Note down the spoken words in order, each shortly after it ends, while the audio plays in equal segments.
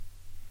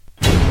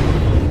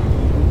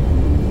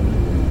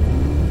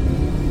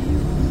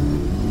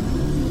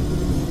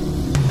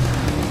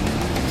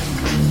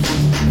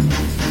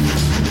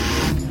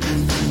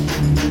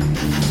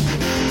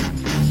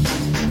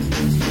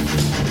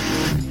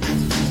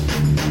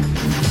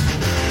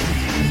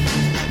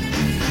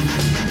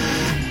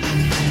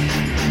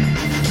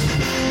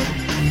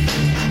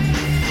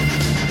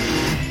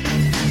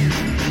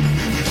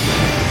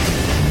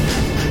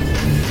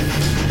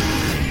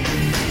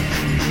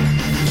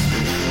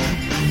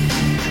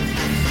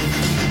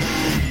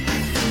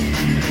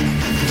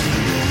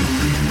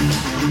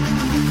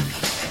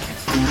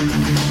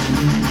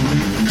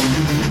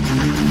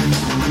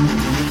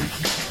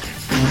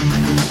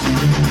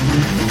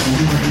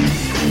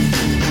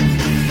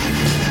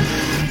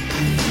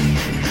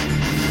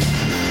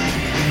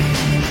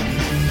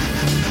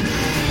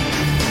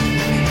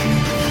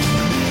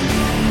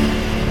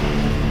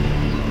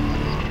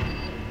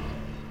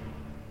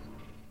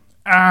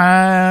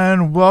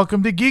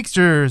welcome to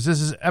Geeksters. This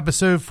is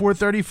episode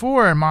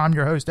 434, and I'm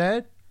your host,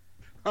 Ed.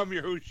 I'm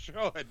your host,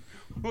 Sean.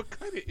 What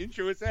kind of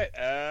intro is that?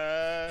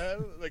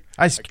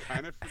 I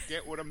kind of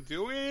forget what I'm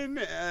doing,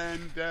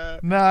 and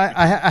no,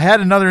 I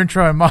had another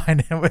intro in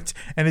mind,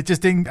 and it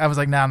just didn't. I was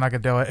like, "No, I'm not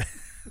gonna do it."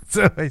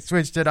 So I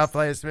switched it up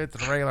last minute to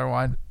the regular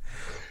one.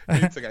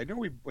 It's like I know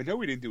we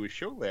didn't do a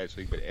show last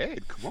week, but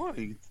Ed, come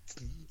on,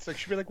 it's like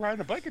should be like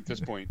riding a bike at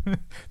this point.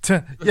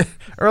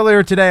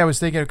 Earlier today, I was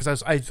thinking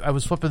because I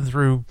was flipping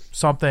through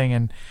something,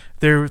 and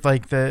there was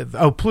like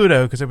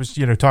Pluto, because it was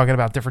talking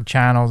about different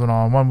channels and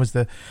all. And one was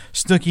the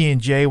Snooki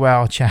and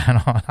JWoww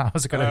channel. And I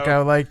was gonna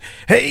go like,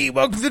 "Hey,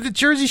 welcome to the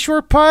Jersey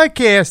Shore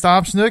podcast.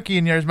 I'm Snooki,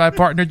 and here's my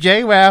partner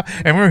JWoww,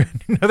 and we're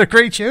another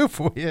great show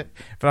for you."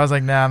 But I was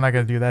like, "Nah, I'm not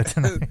gonna do that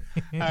tonight."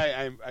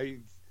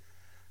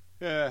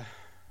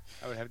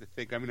 I would have to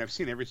think. I mean, I've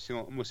seen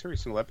almost every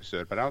single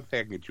episode, but I don't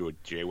think I can do a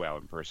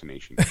JWoww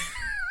impersonation.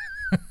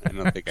 I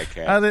don't think I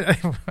can.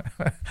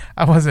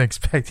 I wasn't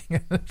expecting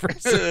an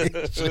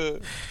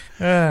impersonation.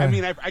 I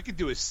mean, I could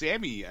do a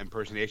Sammy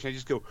impersonation. I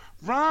just go,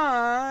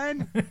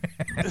 Ron!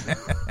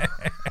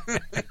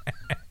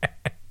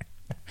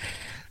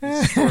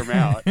 Storm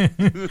out. I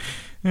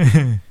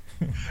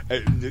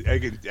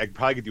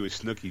probably could do a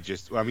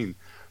Snooki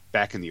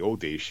back in the old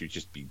days, she'd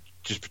just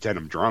pretend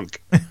I'm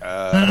drunk.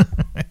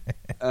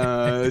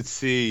 Let's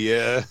see.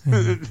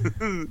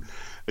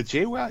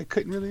 JWoww, I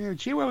couldn't really.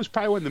 JWoww was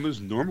probably one of the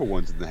most normal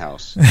ones in the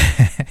house.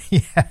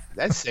 Yeah,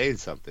 that's saying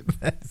something.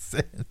 That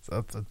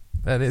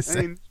is.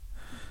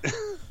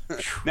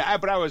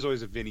 But I was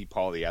always a Vinnie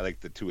Pauly. I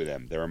like the two of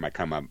them. They were my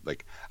kind of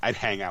like. I'd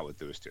hang out with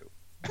those two.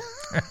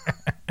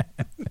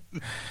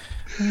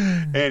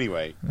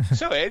 Anyway,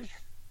 so Ed,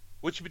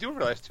 what you been doing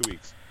for the last 2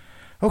 weeks?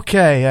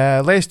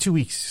 Okay, last 2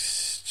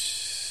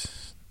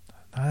 weeks.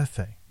 Not a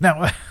thing.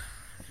 No.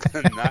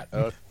 Not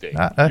a thing.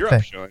 You're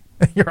up, Sean.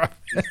 You're up.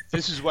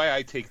 This is why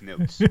I take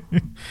notes.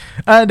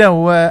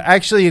 No,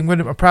 actually,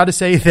 I'm proud to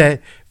say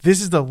that this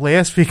is the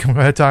last week I'm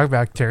going to talk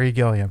about Terry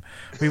Gilliam.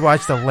 We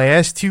watched the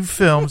last two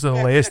films in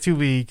the last 2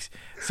 weeks,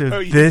 so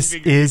this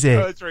is it.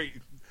 Oh, that's right.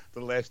 The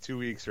last 2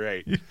 weeks,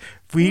 right?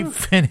 We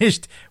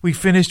watched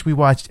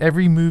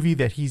every movie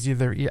that he's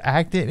either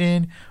acted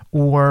in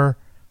or.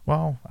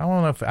 Well, I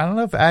don't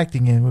know if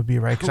acting in would be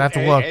right, because I have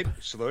to look. Ed,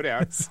 slow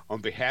down. On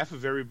behalf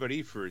of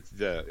everybody, for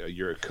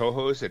your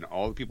co-host and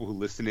all the people who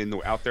listen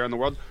out there in the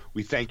world,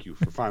 we thank you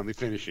for finally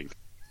finishing.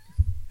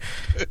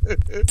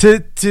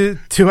 to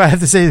I have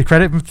to say the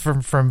credit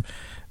from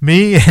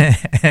me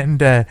and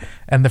the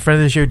friend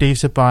of the show, Dave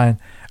Sipon.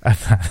 I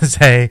have to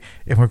say,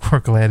 we're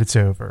glad it's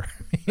over.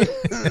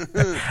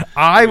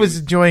 I was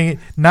enjoying it,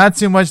 not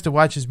so much to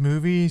watch his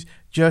movies,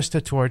 just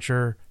to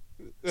torture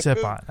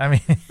Sipon. I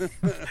mean,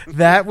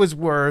 that was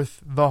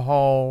worth the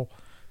whole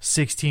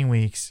 16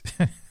 weeks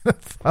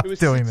of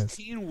doing this.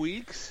 16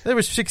 weeks? There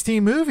was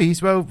 16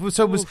 movies. Well,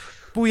 so it was.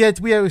 We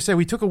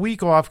took a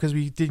week off because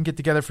we didn't get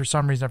together for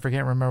some reason. I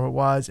can't remember what it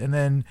was. And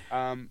then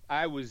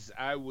I was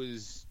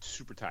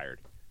super tired.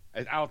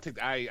 I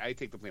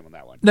take the blame on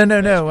that one.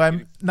 No.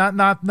 I'm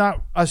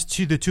not us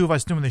two. The two of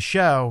us doing the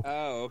show.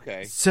 Oh,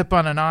 okay.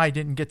 Sipon and I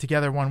didn't get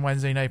together one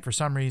Wednesday night for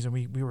some reason.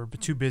 We were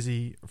too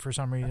busy for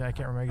some reason. I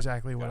can't remember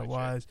exactly what it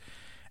was.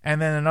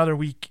 And then another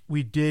week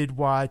we did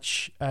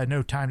watch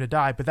No Time to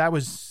Die, but that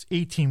was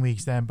 18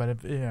 weeks then. But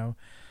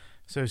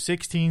so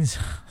 16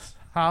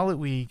 solid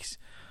weeks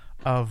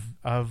of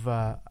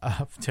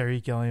Terry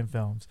Gilliam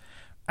films,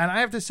 and I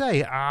have to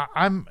say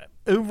I'm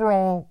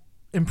overall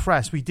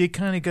impressed. We did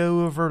kind of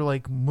go over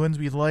like ones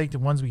we liked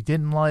and ones we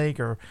didn't like,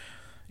 or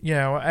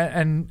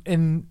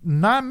and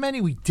not many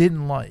we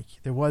didn't like.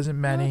 There wasn't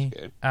many,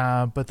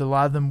 but a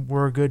lot of them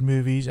were good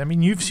movies. I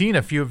mean, you've seen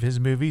a few of his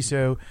movies,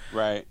 so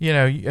right.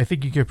 I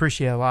think you can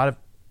appreciate a lot of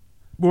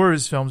more of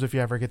his films if you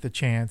ever get the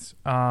chance.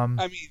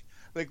 I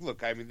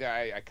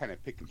kind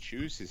of pick and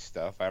choose his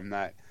stuff. I'm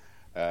not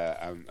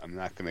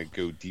going to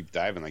go deep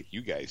diving like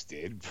you guys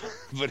did,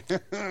 but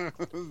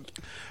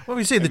let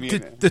me say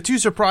the two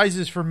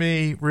surprises for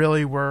me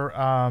really were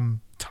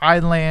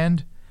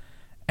Thailand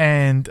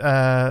and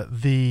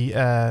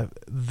the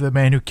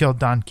Man Who Killed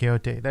Don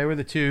Quixote. They were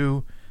the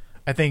two,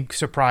 I think,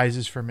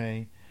 surprises for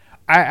me.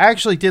 I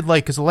actually did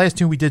like, because the last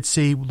two we did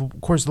see,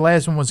 of course, the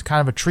last one was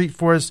kind of a treat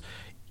for us.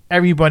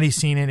 Everybody's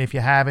seen it. If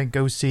you haven't,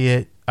 go see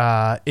it.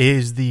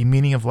 Is The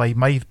Meaning of Life,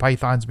 Monty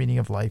Python's Meaning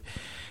of Life.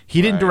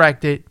 He didn't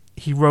direct it.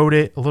 He wrote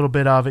it, a little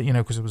bit of it,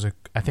 because it was I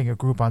think a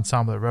group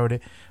ensemble that wrote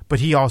it, but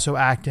he also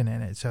acted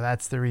in it, so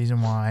that's the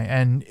reason why.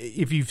 And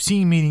if you've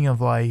seen Meaning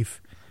of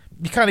Life,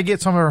 you kind of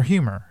get some of our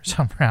humor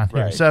around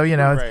here. So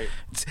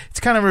it's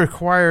kind of a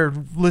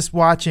required list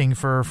watching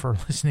for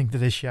listening to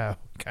this show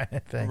kind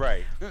of thing.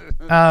 Right.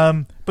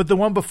 But the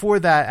one before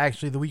that,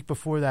 actually, the week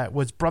before that,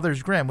 was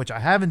Brothers Grimm, which I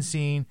haven't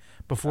seen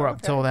before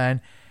up till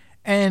then,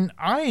 and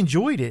I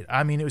enjoyed it.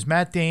 I mean, it was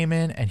Matt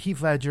Damon and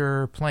Heath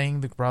Ledger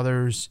playing the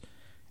brothers.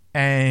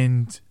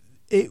 And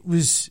I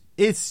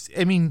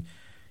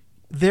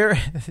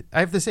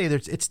have to say,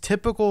 it's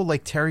typical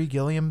like Terry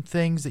Gilliam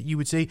things that you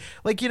would see,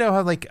 like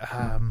how like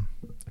I'm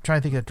I'm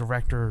trying to think of the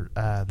director,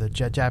 the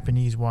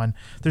Japanese one.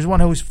 There's one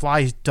who always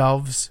flies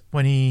doves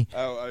when he.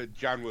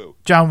 John Woo.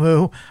 John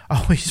Woo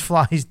always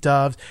flies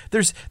doves.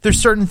 There's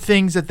certain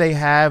things that they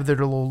have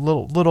that are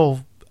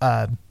little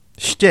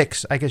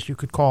shticks, I guess you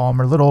could call them,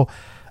 or little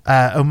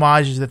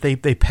homages that they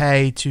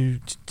pay to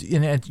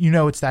and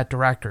it's that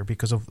director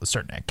because of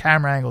certain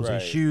camera angles they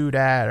shoot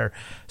at or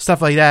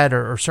stuff like that,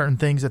 or certain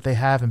things that they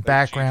have in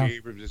background. J.J.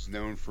 Abrams is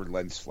known for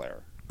lens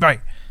flare.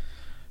 Right.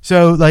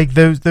 So like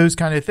those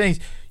kind of things.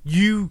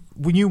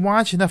 When you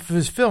watch enough of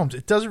his films,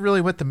 it doesn't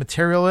really what the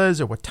material is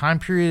or what time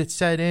period it's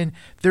set in.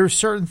 There are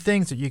certain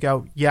things that you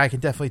go, yeah, I can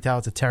definitely tell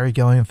it's a Terry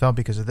Gilliam film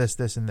because of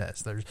this, and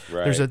this. There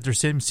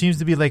seems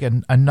to be like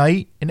a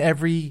knight in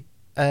every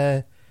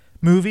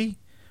movie,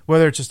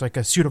 whether it's just like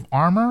a suit of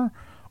armor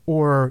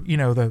or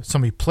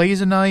somebody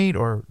plays a knight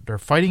or they're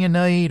fighting a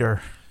knight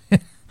or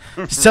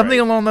something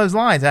along those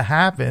lines that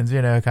happens,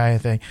 kind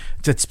of thing.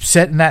 It's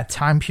set in that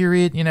time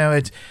period,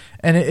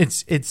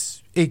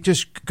 it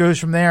just goes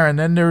from there. And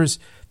then there's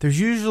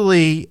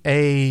usually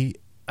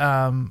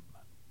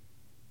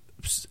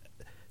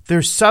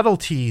there's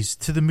subtleties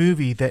to the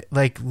movie that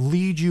like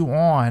lead you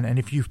on. And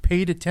if you've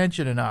paid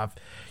attention enough,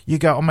 you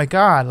go, oh my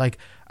God, like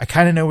I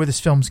kind of know where this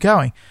film's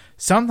going.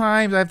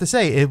 Sometimes I have to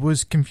say it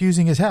was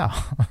confusing as hell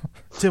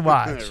to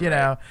watch,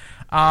 Right.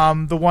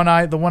 The one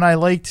I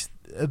liked,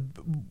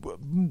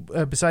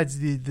 besides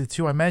the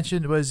two I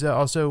mentioned, was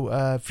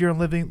also Fear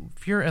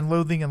and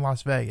Loathing in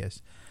Las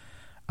Vegas.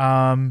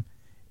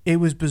 It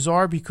was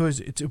bizarre because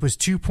it was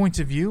 2 points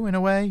of view in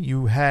a way.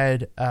 You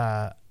had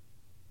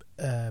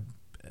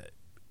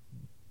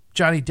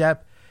Johnny Depp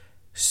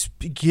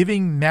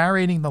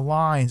narrating the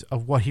lines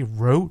of what he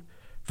wrote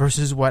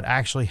versus what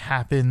actually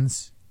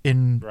happens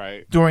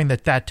during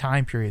that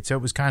time period. So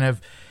it was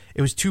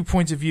 2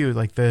 points of view,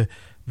 like the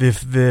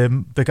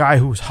guy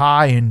who was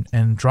high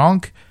and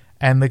drunk,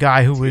 and the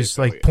guy who was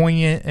like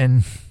poignant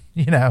and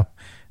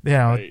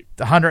Right.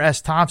 Hunter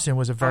S. Thompson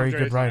was a very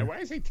good writer. Why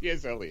did I say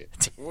T.S.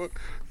 Eliot?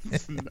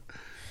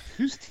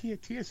 Who's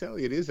T.S.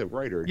 Eliot? Is a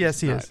writer. Yes,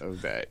 he is.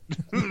 Of that.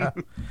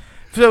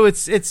 So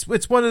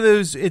it's one of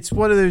those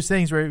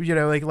things where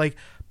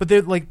but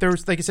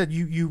there's like I said,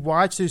 you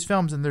watch those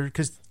films and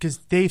because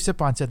Dave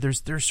Sipon said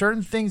there's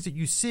certain things that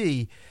you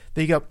see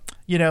that you go,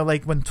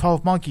 like when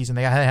 12 Monkeys and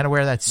they had to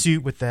wear that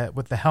suit with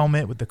the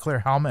helmet, with the clear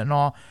helmet and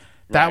all.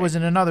 That was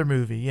in another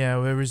movie.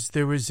 There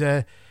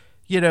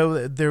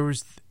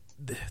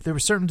were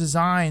certain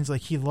designs,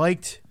 like he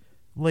liked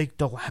like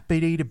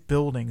dilapidated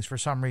buildings for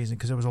some reason,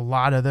 because there was a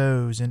lot of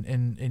those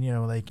in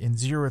like in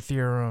Zero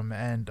Theorem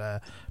and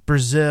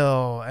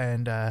Brazil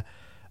and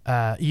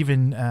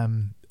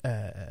even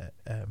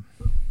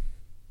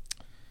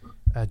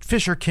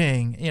Fisher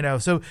King,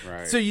 so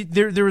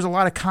there was a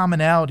lot of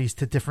commonalities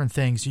to different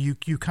things. So you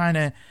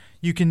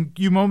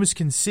almost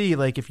can see,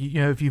 like if you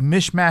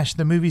mishmash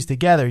the movies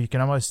together, you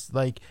can almost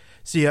like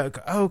see,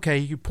 okay,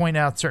 you point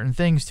out certain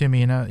things to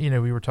me,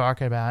 and we were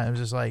talking about it. It was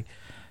just like,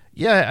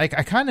 yeah, I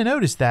kind of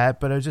noticed that,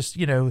 but I was just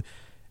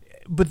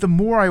but the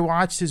more I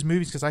watched his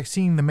movies, because I've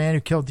seen The Man Who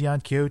Killed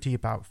Don Quixote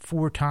about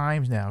 4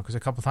 times now, because a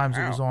couple times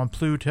it was on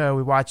Pluto.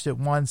 We watched it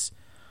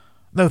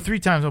 3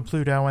 times on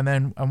Pluto, and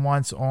then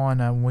once on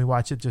when we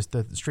watched it just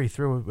straight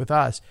through with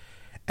us.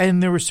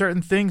 And there were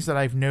certain things that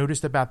I've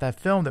noticed about that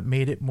film that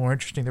made it more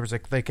interesting. There was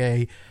like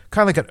a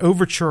kind of like an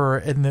overture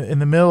in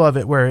the middle of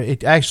it, where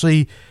it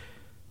actually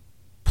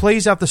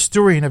plays out the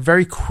story in a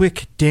very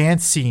quick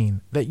dance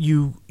scene that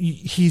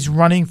he's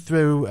running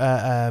through.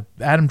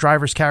 Adam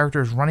Driver's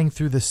character is running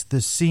through this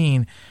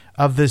scene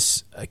of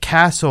this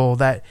castle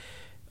that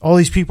all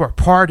these people are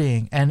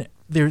partying, and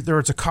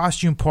there's a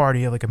costume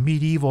party, like a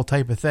medieval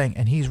type of thing,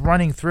 and he's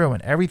running through,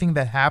 and everything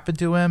that happened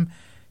to him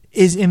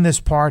is in this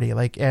party,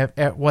 like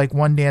at like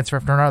one dance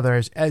after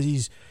another, as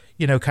he's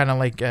kind of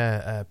like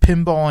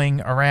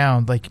pinballing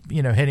around, like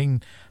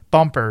hitting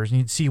bumpers, and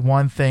you'd see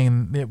one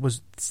thing.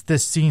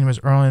 This scene was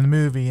early in the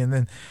movie, and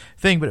then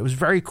but it was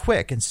very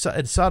quick and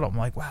subtle. I'm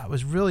like, wow, it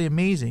was really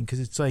amazing, because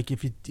it's like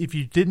if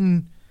you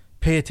didn't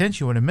pay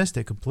attention, you would have missed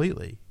it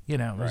completely.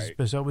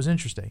 So it was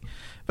interesting.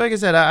 But like I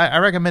said, I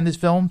recommend his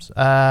films.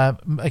 Like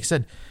I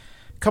said,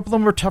 a couple of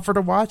them were tougher to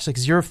watch. Like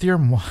Zero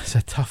Theorem was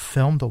a tough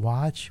film to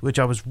watch, which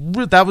that was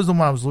the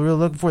one I was really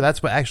looking for.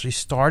 That's what actually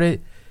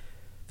started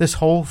this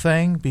whole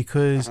thing,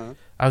 because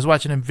I was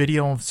watching a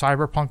video of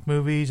cyberpunk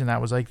movies, and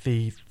that was like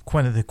the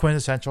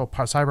quintessential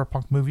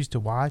cyberpunk movies to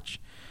watch,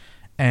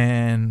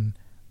 and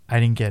I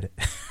didn't get it.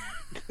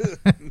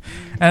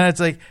 And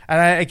it's like,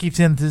 and I keep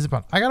saying to this,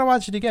 I gotta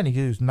watch it again. He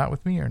goes, not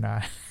with me or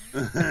not.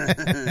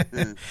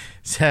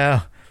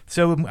 So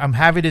I'm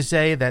happy to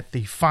say that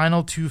the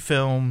final 2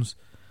 films,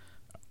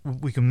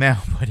 we can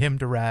now put him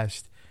to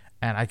rest,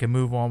 and I can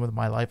move on with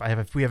my life.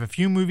 We have a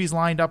few movies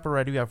lined up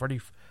already. We have already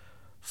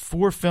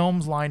 4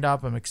 films lined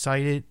up. I'm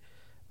excited.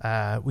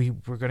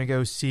 We're gonna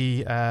go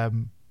see.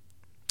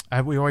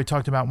 We already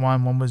talked about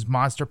one. One was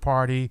Monster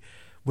Party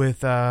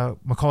with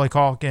Macaulay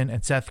Culkin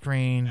and Seth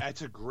Green.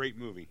 That's a great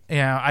movie.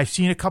 Yeah, I've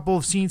seen a couple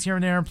of scenes here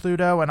and there in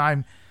Pluto, and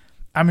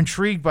I'm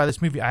intrigued by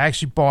this movie. I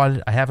actually bought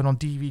it. I have it on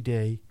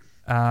DVD.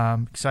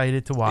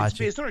 Excited to watch it. It's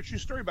based on a true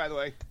story, by the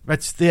way.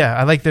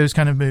 I like those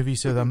kind of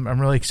movies, so I'm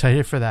really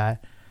excited for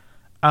that.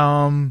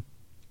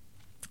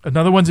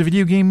 Another one's a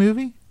video game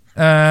movie,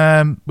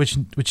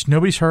 which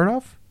nobody's heard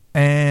of,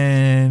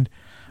 and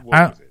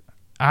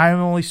I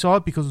only saw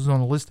it because it was on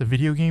a list of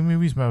video game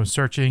movies. But I was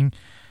searching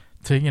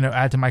to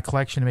add to my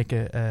collection to make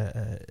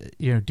a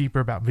deeper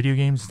about video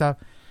games and stuff.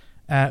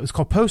 It was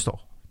called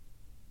Postal.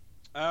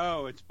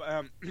 Oh, it's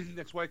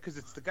that's why, because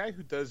it's the guy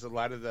who does a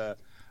lot of the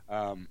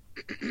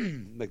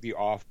like the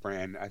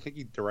off-brand. I think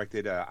he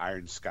directed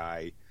Iron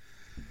Sky.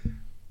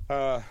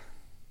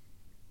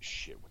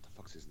 Shit, what the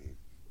fuck's his name?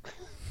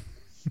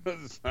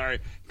 Sorry,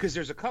 because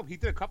there's a couple. He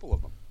did a couple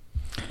of them.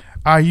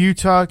 Are you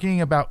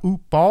talking about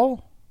Oop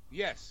Ball?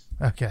 Yes.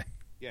 Okay.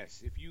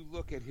 Yes. If you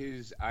look at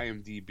his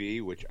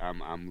IMDb, which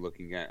I'm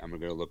looking at, I'm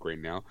gonna look right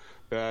now.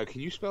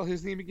 Can you spell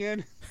his name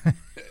again?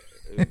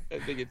 I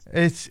think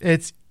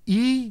it's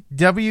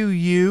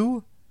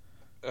EWU.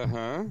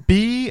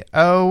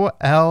 BOLL.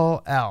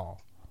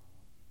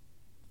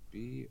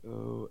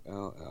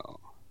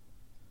 BOLL.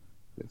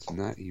 That's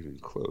not even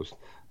close.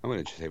 I'm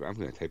gonna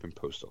type in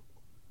Postal.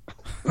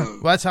 Well,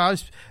 that's how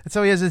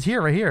he has it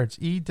here, right here. It's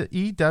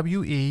EWEBOLL.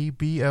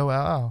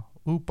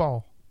 Oop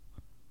Ball.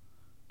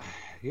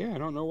 Yeah, I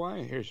don't know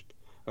why.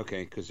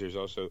 Okay, because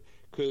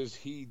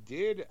he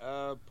did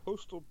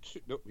Postal 2.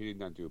 Nope, he did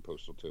not do a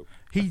Postal 2.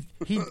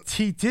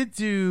 He did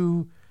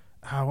do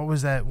what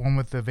was that one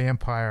with the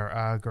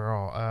vampire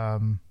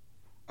girl?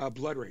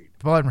 Blood Rain.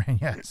 Blood Rain,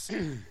 yes.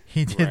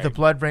 He did the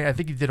Blood Rain. I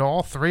think he did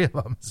all three of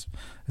them.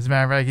 As a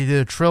matter of fact, he did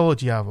a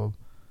trilogy of them.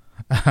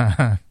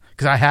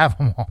 Because I have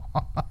them all.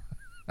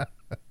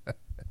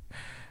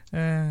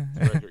 Yeah,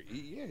 there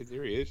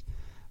he is.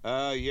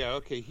 Yeah,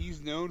 okay.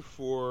 He's known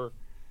for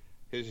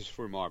his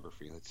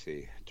filmography. Let's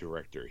see.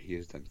 Director. He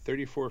has done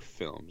 34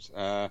 films.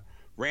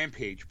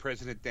 Rampage,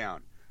 President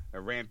Down.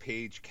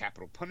 Rampage,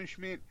 Capital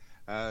Punishment.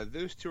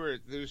 Those two are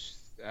the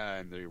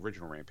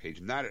original Rampage.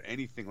 Not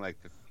anything like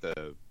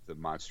the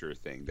monster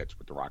thing. That's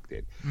what The Rock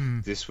did.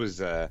 This was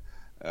a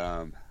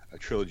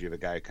trilogy of a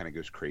guy who kind of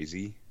goes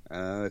crazy.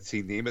 Let's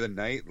see. Name of the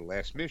Night, The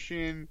Last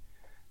Mission.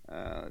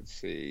 Let's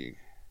see.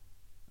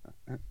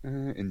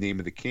 In Name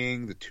of the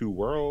King, The Two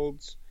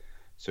Worlds.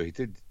 So he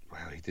did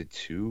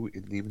two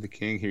in Name of the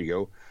King. Here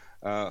you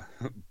go.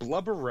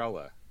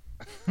 Blubberella.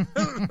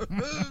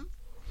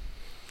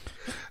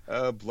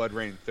 Blood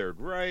Rain, Third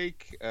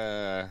Reich.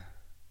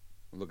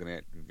 Looking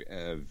at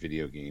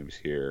video games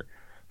here.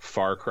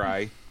 Far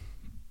Cry.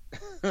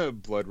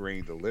 Blood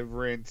Rain,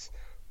 Deliverance.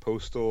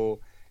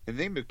 Postal. And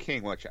Name of the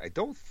King, which I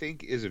don't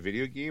think is a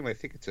video game. I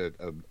think it's a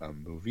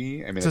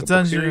movie. I mean, it's a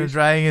Dungeons and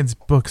Dragons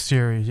book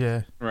series,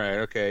 yeah. Right,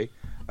 okay.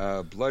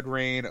 Blood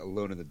Rain,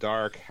 Alone in the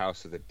Dark,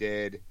 House of the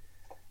Dead.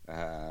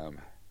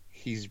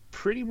 He's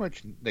pretty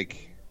much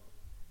like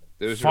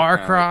those. Far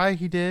Cry,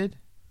 he did.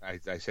 I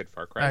said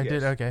Far Cry. I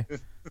did. Okay.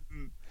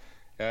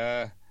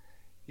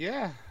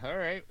 Yeah. All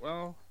right.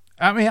 Well.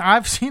 I mean,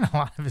 I've seen a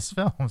lot of his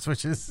films,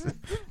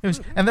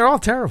 and they're all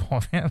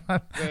terrible, man.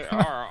 They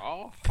are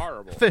all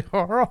horrible. They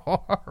are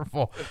all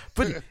horrible.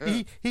 But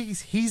he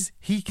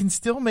can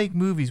still make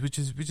movies, which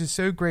is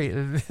so great.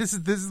 This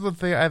is the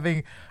thing I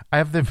think I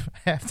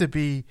have to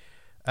be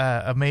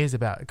amazed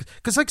about,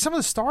 because like some of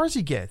the stars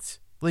he gets,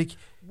 like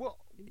well,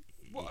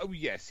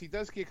 yes, he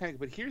does get kind of.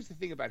 But here's the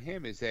thing about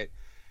him is that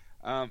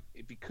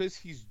because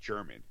he's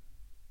German.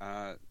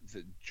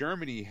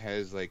 Germany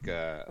has like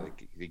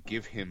they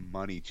give him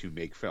money to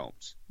make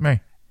films, right?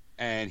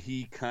 And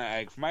he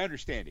kind of, from my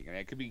understanding, and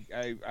it could be,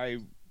 I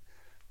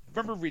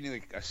remember reading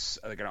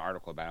like an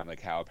article about him, like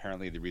how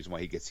apparently the reason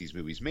why he gets these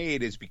movies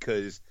made is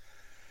because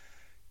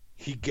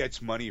he gets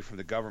money from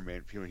the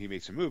government. When he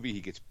makes a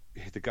movie,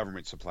 the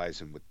government supplies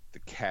him with the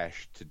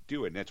cash to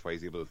do it, and that's why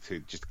he's able to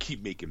just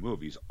keep making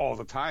movies all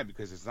the time,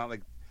 because it's not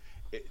like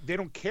they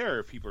don't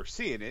care if people are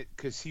seeing it,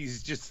 because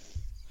he's just.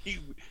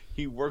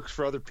 He works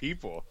for other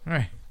people,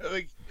 right?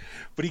 Like,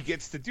 but he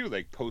gets to do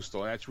like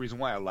Postal, and that's the reason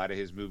why a lot of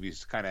his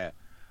movies kind of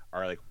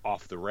are like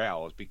off the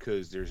rails,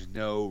 because there's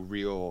no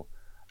real,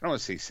 I don't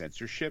want to say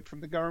censorship from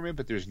the government,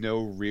 but there's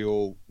no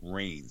real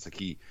reins. Like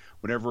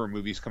whenever a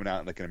movie's coming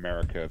out like in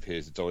America of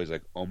his, it's always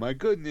like, oh my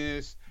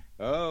goodness,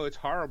 oh it's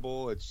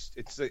horrible. It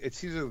seems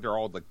like they're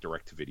all like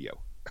direct to video.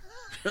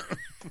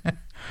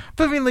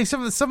 But I mean, like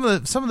some of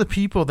the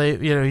people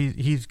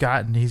he's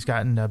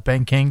gotten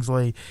Ben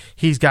Kingsley,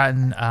 he's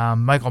gotten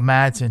Michael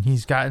Madsen,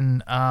 he's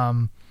gotten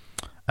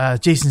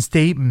Jason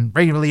Statham,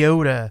 Ray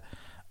Liotta,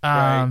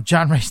 right.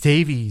 John Rhys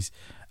Davies,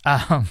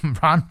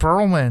 Ron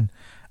Perlman.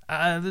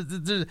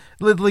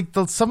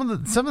 Some of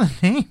the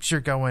names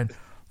you're going,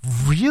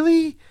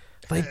 really?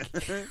 Like,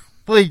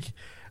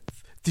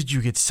 did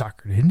you get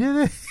suckered into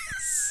this?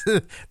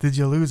 Did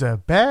you lose a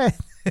bet?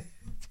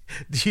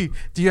 Do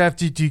you have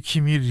to do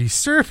community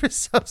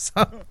service of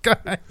some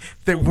kind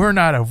that we're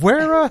not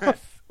aware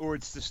of? Or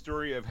it's the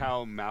story of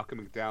how Malcolm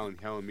McDowell and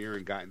Helen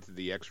Mirren got into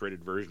the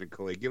X-rated version of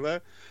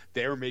Caligula.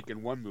 They were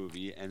making one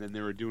movie, and then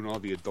they were doing all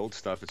the adult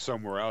stuff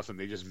somewhere else, and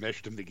they just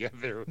meshed them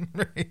together.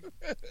 Right.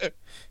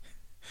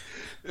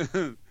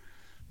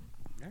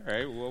 All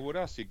right. Well, what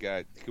else you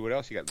got? What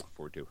else you got to look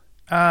forward to?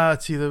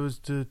 Let's see. Those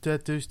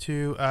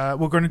two.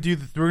 We're gonna do.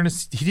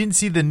 He didn't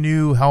see the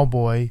new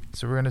Hellboy,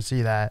 so we're gonna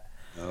see that.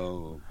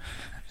 Oh,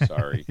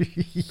 sorry.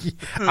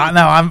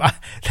 No,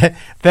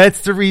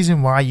 that's the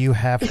reason why you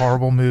have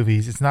horrible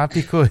movies. It's not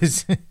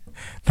because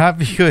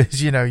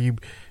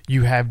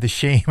you have the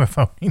shame of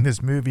owning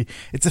this movie.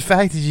 It's the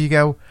fact that you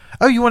go,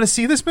 oh, you want to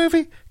see this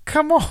movie?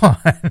 Come on.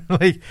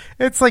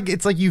 It's like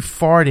you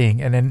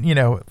farting and then,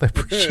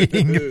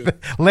 appreciating,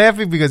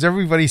 laughing because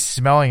everybody's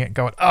smelling it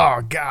going,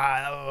 oh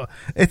God, oh.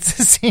 It's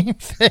the same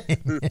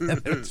thing.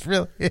 It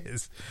really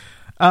is.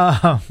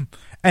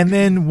 And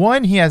then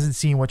one he hasn't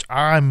seen, which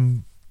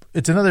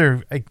it's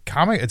a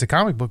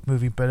comic book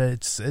movie, but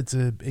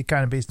it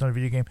kind of based on a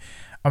video game.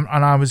 And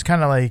I was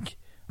kind of like,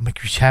 I'm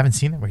like, you haven't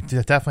seen it? We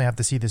definitely have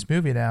to see this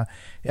movie now.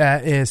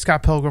 Is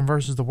Scott Pilgrim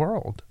versus the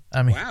World.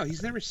 I mean, wow,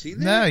 he's never seen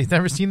that? No, he's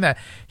never seen that.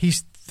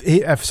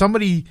 If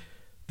somebody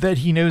that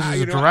he knows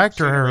is a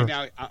director. Right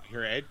now,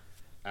 here, Ed,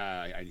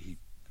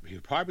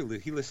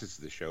 he listens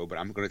to the show, but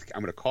I'm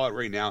gonna call it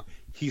right now.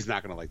 He's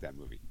not gonna like that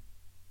movie.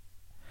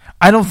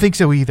 I don't think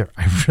so either.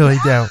 I really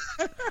don't.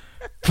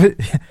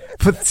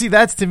 But see,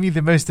 that's to me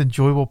the most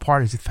enjoyable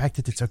part is the fact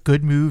that it's a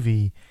good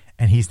movie.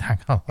 And he's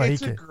not gonna like it.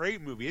 It's a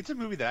great movie. It's a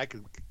movie that I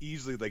could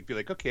easily be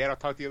like, okay, I'll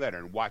talk to you later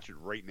and watch it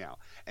right now,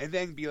 and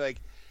then be like,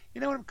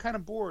 you know what, I'm kind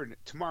of bored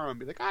tomorrow, and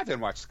be like, I haven't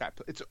watched Scott.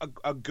 It's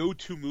a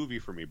go-to movie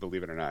for me,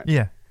 believe it or not.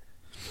 Yeah.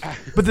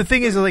 But the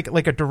thing is,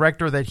 like a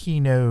director that he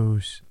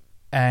knows,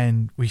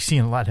 and we've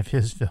seen a lot of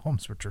his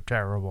films, which are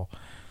terrible,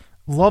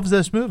 loves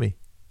this movie,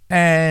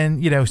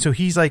 and so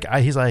he's like.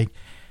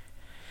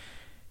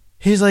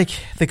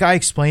 The guy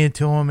explained it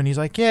to him, and he's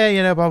like,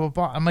 yeah, blah blah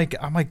blah. I'm like,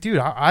 dude,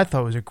 I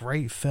thought it was a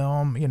great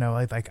film.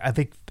 I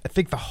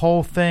think the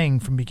whole thing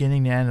from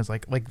beginning to end is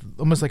like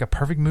almost like a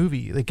perfect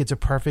movie. Like it's a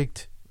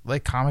perfect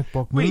comic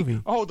book movie.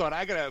 Wait, hold on,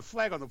 I got a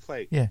flag on the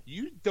play. Yeah,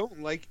 you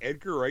don't like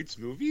Edgar Wright's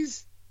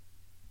movies?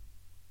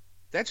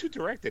 That's who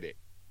directed it.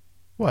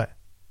 What?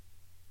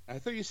 I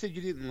thought you said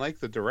you didn't like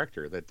the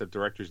director. That the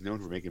director's known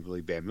for making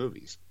really bad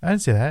movies. I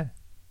didn't say that.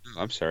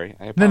 Oh, I'm sorry.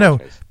 I apologize. No.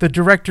 The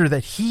director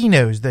that he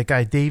knows, that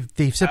guy Dave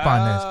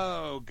Sipon knows.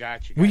 Oh,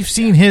 gotcha. We've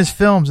seen his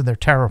films and they're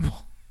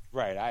terrible.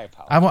 Right, I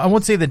apologize. I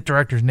won't say the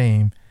director's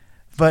name,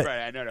 but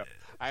right, no.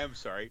 I am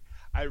sorry.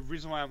 The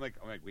reason why I'm like,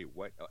 wait,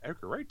 what? Oh,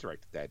 Edgar Wright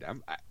directed that?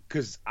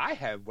 Because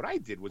what I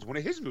did was one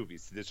of his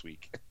movies this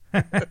week.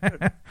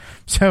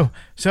 so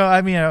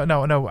I mean,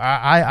 no.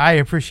 I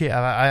appreciate.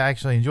 I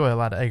actually enjoy a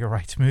lot of Edgar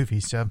Wright's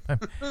movies. So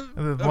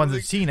the ones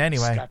I've seen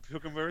anyway. Scott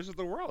Pilgrim vs.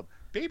 the World,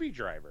 Baby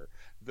Driver.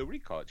 What do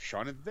you call it?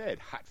 Shaun of the Dead,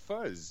 Hot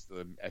Fuzz,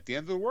 At the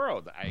End of the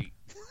World.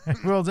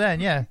 World's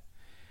End, yeah.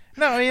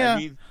 No, yeah. I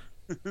mean,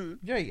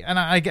 yeah, and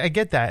I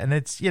get that, and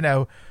it's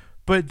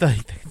but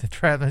the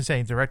I'm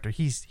saying director,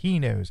 he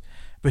knows,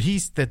 but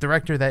he's the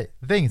director that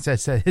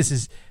says that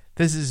this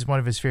is one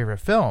of his favorite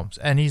films,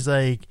 and he's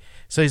like,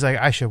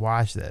 I should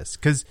watch this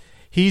because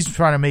he's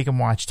trying to make him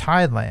watch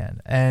Thailand,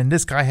 and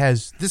this guy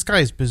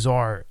is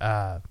bizarre.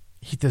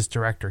 This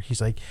director, he's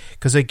like,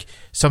 because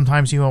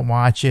sometimes he won't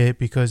watch it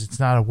because it's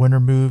not a winter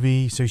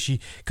movie. So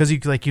he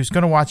was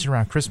going to watch it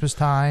around Christmas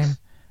time,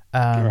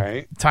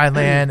 right?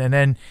 Thailand, and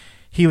then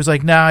he was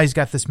like, nah, he's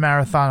got this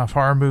marathon of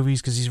horror movies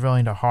because he's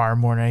really into horror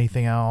more than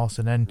anything else.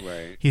 And then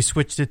he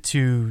switched it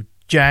to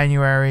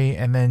January,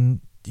 and then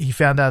he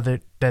found out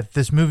that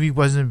this movie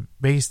wasn't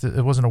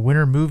a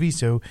winter movie,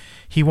 so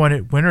he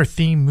wanted winter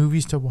themed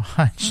movies to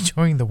watch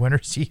during the winter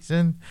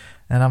season.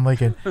 And I'm like,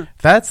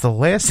 that's the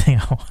last thing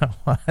I want to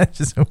watch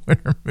is a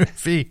winter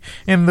movie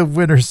in the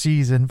winter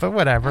season. But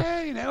whatever.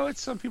 Hey, it's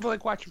some people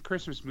like watching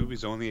Christmas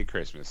movies only at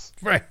Christmas,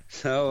 right?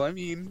 So I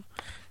mean,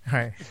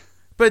 right.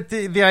 But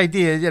the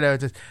idea,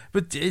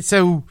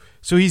 so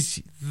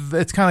it's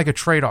kind of like a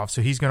trade off.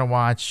 So he's going to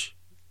watch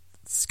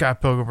Scott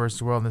Pilgrim vs.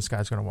 the World, and this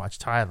guy's going to watch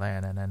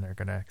Thailand, and then they're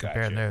going to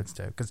compare notes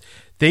too. Because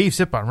Dave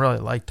Sipon really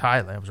liked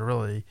Thailand. It was a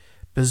really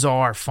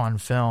bizarre, fun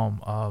film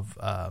of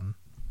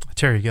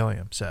Terry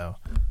Gilliam. So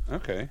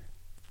okay,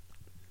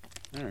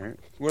 all right.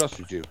 What else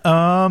did you do?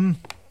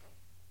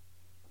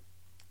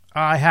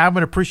 I have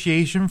an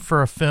appreciation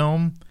for a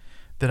film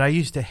that I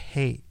used to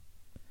hate.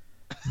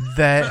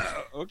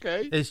 That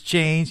okay has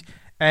changed,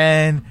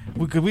 and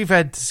we've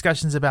had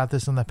discussions about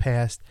this in the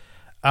past.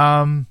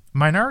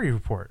 Minority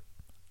Report.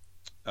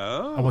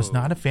 Oh, I was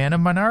not a fan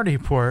of Minority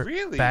Report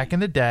back in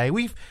the day.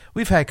 We've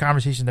had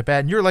conversations about it,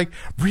 and you're like,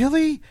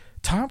 really?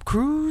 Tom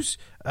Cruise,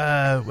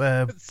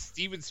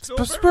 Steven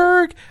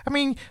Spielberg. I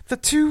mean, the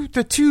two,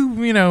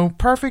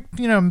 perfect,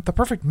 the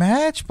perfect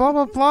match. Blah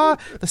blah blah.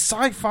 The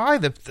sci-fi,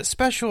 the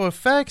special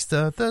effects.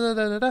 The da da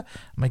da da.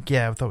 I'm like,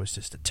 yeah, I thought it was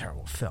just a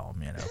terrible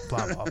film.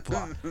 Blah blah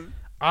blah.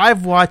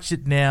 I've watched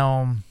it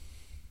now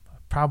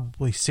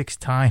probably 6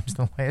 times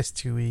in the last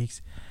 2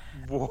 weeks.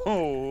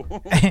 Whoa!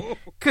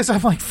 Because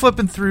I'm like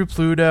flipping through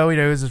Pluto,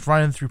 it's just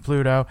running through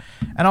Pluto,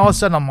 and all of a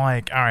sudden I'm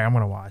like, all right, I'm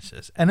gonna watch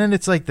this. And then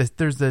it's like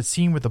there's the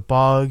scene with the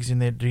bugs,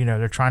 and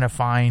they're trying to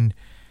find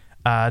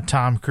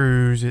Tom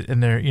Cruise,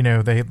 and they're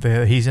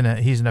he's in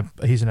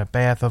a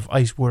bath of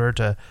ice water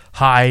to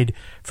hide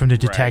from the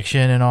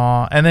detection and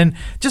all. And then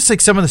just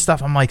like some of the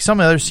stuff, I'm like some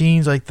of the other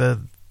scenes, like the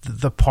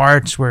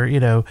parts where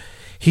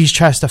he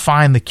tries to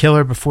find the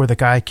killer before the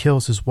guy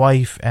kills his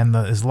wife and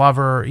his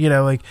lover.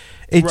 Right.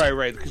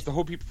 Because for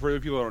the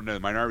people who don't know, the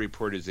Minority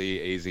Report is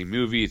a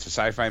movie. It's a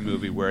sci-fi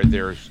movie where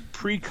there's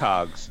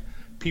precogs.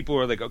 People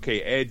are like,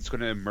 okay, Ed's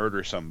going to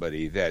murder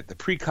somebody. That the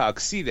precogs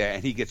see that,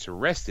 and he gets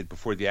arrested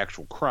before the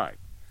actual crime.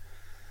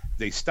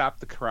 They stop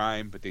the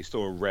crime, but they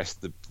still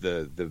arrest the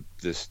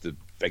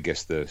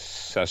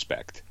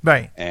suspect.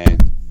 Right.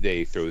 And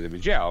they throw them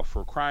in jail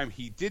for a crime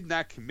he did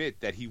not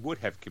commit that he would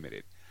have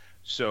committed.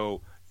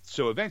 So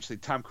eventually,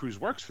 Tom Cruise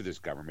works for this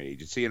government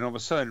agency, and all of a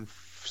sudden,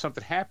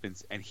 something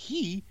happens, and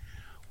he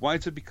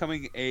winds up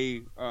becoming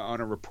on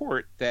a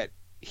report that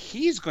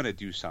he's going to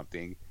do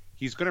something.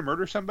 He's going to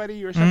murder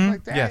somebody or something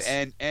like that, yes.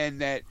 and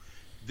that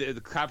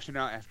the cops are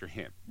now after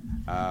him.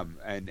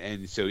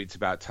 And so it's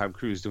about Tom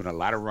Cruise doing a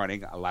lot of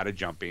running, a lot of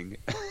jumping,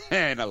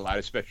 and a lot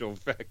of special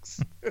effects.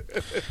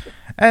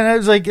 And I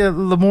was like, the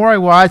more I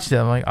watched it,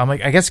 I'm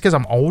like, I guess because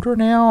I'm older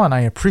now, and I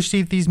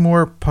appreciate these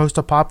more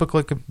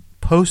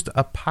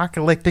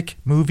post-apocalyptic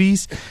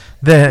movies.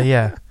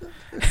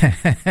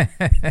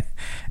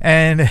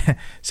 And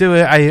so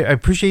I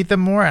appreciate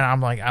them more, and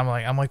I'm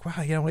like,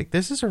 wow,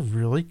 this is a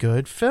really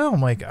good film.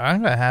 Like,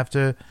 I'm gonna have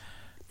to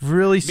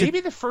really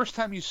maybe the first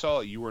time you saw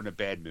it, you were in a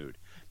bad mood.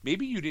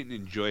 Maybe you didn't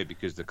enjoy it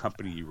because the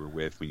company you were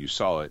with when you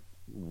saw it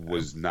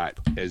was not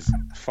as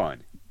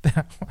fun.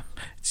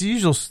 It's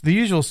the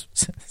usual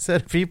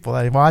set of people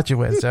I watch it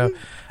with. So,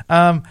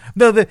 no,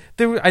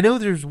 I know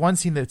there's one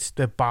scene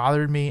that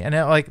bothered me, and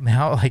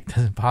now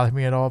doesn't bother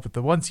me at all. But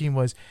the one scene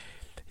was,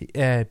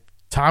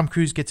 Tom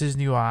Cruise gets his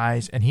new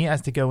eyes, and he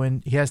has to go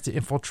in. He has to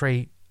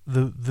infiltrate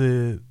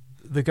the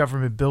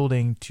government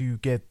building to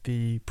get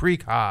the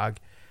precog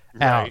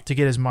out to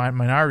get his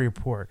Minority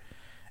Report,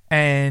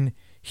 and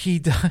he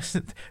does.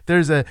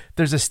 There's a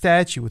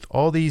statue with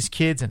all these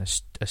kids and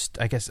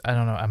I guess I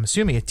don't know. I'm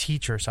assuming a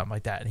teacher or something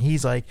like that, and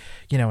he's like,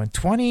 in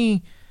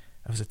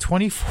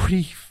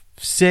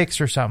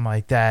 2046 or something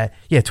like that.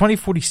 Yeah,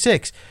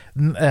 2046.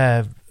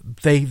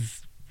 They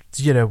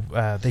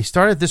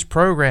started this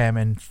program,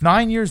 and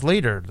 9 years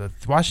later, the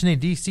Washington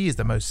D.C. is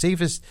the most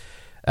safest,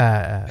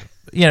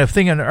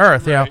 thing on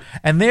earth. Right.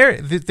 And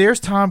there's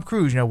Tom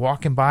Cruise,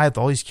 walking by with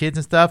all these kids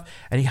and stuff,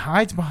 and he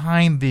hides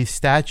behind the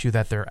statue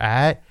that they're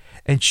at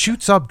and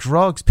shoots up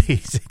drugs,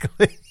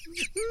 basically.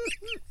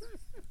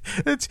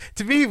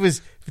 To me it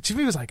was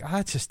like,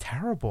 it's just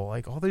terrible.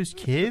 Like all those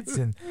kids,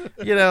 and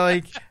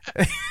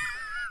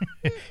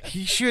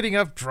he's shooting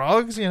up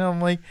drugs. I'm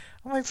like,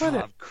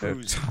 Tom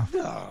Cruise,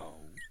 no.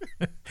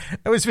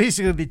 It was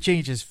basically to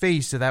change his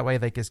face so that way,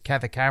 like,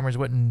 the cameras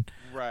wouldn't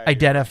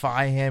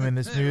identify him in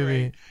this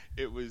movie. Right.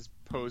 It was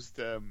post.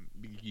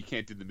 You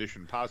can't do the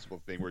Mission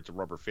Impossible thing where it's a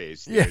rubber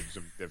face. Yeah, it's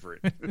something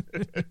different.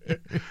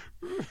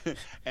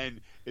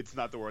 And it's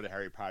not the world of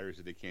Harry Potter,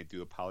 so they can't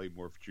do a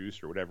polymorph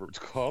juice or whatever it's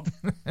called.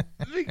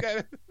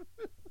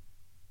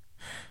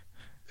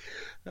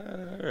 All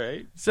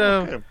right.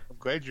 So I'm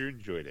glad you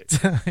enjoyed it.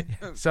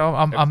 So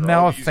I'm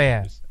now a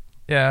fan.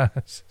 Yeah.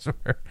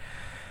 Sure.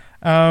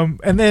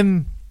 And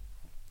then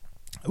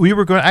we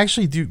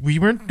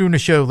weren't doing a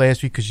show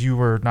last week because you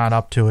were not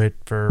up to it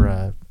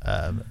for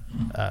what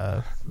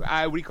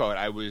do you call it?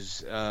 I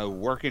was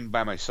working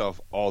by myself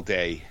all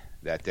day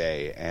that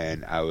day,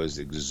 and I was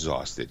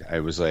exhausted. I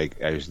was like,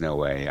 there's no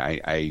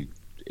way.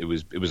 It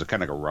was a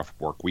kind of like a rough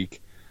work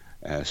week,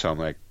 so I'm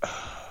like,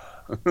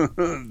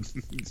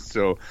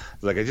 so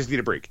like I just need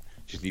a break.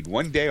 Just need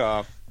one day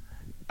off.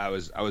 I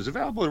was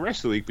available the rest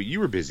of the week, but you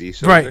were busy.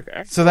 So right.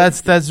 Like, so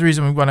that's the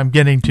reason what I'm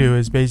getting to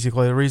is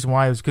basically the reason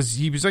why was because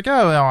he was like,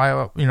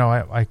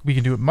 we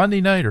can do it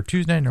Monday night or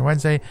Tuesday night or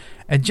Wednesday,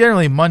 and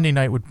generally Monday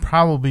night would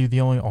probably be the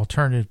only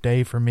alternative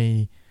day for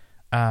me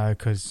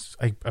because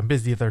I'm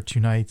busy the other two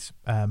nights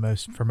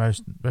most of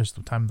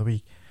the time of the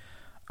week.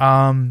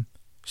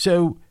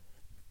 So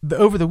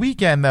over the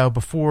weekend though,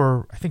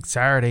 before I think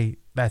Saturday,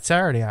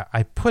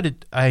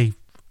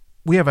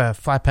 we have a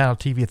flat panel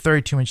TV, a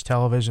 32-inch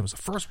television. It was the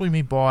first one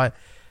we bought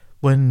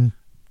when,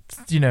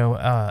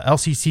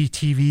 LCC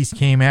TVs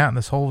came out, and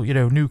this whole,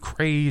 new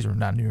craze, or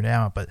not new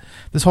now, but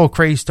this whole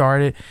craze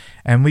started.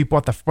 And we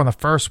bought one of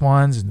the first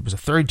ones, and it was a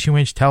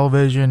 32-inch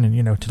television.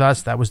 And, to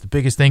us, that was the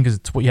biggest thing because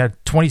you had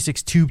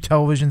 26 tube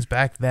televisions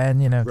back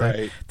then, right.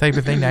 that type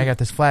of thing. Now I got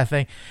this flat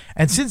thing.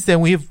 And since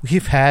then,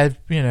 we've had,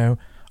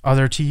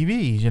 other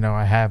TVs.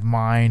 I have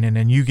mine, and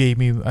then you gave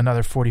me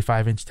another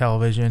 45-inch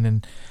television,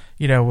 and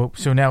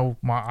so now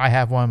I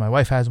have one, my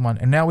wife has one,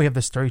 and now we have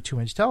this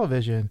 32-inch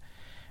television,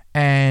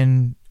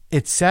 and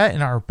it sat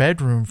in our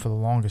bedroom for the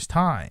longest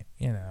time,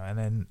 and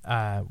then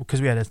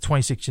because we had a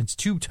 26-inch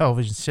tube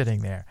television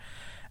sitting there,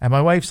 and my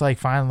wife's like,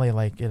 finally,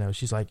 like,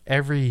 she's like,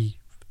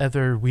 every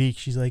other week,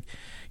 she's like,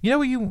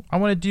 what I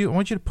want to do? I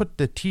want you to put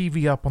the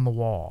TV up on the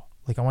wall,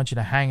 like I want you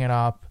to hang it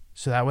up,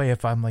 so that way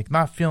if I'm like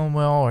not feeling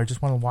well or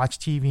just want to watch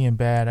TV in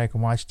bed, I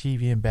can watch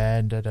TV in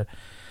bed.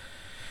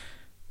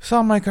 So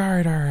I'm like, all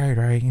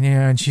right. You know,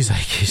 and she's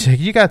like,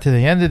 you got to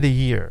the end of the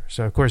year.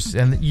 So of course,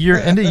 and the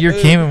end of the year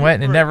came and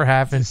went, and it never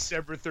happened.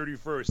 December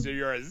 31st. There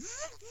you are.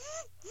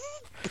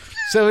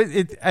 So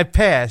I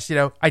passed. You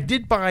know, I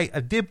did buy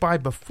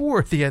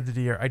before the end of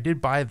the year. I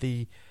did buy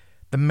the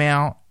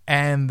mount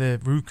and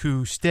the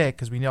Roku stick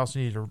because we also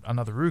needed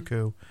another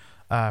Roku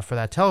for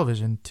that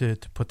television to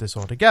put this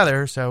all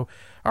together. So,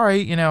 all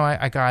right, you know,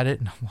 I got it,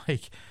 and I'm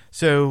like.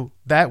 So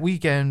that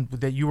weekend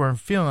that you weren't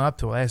feeling up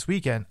to last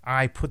weekend,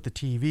 I put the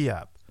TV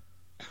up.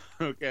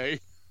 Okay.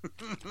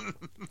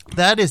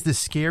 That is the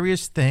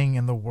scariest thing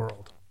in the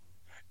world.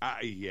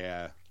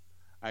 Yeah.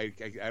 I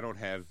don't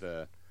have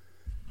the...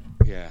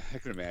 Yeah, I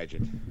can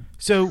imagine.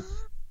 So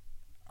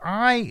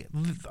I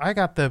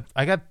got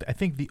I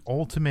think the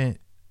ultimate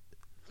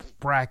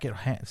bracket,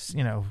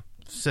 you know,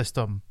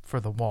 system for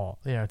the wall,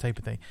 you know, type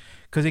of thing.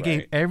 Because it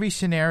gave every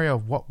scenario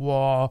of what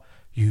wall...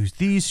 Use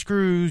these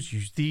screws,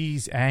 use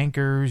these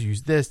anchors,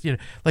 use this, you know,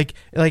 like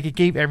it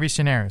gave every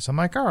scenario. So I'm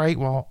like, all right,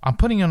 well, I'm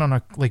putting it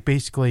on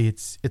basically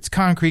it's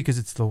concrete because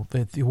it's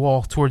the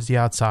wall towards the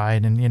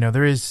outside, and you know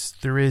there is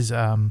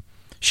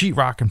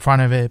sheetrock in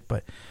front of it,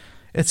 but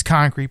it's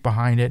concrete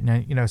behind it,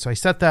 and you know, so I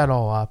set that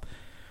all up.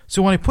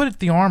 So when I put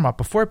the arm up,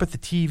 before I put the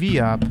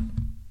TV up,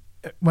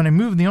 when I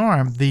moved the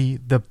arm, the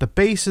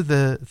base of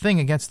the thing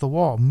against the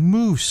wall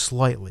moved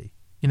slightly,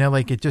 you know,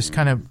 like it just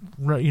kind of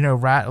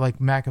like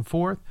back and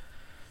forth.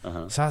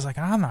 Uh-huh. So I was like,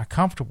 I'm not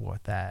comfortable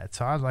with that.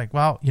 So I was like,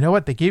 well, you know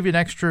what? They gave you an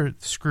extra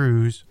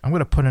screws. I'm going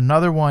to put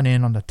another one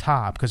in on the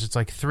top because it's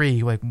like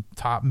 3, like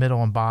top,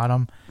 middle, and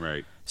bottom.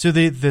 Right. So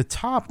the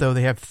top, though,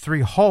 they have 3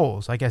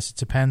 holes. I guess it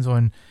depends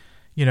on,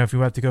 you know, if you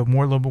have to go a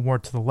little bit more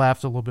to the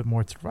left, a little bit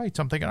more to the right.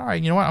 So I'm thinking, all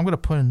right, you know what? I'm going to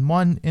put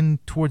one in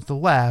towards the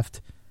left,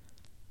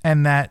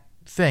 and that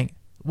thing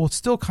will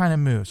still kind of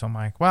move. So I'm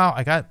like, well,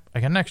 I got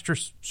an extra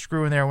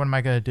screw in there. What am I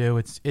going to do?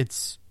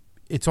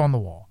 It's on the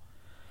wall.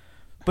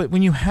 But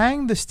when you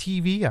hang this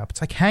TV up,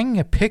 it's like hanging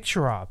a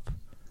picture up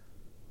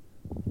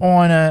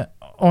on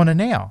a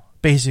nail,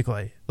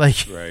 basically.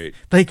 Like, right.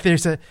 Like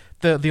there's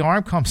the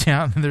arm comes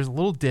out and there's a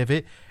little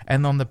divot,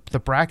 and on the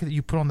bracket that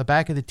you put on the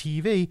back of the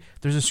TV,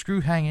 there's a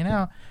screw hanging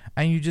out,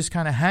 and you just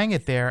kind of hang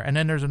it there. And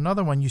then there's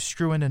another one you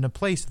screw into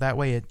place, so that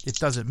way it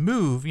doesn't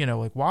move, you know,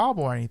 like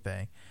wobble or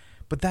anything.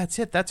 But that's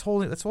it. That's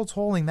what's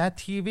holding that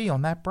TV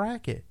on that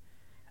bracket.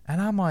 And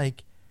I'm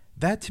like.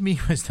 That to me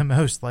was the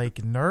most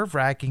like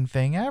nerve-wracking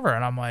thing ever,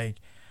 and I'm like,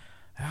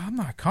 I'm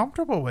not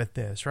comfortable with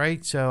this,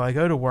 right? So I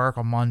go to work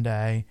on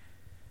Monday,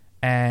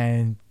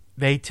 and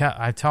I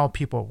tell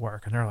people at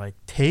work, and they're like,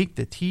 take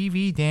the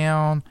TV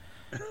down,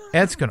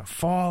 it's gonna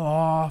fall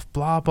off,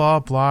 blah blah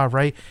blah,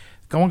 right?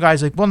 One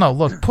guy's like, well, no,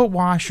 look, put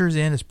washers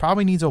in. This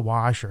probably needs a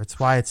washer. It's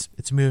why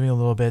it's moving a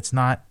little bit. It's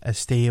not as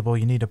stable.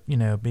 You need to, you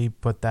know, maybe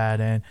put that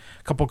in.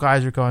 A couple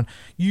guys are going,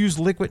 use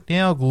liquid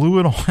nail, glue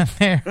it on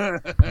there.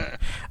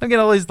 I'm getting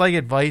all this like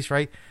advice,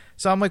 right?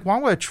 So I'm like, well,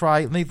 I'm going to try.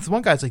 And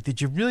one guy's like,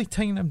 did you really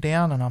tighten them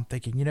down? And I'm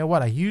thinking, you know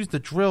what? I used the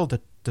drill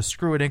to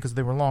screw it in because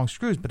they were long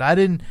screws, but I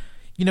didn't,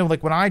 you know,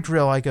 like when I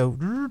drill, I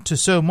go to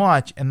so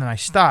much, and then I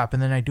stop,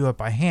 and then I do it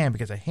by hand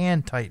because I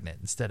hand tighten it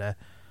instead of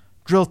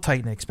drill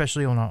tighten it,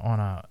 especially on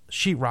a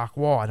sheetrock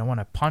wall. I don't want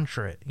to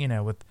puncture it, you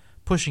know, with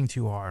pushing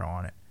too hard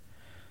on it.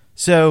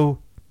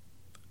 So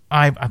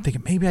I'm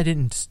thinking maybe I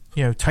didn't,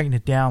 you know, tighten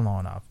it down long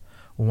enough.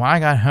 When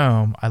I got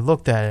home, I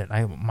looked at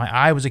it. My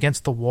eye was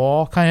against the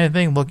wall kind of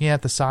thing, looking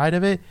at the side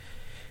of it.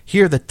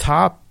 Here, the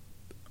top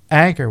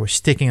anchor was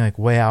sticking like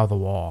way out of the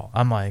wall.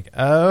 I'm like,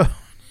 oh.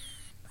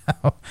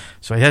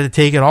 So I had to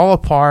take it all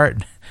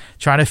apart,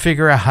 trying to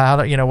figure out how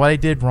to, you know, what I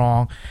did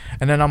wrong.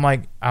 And then I'm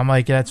like,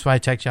 that's why I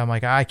text you. I'm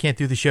like, I can't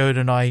do the show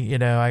tonight. You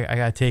know, I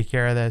got to take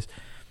care of this.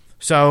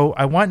 So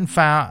I went and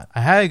I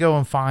had to go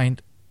and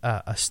find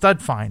a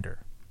stud finder.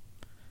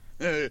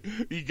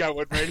 You got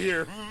one right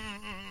here.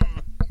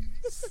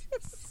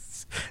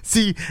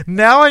 See,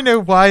 now I know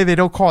why they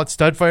don't call it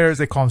stud finders.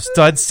 They call them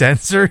stud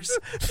sensors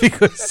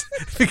because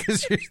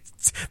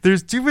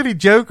there's too many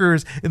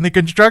jokers in the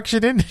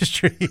construction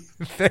industry.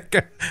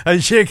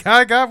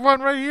 I got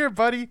one right here,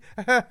 buddy.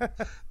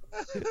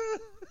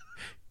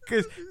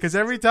 Because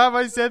every time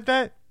I said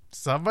that,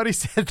 somebody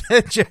said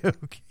that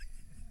joke.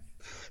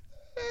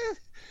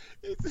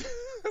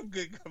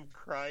 I'm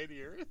crying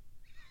here.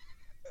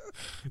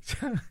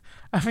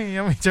 I mean,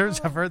 how many times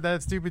I've heard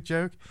that stupid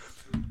joke?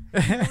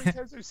 How many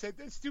times I've said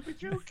that stupid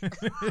joke?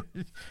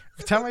 Every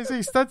time I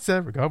say stud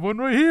set, I got one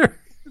right here.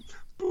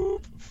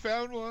 Boop,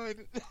 found one.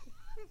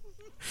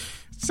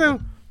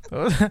 So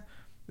I'm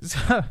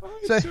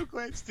so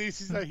glad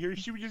Stacy's not here.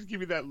 She would just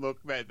give me that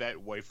look,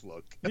 that wife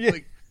look. Yeah.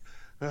 Like,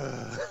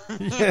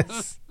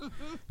 yes.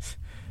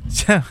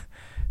 So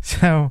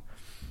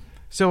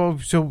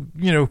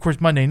you know, of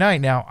course, Monday night.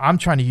 Now I'm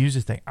trying to use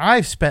this thing.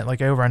 I've spent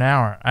like over an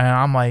hour, and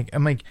I'm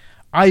like,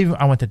 I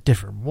went to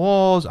different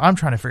walls. I'm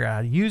trying to figure out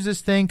how to use this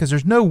thing because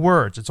there's no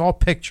words. It's all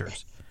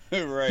pictures.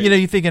 right. You know,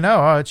 you're thinking,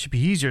 oh, it should be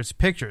easier. It's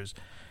pictures.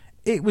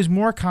 It was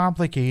more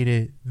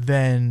complicated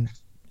than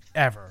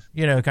ever,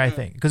 you know, kind of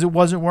thing, because it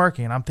wasn't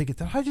working. And I'm thinking,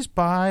 did I just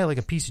buy like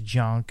a piece of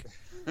junk?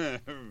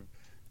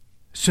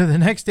 So the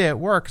next day at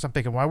work, because I'm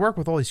thinking, well, I work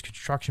with all these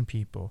construction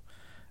people.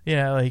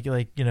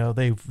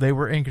 They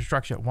were in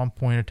construction at one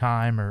point in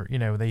time, or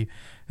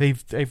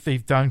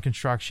they've done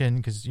construction,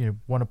 because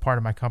one part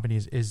of my company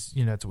is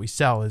that's what we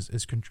sell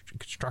is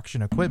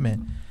construction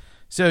equipment.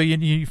 So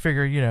you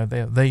figure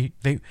they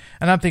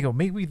and I'm thinking,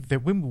 maybe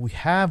when we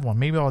have one,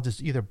 maybe I'll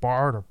just either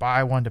borrow it or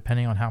buy one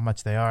depending on how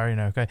much they are.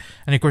 Okay,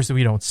 and of course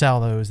we don't sell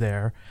those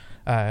there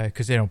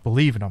because they don't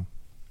believe in them.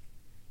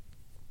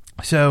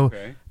 So,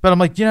 okay. But I'm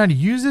like, do you know how to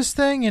use this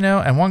thing?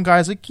 And one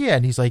guy's like, yeah,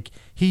 and he's like,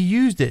 he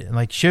used it and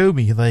like showed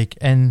me, like,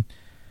 and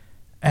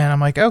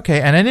I'm like,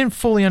 okay, and I didn't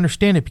fully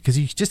understand it because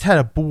he just had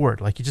a board,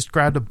 like he just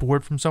grabbed a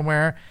board from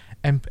somewhere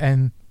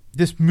and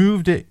just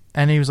moved it,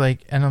 and he was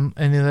like,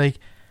 I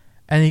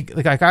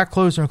got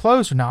closer and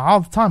closer. Now all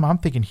the time I'm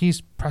thinking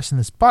he's pressing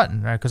this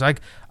button, right? Because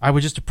I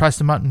would just press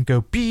the button and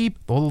go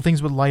beep, the little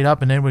things would light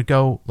up, and then it would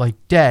go like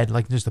dead,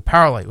 like just the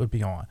power light would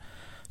be on.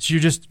 So you're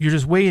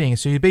just waiting.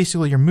 So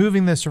you're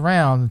moving this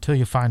around until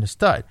you find a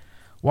stud.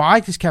 Well,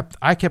 I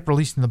kept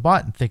releasing the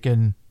button,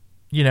 thinking,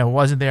 it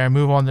wasn't there. I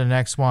move on to the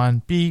next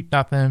one. Beep,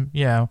 nothing.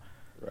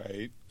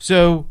 Right.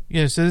 So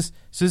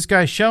so this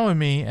guy's showing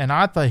me, and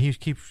I thought he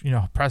keeps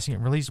pressing it,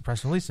 release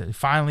it. He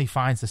finally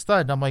finds the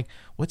stud. And I'm like,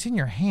 what's in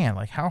your hand?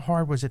 Like, how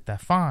hard was it to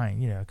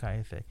find? Kind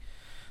of thing.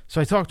 So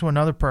I talked to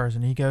another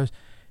person. He goes.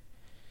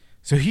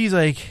 So he's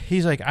like,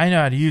 I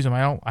know how to use them.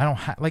 I don't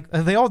like,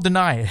 they all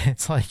deny it.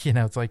 It's like,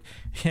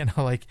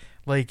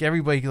 like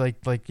everybody,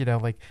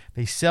 like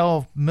they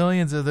sell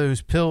millions of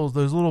those pills,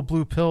 those little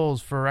blue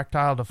pills for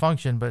erectile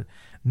dysfunction, but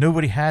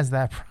nobody has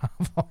that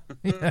problem.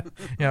 I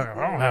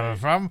don't have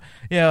a problem.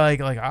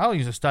 Like I'll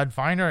use a stud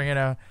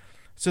finder,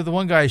 So the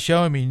one guy is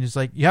showing me, and he's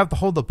like, you have to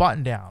hold the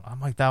button down. I'm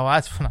like, well,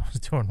 that's what I was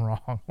doing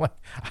wrong. Like,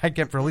 I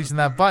kept releasing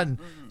that button.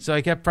 So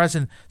I kept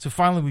pressing. So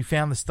finally we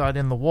found the stud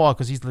in the wall,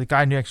 because he's the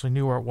guy who actually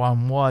knew where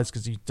one was,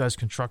 because he does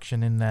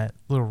construction in that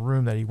little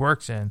room that he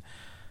works in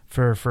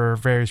for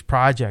various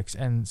projects.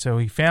 And so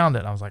he found it.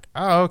 And I was like,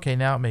 oh, okay,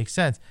 now it makes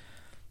sense.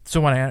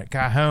 So when I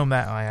got home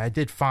that night, I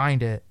did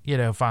find it,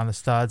 find the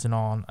studs and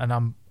all.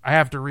 And I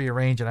have to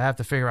rearrange it. I have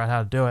to figure out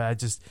how to do it.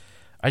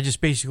 I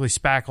just basically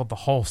spackled the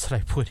holes that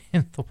I put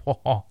in the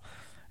wall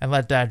and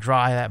let that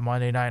dry that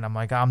Monday night. I'm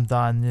like, I'm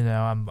done.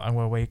 I'm going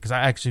to wait, because I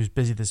actually was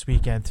busy this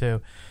weekend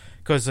too.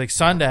 Because like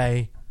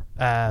Sunday,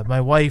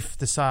 my wife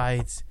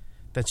decides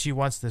that she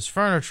wants this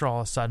furniture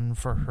all of a sudden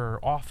for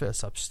her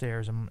office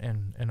upstairs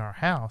in our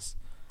house.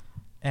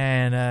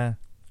 And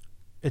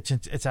it's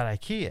at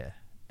IKEA.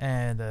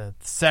 And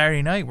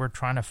Saturday night, we're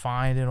trying to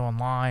find it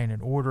online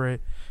and order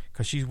it,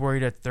 because she's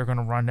worried that they're going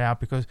to run out,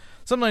 because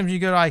sometimes you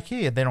go to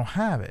IKEA, they don't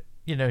have it.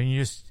 You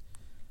just,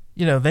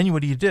 then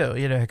what do you do?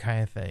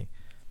 Kind of thing.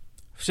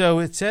 So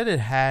it said it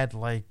had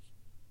like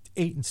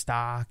 8 in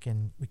stock,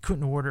 and we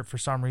couldn't order it for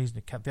some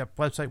reason. The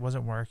website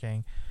wasn't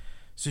working.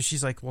 So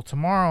she's like, well,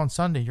 tomorrow on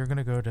Sunday, you're going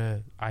to go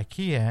to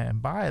IKEA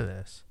and buy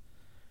this.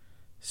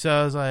 So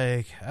I was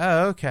like,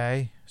 oh,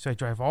 okay. So I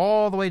drive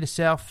all the way to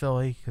South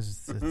Philly,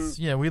 because it's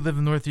we live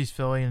in Northeast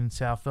Philly and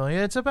South Philly.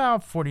 It's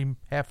about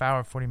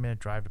 40-minute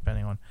drive,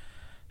 depending on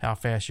how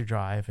fast you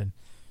drive.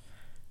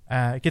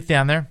 And get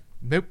down there.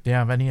 Nope, they don't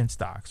have any in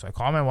stock. So I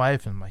call my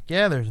wife, and I'm like,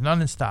 yeah, there's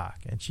none in stock.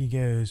 And she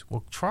goes,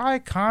 well, try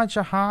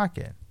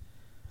Conshohocken.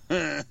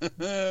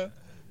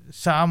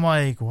 So I'm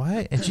like,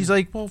 what? And she's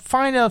like, well,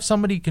 find out if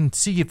somebody can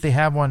see if they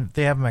have one.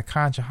 They have them at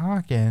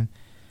Conshohocken,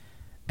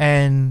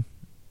 and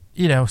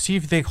see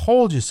if they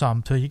hold you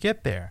some till you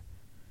get there.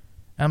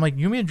 And I'm like,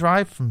 you mean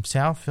drive from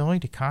South Philly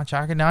to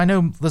Conshohocken? Now I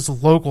know this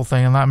is a local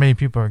thing, and not many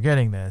people are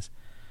getting this,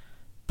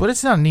 but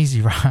it's not an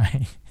easy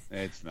ride.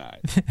 It's not.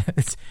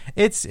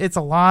 It's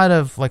a lot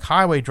of like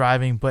highway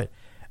driving, but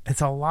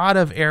it's a lot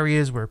of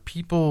areas where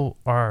people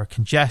are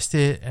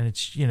congested, and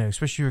it's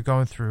especially you're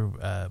going through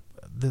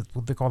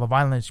what they call the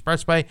Vineland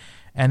Expressway,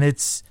 and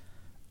it's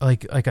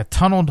like a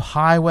tunneled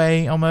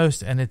highway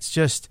almost, and it's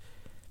just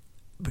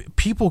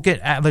people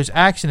there's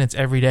accidents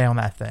every day on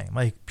that thing.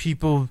 Like,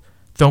 people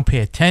don't pay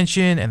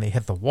attention, and they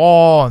hit the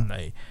wall, and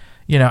they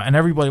and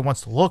everybody wants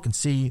to look and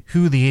see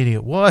who the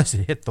idiot was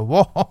that hit the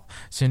wall.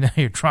 So now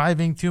you're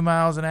driving 2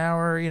 miles an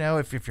hour,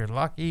 if you're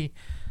lucky,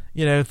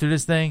 through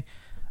this thing.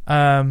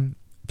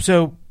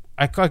 So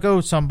I go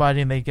with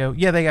somebody, and they go,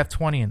 yeah, they have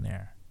 20 in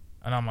there.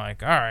 And I'm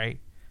like, all right.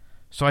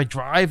 So I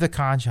drive the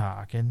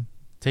Conshohocken.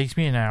 Takes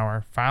me an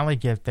hour. Finally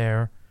get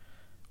there,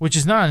 which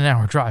is not an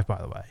hour drive, by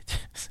the way.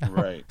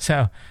 Right.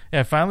 So,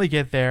 yeah, finally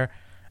get there,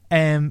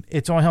 and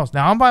it's on hills.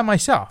 Now, I'm by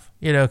myself,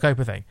 type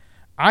of thing.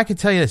 I can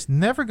tell you this: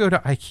 never go to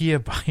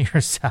IKEA by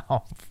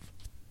yourself,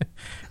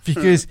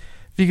 because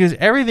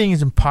everything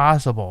is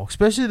impossible.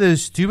 Especially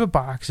those stupid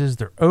boxes.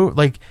 They're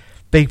like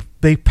they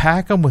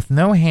pack them with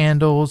no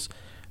handles.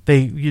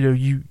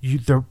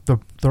 They're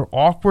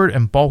awkward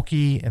and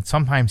bulky, and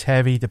sometimes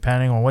heavy,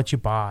 depending on what you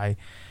buy,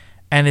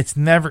 and it's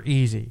never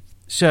easy.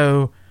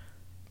 So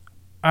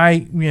I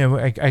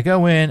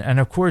go in, and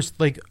of course,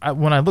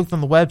 when I looked on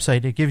the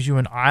website, it gives you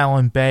an aisle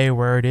and bay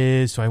where it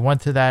is. So I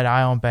went to that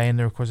aisle and bay, and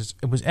there, of course,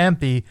 it was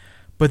empty,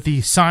 but the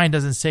sign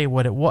doesn't say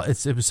what it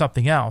was. It was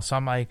something else. So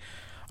I'm like,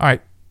 all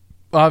right,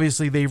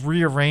 obviously they've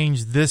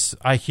rearranged this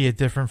IKEA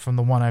different from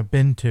the one I've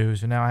been to,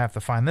 so now I have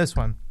to find this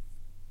one.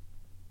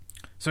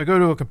 So I go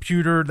to a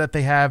computer that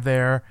they have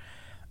there,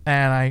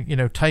 and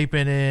I, type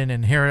it in,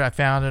 and here I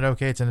found it.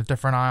 Okay, it's in a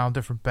different aisle,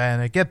 different bed.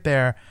 And I get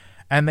there,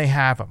 and they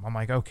have them. I'm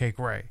like, okay,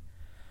 great.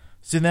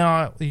 So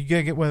now you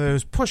gotta get one of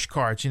those push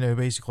carts,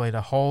 basically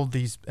to hold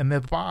these, and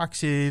the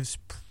box is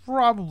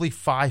probably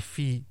 5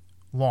 feet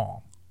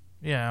long,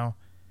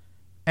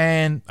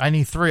 and I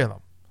need 3 of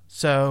them.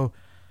 So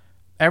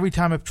every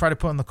time I try to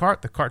put in the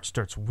cart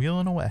starts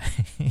wheeling away.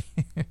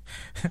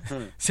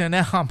 So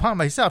now I'm by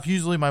myself.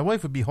 Usually my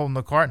wife would be holding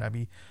the cart, and I'd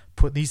be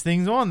putting these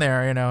things on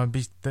there, and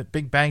be the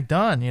big bang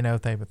done,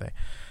 type of thing.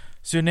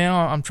 So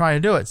now I'm trying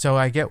to do it. So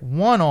I get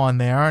one on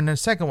there, and the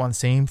second one,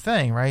 same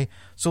thing, right?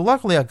 So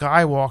luckily a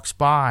guy walks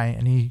by,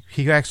 and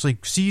he actually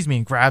sees me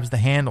and grabs the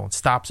handle and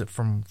stops it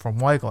from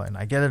wiggling.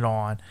 I get it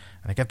on,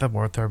 and I get the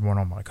third one.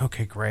 I'm like,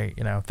 okay, great,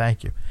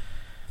 thank you.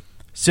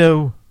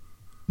 So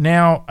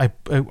now I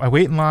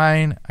wait in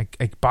line.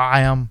 I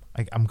buy them.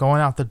 I'm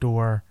going out the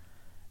door,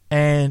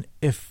 and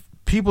if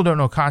people don't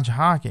know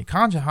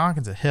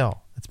Conshohocken's a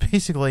hill. It's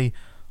basically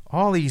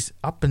all these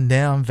up and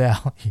down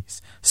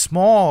valleys,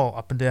 small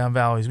up and down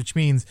valleys, which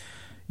means,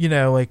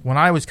 like when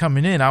I was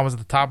coming in, I was at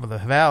the top of the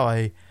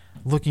valley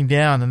looking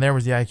down, and there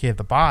was the IKEA at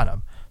the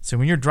bottom. So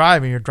when you're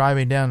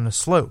driving down a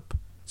slope.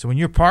 So when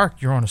you're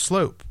parked, you're on a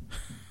slope.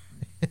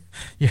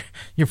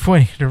 you're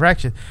pointing a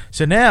direction.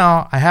 So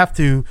now I have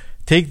to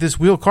take this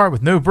wheel cart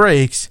with no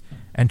brakes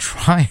and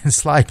try and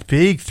slide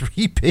 3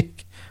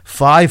 big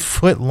 5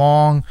 foot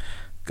long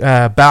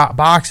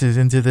boxes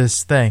into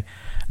this thing.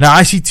 Now,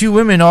 I see 2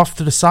 women off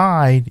to the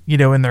side,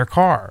 in their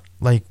car,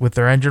 like with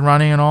their engine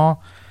running and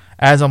all,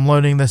 as I'm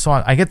loading this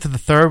on. I get to the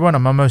third one.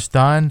 I'm almost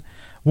done.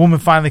 Woman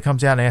finally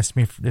comes out and asks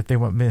me if they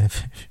want me,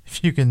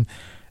 if you can,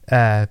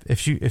 if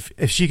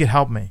she could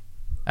help me.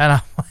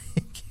 And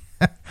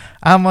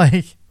I'm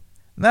like,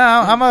 no,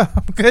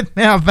 I'm good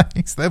now.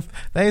 Thanks.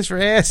 Thanks for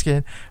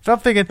asking. But I'm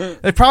thinking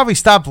they probably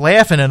stopped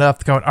laughing enough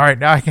to go, all right,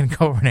 now I can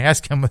go over and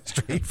ask him with a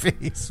straight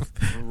face.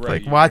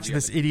 Right, like watching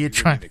this idiot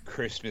trying the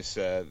Christmas,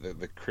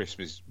 the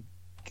Christmas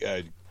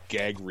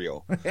gag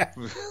reel. Yeah.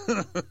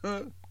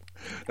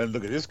 And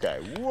look at this guy.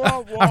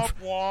 Womp, womp,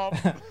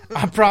 womp.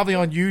 I'm probably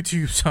on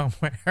YouTube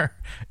somewhere.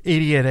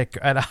 Idiot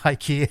at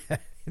IKEA.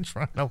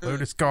 Trying to load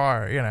his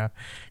car,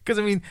 because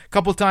a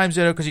couple of times,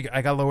 because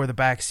I got to lower the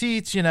back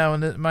seats, in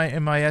my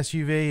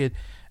SUV,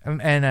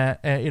 and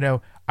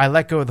I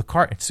let go of the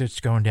cart and it starts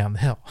going down the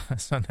hill.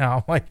 So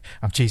now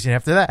I'm chasing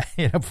after that,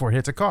 before it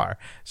hits a car.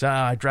 So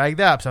I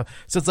dragged up. So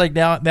it's like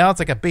now it's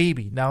like a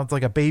baby. Now it's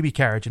like a baby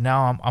carriage, and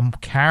now I'm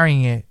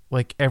carrying it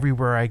like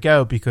everywhere I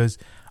go because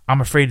I'm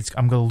afraid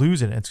I'm going to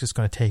lose it and it's just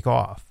going to take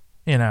off.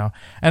 And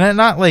then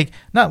not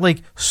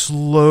like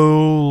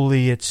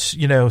slowly it's,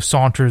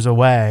 saunters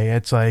away.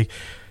 It's like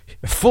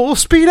full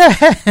speed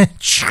ahead,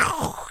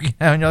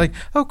 and you're like,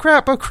 oh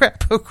crap,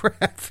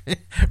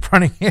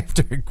 running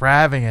after it,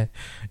 grabbing it,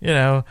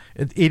 an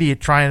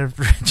idiot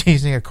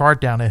chasing a cart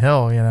down a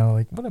hill,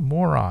 like what a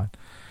moron.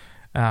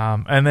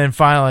 And then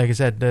finally, like I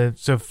said,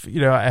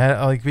 I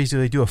had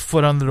basically do a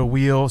foot under the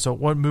wheel so it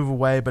wouldn't move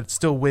away, but it's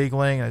still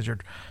wiggling as you're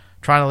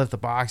trying to lift the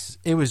boxes.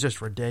 It was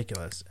just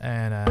ridiculous,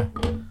 and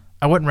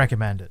I wouldn't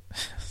recommend it.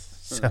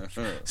 So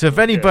if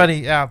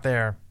anybody out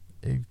there,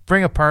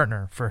 bring a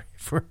partner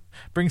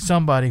bring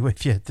somebody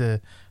with you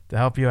to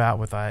help you out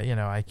with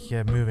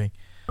IKEA moving.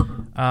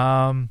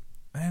 And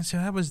so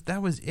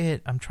that was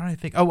it. I'm trying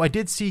to think. Oh, I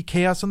did see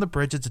Chaos on the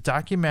Bridge. It's a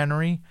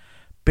documentary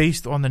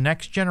based on The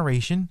Next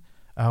Generation.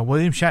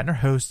 William Shatner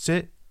hosts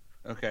it.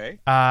 Okay.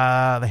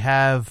 They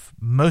have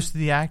most of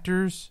the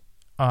actors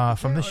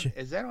from the show.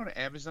 Is that on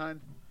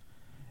Amazon?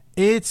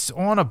 It's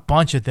on a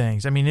bunch of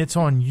things. I mean, it's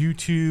on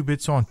YouTube.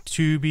 It's on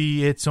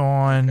Tubi. It's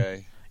on,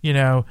 you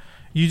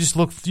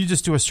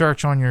just do a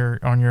search on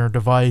your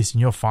device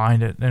and you'll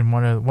find it in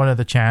one of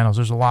the channels.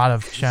 There's a lot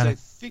of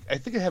channels. I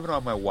think I have it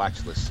on my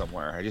watch list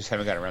somewhere. I just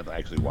haven't gotten around to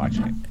actually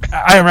watching it.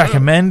 I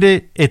recommend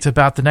it. It's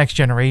about the next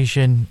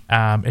generation.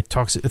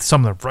 It's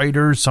some of the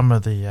writers, some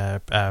of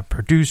the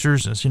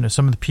producers,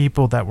 some of the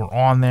people that were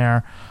on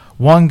there.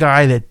 One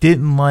guy that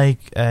didn't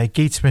like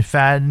Gates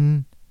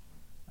McFadden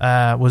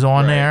was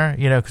on there,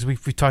 because we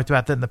talked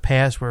about that in the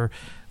past, where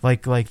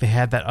like they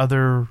had that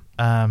other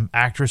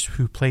actress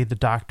who played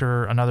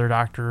another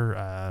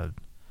doctor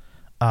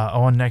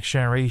on Next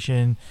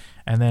Generation,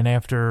 and then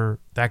after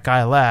that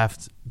guy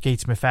left,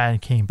 Gates McFadden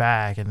came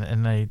back,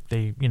 and they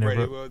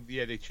right. Well,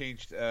 yeah, they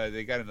changed.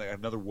 They got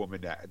another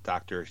woman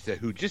doctor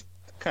who just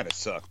kind of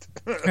sucked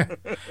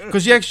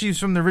because she actually was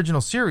from the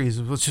original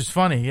series, which is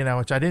funny,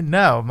 which I didn't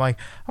know. I'm like,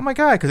 oh my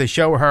god, because they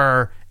show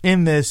her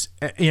in this,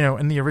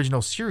 in the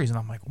original series, and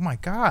I'm like, oh my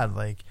god,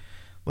 like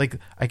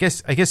I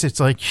guess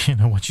it's like,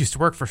 once you used to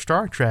work for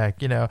Star Trek,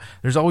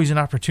 there's always an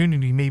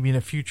opportunity, maybe in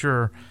a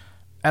future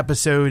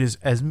episode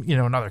as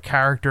another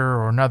character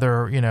or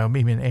another,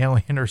 maybe an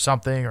alien or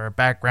something, or a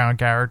background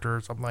character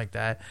or something like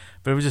that.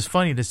 But it was just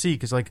funny to see,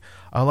 because like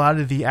a lot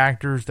of the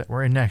actors that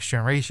were in Next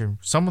Generation,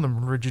 some of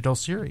them original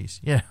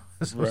series,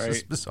 this was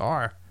just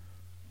bizarre.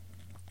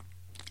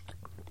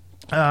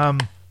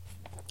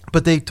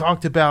 But they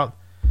talked about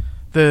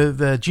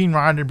the Gene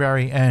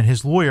Roddenberry and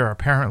his lawyer,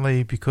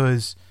 apparently,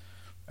 because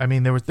I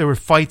mean there were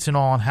fights and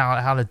all on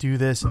how to do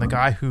this, and the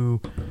guy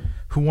who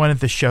wanted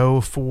the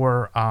show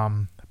for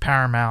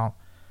Paramount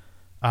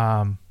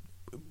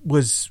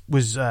was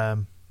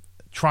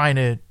trying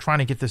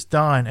to get this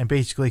done, and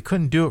basically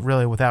couldn't do it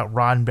really without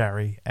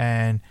Roddenberry,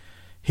 and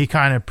he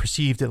kind of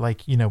perceived it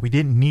like, we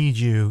didn't need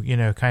you,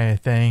 kind of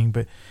thing,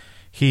 but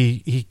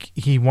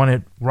he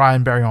wanted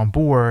Roddenberry on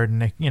board,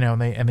 and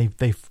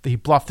he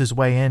bluffed his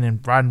way in,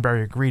 and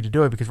Roddenberry agreed to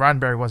do it because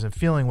Roddenberry wasn't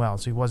feeling well,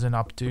 so he wasn't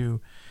up to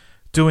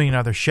doing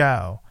another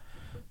show.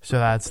 So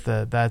that's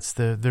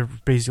the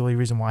basically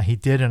reason why he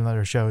did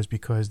another show, is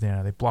because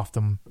they bluffed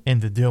him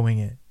into doing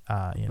it,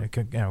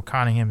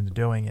 conning him into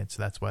doing it.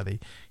 So that's why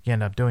he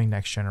ended up doing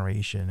Next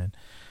Generation. And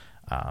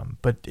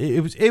but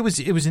it was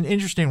an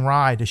interesting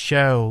ride to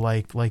show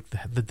like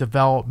the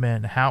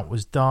development, how it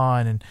was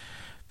done, and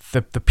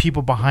the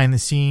people behind the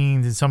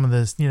scenes, and some of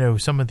the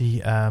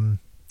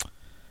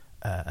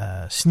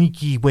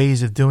sneaky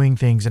ways of doing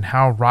things, and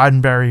how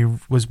Roddenberry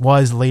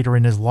was later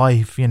in his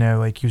life. He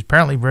was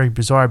apparently very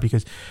bizarre,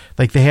 because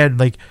like they had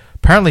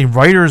apparently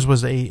writers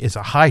is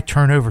a high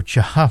turnover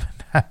job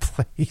in that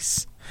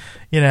place.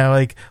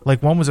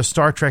 Like one was a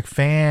Star Trek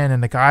fan,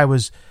 and the guy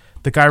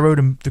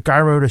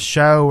wrote a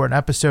show or an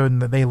episode,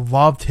 and they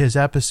loved his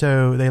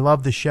episode. They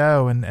loved the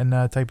show and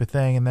type of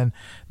thing. And then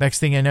next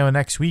thing I know,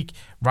 next week,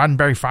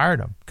 Roddenberry fired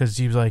him because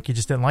he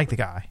just didn't like the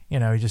guy. He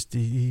was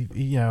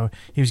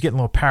getting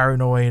a little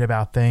paranoid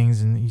about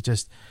things, and he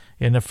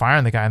ended up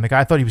firing the guy. And the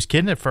guy thought he was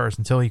kidding at first,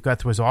 until he got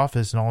to his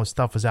office and all his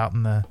stuff was out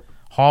in the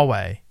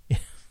hallway.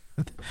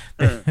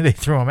 They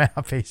threw him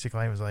out,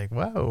 basically. It was like,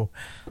 whoa.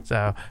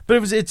 So,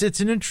 but it's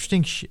an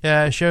interesting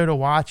show to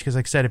watch, because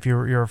like I said, if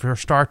you're a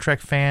Star Trek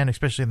fan,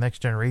 especially the Next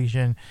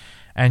Generation,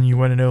 and you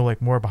want to know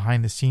more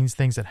behind the scenes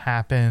things that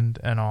happened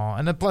and all,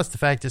 and then plus the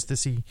fact just to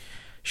see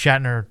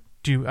Shatner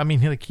do, I mean,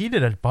 he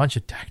did a bunch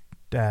of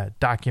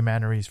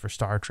documentaries for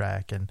Star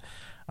Trek, and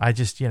I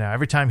just,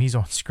 every time he's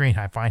on screen,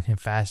 I find him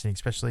fascinating,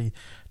 especially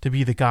to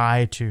be the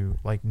guy to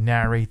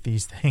narrate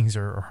these things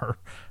or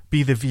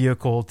be the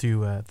vehicle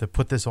to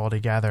put this all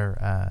together.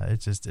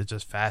 It's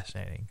just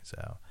fascinating.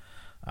 So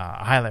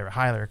I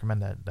highly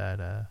recommend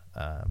that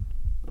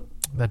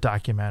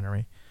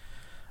documentary.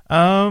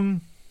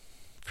 Trying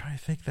to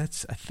think,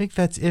 I think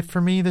that's it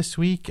for me this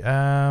week.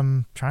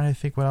 Trying to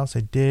think what else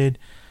I did,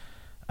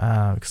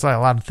 because a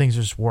lot of things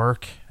just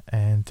work,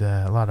 and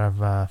a lot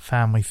of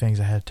family things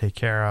I had to take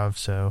care of.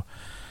 So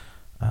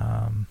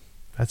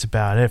that's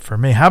about it for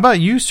me. How about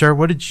you, sir?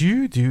 What did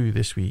you do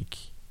this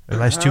week? The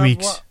last 2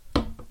 weeks?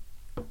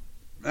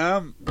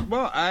 Well,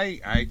 I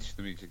let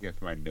me just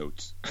get my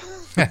notes,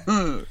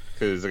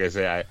 because like I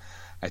say,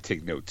 I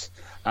take notes.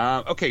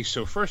 Okay,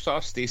 so first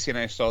off, Stacy and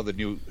I saw the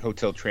new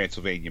Hotel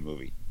Transylvania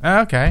movie.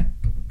 Okay.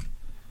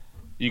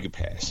 You could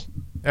pass.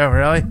 Oh,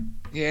 really?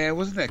 Yeah, it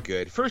wasn't that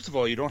good. First of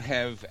all, you don't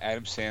have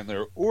Adam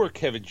Sandler or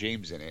Kevin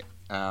James in it.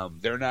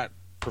 They're not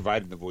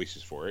providing the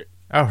voices for it.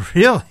 Oh,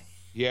 really?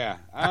 Yeah.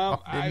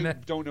 I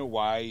don't know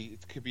why.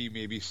 It could be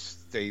maybe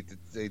they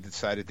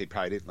decided they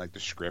probably didn't like the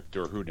script,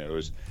 or who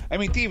knows. I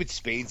mean, David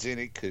Spade's in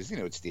it because,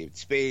 it's David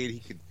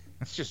Spade.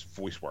 It's just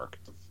voice work.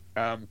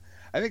 I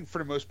think for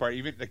the most part,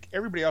 even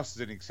everybody else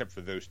is in it except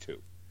for those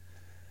two.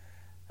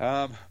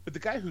 But the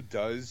guy who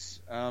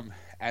does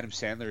Adam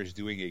Sandler is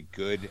doing a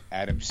good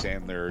Adam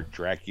Sandler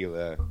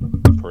Dracula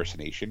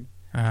impersonation.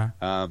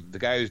 Uh-huh. The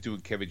guy who's doing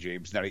Kevin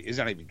James is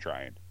not even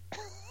trying.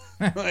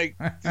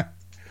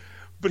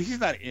 But he's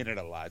not in it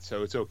a lot,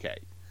 so it's okay.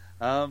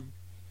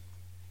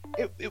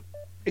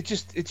 It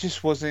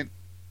just wasn't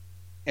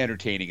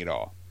entertaining at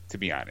all, to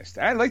be honest.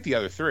 I liked the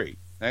other three.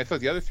 And I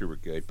thought the other three were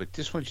good, but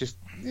this one just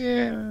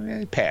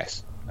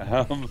pass.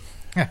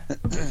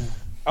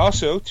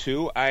 Also,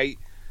 too, I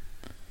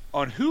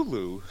on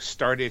Hulu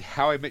started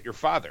How I Met Your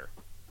Father.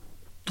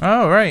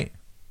 Oh, right.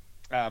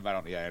 I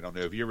don't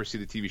know. Have you ever seen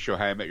the TV show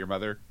How I Met Your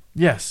Mother?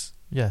 Yes.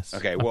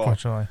 Okay, well,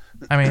 unfortunately.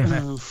 I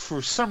mean,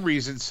 for some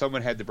reason,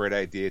 someone had the bright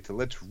idea to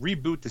let's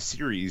reboot the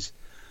series,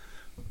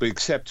 but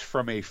except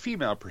from a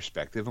female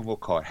perspective, and we'll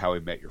call it How I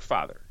Met Your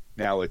Father.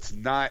 Now, it's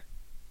not.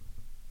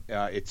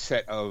 It's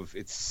set of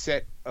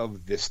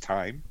this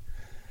time.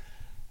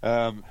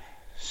 Actually,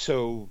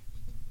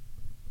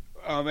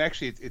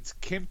 it's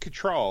Kim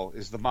Cattrall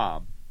is the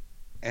mom,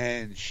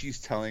 and she's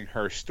telling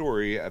her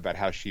story about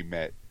how she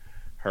met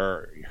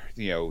her,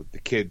 the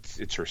kid.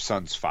 It's her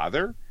son's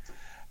father.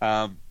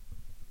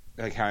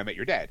 Like How I Met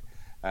Your Dad.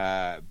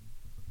 But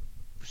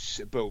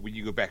when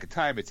you go back in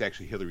time, it's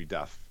actually Hilary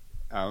Duff.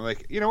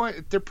 You know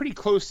what? They're pretty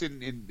close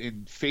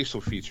in facial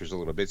features a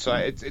little bit, so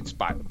it's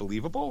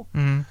believable.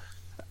 Mm-hmm.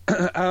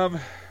 I'm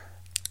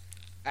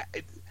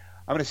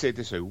going to say it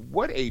this way.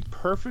 What a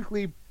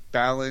perfectly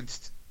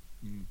balanced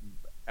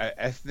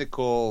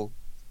ethnical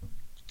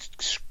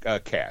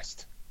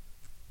cast.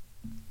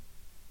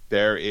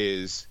 There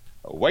is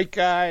a white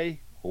guy,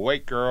 a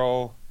white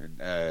girl, an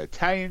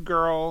Italian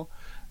girl,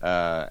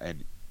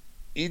 an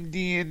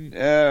Indian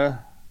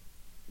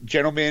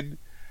gentleman,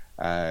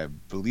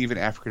 believe an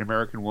African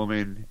American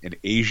woman, an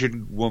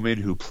Asian woman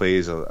who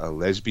plays a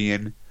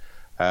lesbian.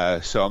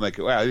 So I'm like,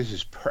 wow, this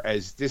is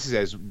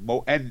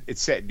and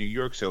it's set in New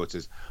York, so it's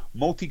as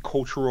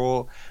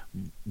multicultural,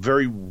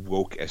 very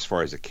woke as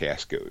far as the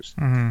cast goes.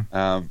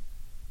 Mm-hmm.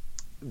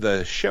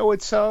 The show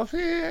itself,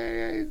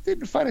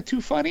 didn't find it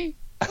too funny.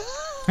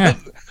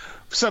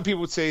 Some people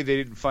would say they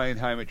didn't find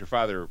How I Met Your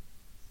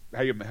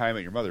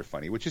Mother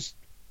funny, which is,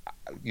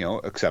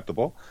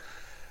 acceptable.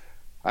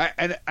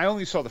 I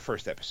only saw the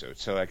first episode,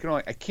 so I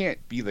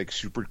can't be like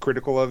super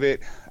critical of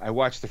it. I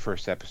watched the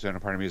first episode,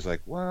 and part of me is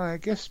like, well, I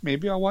guess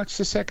maybe I'll watch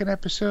the second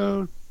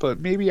episode, but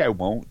maybe I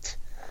won't.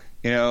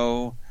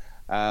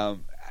 I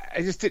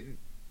just didn't.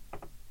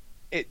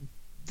 It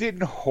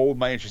didn't hold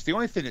my interest. The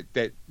only thing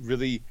that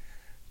really,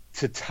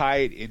 to tie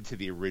it into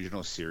the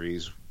original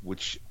series,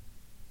 which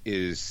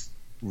is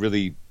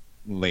really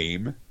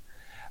lame,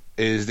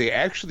 is they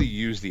actually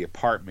use the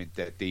apartment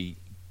that they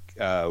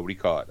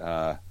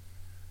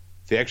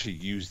they actually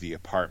used the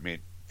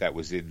apartment that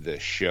was in the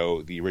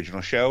show, the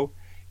original show.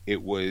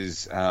 It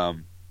was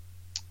the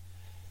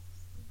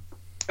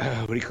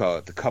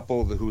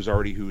couple who's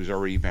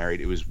already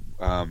married. It was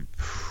I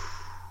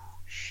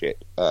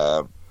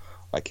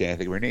can't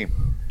think of her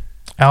name.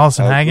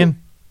 Allison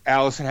Hannigan.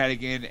 Allison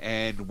Hannigan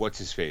and what's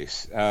his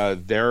face?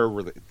 It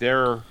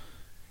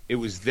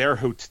was their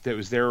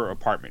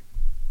apartment.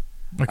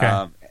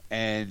 Okay.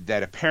 And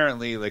that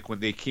apparently, like when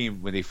they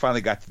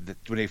finally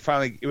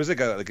it was like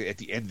at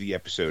the end of the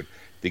episode,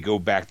 they go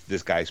back to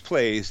this guy's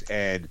place,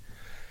 and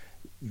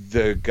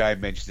the guy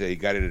mentioned that he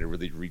got it at a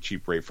really, really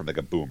cheap rate from like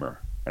a boomer.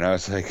 And I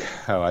was like,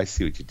 oh, I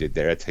see what you did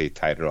there. That's how you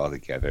tied it all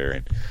together,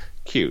 and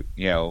cute,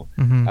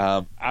 Mm-hmm.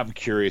 I'm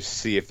curious to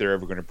see if they're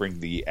ever going to bring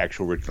the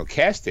actual original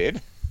cast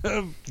in.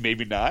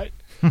 Maybe not.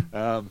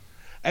 And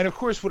of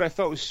course, what I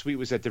thought was sweet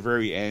was at the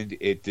very end,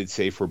 it did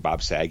say for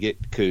Bob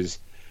Saget, because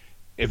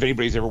if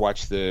anybody's ever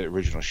watched the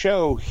original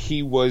show,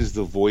 he was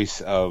the voice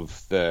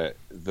of the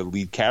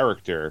lead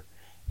character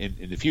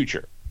in the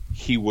future.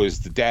 He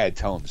was the dad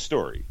telling the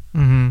story.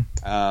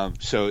 Mm-hmm.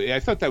 So I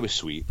thought that was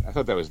sweet. I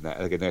thought that was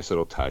like a nice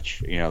little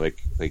touch. Like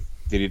they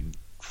didn't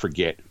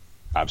forget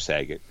Bob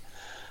Saget.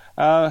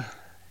 I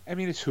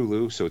mean, it's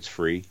Hulu, so it's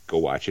free. Go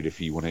watch it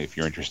if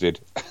you're interested.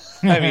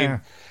 I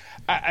mean,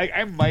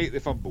 I might,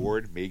 if I'm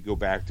bored, may go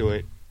back to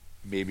it.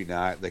 Maybe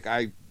not. Like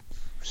I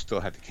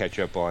still have to catch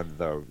up on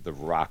the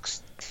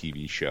Rock's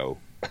TV show.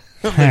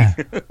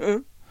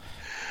 I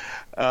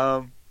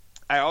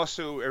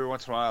also every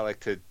once in a while I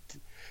like to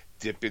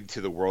dip into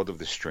the world of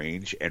the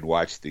strange and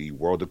watch The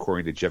World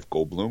According to Jeff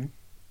Goldblum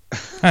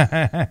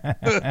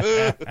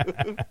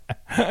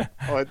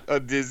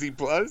on Disney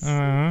Plus.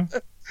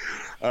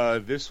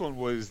 Mm-hmm. This one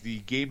was the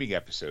gaming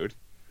episode,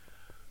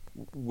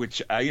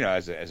 which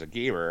as a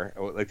gamer,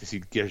 I would like to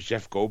see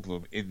Jeff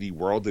Goldblum in the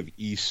world of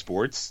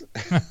esports,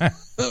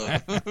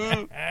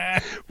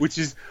 which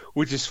is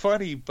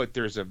funny. But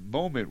there's a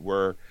moment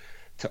where,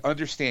 to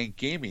understand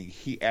gaming,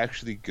 he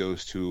actually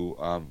goes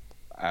to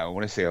I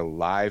want to say a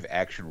live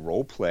action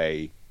role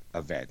play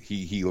event.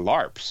 He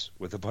LARPs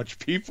with a bunch of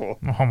people.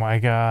 Oh my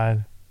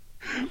god!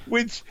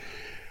 Which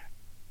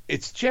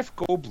it's Jeff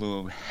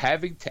Goldblum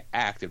having to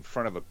act in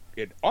front of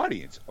an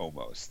audience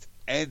almost.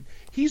 And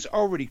he's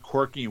already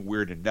quirky and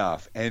weird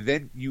enough, and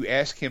then you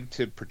ask him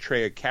to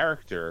portray a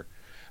character.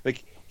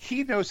 Like,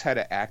 he knows how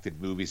to act in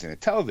movies and in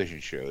television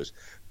shows,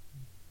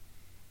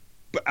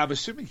 but I'm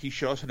assuming he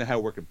should also know how to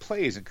work in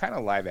plays, and kind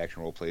of live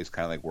action role plays,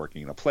 kind of like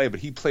working in a play.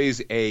 But he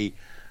plays a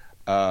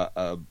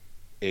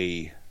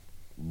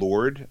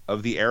lord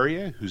of the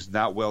area who's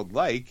not well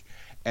liked,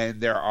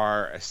 and there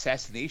are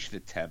assassination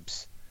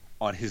attempts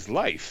on his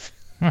life.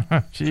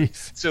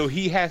 Jeez. So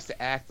he has to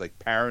act like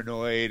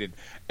paranoid,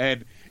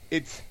 and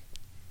it's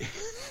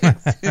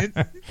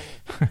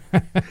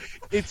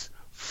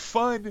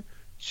fun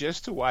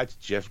just to watch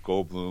Jeff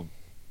Goldblum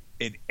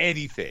in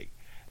anything,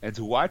 and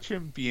to watch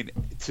him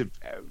to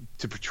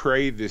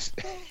portray this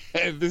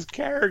this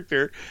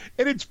character,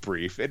 and it's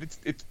brief, and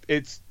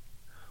it's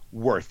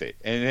worth it.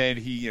 And then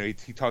he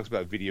talks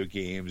about video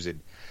games,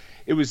 and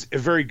it was a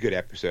very good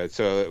episode.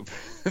 So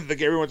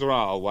like every once in a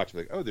while I'll watch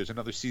like, oh, there's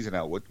another season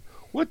out.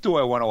 What do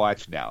I want to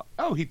watch now?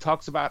 Oh, he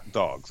talks about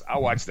dogs.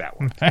 I'll watch that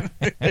one.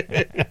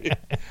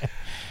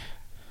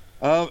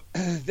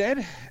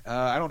 Then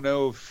I don't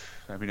know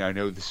I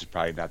know this is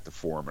probably not the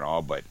forum at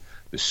all, but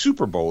the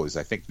Super Bowl is,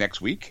 I think,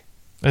 next week.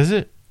 Is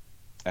it?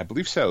 I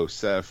believe so.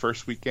 It's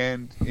first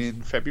weekend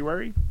in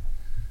February.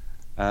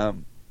 I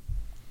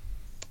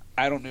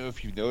don't know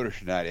if you've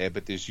noticed or not, Ed,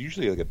 but there's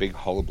usually like a big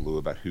hullabaloo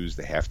about who's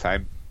the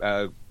halftime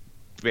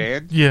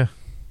band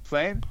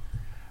playing.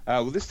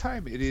 Well, this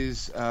time it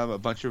is a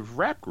bunch of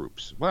rap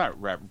groups. Well,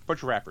 not rap, a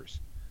bunch of rappers.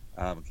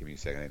 Give me a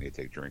second. I need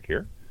to take a drink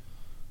here.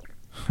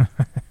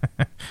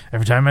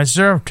 Every time I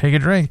serve, take a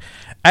drink.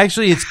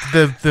 Actually, it's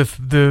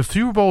the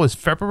Super Bowl is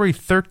February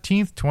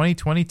 13th,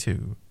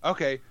 2022.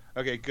 Okay,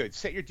 good.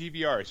 Set your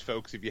DVRs,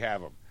 folks, if you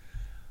have them,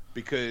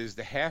 because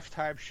the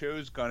halftime show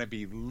is gonna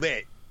be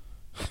lit.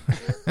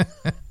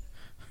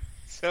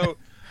 So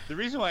the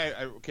reason why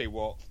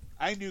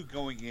I knew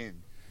going in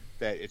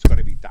that it's going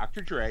to be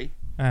Dr. Dre,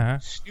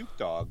 Snoop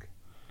Dogg,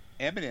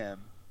 Eminem,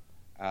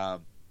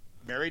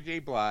 Mary J.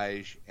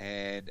 Blige,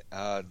 and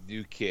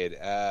new kid.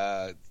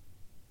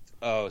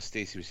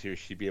 Stacey was here.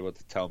 She'd be able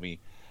to tell me.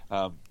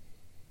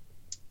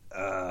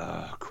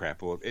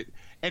 Crap.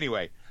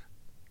 Anyway,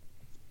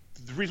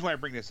 the reason why I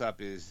bring this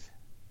up is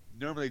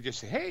normally just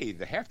say, hey,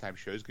 the halftime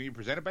show is going to be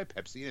presented by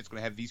Pepsi, and it's going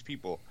to have these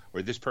people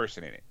or this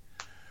person in it.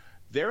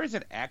 There is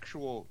an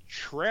actual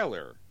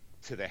trailer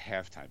to the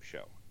halftime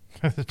show.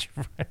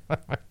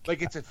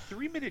 Like, it's a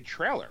 3-minute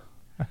trailer.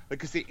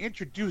 Because they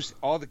introduce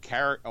all the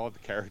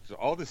characters,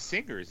 all the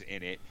singers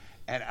in it,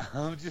 and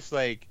I'm just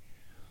like,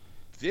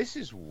 this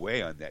is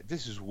way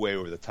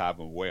over the top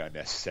and way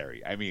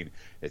unnecessary. I mean,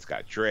 it's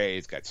got Dre,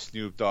 it's got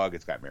Snoop Dogg,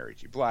 it's got Mary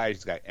J. Blige,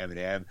 it's got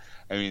Eminem.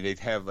 I mean, they'd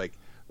have like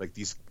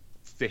these.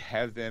 They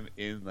have them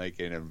in like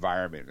an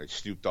environment. Like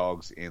Snoop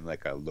Dogg's in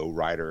like a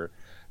lowrider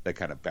that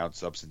kind of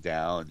bounces up and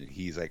down, and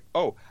he's like,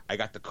 "Oh, I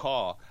got the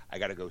call. I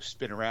got to go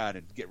spin around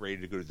and get ready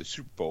to go to the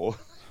Super Bowl."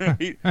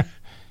 They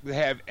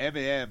have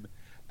Eminem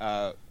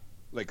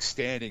like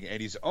standing,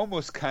 and he's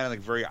almost kind of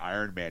like very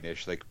Iron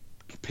Man-ish, like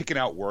picking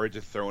out words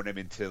and throwing them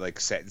into like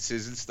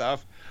sentences and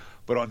stuff.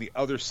 But on the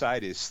other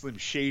side is Slim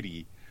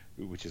Shady,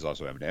 which is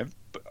also Eminem,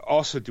 but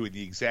also doing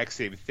the exact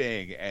same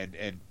thing.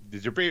 And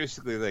they're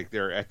basically like,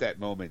 they're at that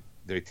moment,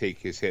 they take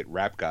his hit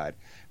Rap God,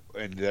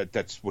 and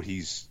that's what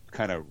he's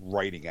kind of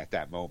writing at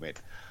that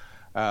moment.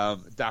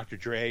 Dr.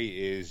 Dre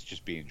is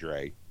just being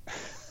Dre.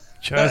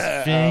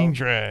 Just being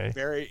Dre.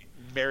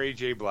 Mary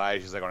J.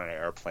 Blige is like on an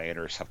airplane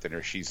or something,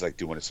 or she's like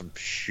doing some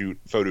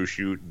photo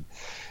shoot, and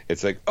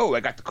it's like, oh,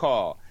 I got the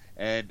call.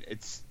 And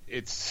it's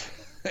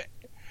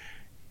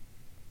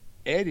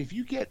Ed, if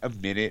you get a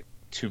minute,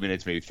 2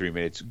 minutes, maybe 3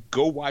 minutes,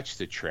 go watch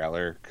the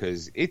trailer,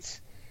 because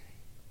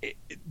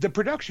the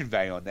production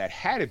value on that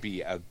had to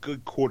be a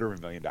good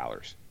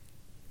 $250,000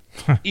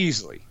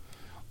 easily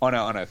on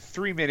a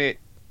 3-minute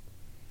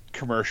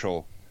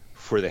commercial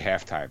for the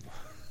halftime.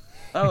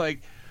 I'm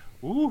like,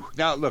 ooh.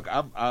 Now look,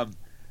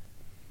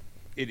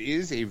 it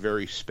is a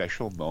very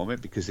special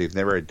moment because they've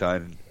never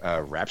done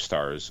rap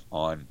stars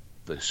on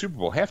the Super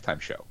Bowl halftime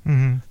show.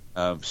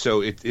 Mm-hmm.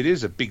 So it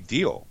is a big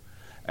deal.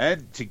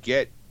 And to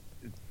get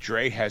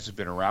Dre hasn't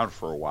been around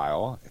for a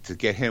while, to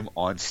get him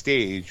on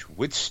stage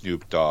with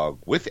Snoop Dogg,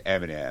 with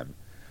Eminem,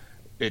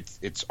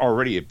 it's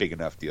already a big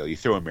enough deal. You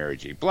throw in Mary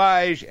J.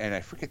 Blige, and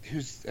I forget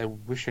I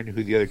wish I knew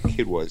who the other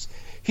kid was.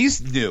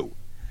 He's new.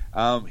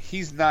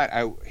 He's not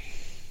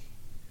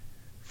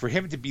for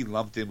him to be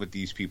lumped in with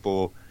these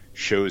people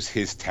shows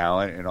his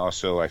talent, and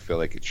also I feel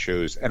like it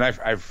shows. And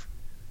I've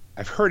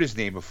heard his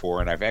name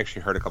before, and I've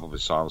actually heard a couple of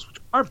his songs, which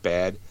aren't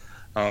bad.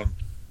 I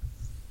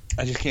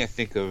just can't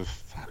think of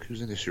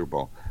who's in the Super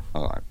Bowl.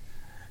 Hold on,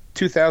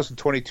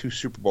 2022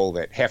 Super Bowl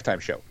that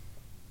halftime show.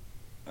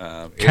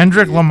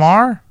 Kendrick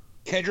Lamar.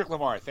 Kendrick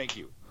Lamar, thank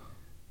you.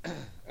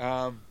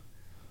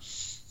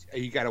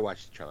 You got to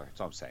watch the trailer. That's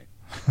all I'm saying.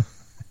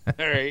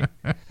 All right.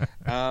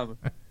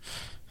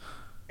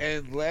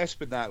 And last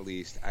but not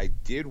least, I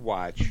did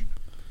watch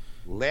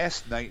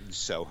Last Night in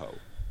Soho.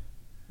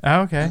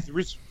 Oh, okay. The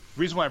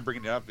reason why I'm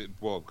bringing it up,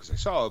 because I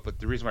saw it, but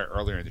the reason why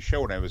earlier in the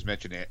show when I was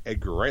mentioning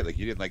Edgar Wright, like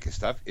you didn't like his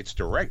stuff, it's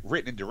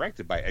written and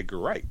directed by Edgar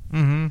Wright.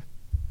 Mm-hmm.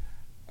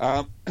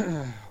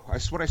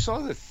 When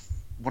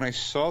I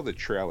saw the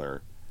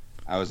trailer,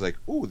 I was like,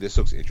 "Ooh, this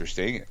looks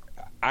interesting."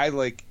 I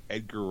like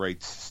Edgar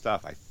Wright's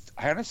stuff.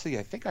 I honestly,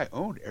 I think I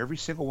own every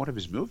single one of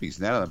his movies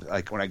now.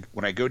 Like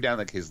when I go down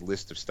like his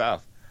list of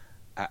stuff,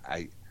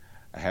 I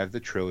have the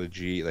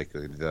trilogy, like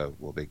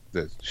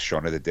the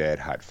Shaun of the Dead,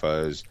 Hot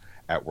Fuzz,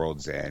 At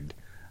World's End,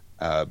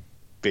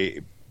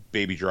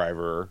 Baby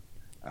Driver,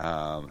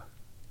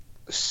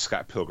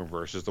 Scott Pilgrim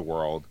versus the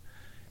World.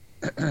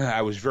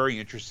 I was very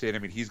interested. I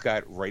mean, he's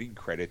got writing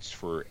credits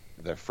for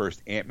the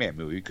first Ant-Man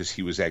movie because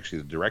he was actually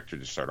the director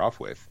to start off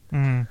with.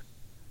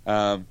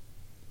 Mm-hmm.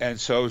 And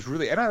so I was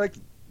and I like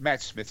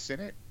Matt Smith's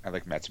in it. I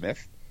like Matt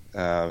Smith.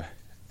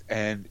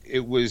 And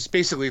it was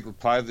basically, the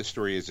plot of the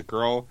story is a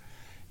girl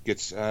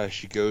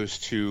she goes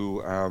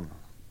to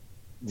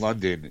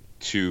London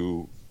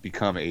to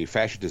become a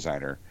fashion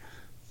designer,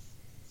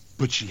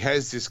 but she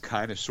has this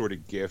kind of sort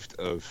of gift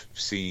of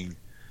seeing.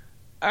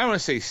 I don't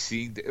want to say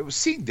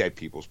seeing dead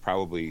people is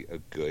probably a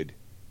good.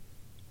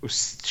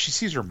 She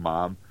sees her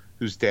mom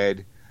who's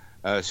dead,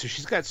 so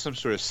she's got some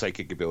sort of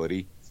psychic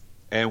ability,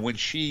 and when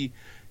she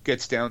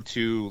gets down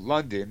to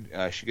London,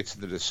 she gets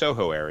into the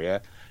Soho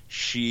area.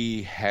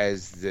 She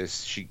has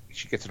this. She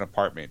gets an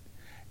apartment,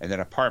 and that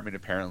apartment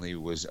apparently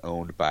was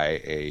owned by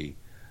a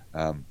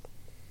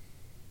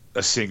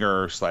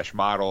singer /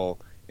 model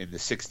in the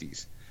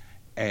 60s,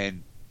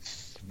 and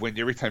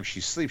every time she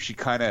sleeps, she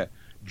kind of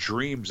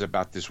dreams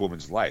about this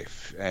woman's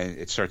life, and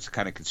it starts to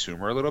kind of consume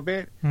her a little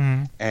bit.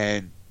 Mm-hmm.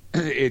 And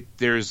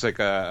there's like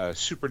a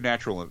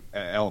supernatural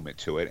element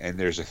to it, and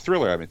there's a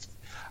thriller. I mean,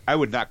 I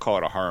would not call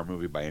it a horror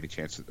movie by any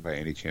chance of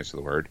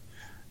the word,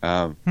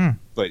 but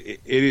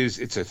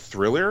it's a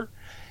thriller.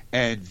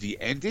 And the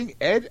ending,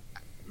 Ed,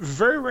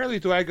 very rarely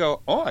do I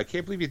go, oh, I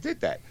can't believe you did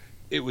that.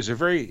 it was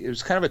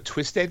kind of a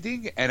twist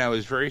ending, and I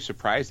was very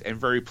surprised and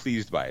very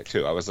pleased by it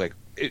too. I was like,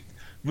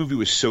 movie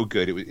was so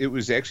good. It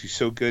was actually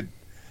so good.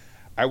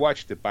 I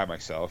watched it by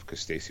myself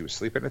because Stacy was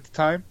sleeping at the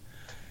time.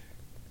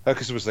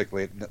 Because it was like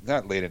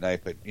not late at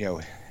night, but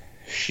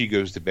she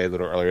goes to bed a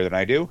little earlier than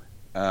I do.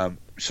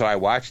 So I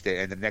watched it,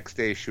 and the next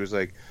day she was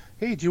like,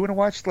 "Hey, do you want to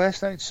watch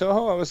Last Night in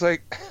Soho?" I was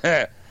like,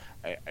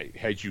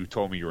 had you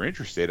told me you were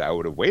interested, I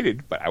would have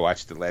waited, but I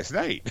watched it last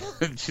night.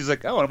 And she's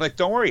like, "Oh," and I'm like,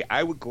 "Don't worry,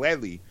 I would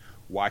gladly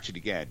watch it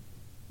again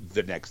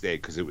the next day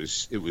because it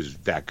was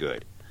that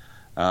good."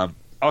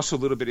 Also, a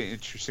little bit of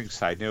interesting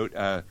side note: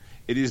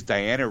 it is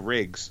Diana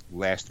Rigg's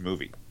last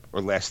movie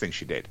or last thing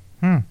she did.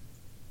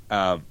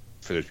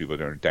 For those people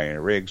who don't know, Diana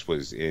Riggs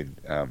was in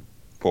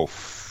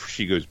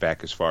she goes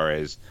back as far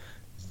as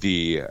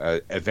the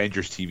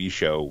Avengers TV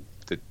show,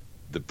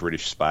 the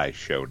British spy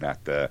show,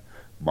 not the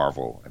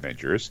Marvel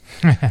Avengers.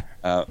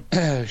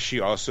 She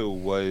also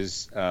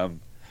was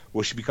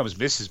she becomes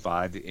Mrs.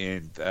 Bond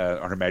in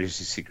on Her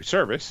Majesty's Secret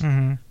Service.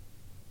 Mm-hmm.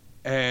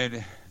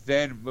 And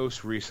then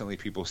most recently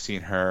people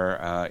seen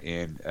her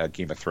in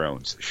Game of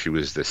Thrones. She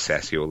was the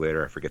sassy old lady,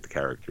 I forget the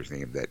character's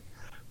name, that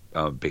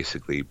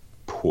basically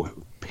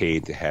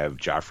paid to have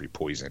Joffrey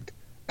poisoned.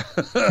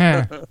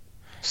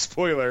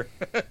 Spoiler.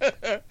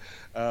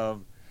 But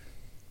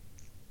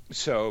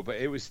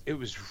it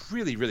was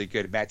really, really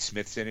good. Matt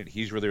Smith's in it.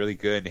 He's really, really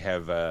good. And they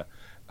have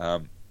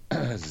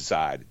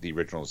Zod, the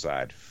original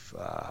Zod.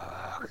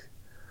 Fuck.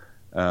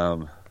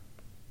 God,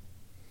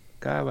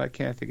 I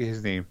can't think of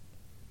his name.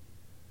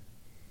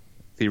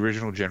 The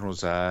original General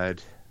Zod.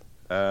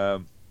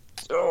 The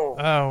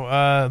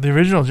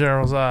original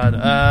General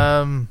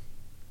Zod.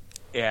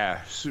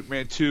 Yeah,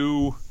 Superman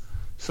 2.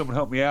 Someone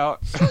help me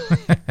out.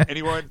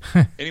 Anyone?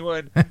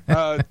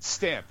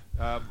 Stamp.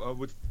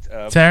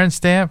 Terrence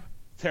Stamp?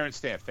 Terrence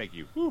Stamp, thank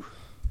you. Whew.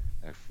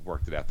 I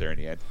worked it out there in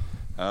the end.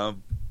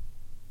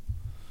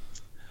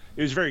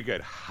 It was very good.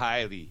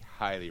 Highly,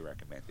 highly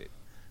recommend it.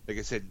 Like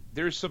I said,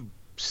 there's some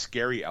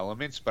scary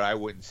elements, but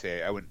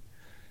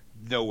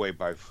no way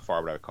by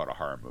far would I call it a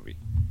horror movie.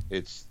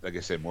 It's, like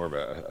I said, more of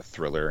a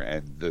thriller,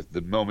 and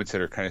the moments that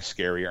are kind of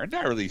scary are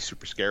not really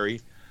super scary.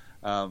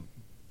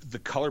 The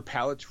color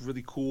palette's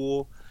really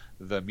cool.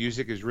 The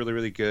music is really,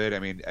 really good. I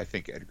mean, I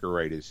think Edgar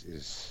Wright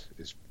is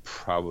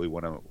probably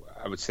one of,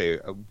 I would say,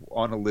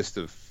 on a list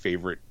of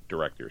favorite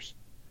directors.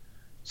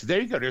 So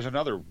there you go. There's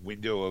another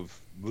window of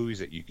movies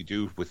that you could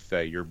do with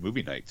your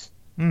movie nights.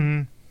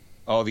 Mm-hmm.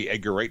 All the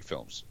Edgar Wright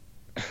films.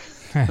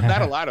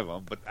 Not a lot of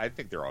them, but I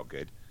think they're all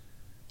good.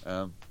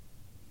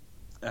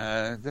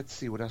 Let's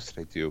see, what else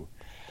did I do?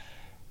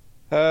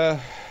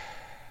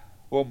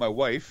 Well, my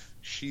wife,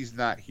 she's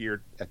not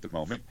here at the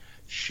moment.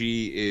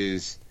 She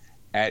is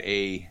at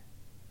I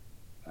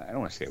don't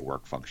want to say a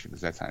work function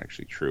because that's not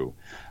actually true.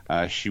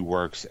 She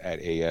works at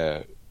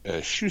a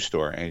shoe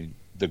store, and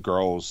the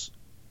girls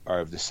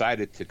have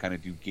decided to kind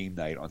of do game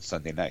night on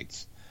Sunday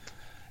nights.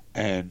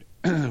 And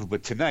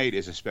but tonight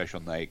is a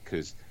special night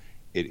because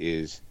it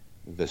is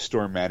the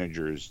store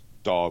manager's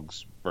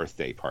dog's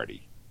birthday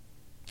party.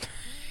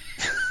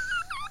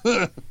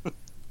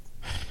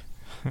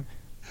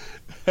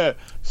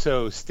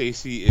 So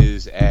Stacy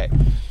is at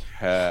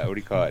what do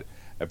you call it?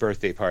 A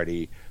birthday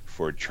party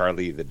for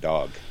Charlie the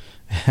dog.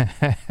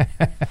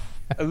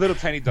 A little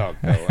tiny dog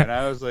though, and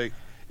I was like,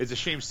 it's a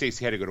shame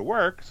Stacy had to go to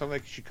work, so I'm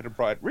like, she could have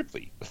brought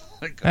Ripley,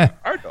 like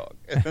our dog,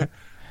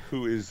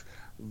 who is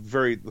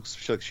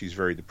looks like she's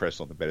very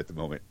depressed on the bed at the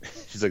moment.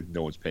 She's like,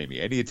 no one's paying me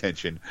any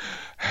attention.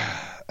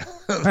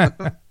 So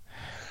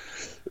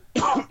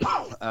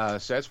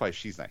that's why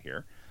she's not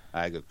here.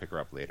 I go pick her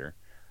up later.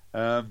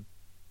 I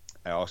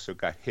also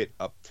got hit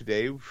up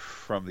today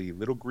from the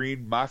Little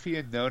Green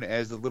Mafia, known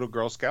as the Little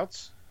Girl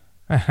Scouts.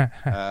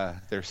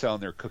 They're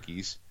selling their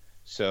cookies.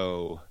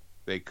 So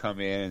they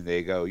come in and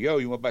they go, "Yo,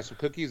 you want to buy some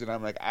cookies?" And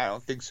I'm like, "I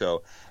don't think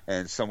so."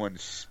 And someone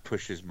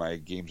pushes my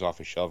games off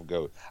a shelf and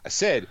goes, "I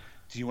said,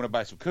 do you want to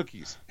buy some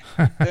cookies?"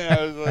 And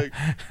I was like,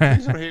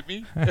 "Please don't hit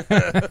me.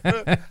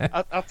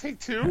 I'll take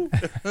two."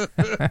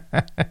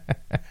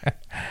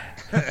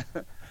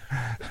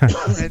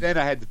 And then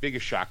I had the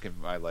biggest shock in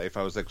my life.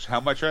 I was like, "How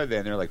much are they?"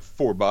 And they're like,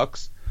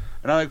 $4.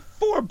 And I'm like,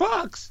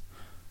 $4?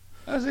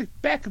 I was like,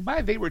 back in my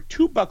day, they were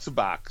 $2 a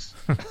box.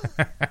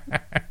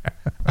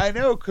 I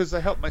know, because I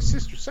helped my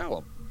sister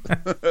sell them.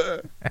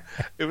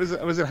 I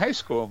was in high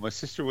school. My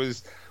sister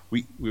was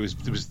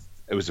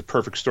it was a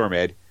perfect storm,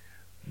 Ed.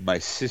 My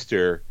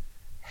sister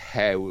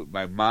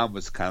my mom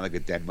was kind of like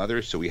a den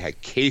mother, so we had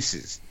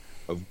cases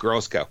of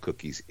Girl Scout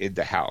cookies in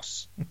the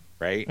house,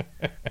 right?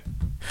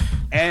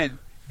 And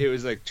it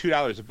was like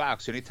 $2 a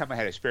box. So anytime I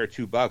had a spare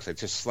 $2, I'd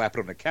just slap it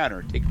on the counter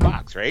and take a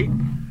box, right?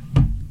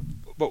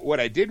 But what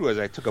I did was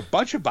I took a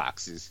bunch of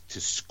boxes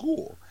to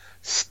school,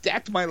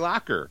 stacked my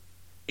locker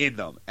in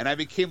them, and I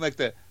became like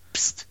the,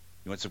 "Psst,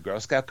 you want some Girl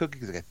Scout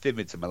cookies? I got Thin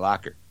Mints in my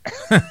locker."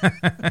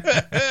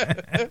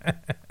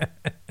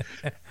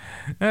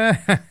 I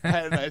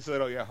had a nice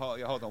little,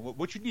 hold on.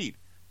 What you need?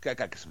 I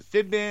got some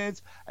Thin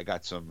Mints. I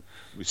got some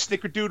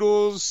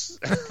Snickerdoodles.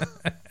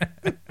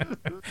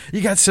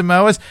 You got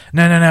Samoas?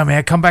 No,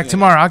 man. Come back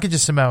tomorrow. I'll get you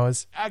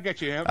Samoas. I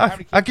got you.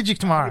 I'll get you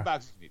tomorrow. How many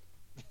boxes do you need?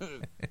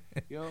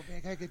 Yo,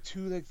 man, I get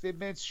 2 like Thin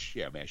Mints.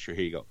 Yeah, man, sure.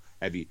 Here you go.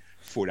 That'd be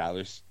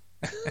 $4.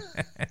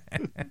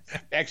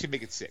 Actually,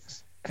 make it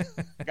 6.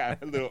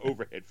 Got a little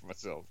overhead for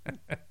myself.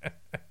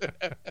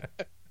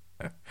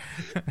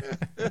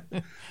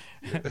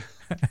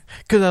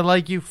 Because I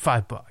like you,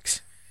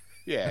 $5.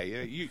 Yeah,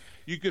 you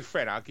good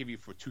friend. I'll give you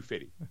for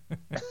 $2.50.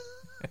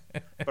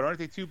 But aren't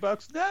they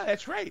 $2? No,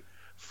 that's right.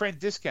 Friend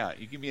discount.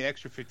 You give me an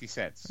extra 50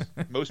 cents.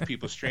 Most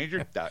people,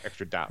 stranger,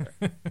 extra $1.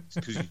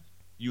 Because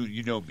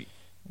you know me.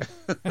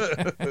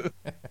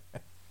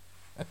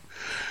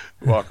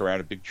 Walk around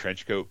in a big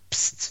trench coat.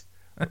 Psst.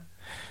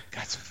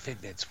 Got some Thin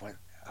Mints.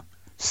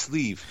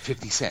 Sleeve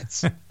 50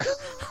 cents.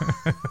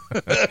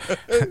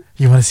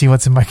 You want to see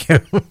what's in my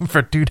coat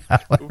for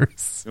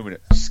 $2?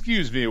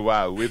 Excuse me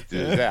while I whip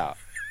this out.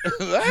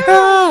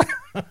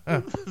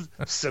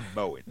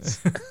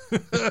 Samoans.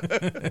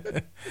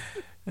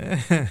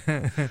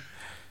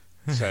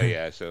 So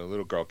a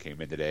little girl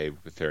came in today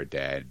with her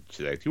dad.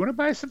 She's like, "Do you want to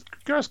buy some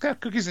Girl Scout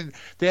cookies?" And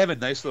they have a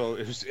nice little.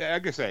 I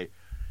gotta say,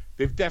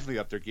 they've definitely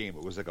upped their game.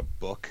 It was like a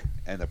book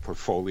and a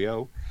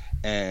portfolio,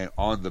 and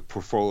on the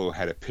portfolio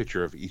had a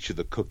picture of each of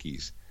the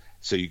cookies,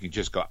 so you can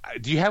just go,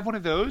 "Do you have one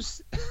of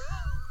those?"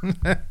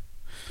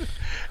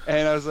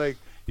 And I was like,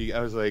 "You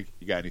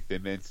got any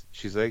Thin Mints?"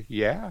 She's like,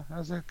 "Yeah." I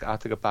was like, "I'll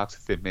take a box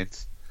of Thin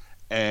Mints."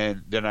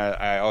 And then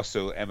I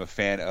also am a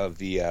fan of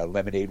the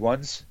lemonade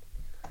ones.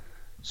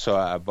 So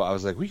I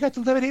was like, "We got the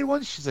lemonade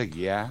ones?" She's like,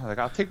 "Yeah." I'm like,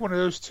 "I'll take one of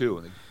those too."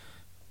 And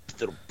the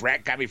little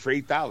brat got me for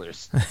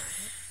 $8.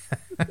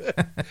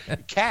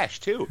 Cash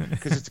too,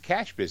 because it's a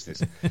cash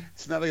business.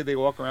 It's not like they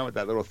walk around with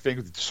that little thing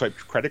with the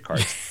swiped credit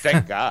cards.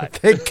 Thank God.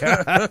 Thank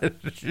God.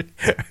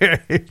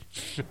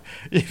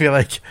 You feel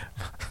like,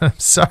 "I'm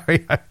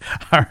sorry,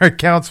 our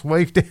account's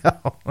wiped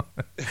out."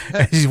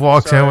 And he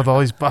walks in with all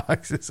these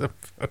boxes of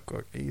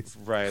cookies.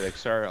 Right, like,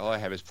 "Sorry, all I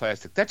have is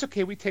plastic." "That's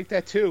okay, we take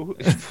that too."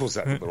 He pulls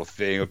out a little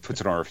thing, puts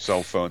it on her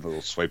cell phone, the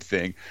little swipe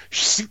thing.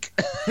 She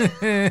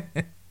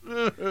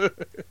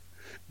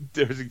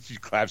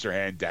claps her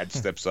hand. Dad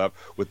steps up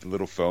with the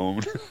little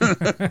phone.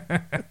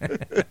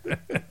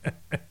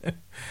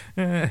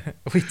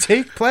 We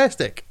take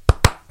plastic.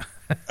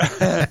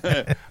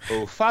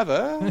 Oh,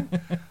 father.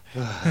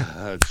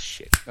 Oh,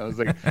 shit. I was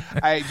like,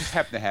 I just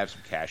happen to have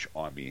some cash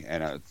on me,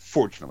 and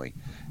fortunately.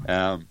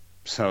 So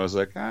I was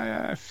like,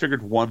 I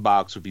figured one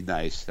box would be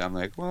nice. And I'm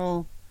like,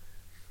 well,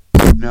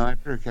 no, I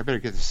better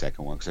get the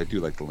second one because I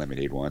do like the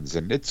lemonade ones,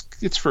 and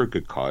it's for a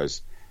good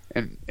cause.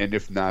 And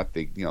if not,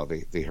 they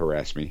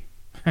harass me.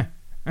 If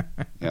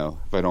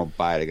I don't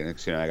buy it again,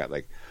 next thing I got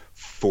like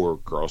 4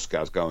 Girl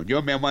Scouts going,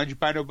 "Yo, man, why don't you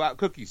buy no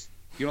cookies?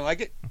 You don't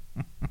like it?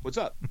 What's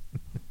up?"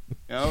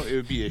 It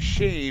would be a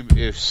shame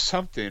if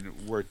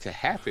something were to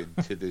happen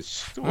to this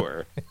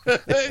store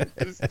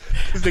because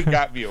they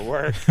got me at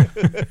work.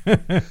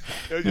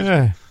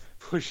 Just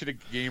pushing a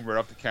game right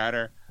off the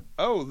counter.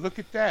 "Oh, look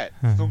at that!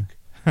 Thunk."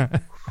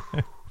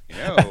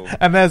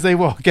 And as they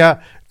walk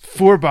out,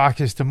 4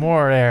 boxes to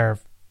more air.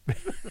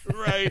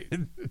 Right.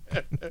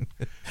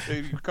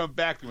 You come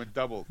back, you want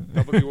double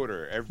the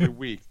order every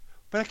week.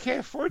 "But I can't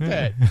afford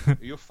that."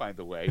 You'll find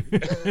a way.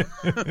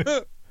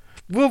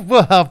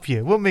 We'll help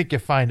you. We'll make you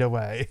find a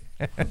way.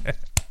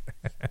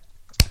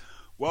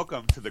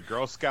 Welcome to the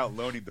Girl Scout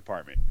loaning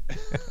department.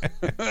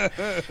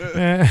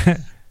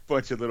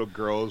 Bunch of little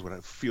girls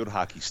with field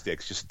hockey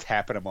sticks just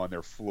tapping them on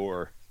their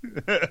floor.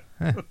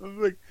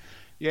 I'm like,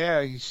 "Yeah,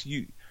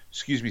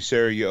 excuse me,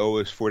 sir, you owe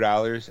us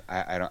 $4.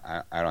 I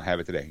don't have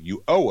it today.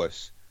 You owe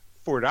us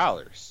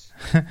 $4.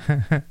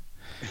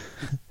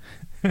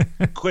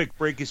 Quick,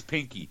 break his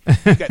pinky.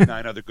 He's got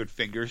 9 other good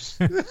fingers."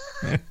 You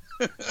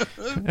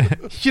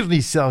don't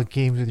need to sell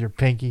games with your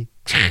pinky.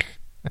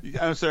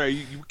 I'm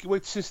sorry.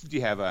 What system do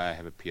you have? I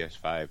have a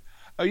PS5.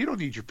 "Oh, you don't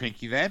need your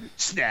pinky then."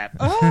 Snap.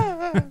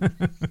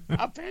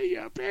 I'll pay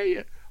you.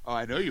 "Oh,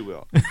 I know you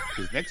will.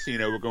 Because next thing you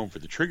know, we're going for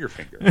the trigger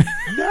finger."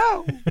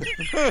 No.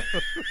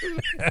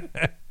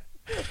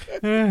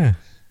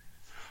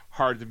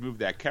 Hard to move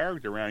that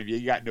character around if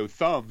you got no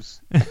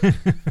thumbs.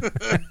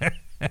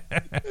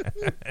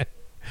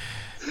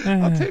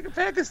 "I'll take a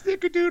pack of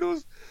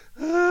Snickerdoodles."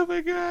 Oh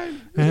my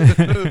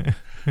God.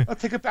 "I'll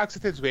take a box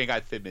of Thins." "We ain't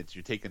got Thin Mints.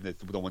 You're taking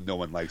the one no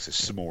one likes, the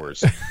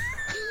s'mores."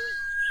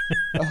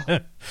 "Oh,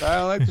 I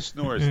don't like the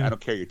s'mores." "I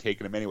don't care. You're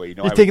taking them anyway.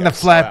 You're taking the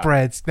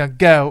flatbreads. Now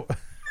go.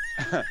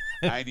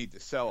 I need to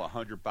sell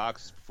 100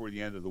 boxes before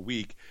the end of the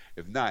week.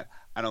 If not,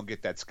 I don't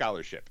get that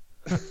scholarship."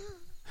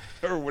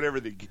 Or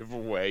whatever they give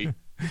away.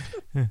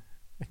 I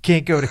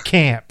can't go to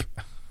camp.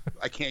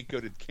 "I can't go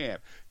to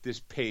camp. This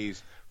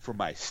pays for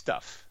my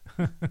stuff."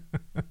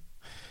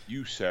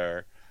 You,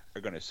 sir,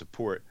 are going to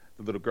support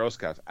the little Girl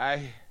Scouts.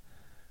 I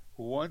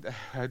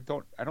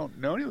don't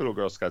know any little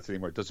Girl Scouts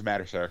anymore. It doesn't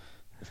matter, sir.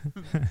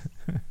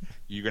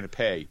 You're going to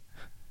pay.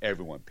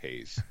 Everyone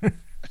pays.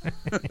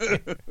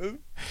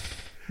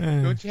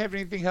 Don't you have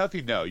anything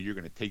healthy? No, you're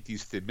going to take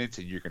these Thin Mints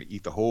and you're going to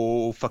eat the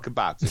whole fucking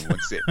box in one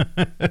sit.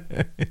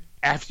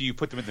 After you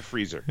put them in the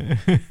freezer.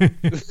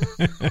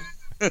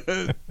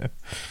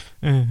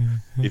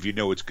 If you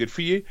know it's good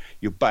for you,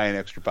 you buy an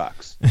extra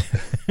box.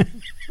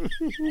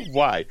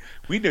 Why?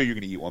 We know you're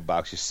going to eat one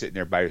box just sitting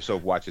there by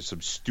yourself watching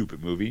some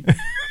stupid movie.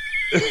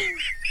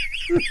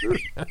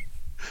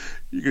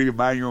 You're going to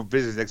mind your own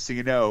business. Next thing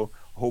you know,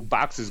 a whole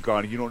box is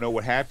gone and you don't know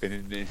what happened.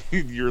 And then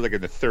you're like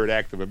in the third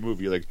act of a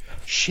movie. You're like,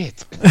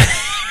 shit. I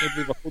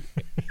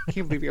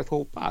can't believe we have the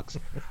whole box.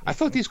 I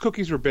thought these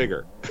cookies were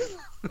bigger.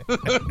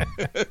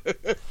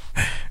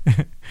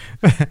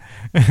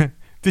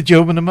 Did you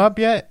open them up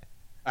yet?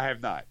 I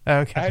have not.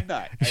 Okay. I have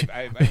not.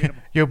 I made them.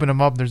 You open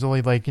them up, there's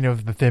only like,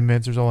 the Thin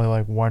Mints, there's only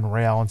like one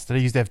rail. Instead, I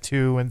used to have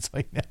two, and it's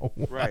like, now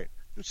what? Right.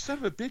 Son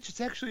of a bitch,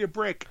 it's actually a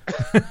brick.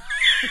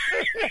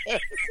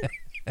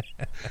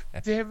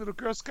 Damn, little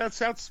Girl Scout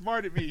sounds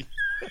smart at me.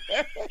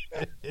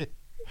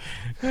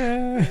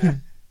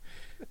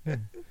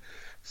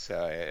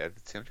 So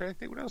I'm trying to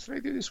think, what else did I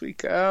do this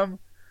week? Let's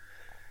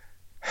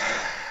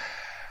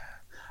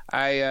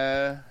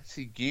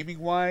see, gaming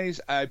wise,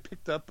 I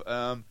picked up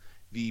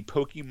the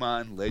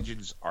Pokemon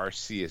Legends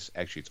Arceus.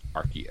 Actually, it's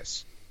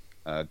Arceus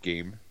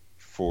game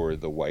for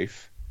the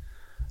wife.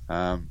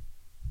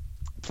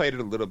 Played it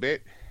a little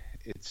bit.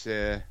 It's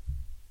a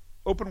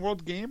open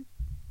world game.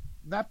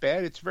 Not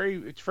bad. It's very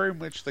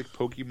much like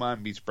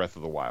Pokemon meets Breath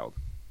of the Wild.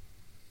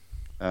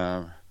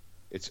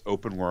 It's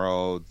open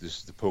world.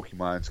 The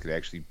Pokemons could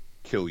actually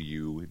kill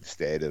you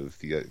instead of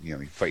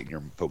fighting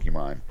your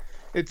Pokemon.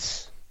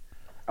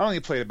 I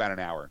only played about an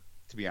hour,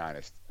 to be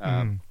honest.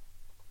 I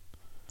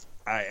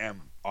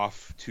am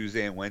off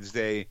Tuesday and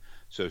Wednesday,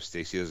 so if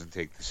Stacy doesn't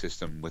take the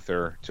system with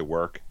her to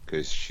work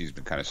because she's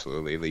been kind of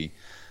slow lately,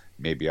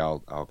 maybe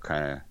I'll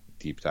kind of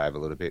deep dive a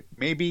little bit.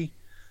 Maybe.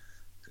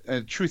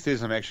 Truth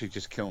is, I'm actually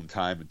just killing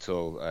time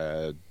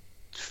until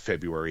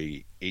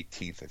February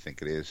 18th, I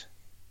think it is.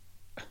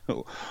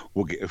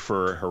 We'll get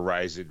for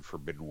Horizon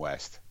Forbidden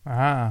West.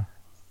 Ah.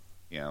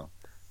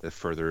 The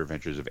further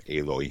adventures of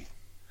Aloy.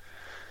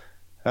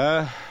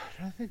 I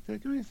think, did I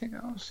do anything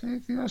else?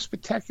 Anything else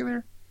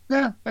spectacular?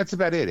 No, that's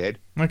about it, Ed.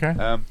 Okay.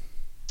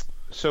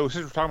 So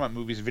since we're talking about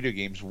movies and video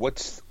games,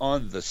 what's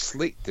on the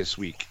slate this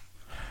week?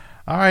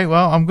 All right.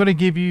 Well, I'm going to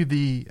give you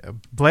the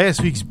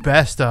last week's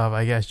best of,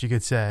 I guess you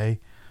could say,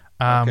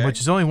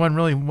 which is only one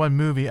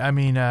movie. I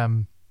mean,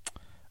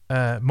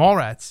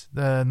 Mallrats,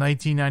 the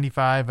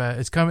 1995.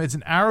 It's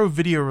an Arrow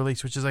video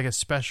release, which is like a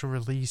special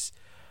release.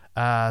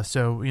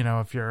 So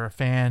if you're a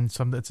fan,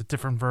 it's a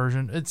different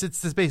version. It's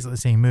basically the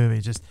same movie,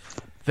 just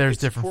there's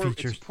different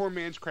features. It's poor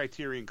man's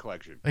Criterion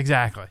Collection.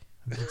 Exactly.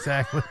 It's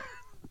the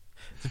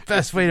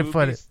best way to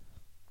put it.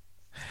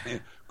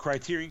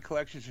 Criterion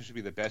Collection should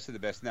be the best of the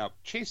best. Now,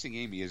 Chasing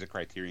Amy is a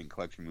Criterion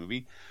Collection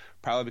movie,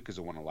 probably because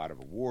it won a lot of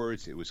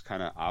awards. It was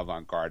kind of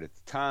avant-garde at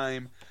the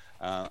time.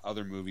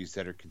 Other movies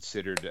that are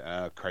considered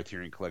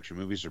Criterion Collection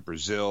movies are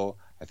Brazil,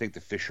 I think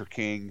The Fisher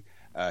King,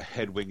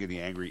 Hedwig and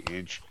the Angry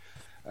Inch,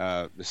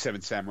 The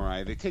Seven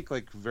Samurai. They take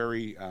like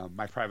very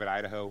My Private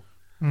Idaho.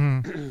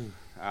 Mm-hmm.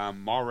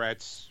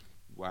 Mallrats,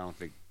 well, I don't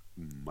think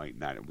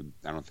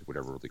would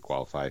ever really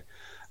qualify.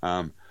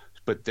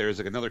 But there's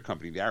like another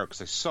company, the Arrow,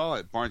 because I saw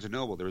at Barnes &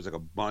 Noble there was like a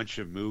bunch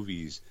of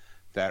movies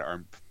that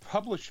are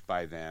published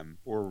by them,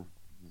 or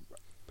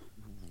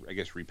I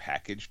guess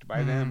repackaged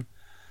by them,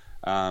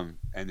 and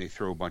they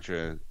throw a bunch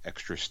of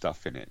extra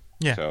stuff in it.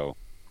 Yeah. So,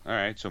 all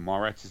right, so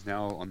Mallrats is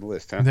now on the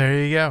list, huh?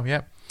 There you go.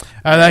 Yep.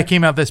 That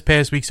came out this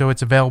past week, so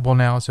it's available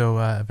now. So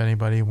if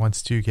anybody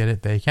wants to get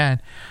it, they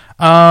can.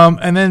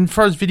 And then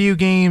for as video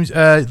games,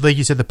 like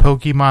you said, the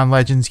Pokemon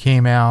Legends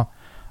came out.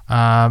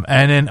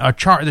 And then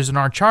there's an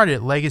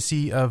Uncharted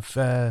Legacy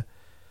of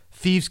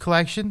Thieves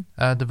collection,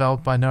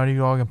 developed by Naughty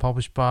Dog and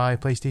published by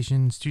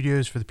PlayStation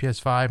Studios for the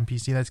PS5 and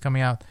PC. That's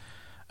coming out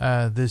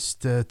this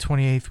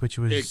 28th, which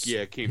was...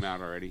 It came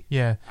out already.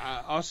 Yeah.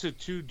 Also,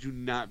 too, do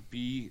not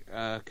be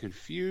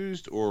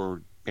confused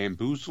or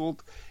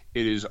bamboozled.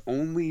 It is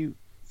only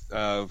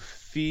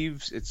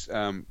Thieves. It's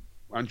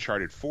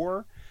Uncharted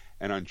 4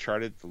 and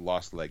Uncharted The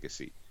Lost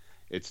Legacy.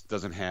 It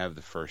doesn't have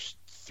the first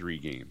 3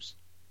 games.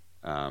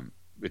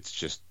 It's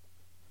just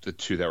the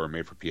 2 that were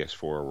made for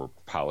PS4 were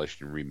polished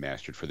and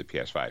remastered for the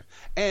PS5.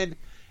 And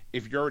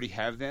if you already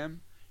have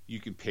them, you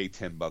can pay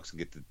 $10 and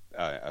get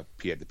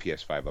the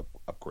PS5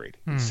 upgrade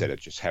instead of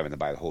just having to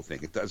buy the whole thing.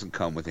 It doesn't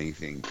come with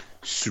anything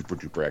super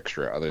duper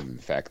extra other than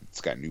the fact that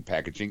it's got new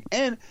packaging.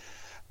 And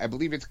I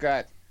believe it's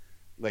got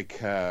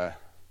like a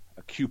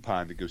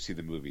coupon to go see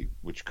the movie,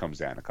 which comes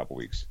down in a couple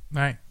weeks.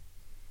 All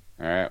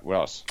right. What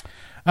else?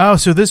 Oh,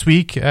 so this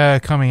week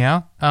coming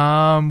out,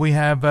 we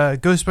have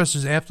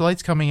Ghostbusters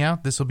Afterlights coming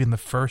out. This will be in the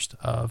 1st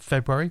of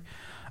February.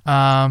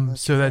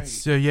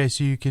 So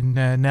you can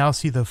now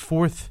see the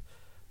fourth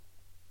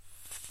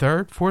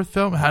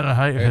film. I don't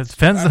know. It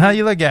depends on how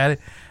you look at it.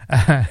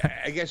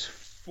 I guess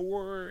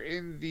 4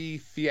 in the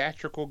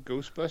theatrical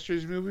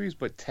Ghostbusters movies,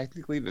 but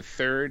technically the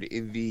 3rd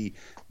in the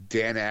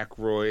Dan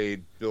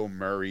Aykroyd, Bill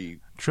Murray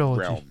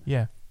trilogy. realm.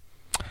 Yeah.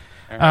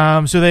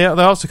 Right. So they're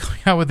also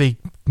coming out with a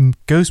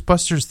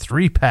Ghostbusters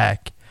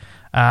 3-pack,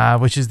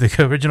 which is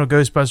the original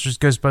Ghostbusters,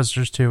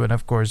 Ghostbusters 2, and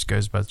of course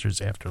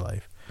Ghostbusters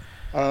Afterlife.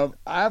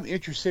 I'm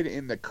interested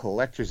in the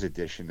collector's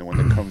edition, the one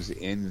that comes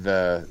in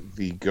the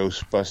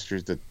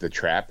Ghostbusters, the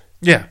trap.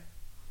 Yeah.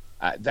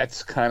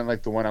 That's kind of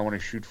like the one I want to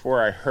shoot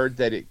for. I heard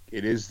that it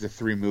is the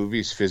 3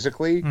 movies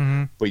physically,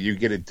 but you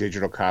get a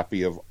digital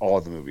copy of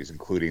all the movies,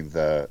 including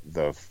the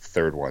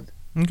third one.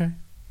 Okay.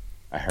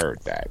 I heard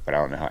that, but I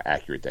don't know how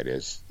accurate that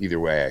is. Either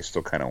way, I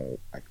still kind of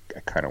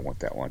want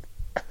that one,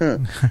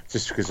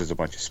 just because there's a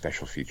bunch of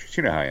special features.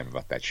 You know how I am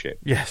about that shit.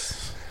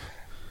 Yes.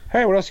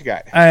 Hey, what else you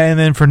got? And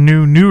then for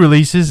new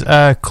releases,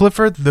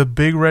 Clifford the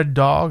Big Red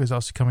Dog is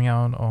also coming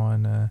out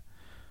on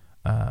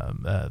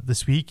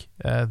this week,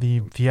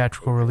 the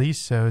theatrical release.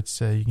 So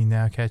it's you can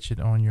now catch it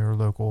on your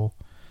local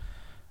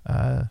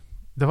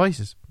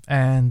devices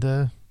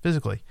and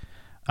physically.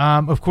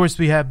 Of course,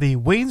 we have the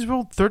Wayne's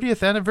World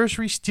 30th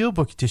Anniversary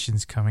Steelbook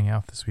editions coming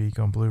out this week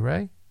on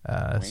Blu-ray.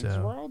 Wayne's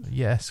World?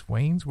 Yes,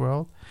 Wayne's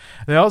World.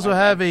 They also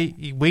have a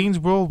Wayne's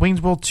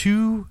World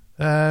 2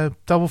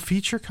 double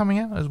feature coming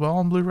out as well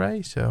on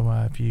Blu-ray. So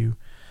if you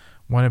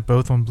want it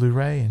both on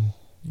Blu-ray and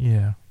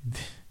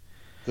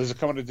Does it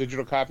come in a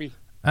digital copy?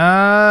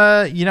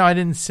 I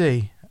didn't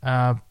see.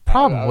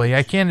 Probably.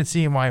 I can't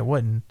see why it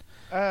wouldn't.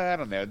 I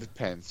don't know. It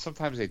depends.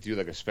 Sometimes they do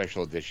like a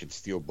special edition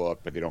steelbook,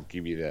 but they don't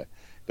give you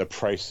the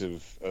price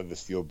of the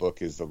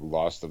steelbook is the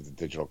loss of the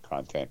digital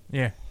content.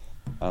 Yeah.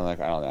 I'm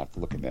like, I don't know. I have to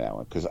look into that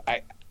one because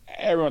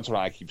every once in a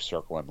while I keep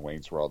circling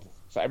Wayne's World.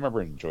 So I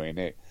remember enjoying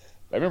it.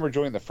 I remember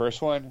enjoying the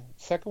first one.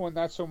 Second one,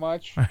 not so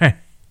much.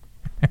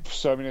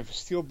 So, I mean, if a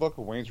steelbook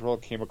of Wayne's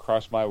World came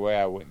across my way,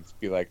 I wouldn't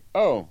be like,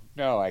 oh,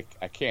 no, I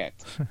can't.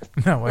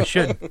 No, I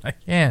shouldn't. I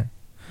can't.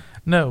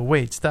 No,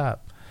 wait,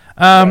 stop.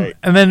 Right.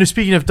 And then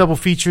speaking of double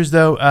features,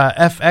 though,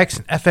 FX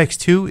and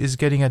FX2 is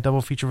getting a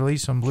double feature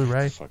release on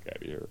Blu-ray. Fuck out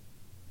of here.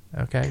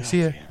 Okay, God,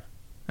 see ya.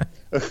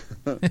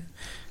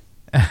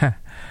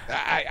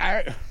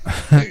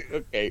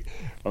 Okay,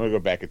 I'm going to go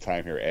back in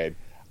time here, Ed.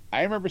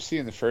 I remember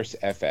seeing the first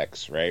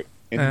FX, right,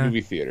 in the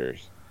movie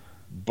theaters,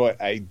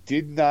 but I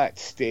did not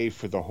stay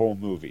for the whole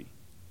movie.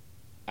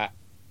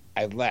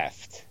 I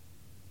left.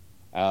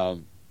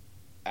 Long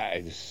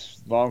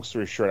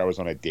story short, I was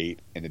on a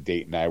date, and the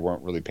date and I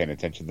weren't really paying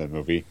attention to the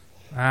movie.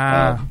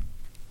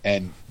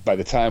 And by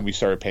the time we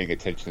started paying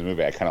attention to the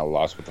movie, I kind of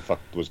lost what the fuck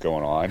was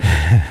going on.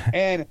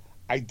 And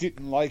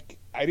since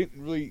I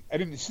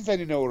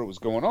didn't know what was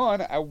going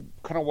on, I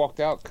kind of walked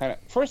out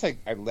first I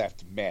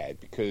left mad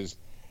because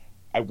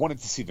I wanted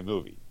to see the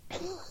movie.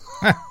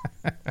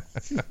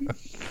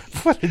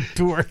 What a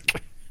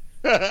dork.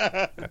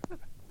 I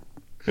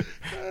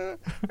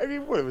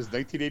mean, what, it was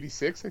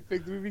 1986, I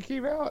think the movie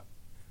came out?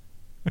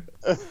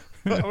 I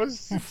was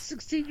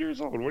 16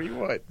 years old. What do you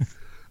want?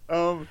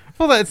 Well,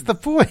 that's the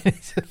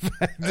point.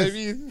 I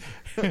mean...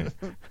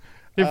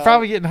 You're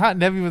probably getting hot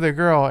and heavy with a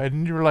girl,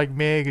 and you were like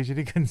mad because you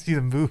couldn't see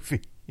the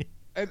movie.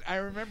 And I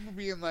remember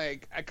being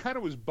like, I kind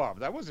of was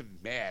bummed. I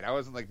wasn't mad. I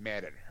wasn't like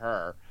mad at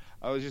her.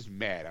 I was just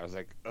mad. I was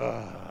like,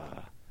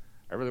 ugh.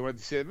 I really wanted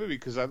to see the movie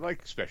because I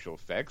like special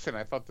effects, and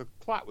I thought the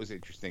plot was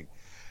interesting.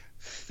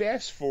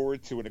 Fast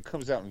forward to when it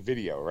comes out in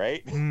video,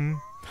 right? Mm.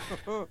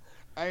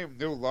 I am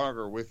no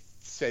longer with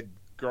said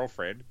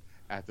girlfriend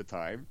at the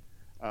time.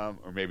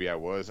 Or maybe I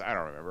was. I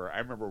don't remember. I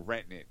remember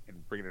renting it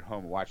and bringing it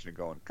home and watching it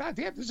going, God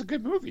damn, this is a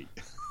good movie.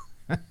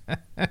 And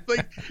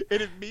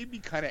it made me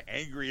kind of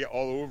angry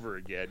all over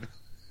again.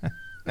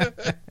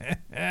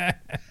 Because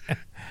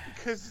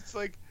it's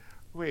like,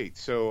 wait,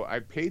 so I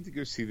paid to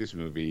go see this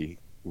movie,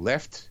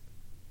 left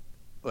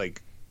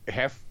like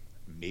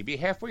maybe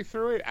halfway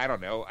through it? I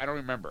don't know. I don't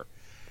remember.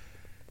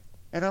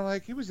 And I'm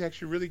like, it was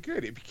actually really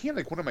good. It became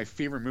like one of my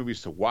favorite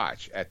movies to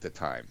watch at the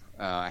time.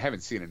 I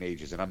haven't seen it in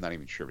ages, and I'm not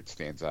even sure if it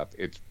stands up.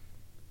 It's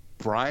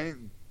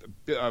Brian.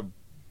 It's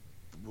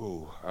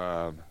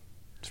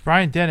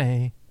Brian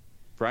Dennehy.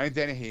 Brian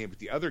Dennehy, but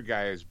the other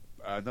guy is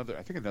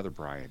another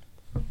Brian.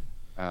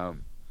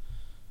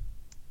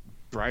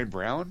 Brian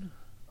Brown.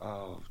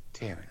 Oh,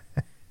 damn it!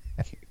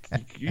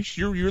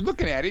 You're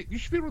looking at it. You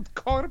should be able to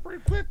call it up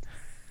pretty quick.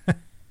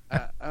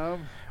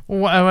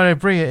 When I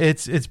bring it,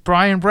 it's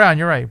Brian Brown.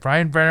 You're right.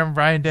 Brian Brown,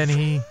 Brian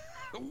Dennehy,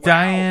 wow.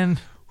 Diane.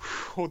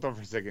 Hold on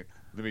for a second.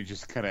 Let me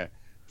just kind of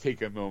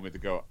take a moment to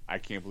go, I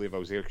can't believe I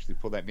was able to actually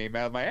pull that name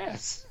out of my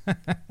ass.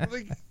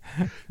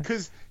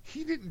 Because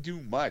he didn't do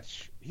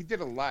much. He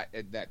did a lot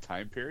in that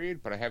time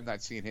period, but I have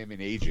not seen him in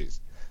ages.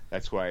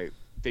 That's why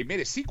they made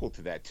a sequel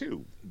to that,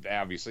 too,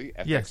 obviously,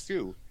 FX2. Yes.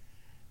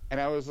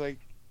 And I was like,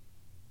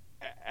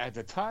 at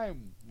the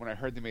time when I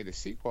heard they made a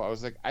sequel, I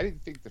was like, I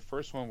didn't think the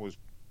first one was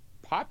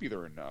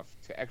popular enough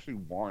to actually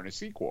warrant a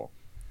sequel.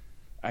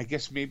 I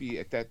guess maybe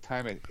at that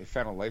time it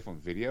found a life on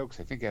video because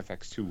I think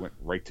FX2 went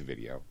right to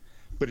video,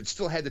 but it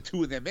still had the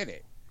two of them in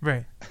it.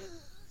 Right.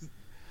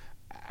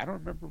 I don't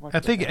remember much. I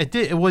think it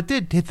did. Well, it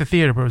did hit the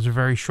theater, but it was a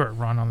very short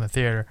run on the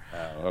theater.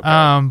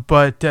 Okay.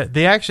 But it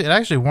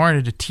actually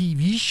warranted a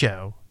TV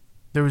show.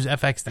 There was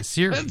FX the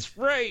series. That's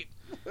right.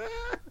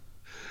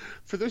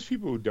 for those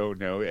people who don't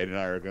know, Ed and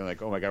I are going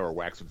like, oh my God, we're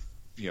waxing,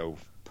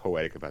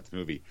 poetic about the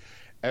movie.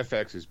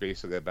 FX is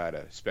basically about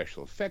a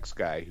special effects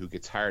guy who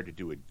gets hired to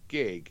do a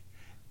gig,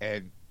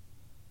 and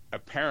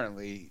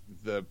apparently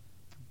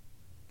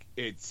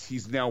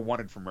he's now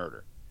wanted for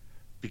murder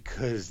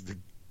because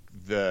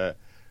the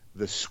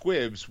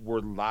squibs were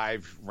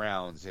live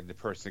rounds, and the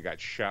person that got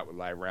shot with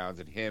live rounds,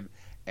 and him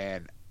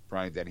and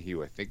Brian Dennehy,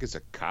 who I think is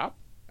a cop.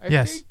 I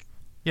think.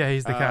 Yeah,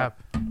 he's the cop.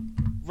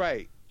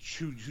 Right.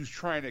 Who's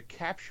trying to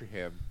capture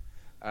him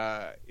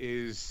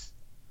is,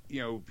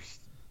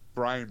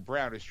 Brian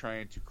Brown is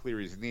trying to clear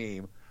his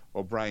name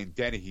while Brian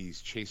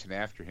Dennehy's chasing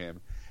after him.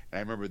 And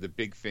I remember the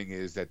big thing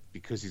is that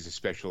because he's a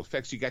special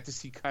effects, you got to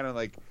see kind of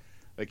like,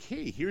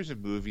 hey, here's a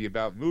movie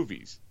about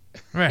movies.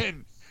 Right.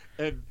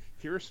 and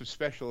here are some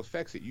special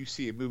effects that you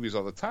see in movies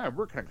all the time.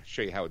 We're going to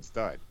show you how it's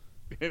done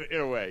in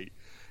a way.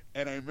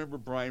 And I remember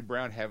Brian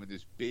Brown having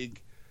this big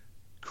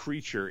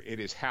creature in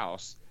his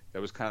house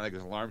that was kind of like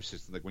his alarm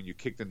system. Like when you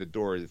kicked in the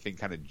door, the thing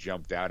kind of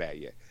jumped out at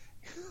you.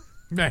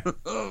 Right.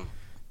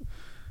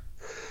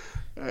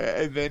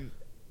 And then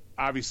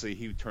obviously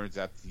he turns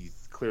out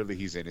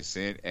he's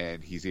innocent,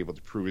 and he's able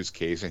to prove his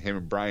case. And him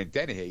and Brian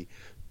Dennehy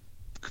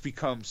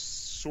become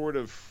sort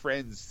of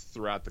friends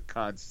throughout the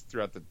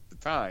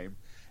time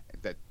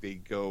that they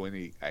go,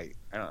 and I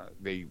don't know,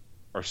 they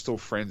are still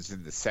friends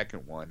in the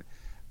second one.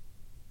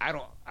 I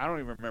don't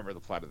even remember the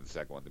plot of the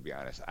second one, to be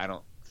honest.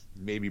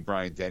 Maybe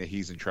Brian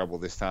Dennehy's in trouble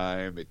this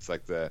time. It's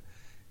like the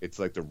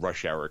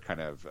Rush Hour kind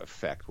of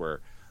effect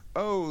where,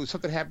 oh,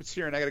 something happens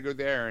here and I got to go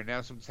there, and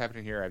now something's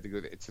happening here, I have to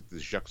go there. It's like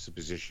this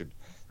juxtaposition.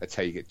 That's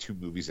how you get two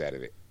movies out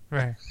of it.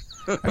 Right.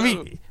 I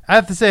mean, I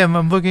have to say,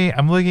 I'm looking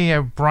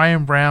at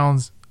Brian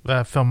Brown's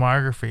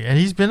filmography, and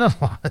he's been in a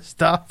lot of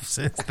stuff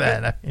since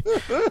then. I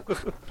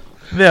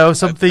mean,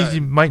 some things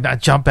you might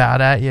not jump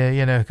out at you,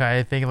 kind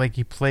of thing. Like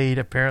he played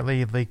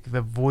apparently like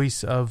the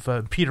voice of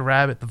Peter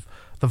Rabbit,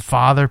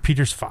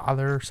 Peter's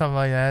father, or something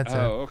like that. So.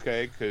 Oh,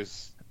 okay,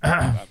 because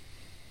I'm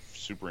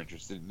super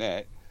interested in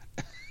that.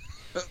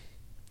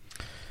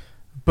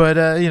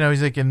 But,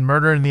 he's like in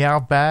Murder in the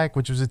Outback,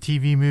 which was a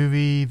TV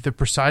movie. The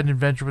Poseidon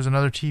Adventure was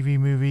another TV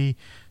movie.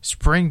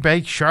 Spring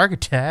Break Shark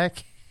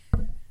Attack.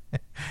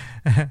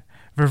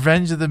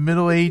 Revenge of the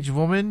Middle-Aged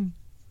Woman.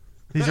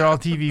 These are all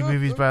TV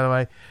movies, by the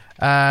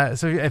way.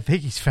 So I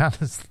think he's found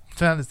this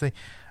thing.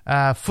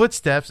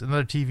 Footsteps,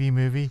 another TV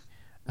movie.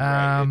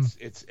 Right.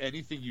 It's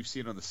anything you've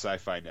seen on the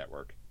Sci-Fi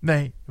Network.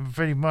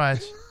 Pretty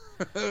much.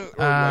 Or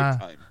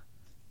Lifetime.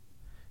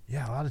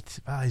 Yeah,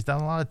 he's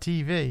done a lot of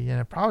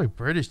TV, probably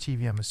British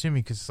TV, I'm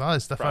assuming, because a lot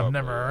of stuff probably, I've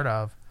never heard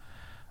of.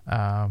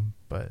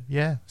 But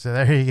yeah, so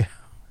there you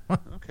go.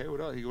 Okay,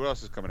 what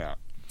else is coming out?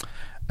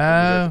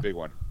 That's a big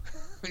one.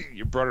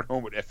 You brought it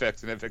home with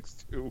FX and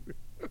FX2.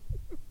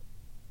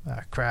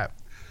 Crap.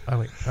 Oh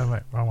wait,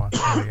 wrong one.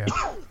 There we go.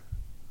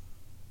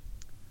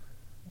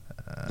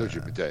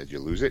 Did you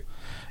lose it?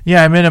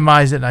 Yeah, I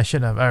minimized it and I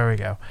shouldn't have. There we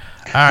go.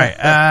 All right.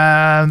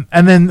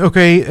 And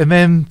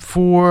then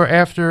for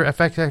after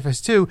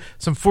FX2,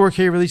 some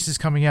 4K releases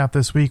coming out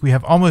this week. We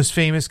have Almost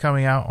Famous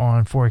coming out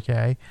on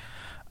 4K.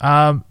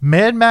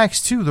 Mad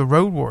Max 2, The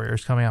Road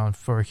Warriors coming out on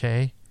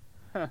 4K.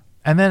 Huh.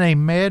 And then a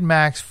Mad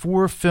Max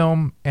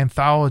 4-film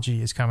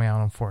anthology is coming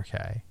out on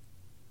 4K.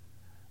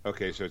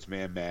 Okay, so it's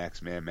Mad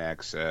Max,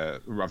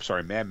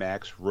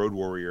 Road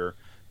Warrior,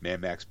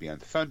 Mad Max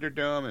Beyond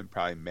Thunderdome, and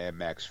probably Mad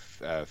Max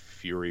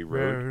Fury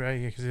Road.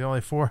 Right, because there's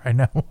only 4 I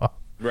know of.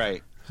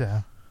 Right.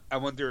 So I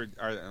wonder.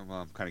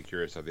 I'm kind of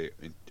curious.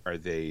 Are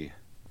they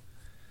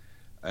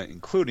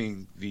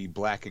including the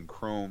black and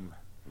chrome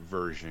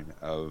version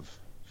of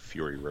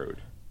Fury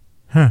Road,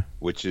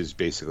 which is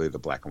basically the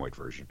black and white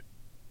version?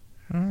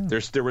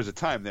 There was a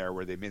time there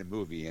where they made a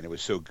movie and it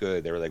was so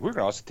good they were like, we're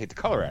going to also take the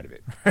color out of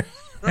it.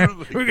 We're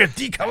going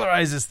to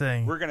decolorize this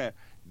thing. We're going to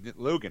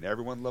Logan.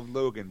 Everyone loved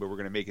Logan, but we're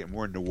going to make it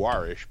more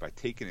noirish by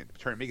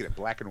making it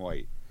black and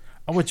white.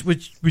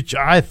 Which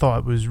I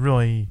thought was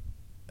really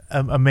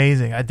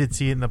amazing. I did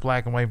see it in the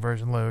black and white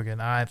version,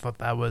 Logan. I thought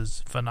that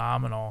was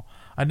phenomenal.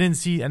 I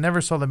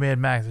never saw the Mad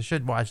Max. I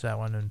should watch that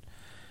one, and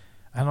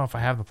I don't know if I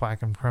have the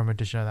black and chrome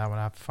edition of that one.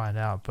 I have to find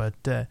out.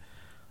 But they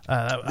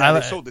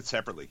sold it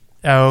separately.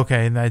 Oh,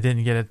 okay, and I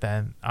didn't get it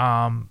then.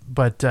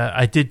 But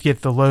I did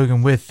get the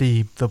Logan with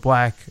the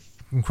black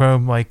and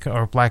chrome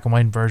or black and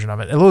white version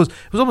of it. It was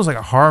almost like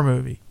a horror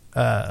movie.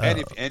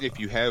 And if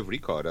you have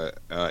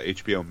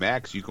HBO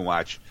Max, you can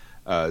watch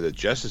the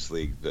Justice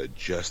League, the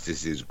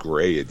Justice is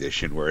Gray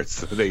edition, where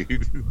it's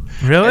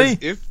really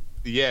they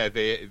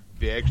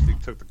actually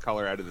took the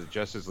color out of the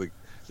Justice League,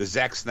 the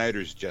Zack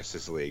Snyder's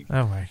Justice League.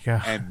 Oh my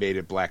god! And made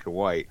it black and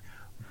white.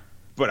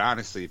 But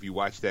honestly, if you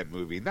watch that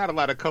movie, not a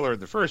lot of color in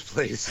the first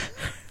place.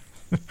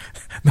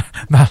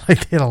 not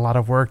like they had a lot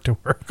of work to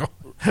work on.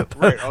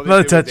 Right,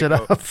 Let touch it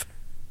up.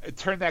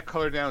 Turn that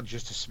color down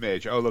just a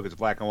smidge. Oh, look, it's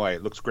black and white.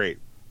 It looks great.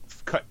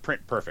 Cut,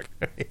 print, perfect.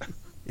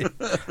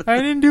 I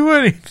didn't do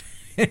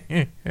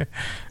anything.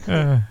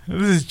 This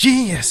is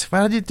genius.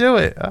 Why did you do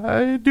it? I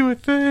didn't do a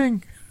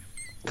thing.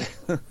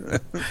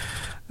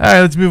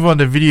 right, let's move on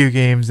to video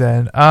games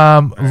then.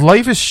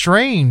 Life is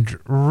Strange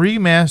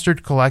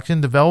remastered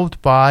collection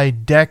developed by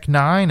Deck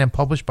 9 and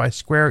published by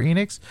Square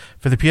Enix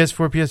for the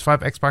PS4, PS5,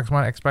 Xbox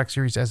One, Xbox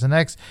Series S and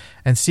X,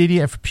 and CD,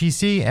 and for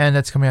PC, and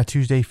that's coming out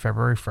Tuesday,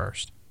 February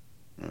 1st.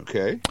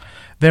 Okay.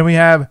 Then we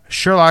have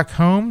Sherlock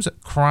Holmes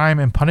Crime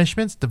and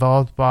Punishments,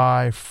 developed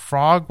by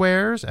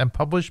Frogwares and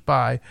published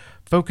by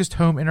Focused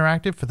Home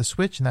Interactive for the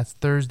Switch, and that's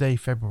Thursday,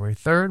 February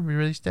 3rd,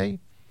 release date.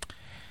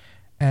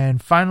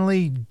 And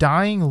finally,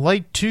 Dying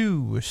Light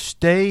 2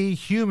 Stay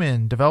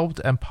Human,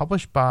 developed and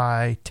published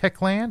by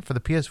Techland for the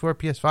PS4,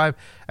 PS5,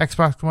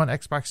 Xbox One,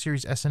 Xbox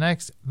Series S and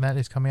X, and that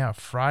is coming out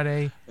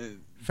Friday,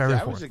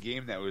 February 4th. That was a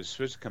game that was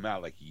supposed to come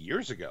out like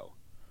years ago.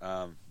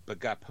 But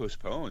got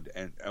postponed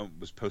and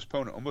was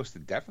postponed almost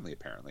indefinitely,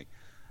 apparently.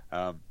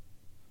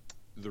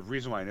 The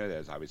reason why I know that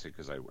is obviously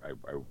because I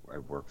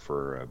work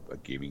for a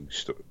gaming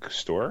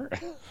store.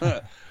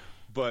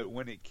 But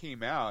when it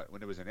came out,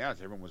 when it was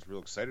announced, everyone was real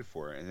excited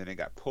for it, and then it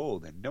got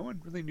pulled, and no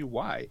one really knew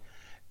why.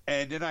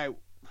 And then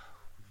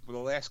the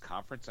last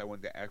conference I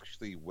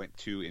actually went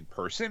to in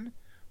person,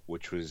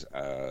 which was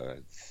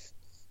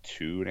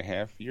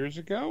 2.5 years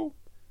ago.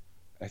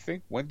 I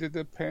think. When did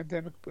the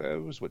pandemic?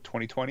 It was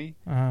 2020?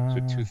 So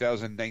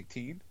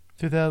 2019.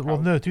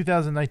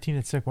 2019.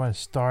 It's like when it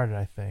started,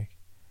 I think.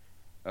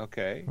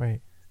 Okay. Right.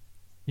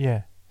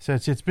 Yeah. So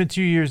it's been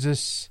 2 years.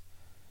 This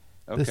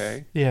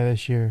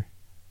year,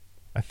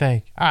 I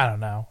think. I don't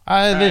know.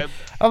 Anyway,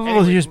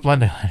 years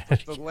blending.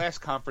 The last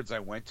conference I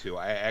went to,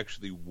 I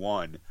actually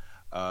won.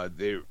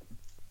 There's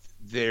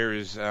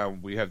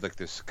we have like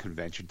this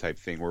convention type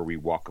thing where we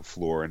walk a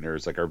floor and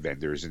there's like our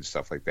vendors and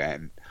stuff like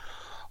that. And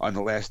on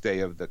the last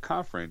day of the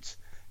conference,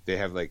 they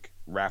have like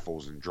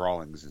raffles and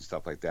drawings and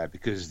stuff like that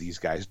because these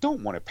guys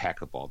don't want to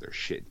pack up all their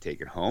shit and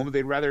take it home.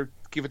 They'd rather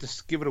give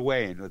it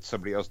away and let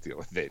somebody else deal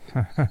with it.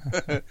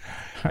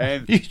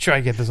 And you try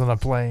to get this on a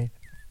plane.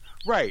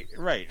 Right.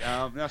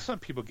 Now some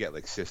people get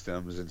like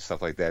systems and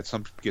stuff like that.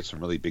 Some get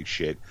some really big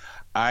shit.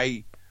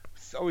 I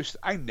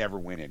never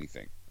win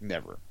anything,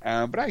 never.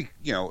 But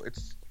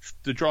it's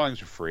the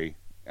drawings are free,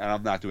 and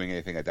I'm not doing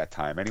anything at that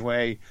time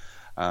anyway.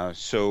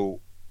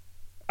 So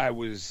I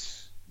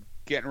was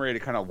getting ready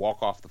to kind of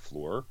walk off the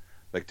floor,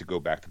 like to go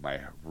back to my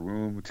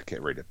room to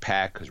get ready to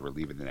pack because we're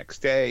leaving the next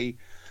day.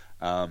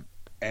 And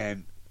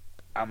I'm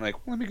like,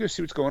 well, let me go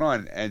see what's going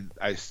on. And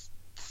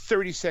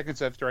 30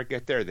 seconds after I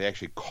get there, they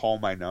actually call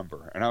my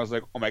number. And I was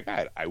like, oh my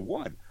God, I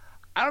won.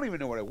 I don't even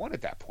know what I won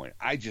at that point.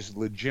 I just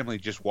legitimately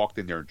just walked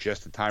in there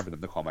just in time for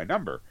them to call my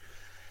number.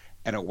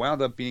 And it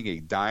wound up being a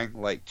Dying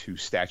Light 2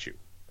 statue.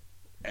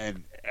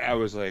 And I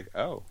was like,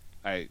 oh,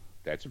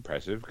 that's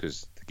impressive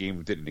because the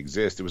game didn't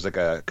exist. It was like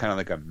a kind of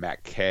like a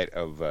maquette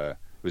of it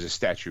was a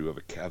statue of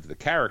the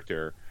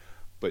character,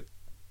 but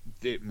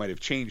it might have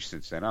changed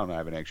since then. I don't know. I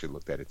haven't actually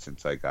looked at it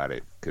since I got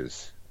it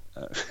because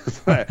I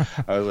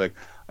was like,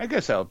 I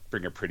guess I'll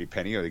bring a pretty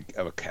penny of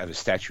a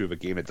statue of a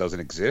game that doesn't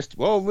exist.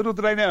 Well, little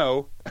did I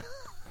know.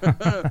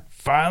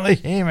 Finally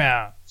came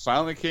out.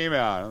 I'm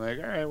like,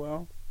 all right,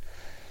 well,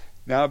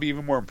 now it'll be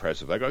even more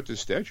impressive. I got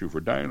this statue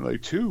for Dying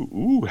Light 2.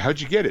 Ooh,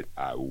 how'd you get it?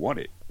 I won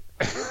it.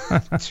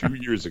 2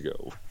 years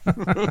ago.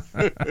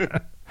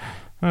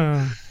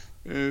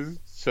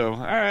 So,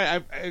 all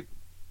right,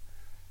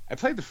 I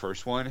played the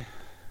first one.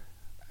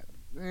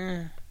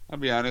 I'll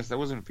be honest, I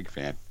wasn't a big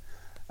fan.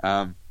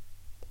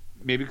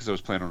 Maybe because I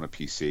was playing on a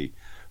PC,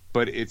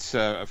 but it's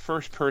a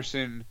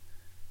first-person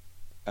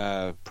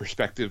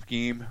perspective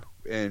game,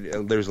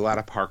 and there's a lot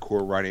of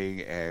parkour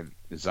running and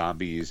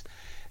zombies.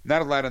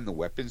 Not a lot in the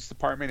weapons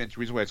department. And the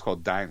reason why it's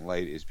called Dying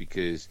Light is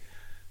because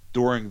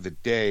during the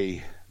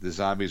day, the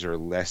zombies are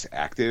less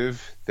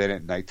active than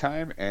at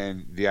nighttime,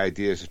 and the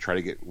idea is to try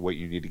to get what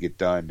you need to get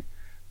done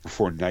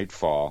before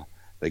nightfall.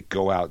 Like,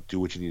 go out, do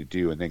what you need to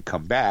do, and then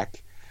come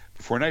back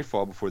before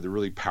nightfall, before the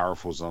really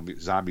powerful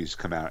zombies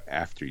come out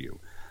after you.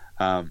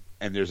 And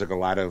there's like a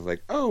lot of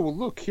like, oh, well,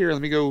 look here,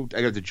 let me go.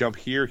 I got to jump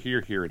here,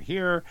 and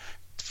here.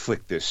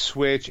 Flick this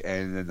switch,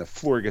 and then the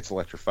floor gets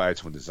electrified.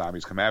 So when the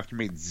zombies come after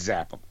me,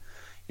 zap them.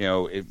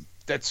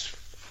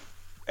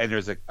 And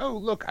there's like, oh,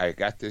 look, I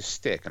got this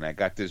stick and I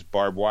got this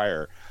barbed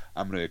wire.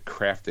 I'm going to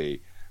craft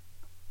a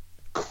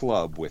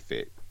club with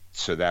it.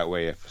 So that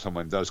way, if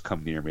someone does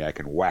come near me, I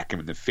can whack him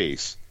in the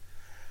face.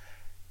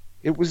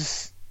 It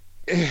was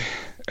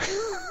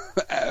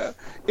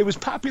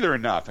popular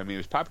enough. I mean, it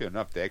was popular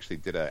enough they actually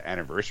did an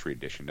anniversary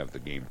edition of the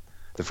game,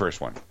 the first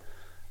one.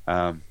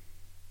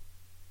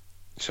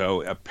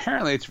 So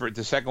apparently,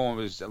 the second one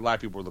was a lot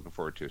of people were looking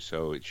forward to.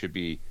 So it should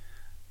be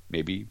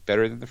maybe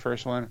better than the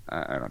first one.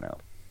 I don't know.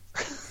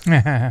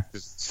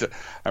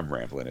 I'm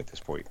rambling at this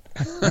point.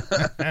 All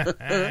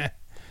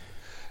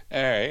right.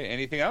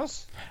 Anything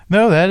else?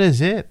 No, that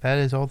is it. That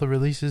is all the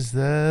releases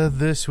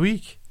this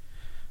week.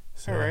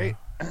 So. All right.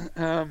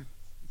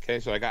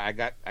 Okay. So I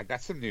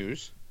got some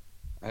news.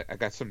 I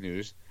got some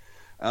news.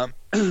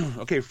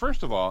 Okay.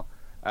 First of all,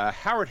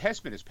 Howard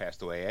Hessman has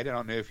passed away. I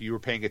don't know if you were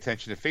paying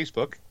attention to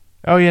Facebook.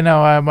 Oh,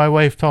 my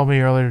wife told me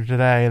earlier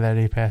today that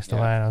he passed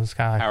away. And I was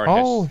kind of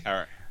like,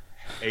 Howard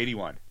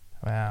 81.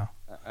 Wow.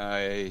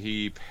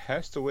 He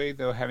passed away,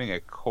 though, having a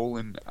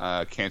colon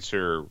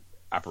cancer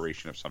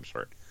operation of some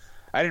sort.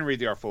 I didn't read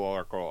the full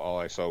article. All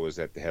I saw was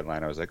that the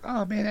headline. I was like,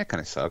 oh, man, that kind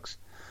of sucks.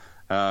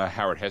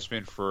 Howard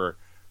Hesseman,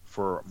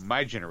 for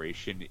my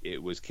generation,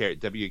 it was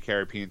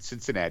WKRP in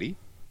Cincinnati.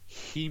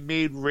 He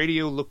made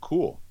radio look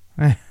cool.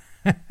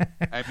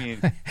 I mean,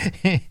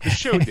 the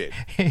show did.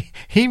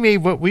 He made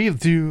what we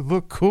do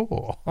look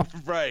cool.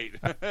 Right.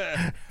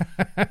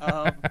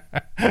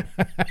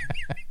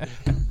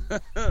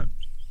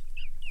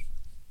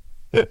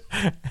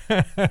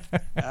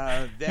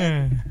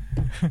 Then,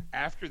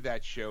 after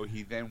that show,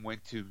 he then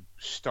went to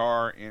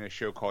star in a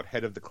show called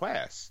Head of the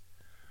Class,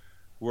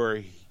 where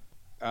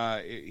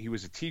he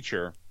was a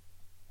teacher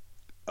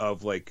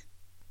of like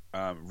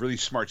really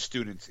smart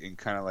students in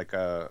kind of like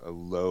a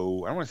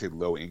low, I don't want to say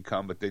low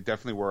income, but they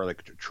definitely were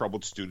like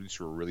troubled students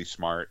who were really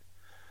smart.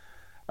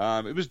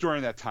 It was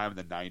during that time in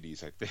the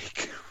 90s, I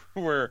think,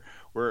 where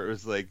it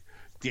was like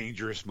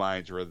Dangerous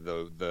Minds, where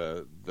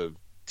the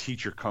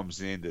teacher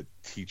comes in to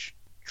teach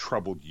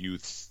troubled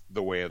youths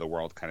the way of the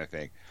world kind of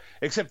thing.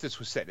 Except this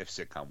was set in a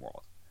sitcom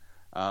world.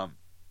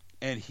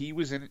 And he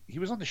was on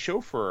the show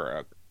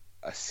for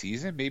a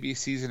season, maybe a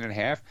season and a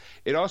half.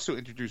 It also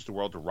introduced the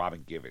world to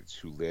Robin Givens,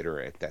 who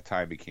later at that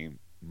time became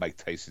Mike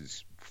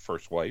Tyson's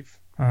first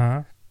wife.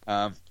 Uh-huh.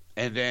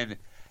 And then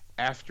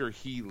after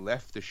he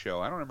left the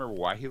show, I don't remember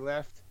why he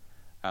left,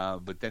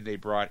 but then they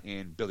brought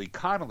in Billy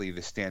Connolly,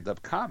 the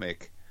stand-up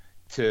comic,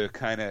 to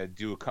kind of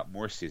do a couple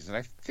more seasons.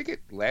 I think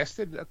it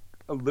lasted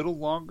a little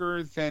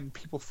longer than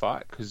people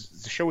thought, because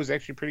the show was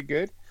actually pretty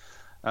good.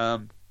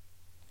 But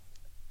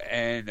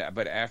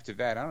after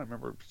that, I don't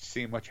remember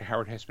seeing much of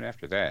Howard Hesseman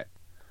after that.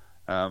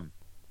 I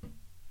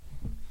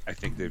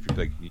think that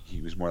like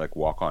he was more like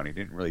walk on. He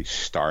didn't really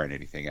star in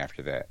anything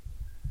after that. At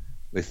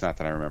least not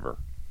that I remember.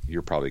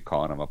 You're probably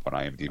calling him up on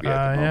IMDb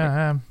at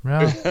the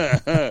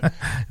moment.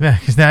 Yeah,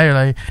 because now you're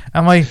like,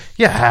 I'm like,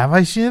 yeah, have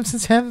I seen him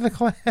since Head of the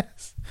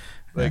Class?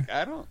 Like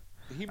I don't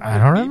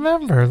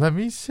remember. Let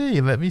me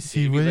see. Maybe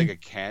like a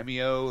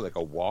cameo, like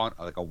a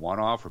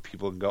one-off where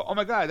people can go, "Oh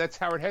my God, that's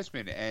Howard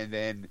Hesseman," and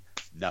then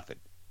nothing.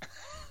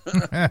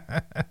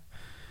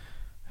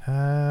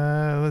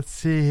 Let's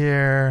see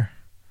here.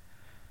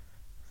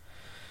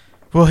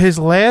 Well, his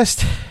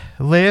last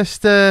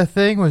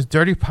thing was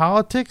Dirty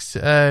Politics.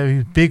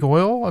 Big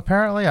Oil,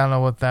 apparently. I don't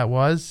know what that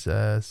was,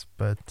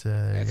 but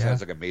it sounds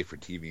like a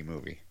made-for-TV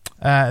movie.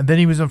 Then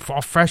he was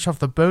Fresh Off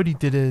the Boat. He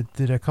did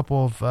a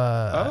couple of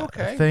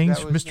things,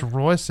 Mr.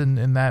 Royce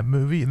in that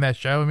movie, in that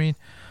show. I mean,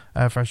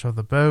 Fresh Off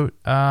the Boat.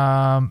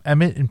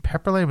 Emmett in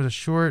Pepperland was a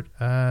short.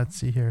 Let's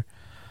see here.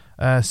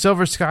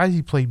 Silver Skies.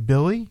 He played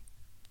Billy.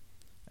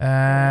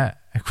 A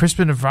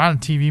Crispin and Vaughn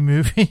TV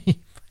movie.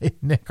 He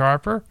played Nick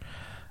Harper.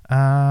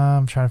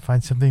 I'm trying to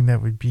find something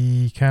that would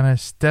be kind of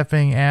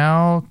stepping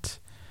out.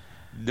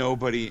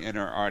 Nobody in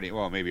our audience,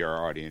 well, maybe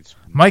our audience.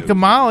 Mike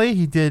O'Malley,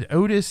 he did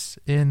Otis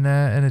in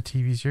a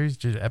TV series,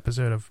 just an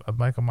episode of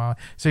Mike O'Malley.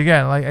 So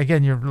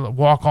again, your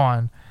walk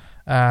on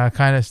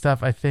kind of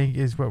stuff, I think,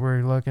 is what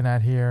we're looking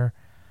at here.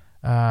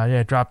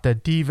 Drop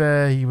Dead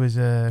Diva. He was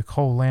a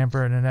Cole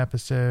Lambert in an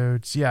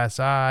episode.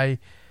 CSI.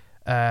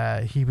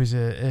 He was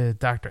a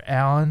Dr.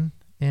 Allen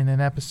in an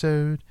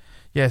episode.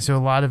 Yeah, so a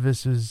lot of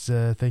this was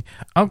thing.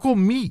 Uncle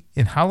Meat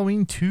in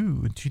Halloween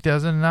 2 in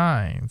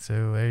 2009.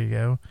 So there you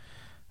go.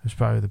 It was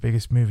probably the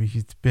biggest movie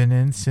he's been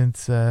in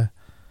since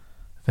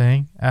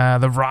thing.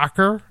 The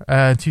Rocker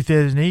in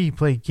 2008. He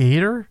played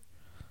Gator.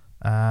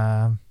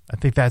 I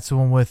think that's the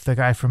one with the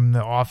guy from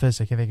The Office.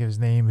 I can't think of his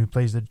name. Who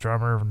plays the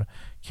drummer from the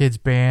kids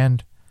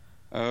band.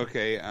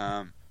 Okay,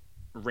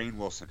 Rainn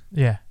Wilson.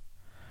 Yeah.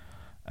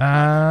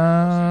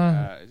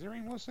 Is it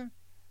Rainn Wilson?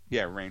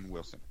 Yeah, Rainn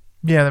Wilson.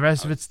 Yeah, the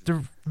rest of it's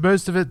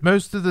most of the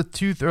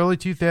early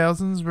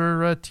 2000s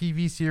were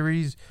TV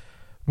series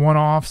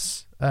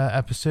one-offs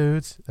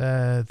episodes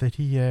that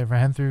he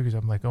ran through, because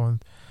I'm like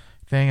going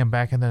thing. I'm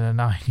back into the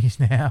 90s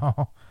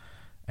now,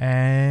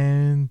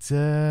 and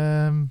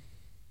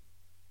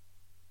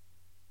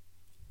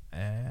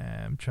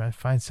I'm trying to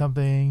find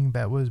something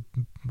that would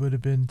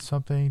have been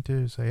something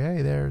to say.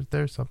 Hey,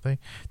 there's something.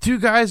 Two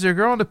guys, they're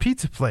going to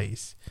pizza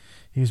place.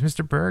 He was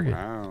Mr. Bergen.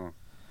 Wow.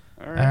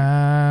 All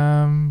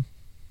right.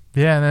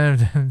 Yeah, and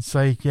then it's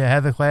like, Head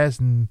of the Class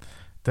and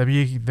the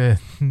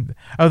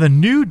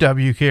new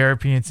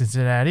WKRP in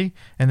Cincinnati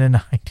in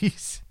the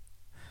 90s.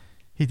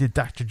 He did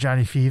Dr.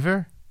 Johnny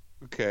Fever.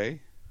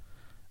 Okay.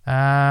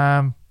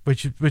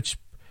 Which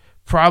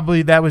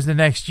probably that was the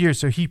next year,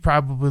 so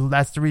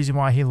that's the reason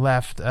why he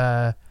left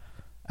Head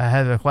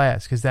of the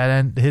Class, because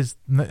that his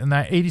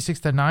 86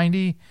 to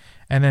 90,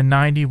 and then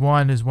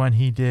 91 is when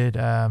he did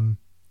the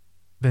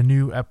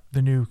new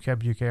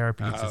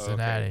WKRP in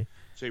Cincinnati. Okay.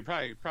 So he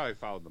probably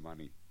followed the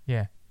money.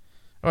 Yeah.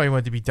 Oh, he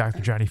wanted to be Dr.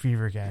 Johnny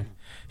Fever again.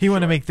 He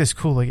wanted to make this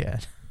cool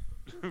again.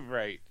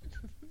 Right.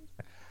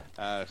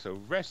 So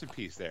rest in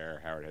peace there,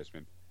 Howard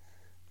Hesseman.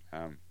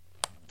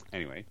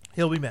 Anyway.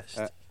 He'll be missed.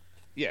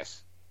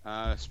 Yes.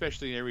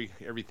 especially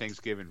every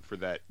Thanksgiving for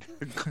that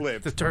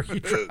clip. The turkey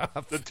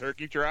drop. The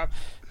turkey drop.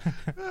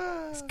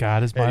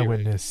 God is my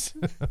witness.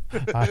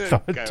 I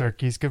thought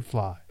turkeys could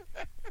fly.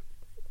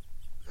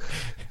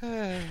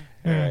 All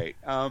right.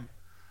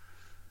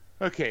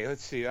 Okay,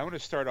 let's see. I'm going to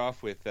start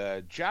off with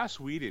Joss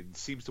Whedon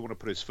seems to want to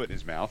put his foot in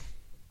his mouth.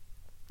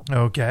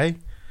 Okay.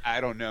 I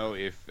don't know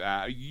if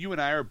you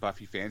and I are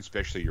Buffy fans,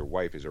 especially your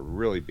wife is a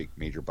really big,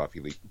 major Buffy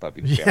the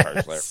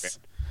Vampire Slayer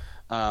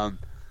fan.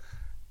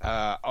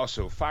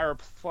 Also,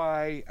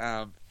 Firefly.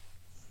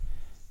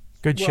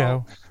 Good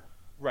show.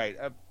 Right.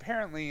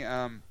 Apparently,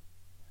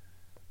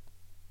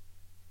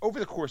 over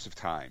the course of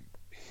time,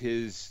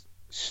 his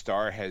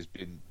star has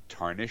been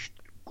tarnished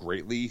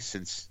greatly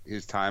since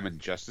his time in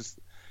Justice.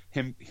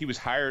 He was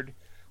hired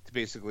to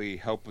basically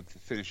help with the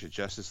finish of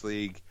Justice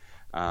League.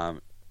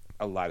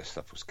 A lot of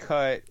stuff was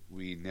cut.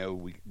 We know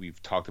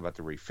we've talked about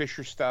the Ray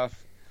Fisher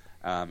stuff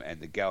and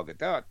the Gal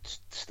Gadot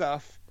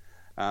stuff.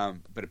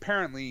 But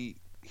apparently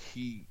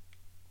he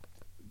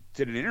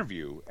did an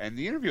interview, and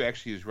the interview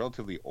actually is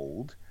relatively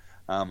old.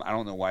 I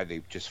don't know why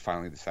they just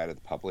finally decided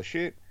to publish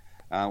it.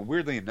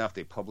 Weirdly enough,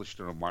 they published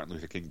it on Martin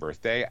Luther King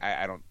birthday.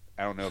 I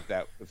don't know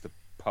if the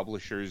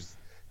publishers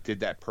did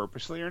that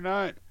purposely or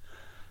not.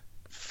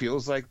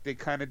 Feels like they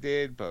kind of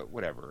did, but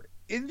whatever.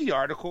 In the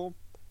article,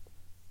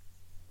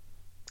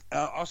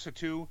 also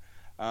too,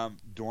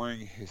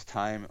 during his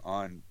time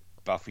on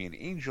Buffy and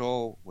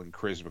Angel, when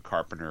Charisma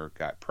Carpenter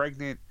got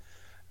pregnant,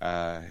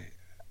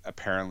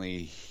 apparently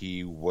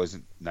he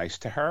wasn't nice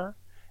to her,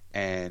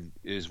 and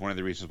is one of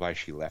the reasons why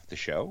she left the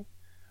show,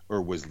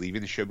 or was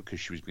leaving the show, because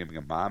she was becoming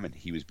a mom and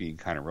he was being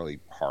kind of really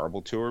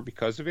horrible to her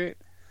because of it.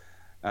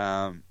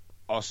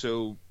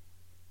 Also,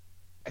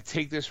 I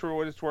take this for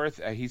what it's worth.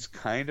 His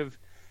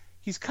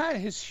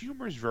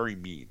humor is very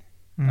mean.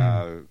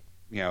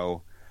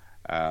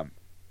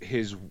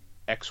 His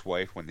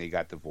ex-wife, when they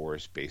got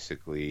divorced,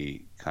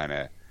 basically kind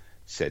of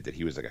said that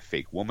he was like a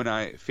fake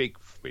womanizer,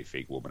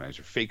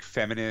 fake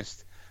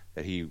feminist.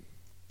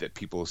 That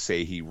people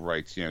say he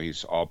writes,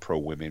 he's all pro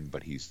women,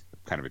 but he's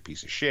kind of a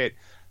piece of shit.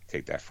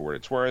 Take that for what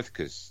it's worth,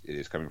 because it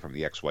is coming from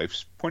the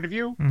ex-wife's point of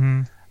view.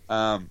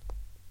 Mm-hmm.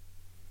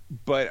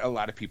 But a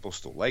lot of people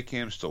still like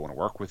him, still want to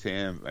work with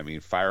him. I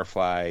mean,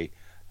 Firefly,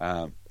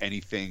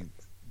 anything,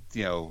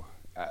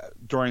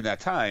 during that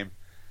time,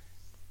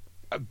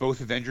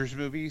 both Avengers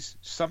movies,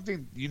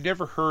 something you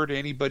never heard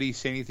anybody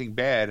say anything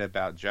bad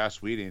about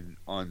Joss Whedon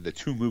on the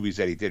 2 movies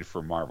that he did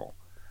for Marvel.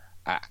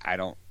 I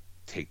don't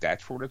take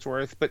that for what it's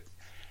worth. But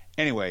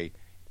anyway,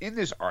 in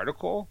this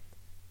article,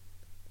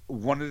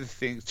 two of the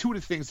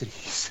things that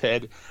he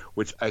said,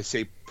 which I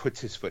say puts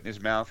his foot in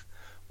his mouth,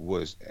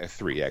 was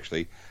 3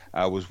 actually.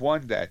 Was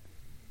one that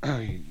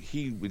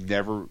he would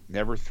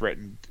never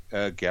threatened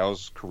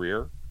Gal's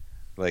career.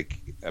 Like,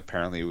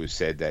 apparently it was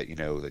said that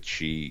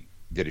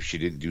that if she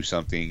didn't do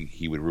something,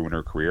 he would ruin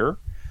her career.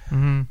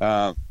 Mm-hmm.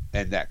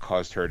 And that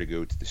caused her to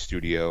go to the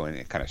studio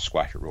and kind of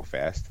squash it real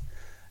fast.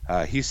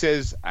 He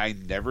says, I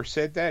never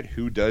said that.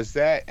 Who does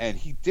that? And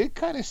he did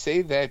kind of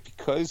say that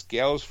because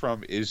Gal's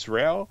from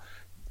Israel,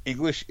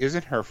 English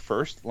isn't her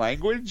first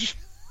language.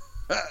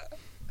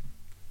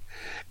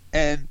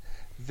 And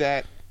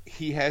that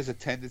he has a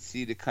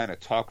tendency to kind of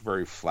talk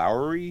very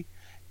flowery,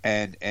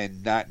 and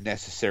not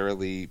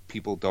necessarily,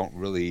 people don't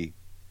really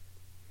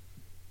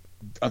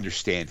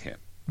understand him.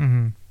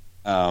 Mm-hmm.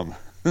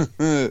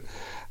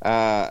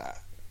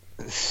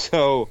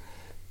 So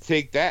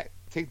take that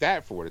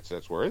for what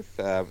it's worth.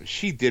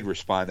 She did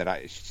respond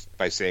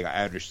by saying,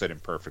 I understood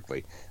him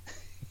perfectly.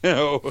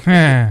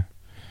 The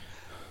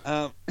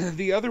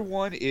other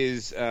one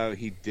is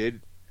he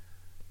did,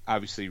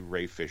 obviously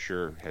Ray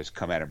Fisher has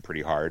come at him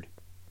pretty hard.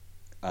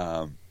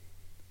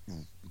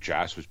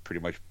 Joss was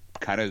pretty much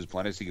kind of as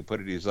blunt as he could put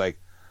it. He's like,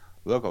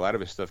 look, a lot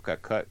of his stuff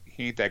got cut.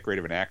 He ain't that great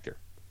of an actor.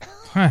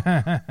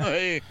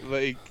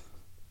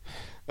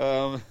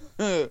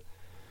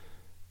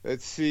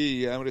 Let's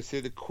see. I'm going to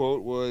say the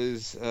quote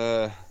was,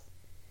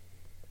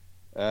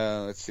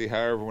 let's see.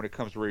 However, when it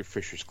comes to Ray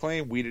Fisher's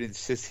claim, Whedon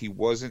insists he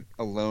wasn't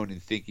alone in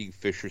thinking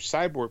Fisher's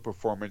cyborg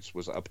performance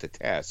was up to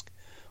task.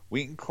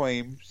 Whedon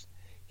claims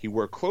he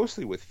worked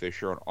closely with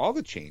Fisher on all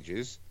the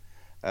changes,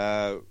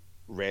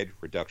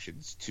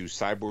 reductions to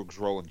Cyborg's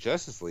role in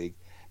Justice League,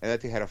 and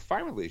that they had a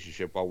fine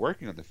relationship while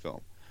working on the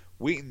film.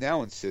 Whedon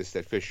now insists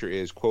that Fisher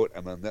is, quote,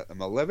 a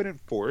malevolent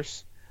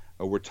force.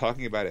 We're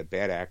talking about a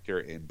bad actor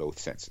in both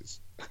senses.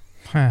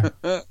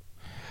 Let's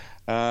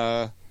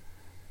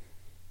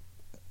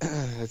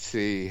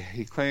see.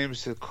 He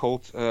claims the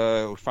cult.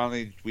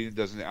 Finally, Whedon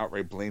doesn't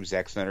outright blame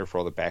Zack Snyder for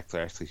all the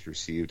backlash he's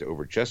received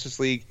over Justice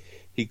League.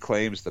 He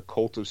claims the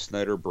cult of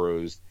Snyder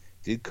Bros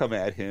did come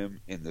at him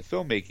in the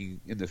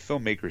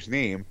filmmaker's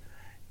name,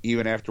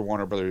 even after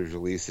Warner Brothers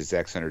released the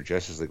Zack Snyder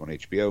Justice League on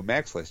HBO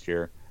Max last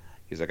year.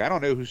 He's like, I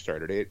don't know who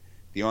started it,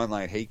 the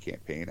online hate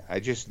campaign. I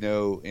just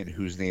know in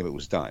whose name it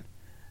was done.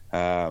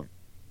 In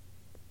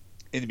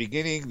the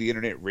beginning, the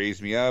internet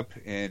raised me up,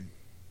 and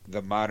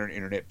the modern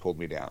internet pulled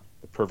me down.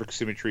 The perfect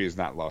symmetry is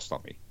not lost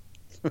on me.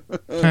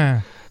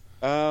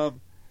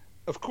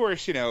 of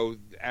course,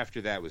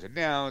 after that was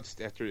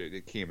announced, after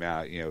it came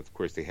out, of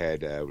course they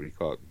had what do you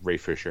call it? Ray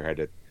Fisher had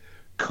to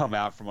come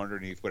out from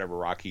underneath whatever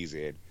rock he's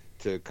in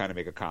to kind of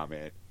make a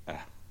comment.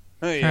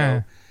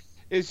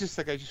 It's just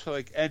like I just feel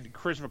like, and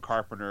Charisma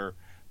Carpenter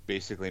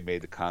basically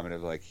made the comment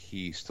of like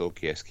he still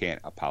just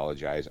can't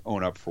apologize,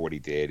 own up for what he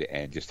did,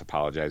 and just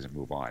apologize and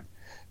move on.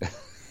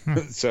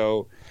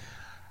 So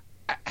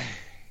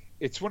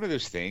it's one of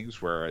those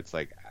things where it's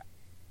like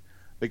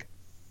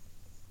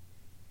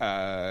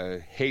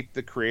hate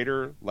the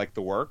creator, like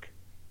the work.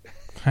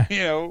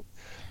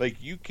 Like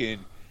you can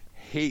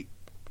hate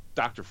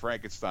Dr.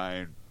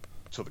 Frankenstein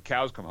till the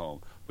cows come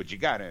home, but you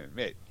gotta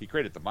admit he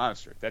created the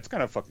monster. That's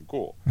kind of fucking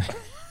cool.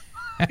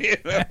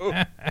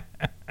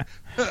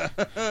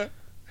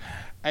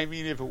 I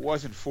mean, if it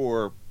wasn't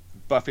for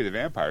Buffy the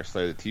Vampire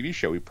Slayer, the TV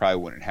show, we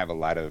probably wouldn't have a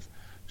lot of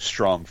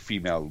strong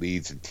female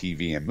leads in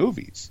TV and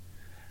movies.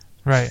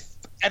 Right.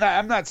 And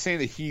I'm not saying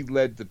that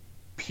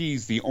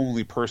he's the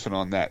only person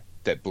on that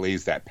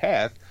blazed that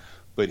path,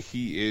 but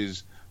he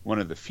is one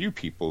of the few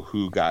people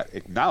who got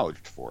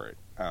acknowledged for it.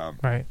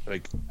 Right.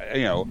 Like,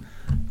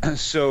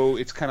 so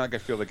it's kind of like I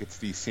feel like it's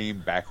the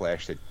same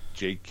backlash that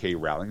J.K.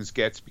 Rowling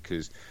gets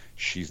because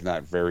she's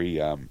not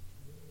very, I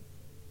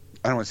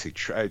don't want to say,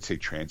 I'd say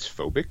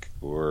transphobic,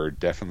 or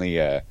definitely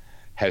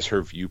has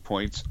her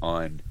viewpoints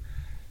on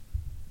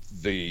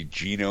the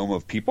genome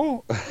of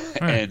people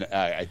and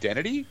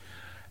identity.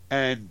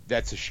 And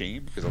that's a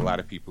shame because a lot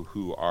of people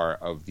who are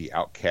of the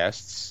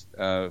outcasts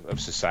of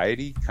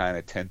society kind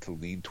of tend to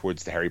lean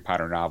towards the Harry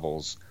Potter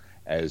novels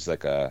as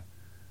like a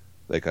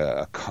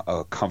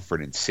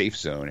comfort and safe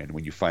zone. And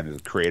when you find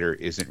that the creator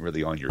isn't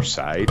really on your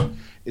side,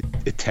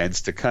 it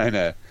tends to kind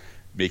of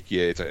make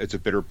you, it's a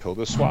bitter pill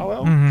to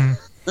swallow.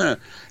 Mm-hmm.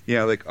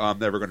 Like, oh, I'm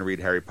never going to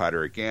read Harry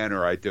Potter again,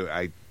 or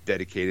I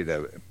dedicated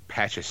a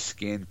patch of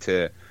skin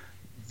to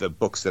the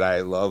books that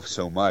I love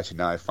so much, and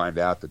now I find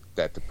out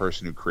that the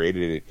person who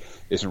created it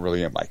isn't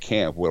really in my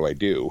camp. What do I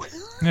do?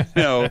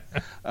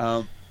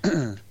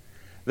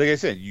 Like I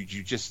said, you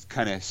just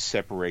kind of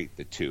separate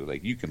the two.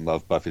 Like, you can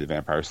love Buffy the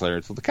Vampire Slayer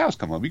until the cows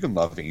come home. You can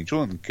love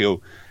Angel and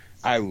Kill.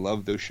 I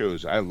love those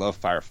shows. I love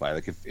Firefly.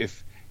 Like,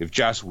 if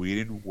Joss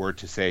Whedon were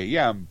to say,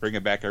 yeah, I'm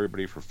bringing back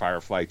everybody for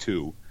Firefly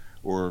 2,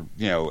 or,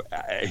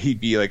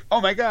 he'd be like,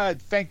 oh my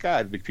God, thank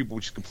God. Like, people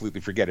would just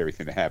completely forget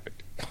everything that happened.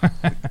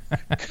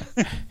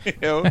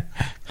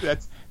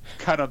 That's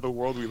kind of the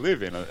world we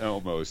live in,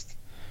 almost.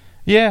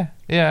 Yeah.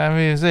 I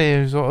mean,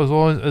 as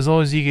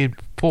long as he could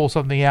pull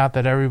something out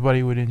that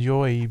everybody would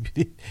enjoy,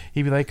 he'd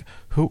be like,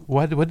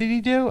 what did he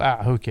do?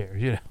 Who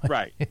cares?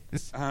 Right.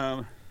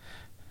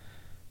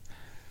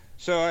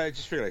 So I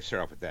just figured I'd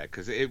start off with that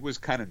because it was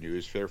kind of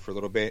news for a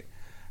little bit.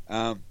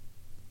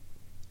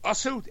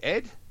 Also,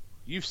 Ed,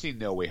 you've seen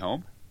No Way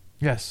Home.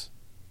 Yes.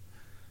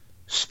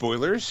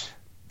 Spoilers,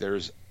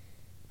 there's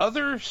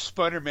other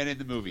Spider-Man in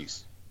the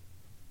movies.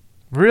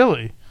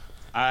 Really?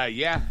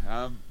 Yeah,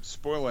 I'm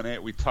spoiling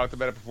it. We talked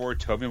about it before.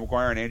 Tobey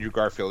Maguire and Andrew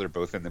Garfield are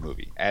both in the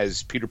movie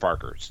as Peter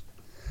Parkers.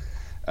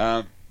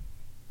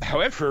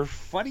 However,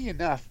 funny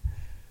enough,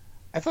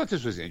 I thought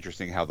this was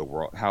interesting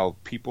how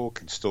people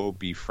can still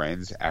be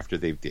friends after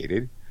they've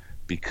dated,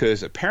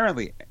 because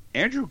apparently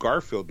Andrew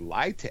Garfield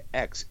lied to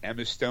ex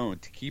Emma Stone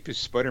to keep his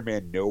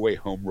Spider-Man No Way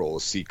Home role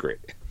a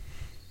secret.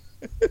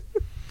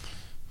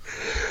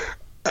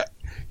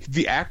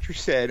 The actor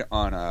said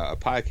on a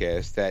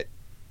podcast that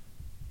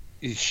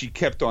she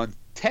kept on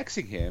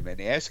texting him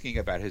and asking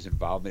about his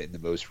involvement in the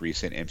most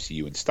recent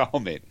MCU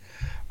installment.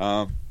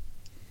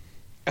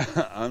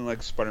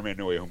 Unlike Spider-Man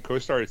No Way Home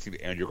co-star, it seems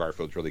Andrew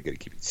Garfield's really good at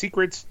keeping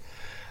secrets.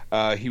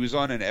 He was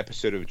on an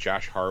episode of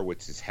Josh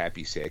Horowitz's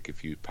Happy Sack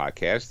If You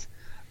podcast,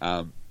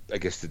 I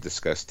guess to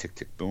discuss Tick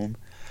Tick Boom.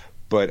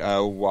 But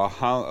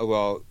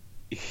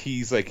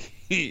he's like,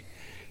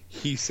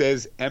 he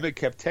says, Emma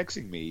kept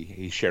texting me,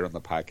 he shared on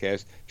the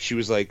podcast. She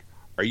was like,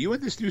 are you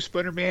in this new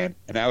Spider-Man?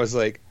 And I was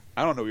like,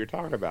 I don't know what you're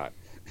talking about.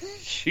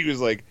 She was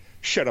like,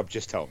 shut up,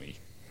 just tell me.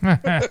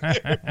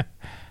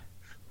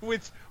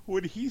 Which,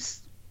 when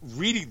he's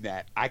reading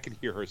that, I can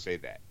hear her say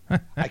that.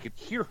 I can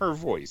hear her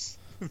voice.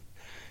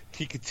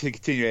 He could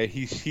continue.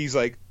 He's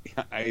like,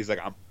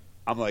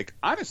 I'm like,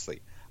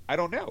 honestly, I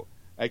don't know.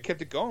 I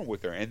kept it going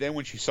with her, and then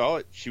when she saw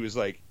it, she was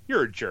like,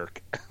 "You're a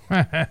jerk."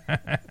 I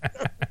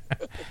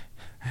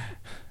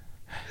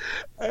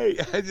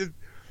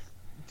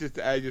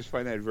just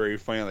find that very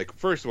funny. Like,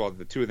 first of all,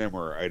 the two of them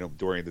were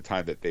during the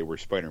time that they were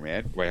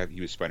Spider-Man. Well,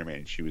 he was Spider-Man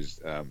and she was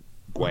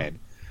Gwen.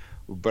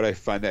 But I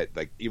find that,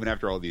 like, even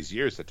after all these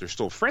years, that they're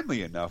still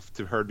friendly enough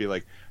to her to be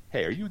like,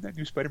 "Hey, are you in that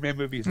new Spider-Man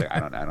movie?" He's like, I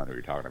don't know what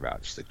you're talking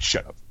about." She's like,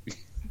 "Shut up,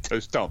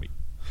 just tell me."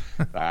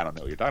 I don't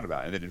know what you're talking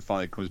about. And then it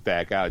finally comes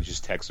back out and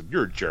just texts him,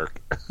 "You're a jerk."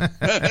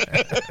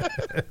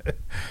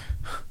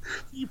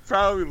 He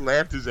probably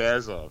laughed his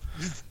ass off.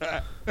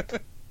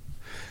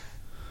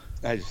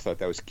 I just thought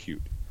that was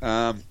cute.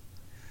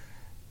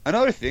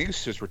 Another thing,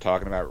 since we're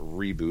talking about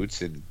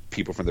reboots and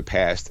people from the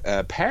past,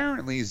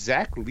 apparently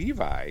Zach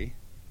Levi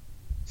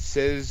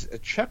says a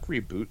Chuck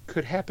reboot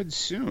could happen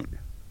soon.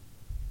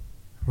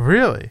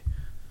 Really?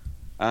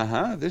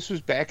 This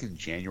was back in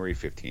January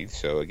 15th.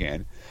 So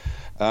again,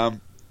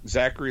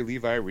 Zachary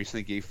Levi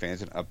recently gave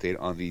fans an update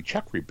on the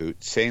Chuck reboot,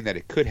 saying that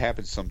it could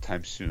happen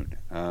sometime soon.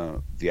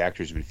 The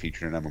actor has been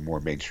featured in a number of more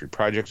mainstream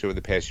projects over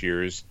the past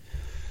years,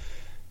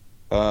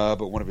 but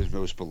one of his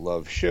most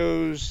beloved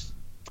shows,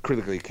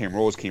 critically acclaimed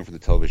roles, came from the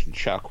television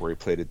Chuck, where he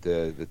played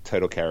the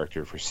title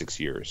character for 6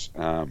 years.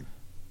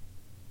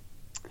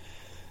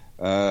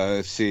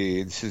 Let's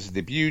see. And since his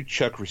debut,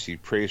 Chuck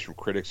received praise from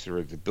critics for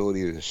his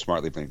ability to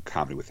smartly blend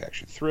comedy with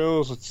action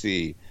thrills. Let's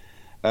see.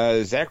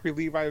 Zachary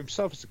Levi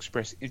himself has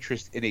expressed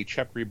interest in a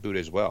Chuck reboot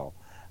as well.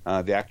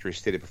 The actor has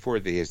stated before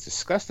that he has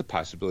discussed the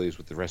possibilities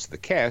with the rest of the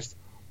cast,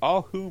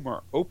 all whom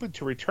are open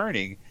to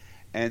returning,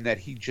 and that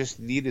he just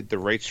needed the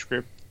right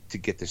script to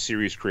get the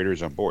series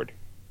creators on board.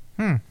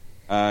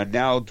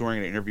 Now, during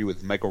an interview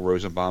with Michael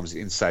Rosenbaum's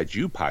Inside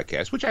You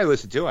podcast, which I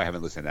listened to, I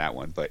haven't listened to that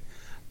one, but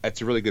it's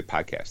a really good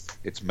podcast.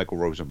 It's Michael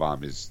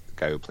Rosenbaum is the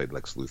guy who played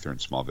Lex Luthor in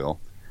Smallville.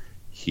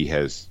 He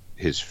has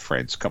his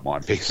friends come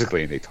on,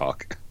 basically, and they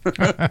talk.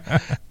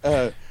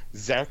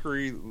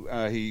 Zachary,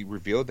 he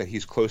revealed that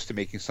he's close to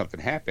making something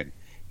happen.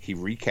 He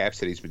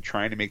recaps that he's been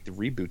trying to make the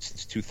reboot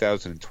since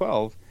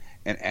 2012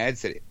 and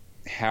adds that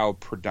how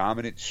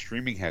predominant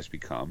streaming has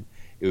become,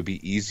 it would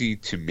be easy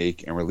to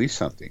make and release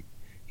something.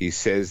 He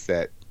says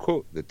that,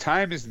 quote, the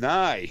time is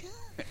nigh,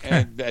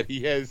 and that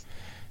he has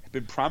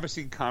been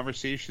promising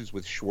conversations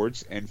with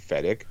Schwartz and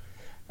Fedek,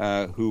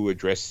 who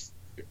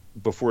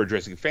before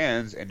addressing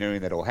fans and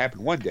knowing that it will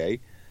happen one day.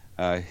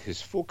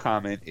 His full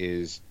comment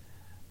is,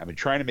 I've been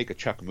trying to make a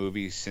Chuck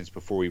movie since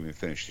before we even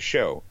finished the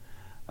show.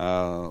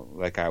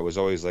 Like I was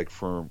always like,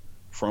 for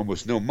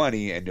almost no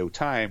money and no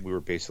time, we were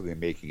basically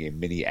making a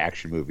mini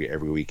action movie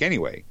every week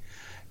anyway.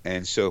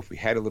 And so if we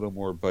had a little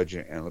more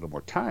budget and a little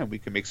more time, we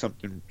could make some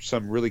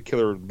really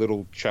killer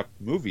little Chuck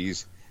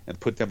movies and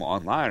put them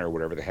online or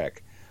whatever the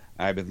heck.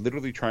 I've been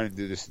literally trying to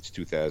do this since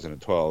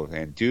 2012,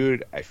 and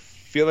dude, I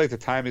feel like the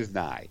time is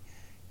nigh.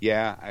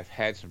 Yeah, I've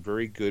had some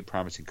very good,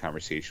 promising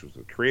conversations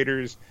with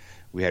creators.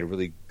 We had a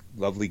really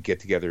lovely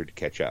get-together to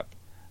catch up.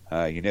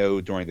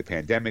 During the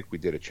pandemic, we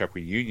did a Chuck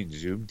reunion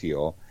Zoom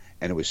deal,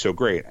 and it was so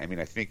great. I mean,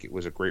 I think it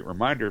was a great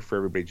reminder for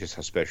everybody just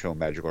how special and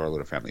magical our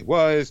little family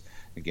was.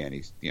 Again,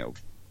 he's,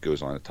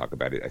 goes on to talk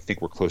about it. I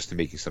think we're close to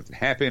making something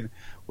happen,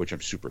 which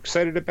I'm super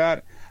excited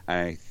about.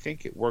 I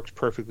think it works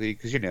perfectly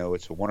because,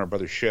 it's a Warner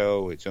Brothers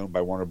show. It's owned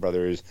by Warner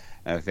Brothers.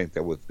 And I think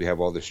that we have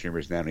all the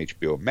streamers now on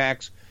HBO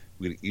Max,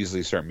 we can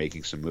easily start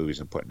making some movies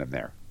and putting them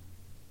there.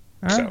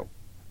 So,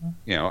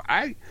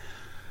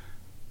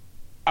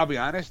 I'll be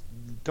honest,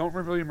 don't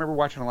really remember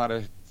watching a lot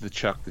of the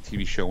Chuck, the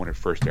TV show, when it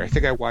first aired. I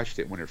think I watched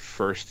it when it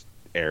first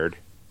aired,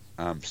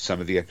 some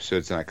of the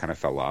episodes, and I kind of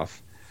fell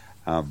off.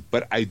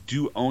 But I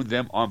do own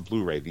them on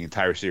Blu-ray, the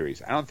entire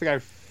series. I don't think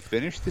I've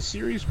finished the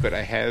series, but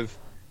I have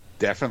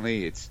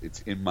definitely.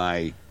 It's in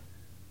my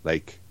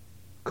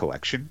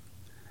collection,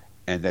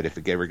 and that if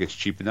it ever gets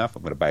cheap enough,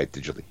 I'm going to buy it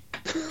digitally.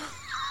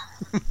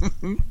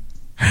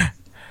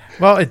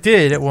 Well, it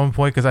did at one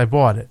point because I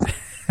bought it.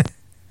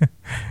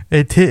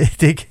 It did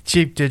get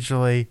cheap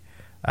digitally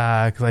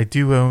because I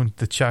do own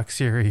the Chuck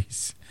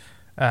series.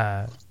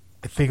 I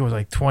think it was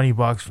like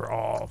 $20 for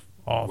all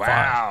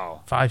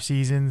wow. five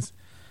seasons.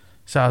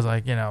 So I was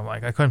like,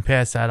 I couldn't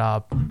pass that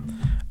up.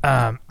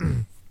 I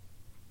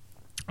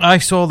definitely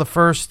saw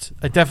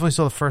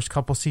the first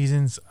couple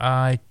seasons.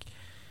 I'm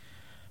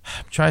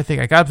trying to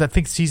think. I got up to, I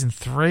think, season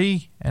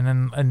 3, and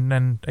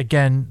then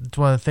again, it's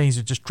one of the things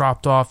that just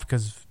dropped off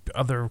because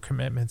other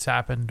commitments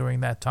happened during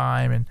that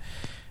time, and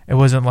it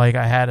wasn't like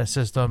I had a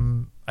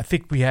system. I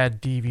think we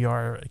had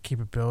DVR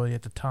capability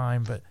at the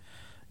time, but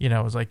it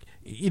was like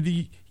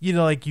you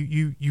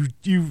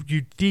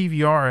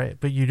DVR it,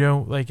 but you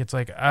don't it's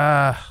like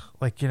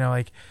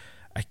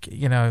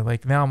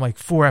now I'm like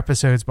 4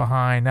 episodes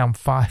behind. Now I'm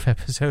 5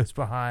 episodes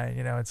behind.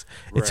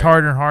 It's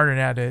harder and harder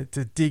now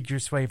to dig your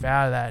way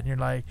out of that. And you're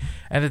like,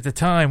 and at the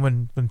time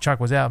when Chuck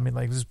was out, I mean,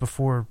 this is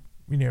before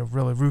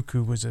really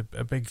Roku was a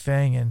big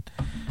thing,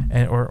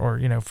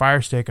 and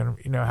Fire Stick,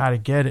 and how to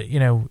get it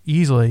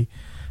easily.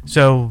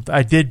 So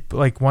I did,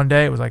 one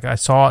day it was like I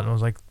saw it and I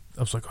was like,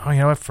 oh, you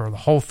know what, for the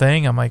whole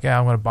thing, I'm like, yeah,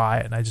 I'm going to buy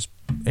it. And I just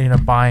ended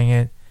up buying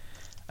it.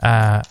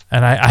 And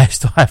I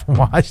still haven't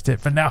watched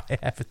it, but now I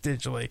have it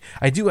digitally.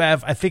 I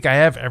think I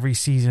have every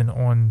season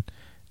on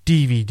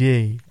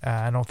DVD.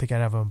 I don't think I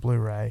have it on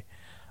Blu-ray.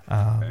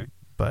 Okay.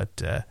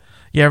 But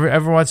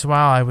every once in a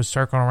while I was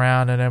circling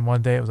around, and then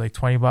one day it was like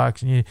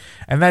 $20,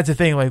 and that's the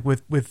thing. Like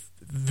with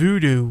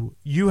Vudu,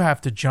 you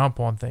have to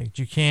jump on things.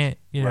 You can't,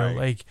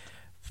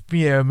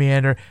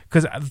 meander,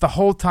 because the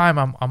whole time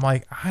I'm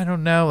like, I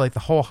don't know, like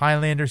the whole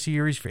Highlander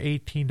series for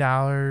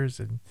 $18,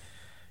 and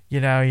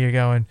you're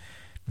going,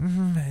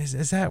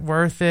 is that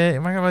worth it?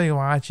 Am I gonna really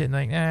watch it?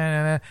 And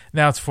nah.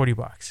 Now it's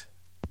 $40.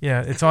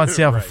 Yeah, it's on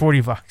sale for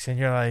 $40, and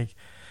you're like,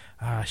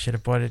 I should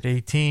have bought it at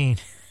 18.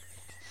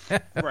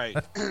 Right.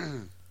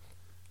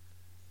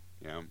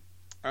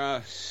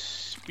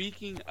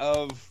 Speaking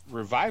of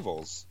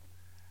revivals,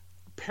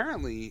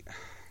 apparently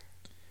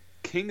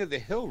King of the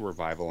Hill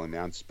revival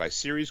announced by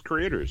series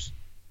creators.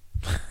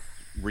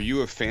 Were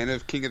you a fan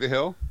of King of the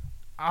Hill?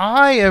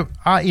 I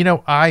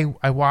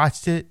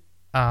watched it,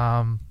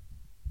 and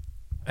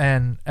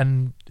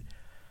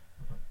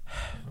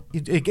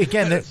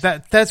again,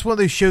 that's one of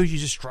those shows you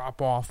just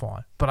drop off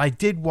on. But I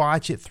did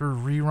watch it through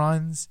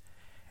reruns,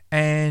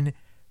 and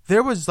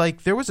there was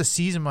a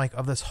season like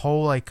of this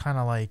whole like kind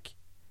of like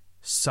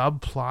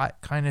subplot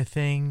kind of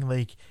thing,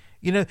 like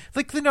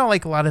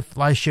like a lot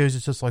of shows,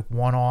 it's just like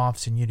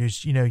one-offs, and you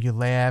just you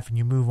laugh and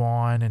you move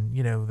on, and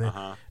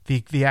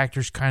the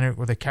actors kind of,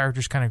 or the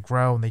characters kind of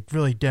grow, and they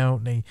really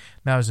don't. And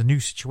now as a new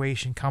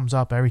situation comes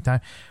up every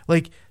time,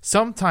 like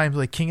sometimes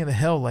like King of the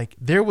Hill, like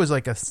there was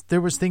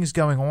things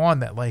going on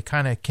that like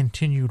kind of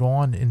continued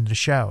on in the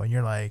show, and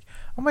you're like,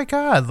 oh my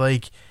god,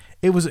 like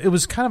it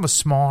was kind of a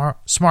smart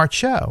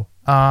show.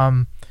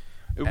 Well,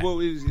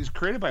 it was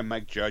created by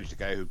Mike Judge, the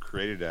guy who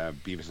created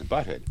Beavis and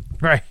Butthead,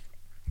 right?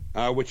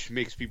 Which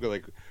makes people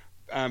like,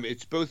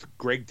 it's both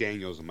Greg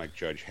Daniels and Mike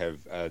Judge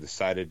have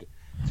decided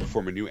to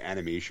form a new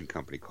animation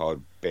company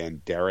called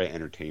Bandera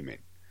Entertainment.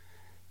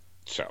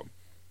 So,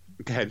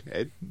 go ahead,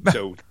 Ed.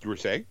 So you were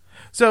saying?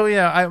 So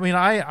yeah, I mean,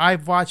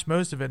 I've watched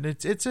most of it. And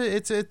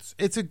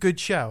it's a good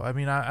show. I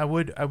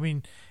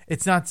mean,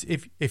 it's not,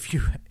 if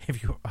you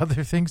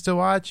other things to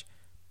watch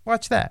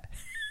that.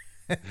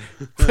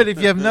 But if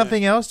you have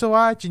nothing else to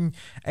watch, and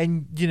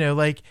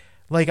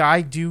like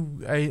I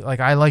do,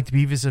 I liked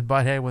Beavis and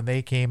Butthead when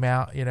they came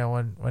out,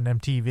 on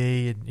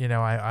MTV, and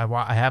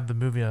I have the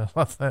movie. I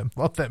love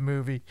that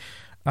movie,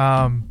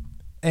 and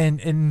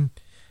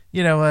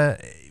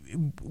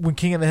when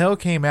King of the Hill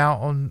came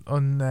out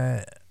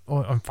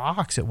on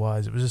Fox, it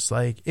was just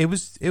like it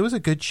was a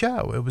good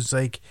show. It was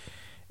like,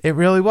 it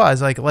really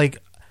was like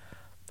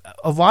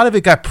a lot of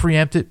it got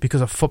preempted because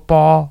of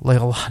football.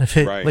 Like a lot of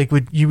it, right. Like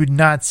you would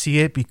not see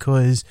it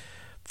because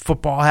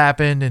football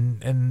happened,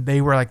 and they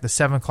were like the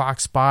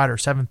 7:00 spot or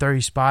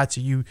 7:30 spot,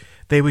 so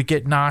they would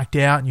get knocked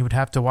out, and you would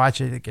have to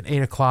watch it like at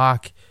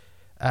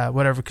 8:00,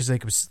 whatever, because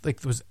like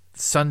it was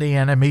Sunday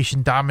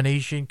animation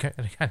domination kind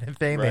of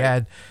thing. Right. They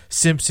had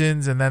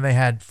Simpsons, and then they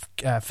had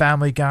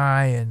Family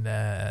Guy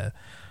and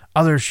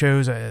other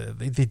shows.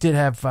 They did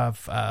have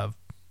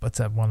what's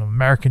that one?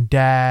 American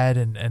Dad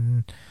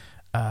and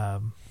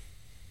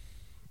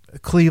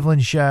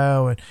Cleveland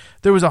Show, and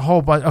there was a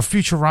whole bunch of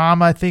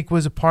Futurama. I think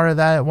was a part of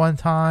that at one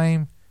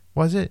time.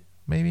 Was it?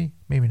 Maybe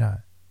not.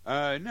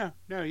 No,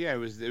 yeah, it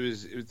was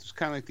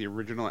kind of like the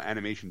original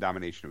animation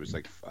domination. It was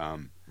like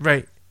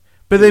right,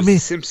 but they mean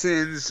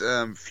Simpsons,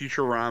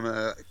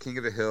 Futurama, King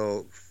of the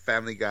Hill,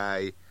 Family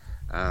Guy.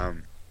 I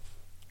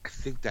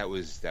think that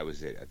was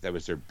it. That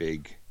was their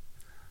big,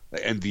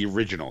 and the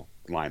original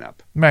lineup.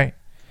 Right.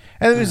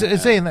 And it was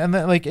insane, and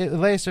like it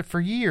lasted for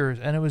years,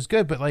 and it was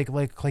good. But like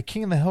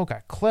King of the Hill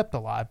got clipped a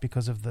lot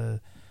because of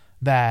that.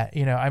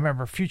 I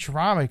remember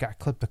Futurama got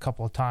clipped a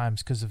couple of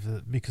times because of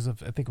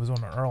I think it was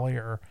on an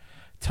earlier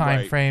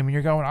time frame. And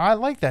you're going, I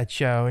like that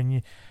show,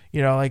 and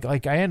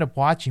like I end up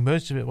watching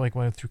most of it like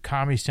went through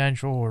Comedy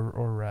Central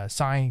or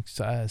Science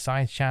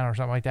Channel or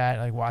something like that,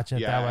 like watching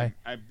it that way.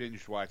 I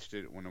binge watched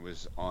it when it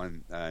was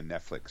on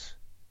Netflix.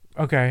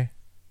 Okay.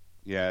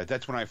 Yeah,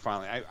 that's when I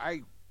finally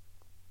I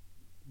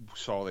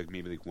saw like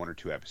maybe like one or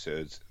two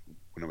episodes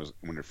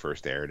when it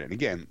first aired, and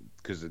again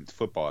because it's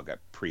football, it got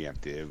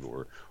preemptive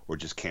or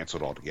just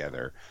canceled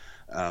altogether.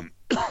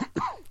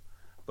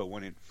 But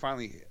when it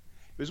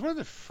was one of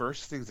the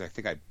first things I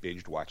think I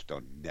binged watched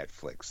on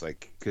Netflix,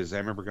 like because I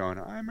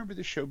remember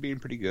the show being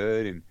pretty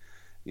good, and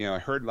I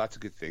heard lots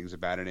of good things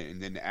about it,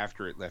 and then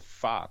after it left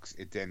Fox,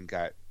 it then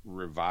got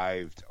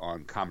revived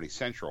on Comedy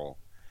Central,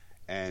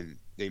 and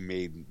they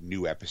made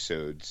new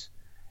episodes,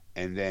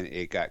 and then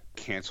it got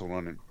canceled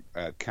on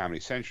Comedy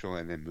Central,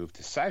 and then moved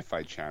to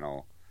Sci-Fi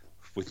Channel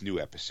with new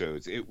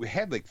episodes. It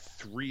had like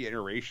 3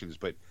 iterations,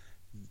 but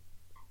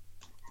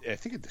I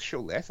think the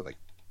show lasted like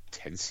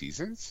 10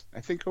 seasons,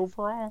 I think,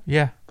 overall.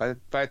 Yeah. By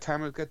the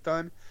time it got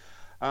done.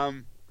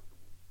 And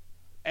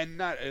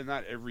not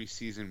every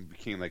season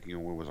became like, when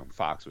it was on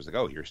Fox, it was like,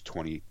 oh, here's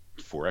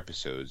 24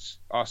 episodes.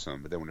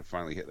 Awesome. But then when it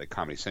finally hit like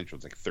Comedy Central,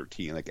 it's like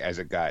 13. Like as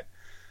it got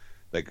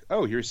like,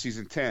 oh, here's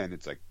season 10,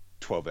 it's like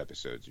 12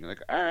 episodes. And you're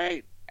like, all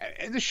right.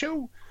 And the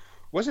show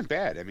wasn't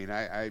bad. I mean,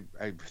 I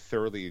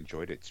thoroughly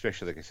enjoyed it,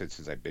 especially, like I said,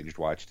 since I binge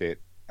watched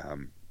it. I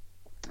don't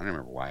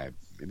remember why.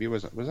 Maybe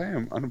was I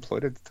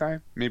unemployed at the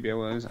time? Maybe I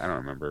was. I don't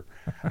remember.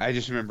 I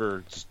just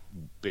remember just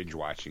binge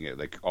watching it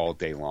like all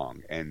day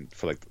long and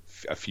for like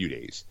a few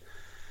days,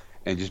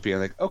 and just being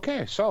like, okay,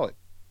 I saw it.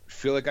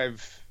 Feel like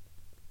I've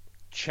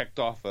checked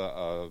off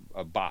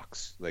a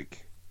box,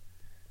 like,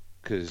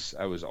 because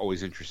I was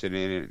always interested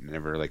in it. And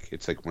never like,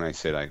 it's like when I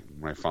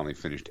finally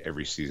finished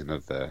every season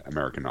of the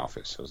American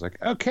Office, I was like,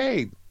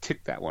 okay,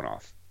 tick that one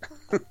off.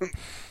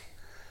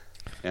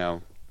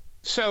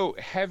 So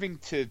having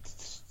to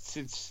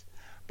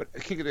but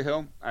King of the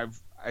Hill,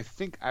 I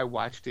think I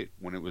watched it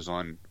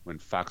when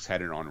Fox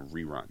had it on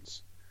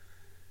reruns.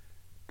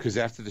 Because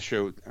after the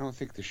show, I don't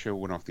think the show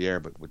went off the air,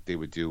 but what they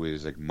would do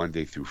is like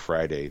Monday through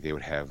Friday, they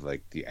would have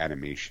like the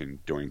animation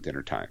during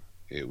dinner time.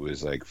 It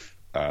was like,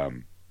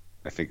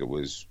 I think it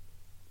was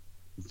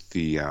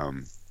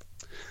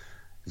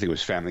I think it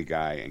was Family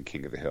Guy and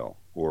King of the Hill,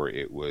 or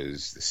it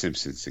was The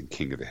Simpsons and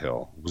King of the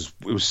Hill.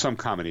 It was some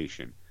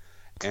combination.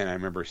 And I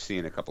remember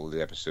seeing a couple of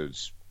the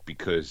episodes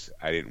because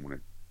I didn't want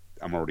to.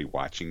 I'm already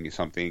watching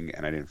something,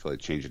 and I didn't feel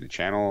like changing the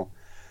channel.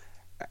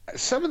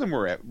 Some of them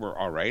were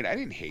all right. I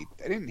didn't hate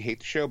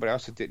the show, but I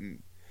also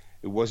didn't.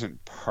 It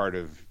wasn't part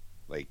of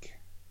like.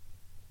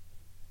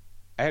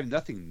 I have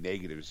nothing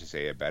negative to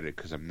say about it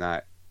because I'm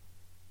not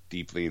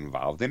deeply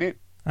involved in it.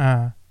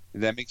 Does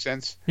that make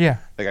sense? Yeah.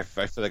 Like I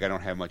feel like I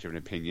don't have much of an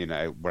opinion.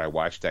 What I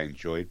watched, I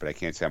enjoyed, but I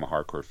can't say I'm a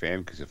hardcore fan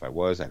because if I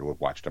was, I would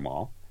have watched them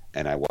all,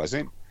 and I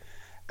wasn't.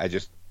 I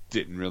just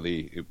didn't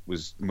really. It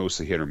was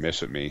mostly hit or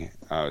miss with me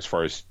as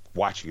far as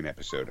watching an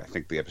episode. I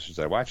think the episodes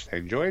I watched, I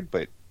enjoyed,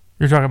 but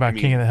you're talking about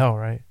King of the Hill,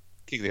 right?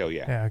 King of the Hill,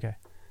 yeah. Yeah. Okay.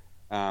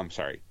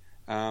 Sorry.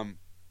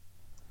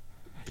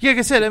 Yeah, like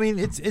I said, I mean,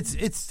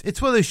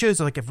 it's one of those shows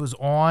that, like, if it was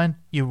on,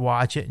 you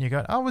watch it and you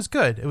go, "Oh, it was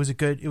good. It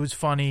was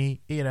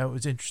funny. You know, it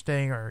was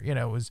interesting, or you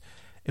know,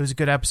 it was a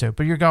good episode."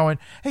 But you're going,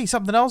 "Hey,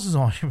 something else is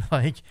on." You're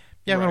like,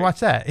 "Yeah, I'm gonna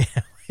watch that."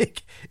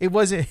 Like, it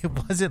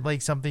wasn't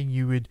like something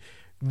you would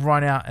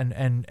run out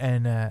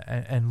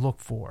and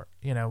look for.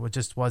 You know, it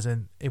just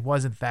wasn't. It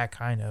wasn't that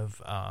kind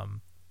of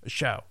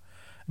show.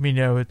 I mean,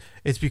 you know,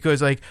 it's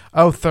because like,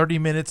 30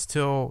 minutes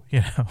till,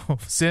 you know,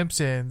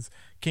 Simpsons,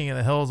 King of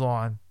the Hill's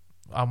on.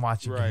 I'm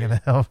watching King of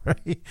the Hill,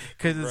 right?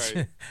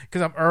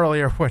 Because I'm early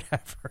or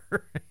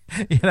whatever,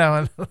 you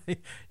know. And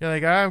you're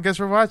like, I guess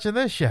we're watching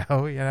this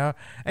show, you know.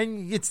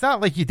 And it's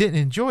not like you didn't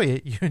enjoy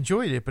it; you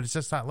enjoyed it, but it's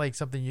just not like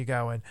something you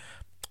go and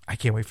I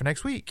can't wait for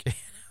next week.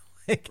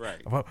 Like,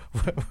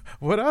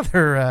 what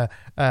other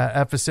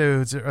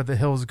episodes are the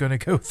Hills going to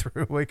go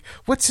through? Like,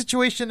 what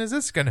situation is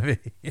this going to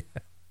be?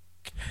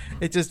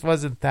 It just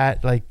wasn't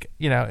that, like,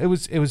 you know. It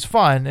was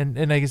fun, and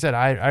like I said,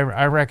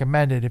 I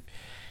recommend it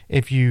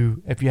if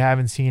you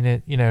haven't seen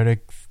it, you know,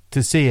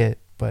 to see it.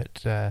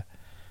 But I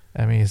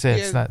mean,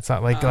 it's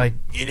not like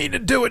you need to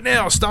do it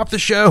now. Stop the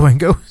show and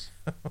go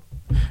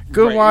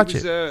watch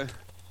it.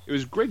 It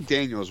was Greg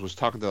Daniels was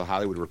talking to the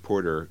Hollywood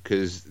Reporter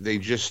because they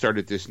just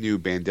started this new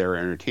Bandera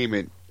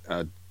Entertainment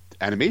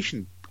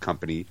animation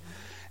company,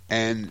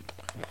 and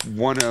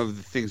one of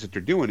the things that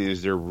they're doing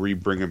is they're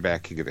bringing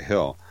back King of the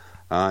Hill.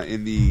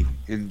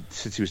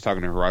 Since he was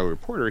talking to a Hollywood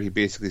Reporter, he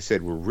basically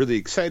said we're really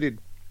excited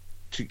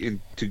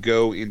to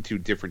go into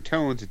different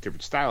tones and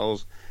different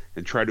styles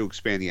and try to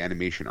expand the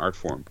animation art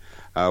form.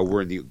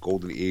 We're in the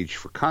golden age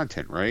for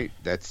content, right?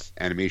 That's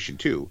animation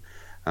too.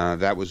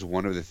 That was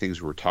one of the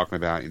things we were talking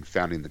about in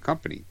founding the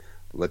company.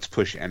 Let's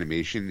push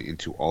animation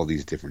into all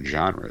these different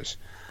genres.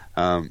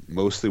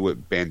 Mostly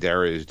what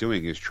Bandera is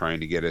doing is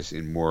trying to get us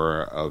in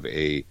more of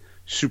a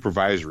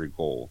supervisory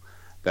goal.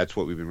 That's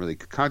what we've been really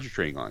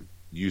concentrating on,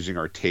 using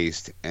our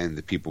taste and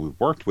the people we've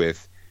worked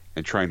with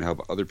and trying to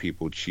help other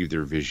people achieve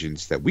their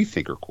visions that we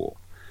think are cool.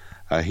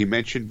 Daniels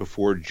mentioned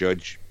before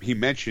Judge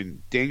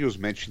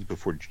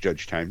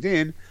chimed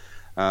in,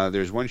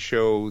 there's one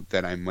show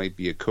that I might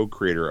be a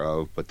co-creator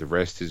of, but the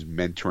rest is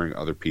mentoring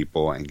other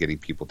people and getting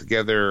people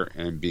together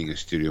and being a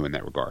studio in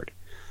that regard.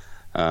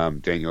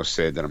 Daniel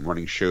said that I'm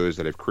running shows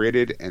that I've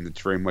created, and it's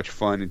very much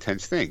fun,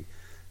 intense thing.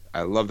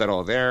 I love that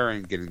all there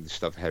and getting the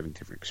stuff, having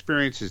different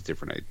experiences,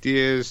 different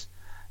ideas.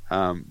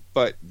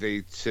 But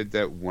they said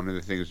that one of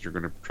the things you're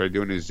going to try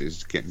doing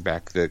is getting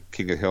back the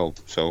King of the Hill.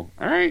 So,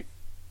 all right,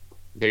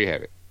 there you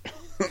have it.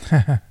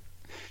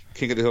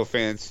 King of the Hill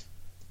fans,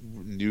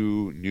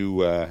 new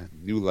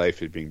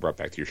life is being brought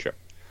back to your show.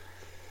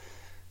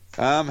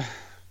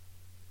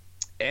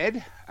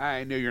 Ed,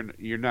 I know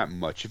you're not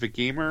much of a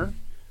gamer,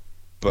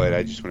 but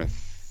I just want to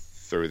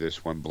throw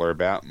this one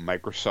blurb out.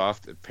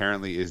 Microsoft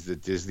apparently is the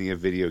Disney of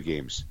video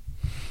games.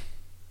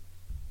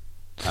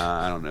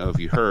 I don't know if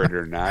you heard it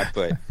or not,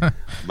 but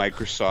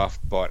Microsoft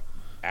bought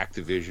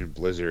Activision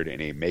Blizzard in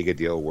a mega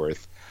deal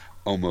worth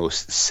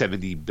almost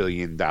 $70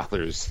 billion.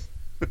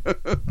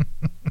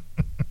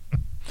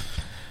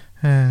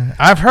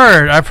 I've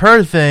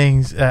heard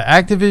things.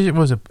 Activision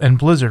was and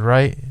Blizzard,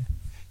 right?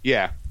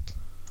 Yeah.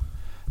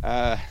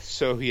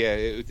 So yeah,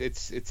 it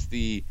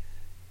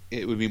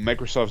would be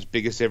Microsoft's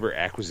biggest ever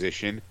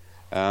acquisition,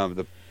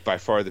 by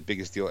far the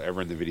biggest deal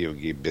ever in the video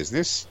game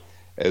business,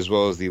 as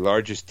well as the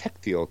largest tech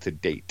deal to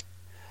date.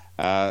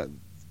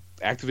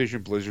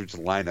 Activision Blizzard's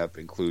lineup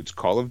includes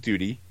Call of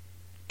Duty,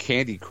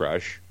 Candy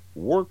Crush,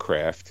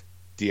 Warcraft,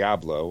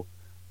 Diablo,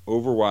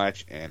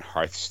 Overwatch, and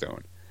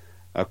Hearthstone.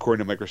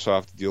 According to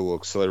Microsoft, the deal will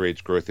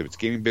accelerate growth of its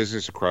gaming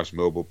business across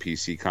mobile,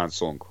 PC,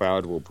 console, and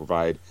cloud. Will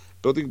provide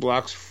building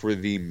blocks for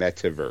the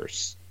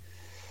metaverse.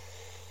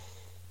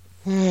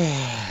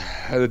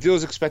 The deal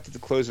is expected to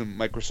close in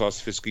Microsoft's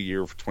fiscal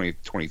year of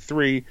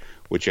 2023,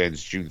 which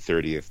ends June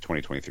 30th,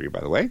 2023,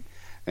 by the way,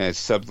 and it's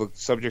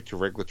subject to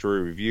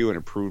regulatory review and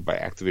approved by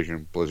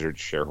Activision Blizzard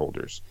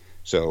shareholders.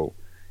 So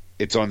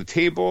it's on the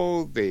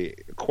table. They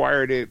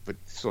acquired it, but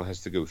it still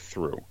has to go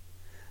through.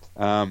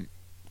 I'll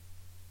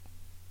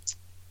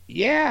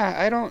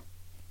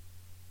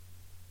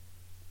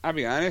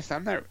be honest,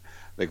 I'm not...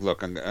 Like,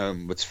 look,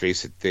 let's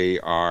face it, they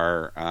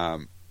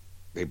are...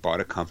 they bought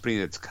a company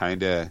that's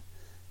kind of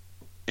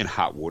in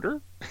hot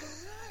water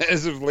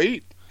as of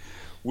late,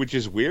 which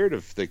is weird.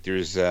 If like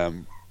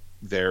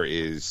there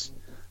is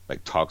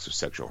like talks of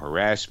sexual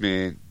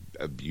harassment,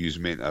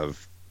 abusement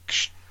of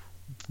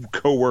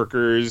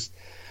coworkers,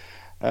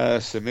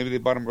 so maybe they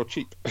bought them real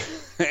cheap.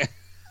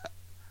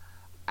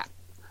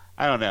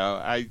 I don't know.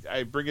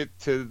 I bring it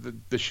to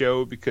the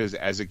show because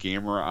as a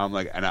gamer, I'm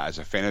like, and as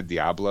a fan of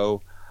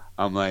Diablo,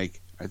 I'm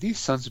like, are these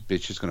sons of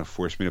bitches going to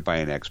force me to buy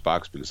an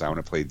Xbox because I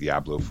want to play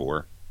Diablo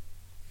 4?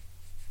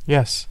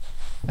 Yes.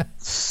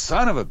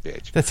 Son of a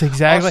bitch. That's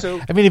exactly.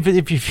 Also, I mean,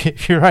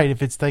 if you're right,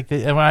 if it's like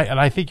and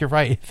I think you're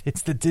right. If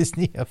it's the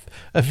Disney of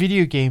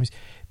video games,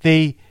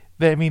 they're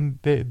by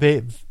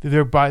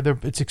their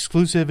it's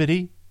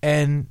exclusivity,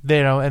 and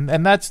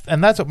and that's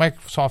what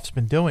Microsoft's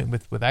been doing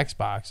with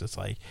Xbox. It's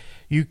like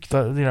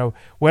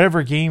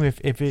whatever game if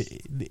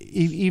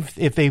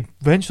they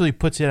eventually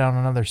puts it on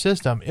another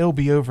system, it'll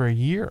be over a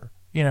year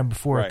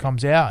before it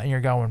comes out, and you're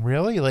going,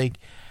 really, like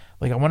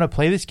I want to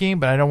play this game,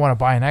 but I don't want to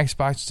buy an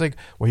Xbox. It's like,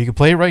 well, you can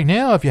play it right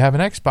now if you have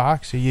an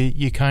Xbox, so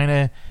you kind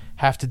of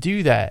have to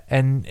do that,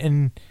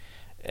 and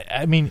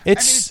I mean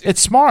it's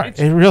smart.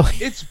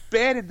 It's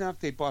bad enough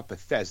they bought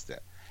Bethesda,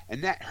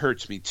 and that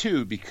hurts me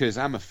too because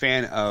I'm a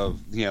fan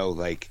of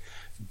like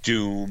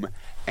Doom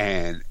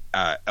and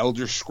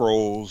Elder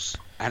Scrolls,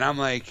 and I'm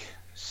like,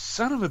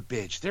 son of a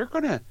bitch, they're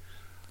gonna.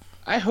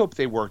 I hope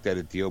they worked out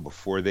a deal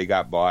before they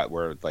got bought,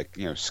 where like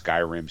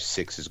Skyrim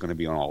 6 is going to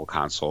be on all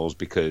consoles,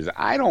 because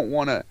I don't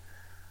want to.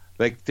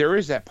 Like, there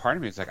is that part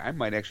of me. It's like I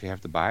might actually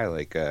have to buy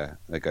like a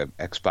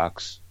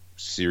Xbox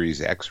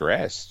Series X or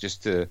S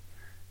just to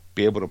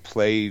be able to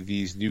play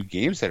these new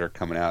games that are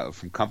coming out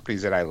from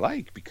companies that I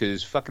like,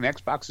 because fucking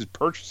Xbox is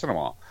purchasing them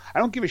all. I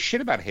don't give a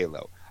shit about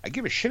Halo. I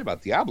give a shit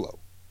about Diablo.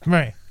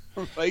 Right.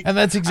 Like, and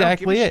that's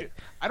exactly it. Shit.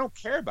 I don't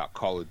care about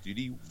Call of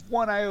Duty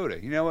one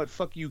iota. You know what?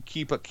 Fuck you.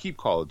 Keep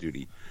Call of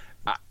Duty.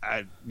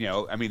 I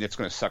mean, it's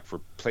going to suck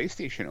for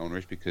PlayStation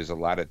owners because a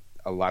lot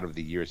of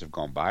the years have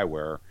gone by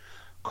where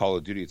Call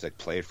of Duty, it's like,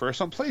 play it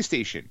first on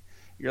PlayStation.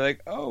 You're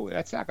like, oh,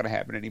 that's not going to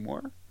happen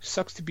anymore.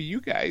 Sucks to be you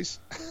guys.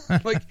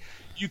 Like,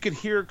 you can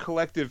hear a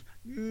collective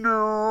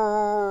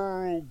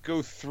no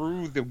go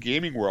through the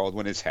gaming world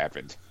when it's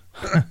happened.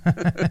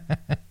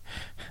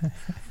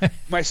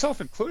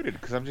 Myself included,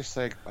 because I'm just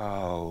like,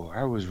 oh,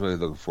 I was really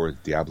looking forward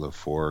to Diablo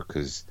 4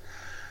 because,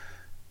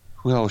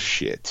 well,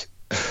 shit.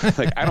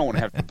 Like, I don't want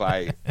to have to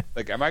buy.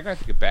 Like, am I going to have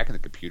to get back into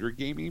computer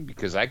gaming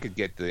because I could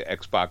get the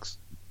Xbox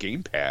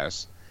Game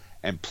Pass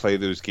and play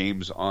those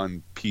games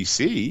on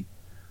PC?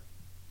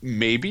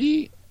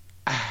 Maybe.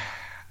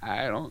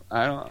 I don't.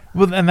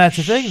 Well, and that's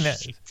the thing.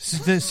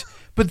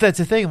 But that's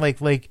the thing.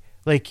 Like,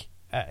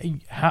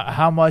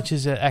 how much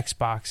is an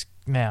Xbox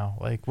now?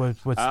 Like,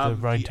 what's the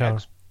right total?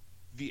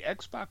 The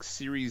Xbox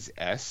Series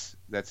S,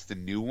 that's the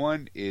new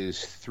one, is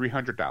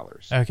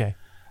 $300. Okay.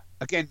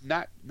 Again,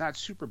 not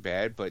super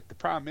bad, but the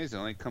problem is it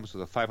only comes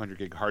with a 500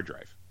 gig hard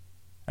drive.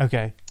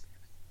 Okay.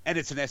 And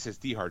it's an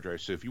SSD hard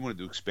drive, so if you wanted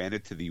to expand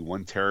it to the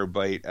 1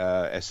 terabyte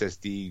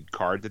SSD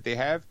card that they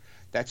have,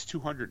 that's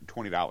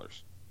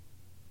 $220.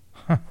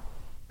 Huh.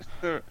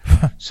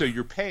 So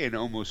you're paying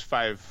almost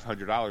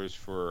 $500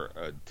 for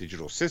a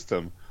digital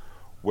system,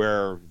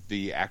 where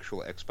the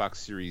actual Xbox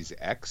Series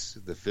X,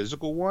 the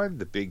physical one,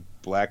 the big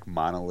black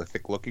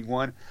monolithic looking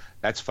one,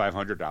 that's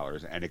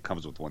 $500, and it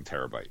comes with 1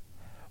 terabyte.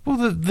 Well,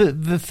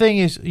 the thing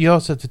is, you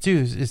also have to do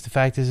is the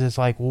fact is, it's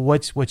like, well,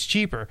 what's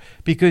cheaper?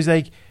 Because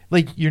like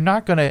you're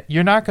not gonna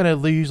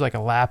use like a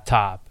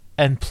laptop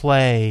and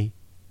play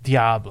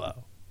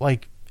Diablo.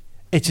 Like,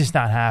 it's just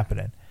not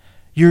happening.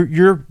 You're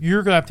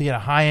gonna have to get a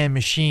high end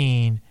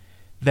machine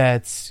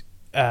that's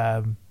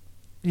going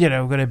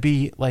to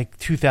be like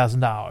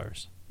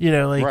 $2,000.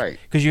 Right.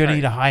 Because you're gonna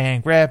need a high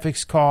end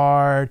graphics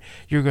card.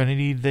 You're gonna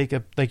need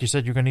like you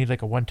said, you're gonna need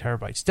like a 1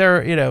 terabyte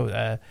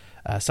stereo,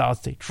 a solid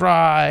state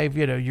drive.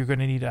 You're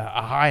gonna need a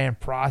high end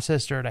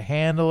processor to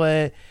handle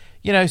it.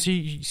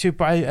 So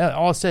by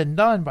all said and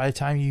done, by the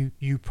time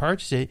you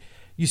purchase it,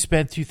 you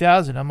spent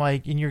 $2,000. I'm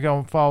like, and you're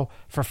going, for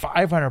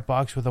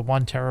 $500 with a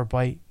 1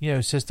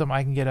 terabyte system,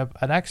 I can get an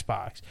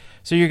Xbox.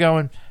 So you're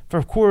going, for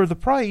a quarter of the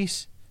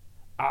price,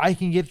 I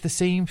can get the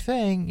same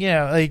thing,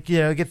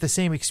 get the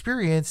same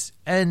experience,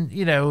 and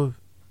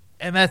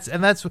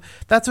that's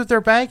what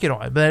they're banking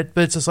on. But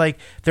it's just like,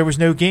 there was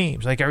no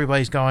games. Like,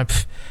 everybody's going,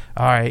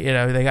 all right,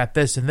 they got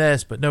this and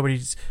this, but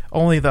nobody's,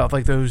 only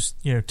those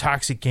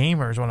toxic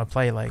gamers want to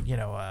play like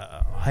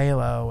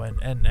Halo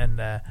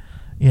and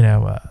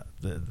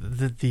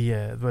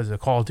the was it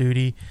Call of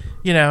Duty,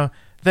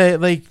 they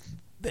like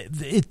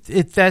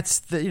that's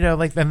the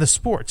like, and the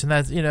sports, and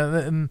that's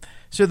and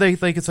so they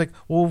like, it's like,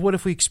 well, what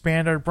if we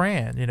expand our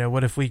brand?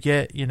 What if we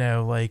get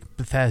like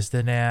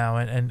Bethesda now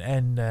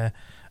and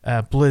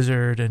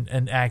Blizzard and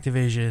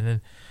Activision,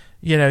 and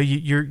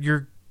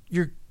you're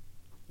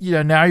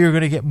now you're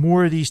going to get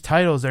more of these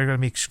titles that are going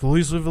to be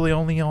exclusively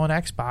only on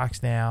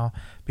Xbox now,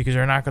 because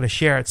they're not going to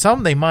share it.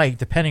 Some they might,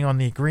 depending on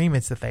the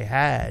agreements that they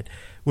had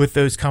with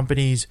those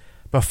companies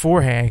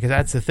beforehand, because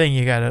that's the thing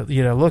you gotta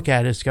look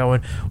at is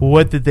going, well,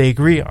 what did they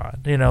agree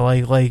on?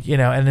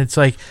 And it's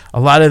like a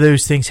lot of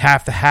those things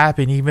have to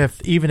happen, even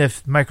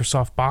if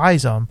Microsoft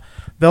buys them,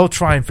 they'll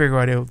try and figure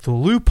out the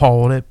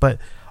loophole in it. But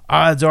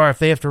odds are, if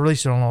they have to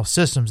release it on all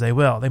systems, they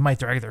will. They might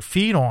drag their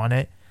feet on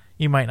it.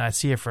 You might not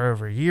see it for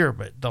over a year,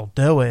 but they'll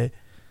do it.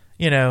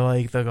 They'll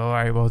go, all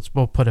right, well,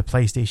 we'll put a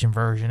PlayStation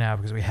version out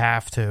because we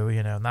have to.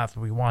 Not that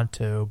we want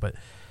to, but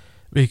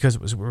because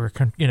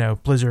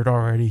Blizzard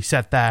already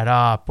set that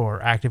up, or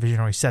Activision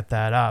already set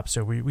that up,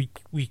 so we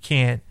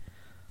can't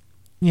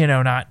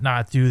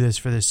not do this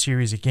for this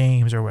series of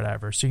games or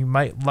whatever. So you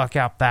might luck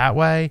out that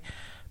way,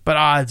 but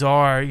odds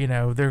are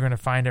they're going to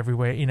find every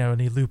way,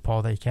 any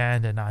loophole they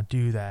can to not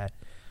do that,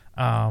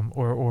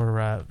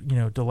 or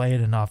delay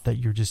it enough that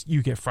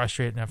you get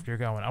frustrated enough. You're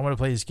going, I want to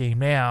play this game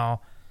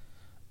now.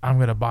 I'm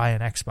going to buy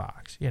an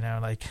Xbox,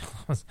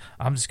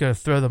 I'm just going to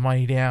throw the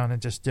money down and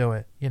just do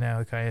it,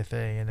 kind of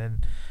thing. And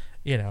then,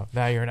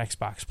 now you're an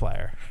Xbox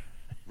player.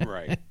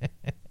 Right.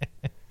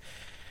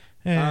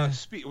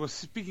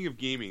 Speaking of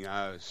gaming,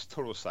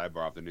 total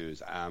sidebar off the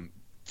news.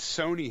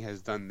 Sony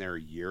has done their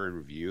year in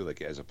review,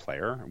 like as a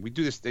player. We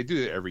do this. They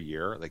do it every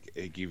year. Like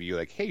they give you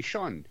like, hey,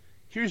 Sean,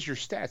 here's your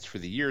stats for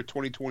the year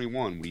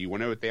 2021. Do you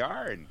want to know what they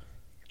are? And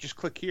just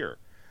click here.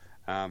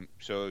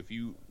 So if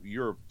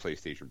you're a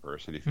PlayStation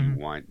person, if you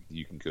want,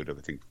 you can go to,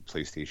 I think,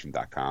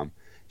 PlayStation.com,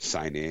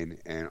 sign in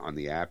and on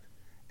the app,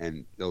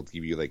 and they'll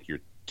give you like your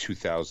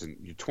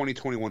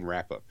 2021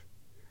 wrap up.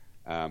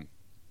 And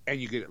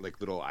you get like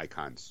little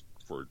icons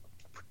for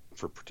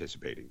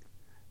participating.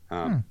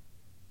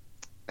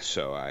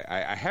 So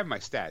I have my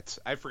stats.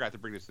 I forgot to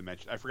bring this up at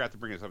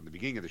the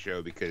beginning of the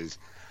show because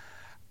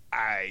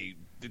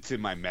it's in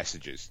my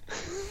messages.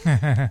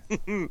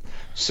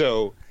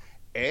 So,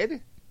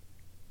 Ed,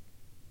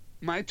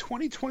 my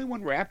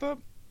 2021 wrap up,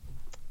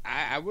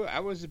 I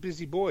was a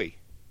busy boy.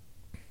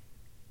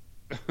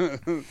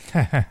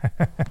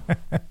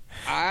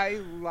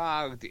 I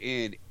logged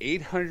in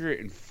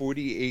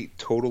 848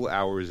 total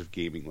hours of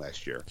gaming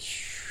last year.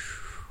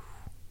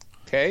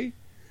 Okay?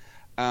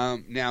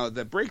 Now,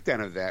 the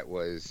breakdown of that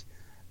was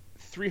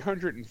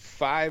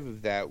 305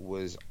 of that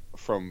was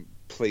from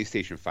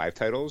PlayStation 5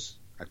 titles,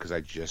 because I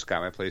just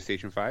got my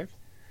PlayStation 5.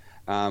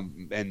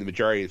 And the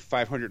majority,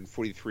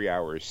 543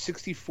 hours,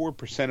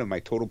 64% of my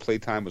total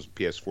playtime was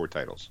PS4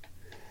 titles.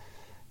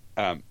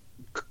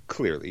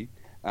 Clearly.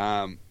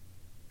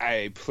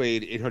 I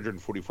played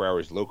 844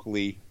 hours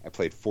locally. I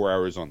played 4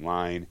 hours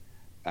online.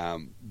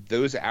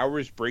 Those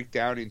hours break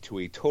down into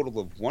a total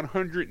of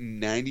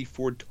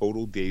 194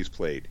 total days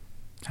played.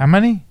 How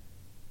many?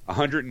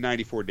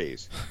 194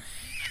 days.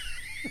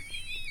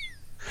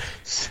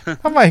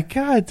 Oh my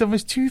God, it's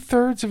almost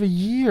 2/3 of a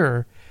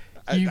year.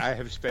 I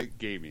have spent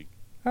gaming.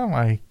 Oh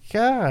my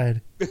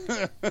God.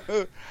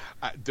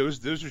 Those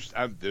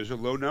are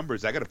low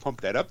numbers. I got to pump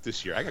that up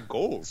this year. I got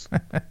goals.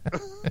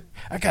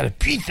 I got to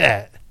beat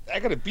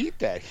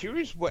that.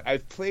 Here's what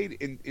I've played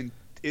in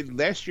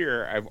last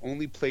year. I've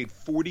only played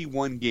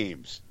 41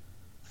 games.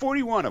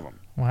 41 of them.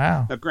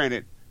 Wow. Now,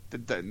 granted,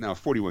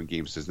 41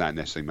 games does not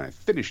necessarily mean I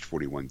finished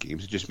 41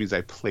 games. It just means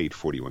I played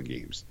 41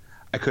 games.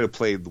 I could have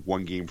played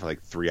one game for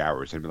like 3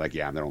 hours and be like,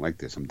 yeah, I don't like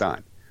this. I'm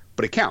done.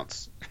 But it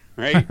counts,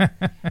 right?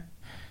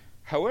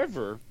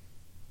 However,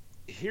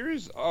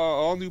 here's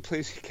all new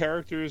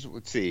characters.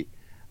 Let's see.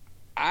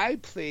 I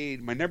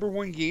played my number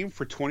one game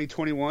for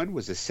 2021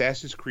 was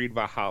Assassin's Creed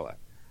Valhalla.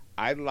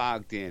 I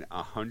logged in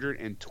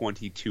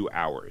 122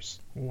 hours.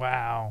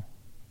 Wow.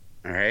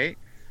 All right.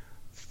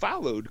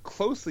 Followed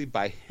closely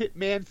by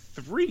Hitman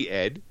 3,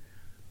 Ed.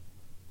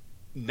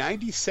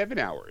 97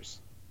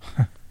 hours.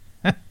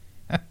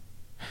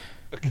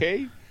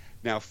 Okay.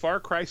 Now, Far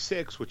Cry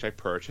 6, which I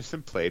purchased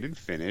and played and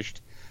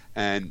finished,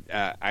 and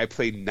I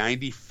played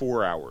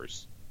 94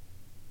 hours.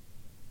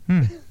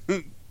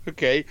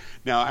 Okay.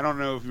 Now, I don't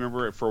know if you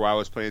remember, for a while I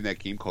was playing that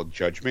game called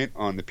Judgment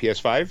on the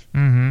PS5.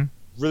 Mm-hmm.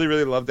 Really,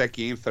 really loved that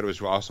game. Thought it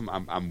was awesome.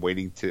 I'm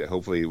waiting to,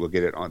 hopefully we'll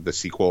get it on the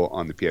sequel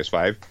on the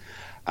PS5.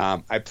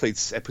 I put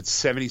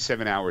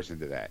 77 hours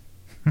into that.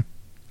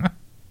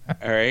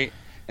 All right.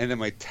 And then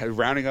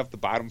rounding up the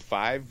bottom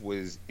 5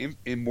 was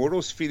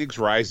Immortals Phoenix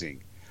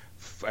Rising.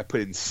 I put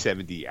in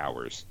 70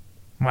 hours.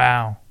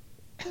 Wow.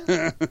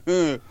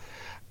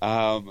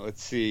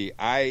 Let's see.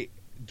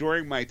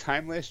 During my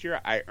time last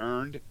year, I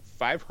earned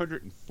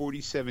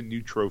 547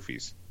 new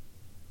trophies.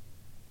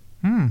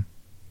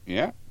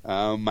 Yeah.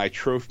 My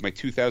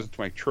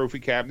 2020 trophy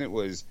cabinet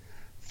was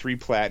 3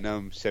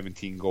 platinum,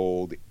 17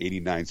 gold,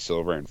 89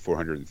 silver, and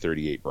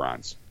 438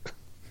 bronze.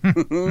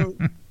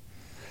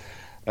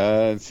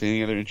 Let's see,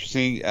 any other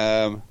interesting?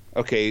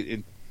 Okay,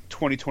 in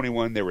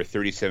 2021, there were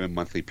 37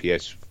 monthly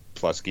PS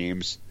Plus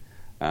games.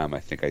 I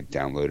think I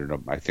downloaded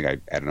them. I think I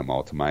added them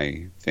all to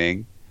my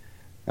thing.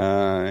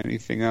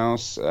 Anything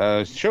else?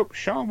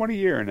 Sean won a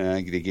year,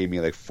 and they gave me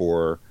like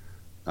 4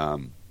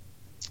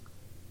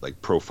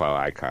 like profile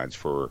icons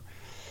for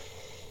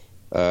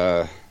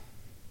Death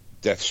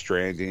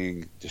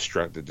Stranding,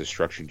 the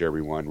Destruction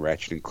Derby 1,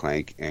 Ratchet and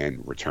Clank, and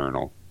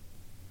Returnal.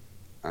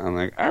 I'm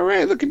like, all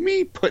right, look at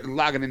me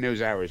logging in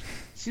those hours.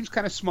 Seems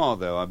kind of small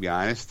though, I'll be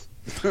honest.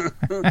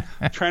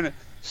 I'm trying to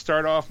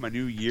start off my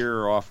new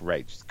year off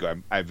right. Just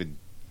go. I'm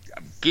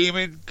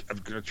gaming. I'm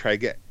gonna try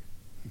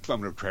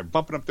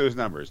bumping up those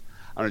numbers.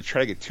 I'm gonna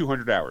try to get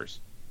 200 hours.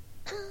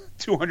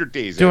 200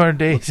 days. 200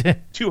 days.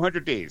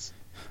 200 days.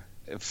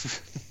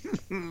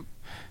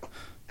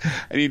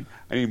 I need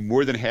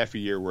more than half a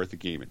year worth of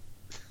gaming.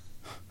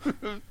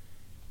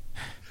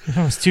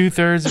 Almost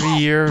 2/3 of a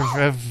year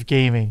of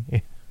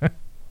gaming.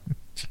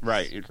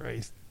 Right.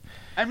 Christ.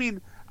 I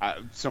mean,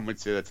 some would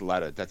say that's a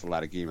lot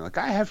of gaming. Like,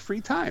 I have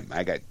free time.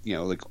 I got,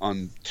 like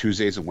on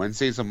Tuesdays and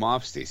Wednesdays I'm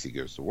off. Stacy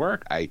goes to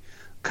work. I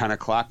kind of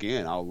clock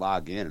in. I'll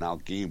log in and I'll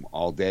game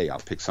all day. I'll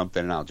pick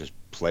something and I'll just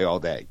play all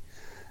day.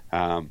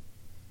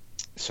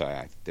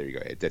 So there you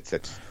go. That's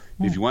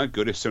if you want,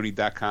 go to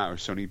Sony.com or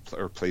Sony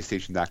or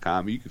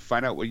PlayStation.com. You can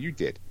find out what you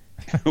did.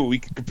 We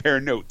can compare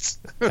notes.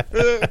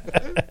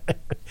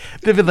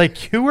 They've been like,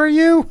 who are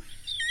you?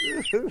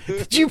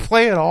 Did you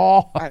play at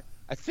all?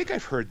 I think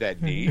I've heard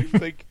that name.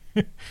 Like,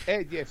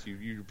 Ed, yes,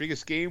 your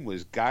biggest game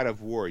was God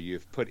of War.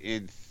 You've put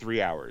in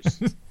 3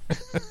 hours.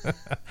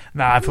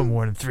 Nah, I put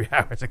more than 3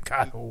 hours in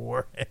God of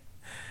War.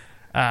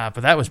 But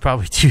that was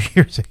probably 2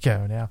 years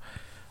ago now.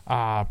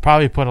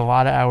 Probably put a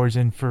lot of hours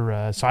in for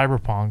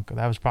Cyberpunk.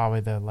 That was probably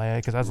the last,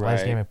 because that's the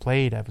last game I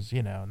played. That was,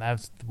 and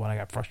that's the one I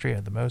got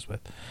frustrated the most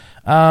with.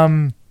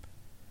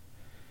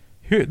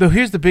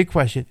 Here's the big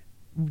question: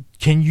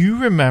 can you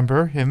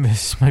remember? And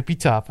this might be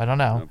tough. I don't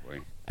know. Oh, boy.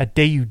 A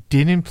day you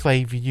didn't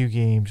play video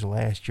games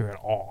last year at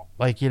all?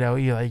 Like you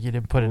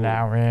didn't put an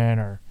hour in,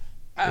 or.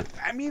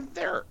 I mean,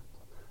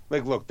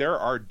 look, there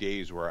are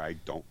days where I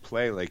don't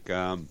play. Like,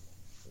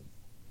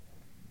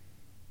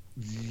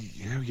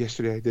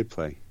 yesterday I did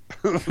play.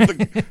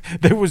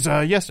 There was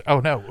yes. Oh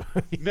no.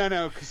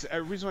 No. Because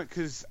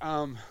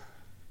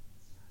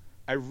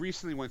I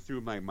recently went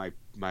through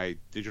my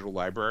digital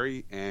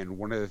library, and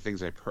one of the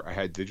things I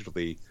had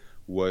digitally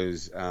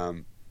was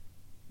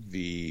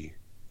the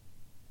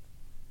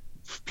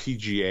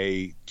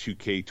PGA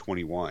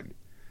 2K21,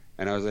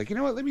 and I was like, you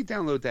know what? Let me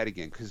download that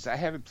again because I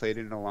haven't played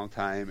it in a long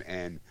time,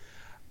 and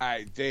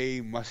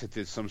they must have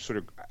did some sort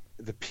of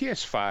the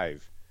PS5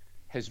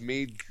 has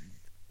made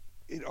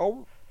it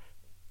all.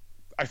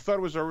 I thought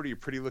it was already a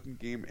pretty looking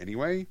game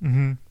anyway,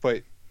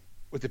 but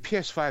with the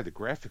PS5, the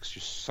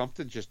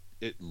graphics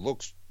it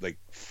looks like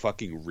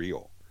fucking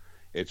real.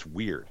 It's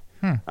weird.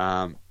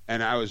 And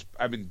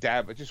I've been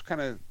just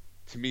kind of,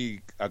 to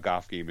me, a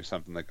golf game is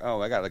something like,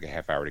 oh, I got like a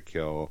half hour to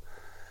kill.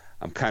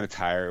 I'm kind of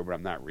tired, but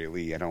I'm not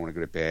really. I don't want to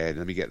go to bed.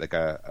 Let me get like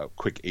a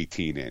quick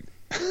 18 in.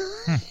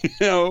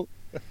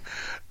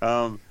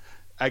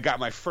 I got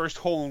my first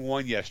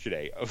hole-in-one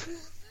yesterday.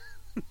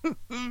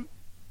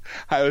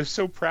 I was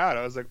so proud.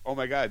 I was like, oh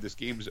my God, this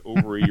game is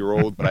over a year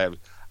old, but I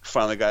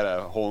finally got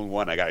a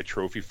hole-in-one. I got a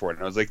trophy for it.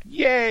 And I was like,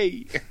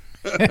 yay!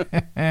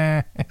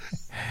 I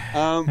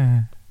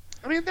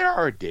mean, there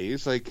are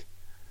days like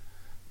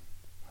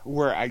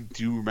where I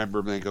do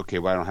remember being like, okay,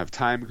 well, I don't have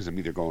time because I'm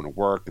either going to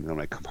work, and then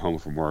when I come home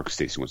from work,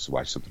 Stacey wants to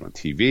watch something on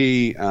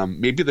TV.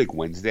 Maybe like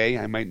Wednesday,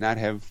 I might not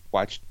have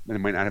watched, and I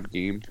might not have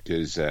gamed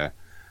because I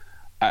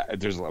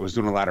was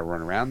doing a lot of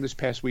run around this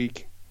past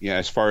week. Yeah,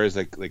 as far as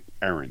like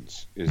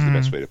errands is the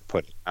best way to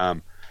put it.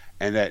 And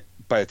that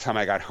by the time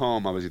I got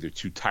home, I was either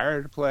too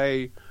tired to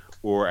play,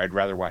 or I'd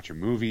rather watch a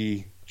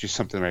movie, just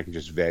something where I can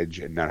just veg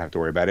and not have to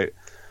worry about it.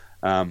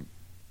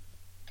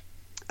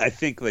 I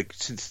think like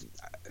since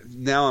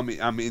now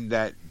I'm in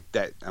that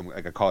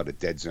I call it a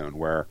dead zone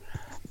where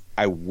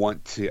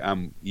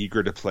I'm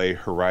eager to play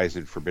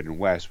Horizon Forbidden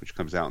West, which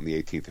comes out on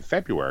the 18th of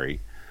February.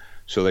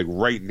 So like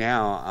right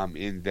now I'm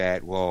in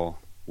that. Well,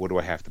 what do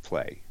I have to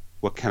play?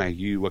 What can I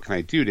do? What can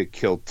I do to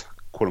quote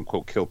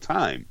unquote kill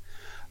time?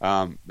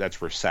 That's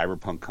where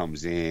Cyberpunk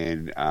comes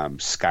in.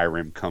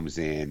 Skyrim comes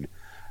in.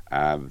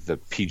 The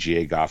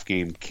PGA golf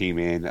game came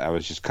in. I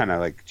was just kind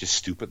of like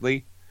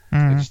stupidly.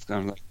 I'm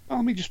like, oh,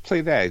 let me just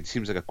play that. It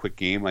seems like a quick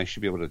game. I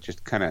should be able to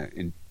just kind of.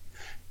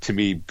 To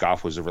me,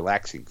 golf was a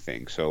relaxing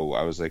thing, so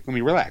I was like, let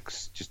me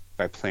relax just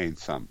by playing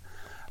some.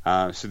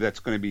 So that's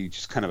going to be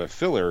just kind of a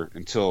filler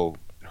until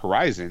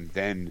Horizon.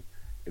 Then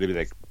it'll be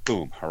like,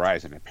 boom,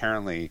 Horizon.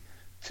 Apparently,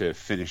 to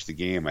finish the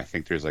game, I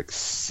think there's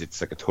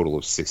it's like a total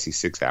of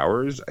 66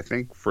 hours. I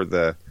think for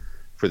the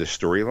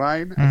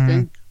storyline. I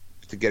think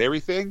to get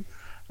everything.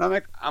 And I'm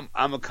like,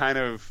 I'm a kind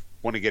of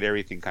want to get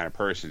everything kind of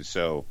person,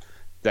 so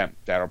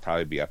that'll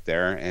probably be up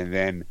there. And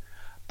then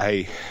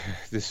part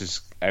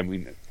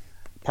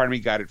of me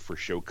got it for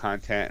show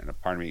content, and a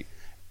part of me,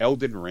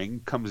 Elden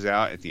Ring comes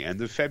out at the end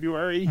of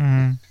February,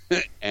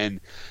 and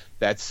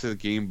that's the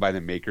game by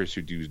the makers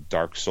who do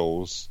Dark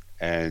Souls.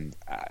 And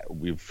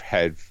I've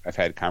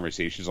had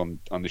conversations on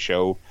the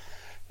show.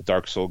 The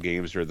Dark Soul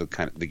games are the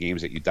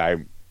games that you die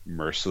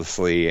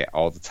mercilessly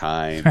all the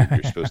time. And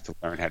you're supposed to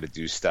learn how to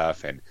do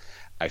stuff, and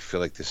I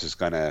feel like this is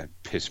gonna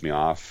piss me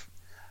off.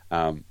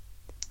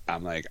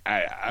 I'm like,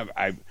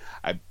 I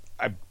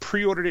I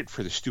pre-ordered it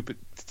for the stupid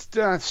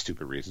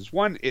reasons.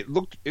 One, it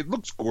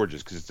looks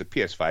gorgeous because it's a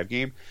PS5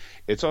 game.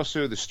 It's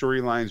also the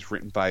storyline's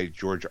written by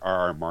George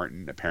R.R.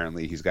 Martin.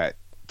 Apparently, he's got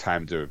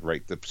time to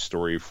write the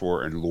story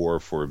for and lore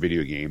for a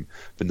video game,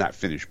 but not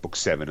finish book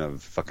 7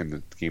 of fucking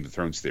the Game of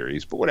Thrones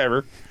series. But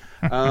whatever.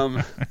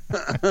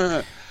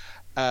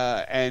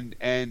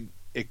 And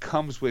it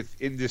comes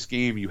with, in this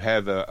game, you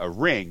have a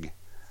ring,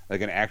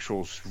 like an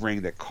actual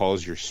ring that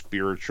calls your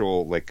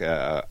spiritual, like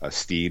a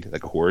steed,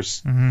 like a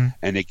horse, and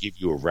they give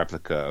you a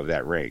replica of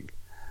that ring.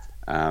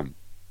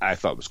 I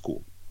thought it was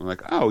cool. I'm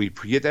like, oh, you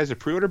get that as a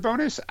pre-order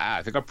bonus?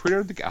 I think I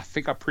pre-ordered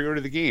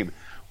the game.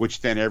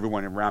 Which then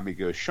everyone around me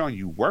goes, Sean,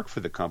 you work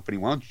for the company.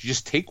 Why don't you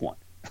just take one?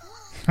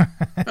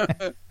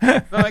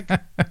 I'm like,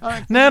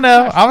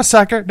 no, I'm a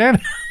sucker. No.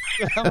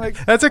 I'm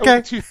like, that's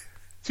okay.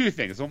 Two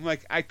things. I'm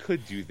like, I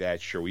could do that.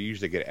 Sure, we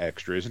usually get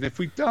extras, and if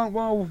we don't,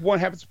 well, one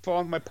happens to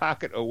fall in my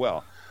pocket. Oh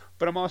well.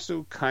 But I'm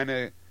also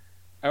I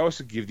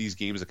also give these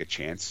games like a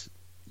chance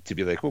to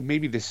be like, well,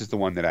 maybe this is the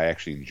one that I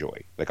actually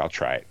enjoy. Like, I'll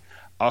try it.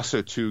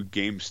 Also, too,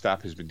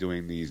 GameStop has been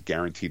doing these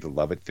guaranteed to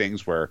love it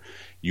things where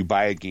you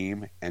buy a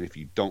game, and if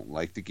you don't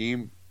like the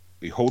game,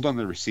 you hold on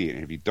the receipt,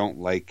 and if you don't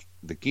like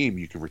the game,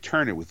 you can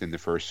return it within the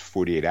first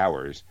 48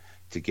 hours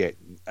to get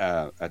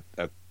a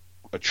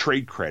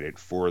trade credit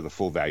for the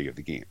full value of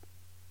the game.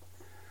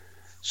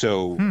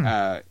 So,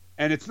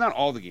 and it's not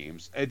all the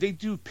games. They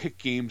do pick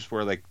games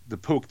where, like, the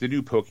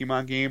new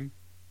Pokemon game,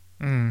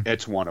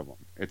 it's one of them.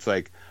 It's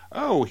like,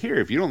 oh, here,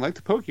 if you don't like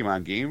the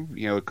Pokemon game,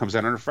 it comes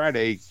out on a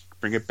Friday,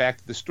 bring it back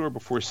to the store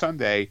before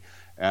Sunday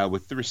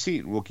with the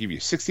receipt, and we'll give you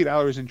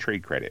 $60 in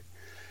trade credit.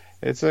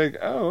 It's like,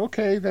 oh,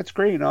 okay, that's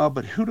great and all,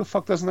 but who the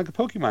fuck doesn't like a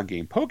Pokemon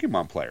game?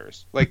 Pokemon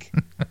players. Like,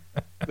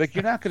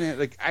 you're not going to,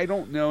 like, I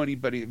don't know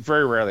anybody,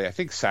 very rarely. I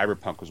think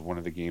Cyberpunk was one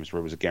of the games where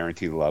it was a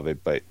guarantee to love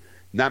it, but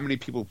not many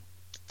people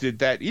did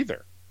that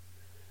either.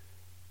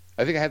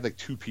 I think I had like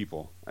 2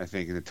 people, I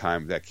think, in the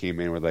time that came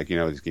in were like,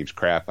 this game's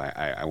crap.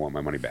 I want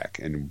my money back.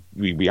 And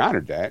we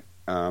honored that.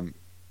 Now,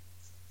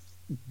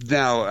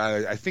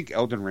 I think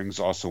Elden Ring's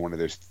also one of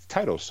those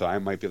titles, so I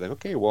might be like,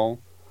 okay, well,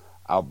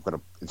 I'm going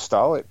to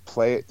install it,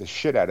 play it, the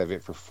shit out of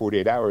it for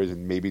 48 hours,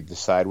 and maybe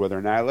decide whether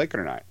or not I like it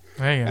or not.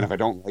 And if I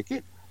don't like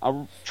it,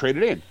 I'll trade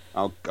it in.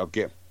 I'll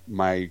get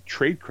my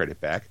trade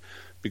credit back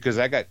because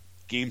I got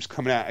games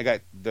coming out. I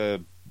got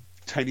the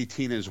Tiny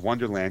Tina's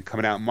Wonderland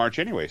coming out in March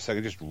anyway, so I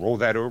can just roll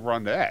that over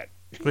onto that.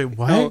 Wait,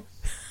 what?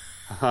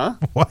 Huh?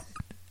 What?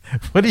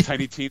 What are you...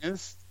 Tiny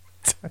Tina's?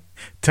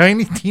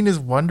 Tiny Tina's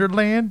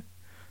Wonderland?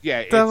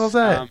 Yeah. What the hell is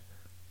that?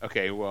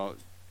 Okay, well,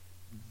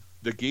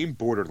 the game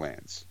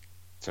Borderlands.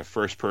 It's a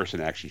first-person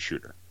action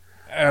shooter.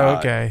 Oh,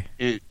 okay.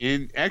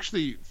 And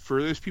actually,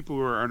 for those people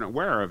who are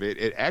unaware of it,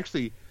 it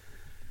actually,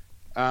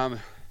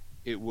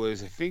 it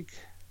was, I think,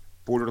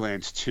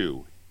 Borderlands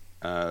 2.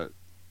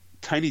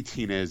 Tiny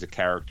Tina is a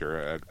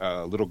character,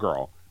 a little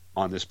girl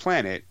on this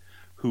planet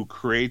who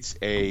creates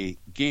a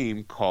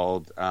game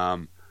called,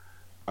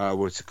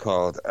 what's it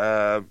called?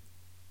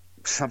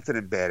 Something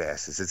in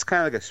Badasses. It's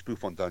kind of like a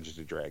spoof on Dungeons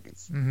and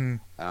Dragons.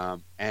 Mm-hmm.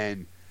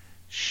 And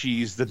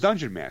she's the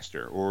dungeon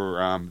master,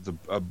 or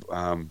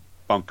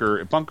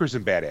Bunkers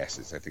and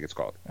Badasses, I think it's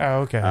called.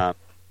 Oh, okay.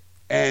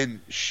 And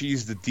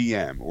she's the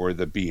DM, or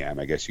the BM,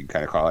 I guess you can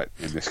kind of call it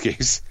in this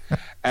case.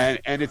 and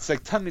it's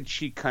like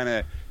tongue-in-cheek kind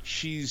of,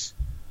 she's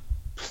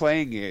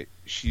playing it,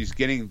 she's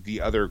getting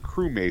the other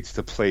crewmates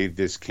to play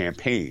this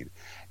campaign.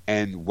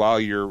 And while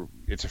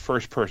it's a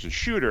first-person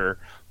shooter,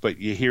 but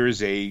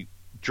here's a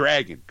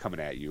dragon coming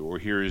at you, or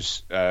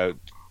here's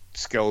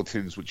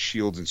skeletons with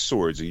shields and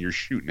swords, and you're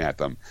shooting at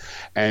them.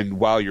 And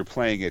while you're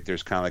playing it,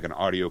 there's kind of like an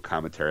audio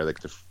commentary, like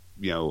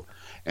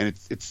and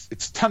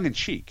it's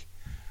tongue-in-cheek.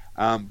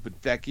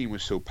 But that game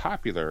was so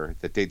popular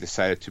that they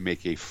decided to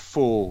make a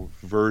full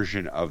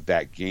version of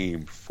that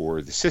game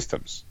for the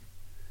systems.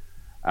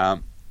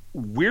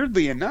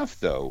 Weirdly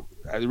enough, though,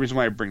 the reason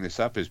why I bring this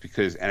up is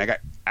because, and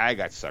I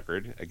got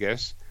suckered, I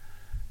guess.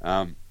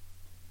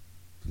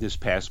 This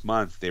past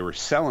month, they were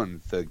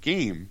selling the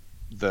game,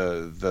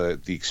 the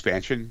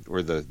expansion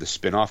or the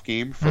spin-off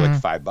game for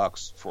like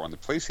 $5 for on the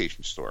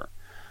PlayStation Store.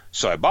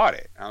 So I bought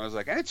it. I was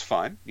like, and it's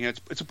fun.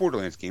 It's a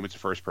Borderlands game. It's a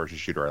first-person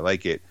shooter. I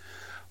like it.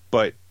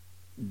 But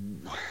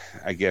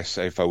I guess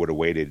if I would have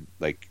waited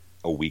like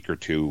a week or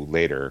two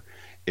later,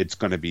 it's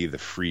going to be the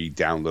free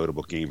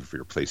downloadable game for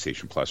your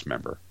PlayStation Plus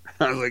member.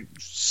 I was like,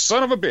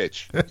 son of a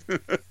bitch.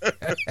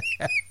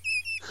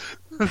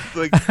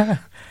 Like, I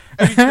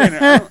mean,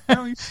 granted, I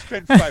only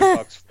spent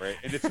 $5 for it,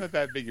 and it's not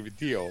that big of a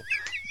deal.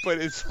 But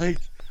it's like,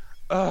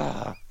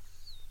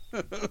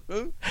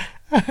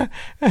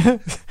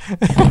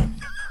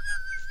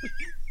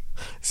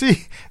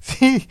 See,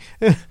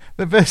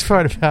 the best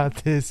part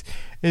about this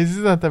is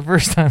not the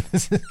first time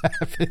this has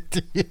happened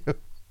to you.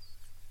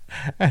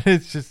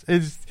 And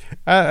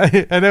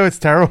I know it's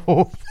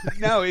terrible.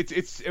 No,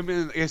 it's. I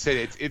mean, like I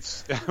said,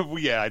 it's.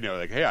 Yeah, I know.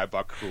 Like, hey, I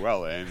bought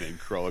Cruella, and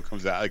Cruella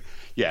comes out. Like,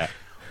 yeah.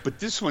 But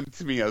this one,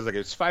 to me, I was like,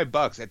 it's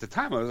 $5. At the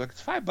time, I was like,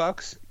 it's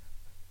 $5.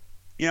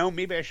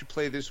 maybe I should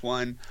play this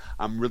one.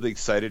 I'm really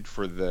excited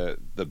for the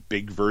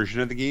big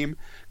version of the game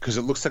because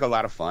it looks like a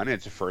lot of fun.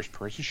 It's a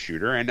first-person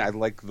shooter, and I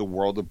like the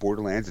world of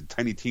Borderlands. And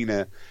Tiny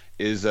Tina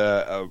is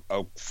a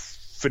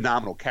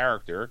phenomenal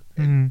character.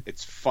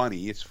 It's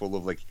funny. It's full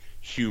of like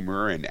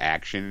humor and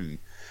action.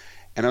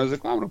 And I was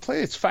like, well, I'm going to play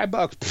it. It's $5.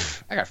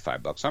 Pfft, I got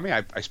 $5 on me.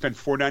 I spent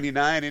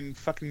 $4.99 in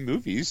fucking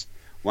movies.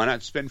 Why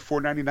not spend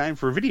 $4.99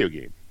 for a video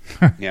game?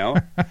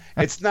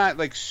 It's not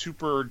like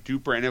super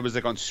duper, and it was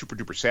like on super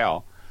duper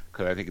sale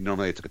because I think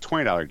normally it's like a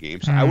 $20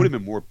 game. So I would have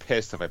been more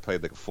pissed if I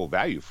played like a full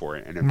value for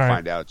it and then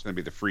find out it's going to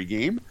be the free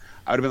game.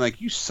 I would have been like,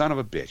 you son of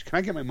a bitch, can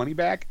I get my money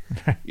back?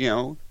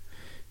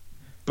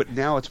 But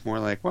now it's more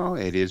like, well,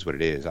 it is what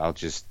it is. I'll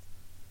just,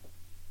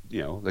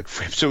 like,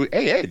 so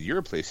hey Ed, you're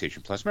a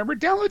PlayStation Plus member.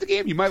 Download the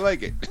game, you might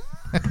like it.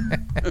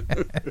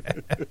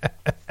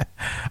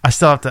 I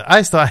still have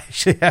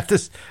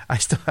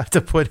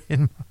to put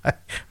in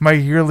my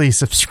yearly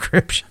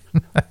subscription.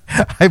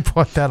 I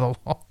bought that a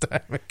long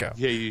time ago.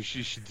 Yeah, you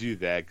should do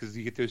that because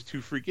you get those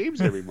 2 free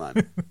games every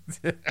month.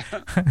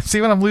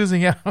 See what I'm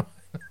losing out?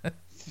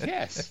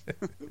 Yes.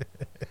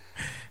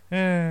 All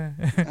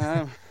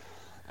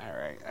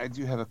right, I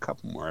do have a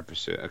couple more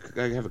episodes.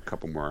 I have a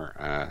couple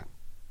more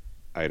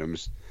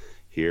items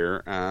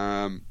here.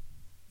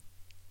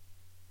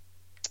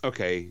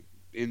 Okay,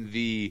 in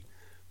the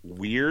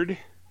weird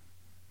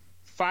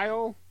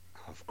file,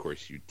 of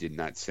course, you did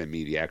not send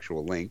me the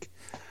actual link.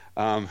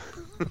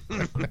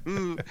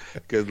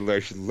 Good Lord, I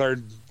should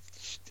learn.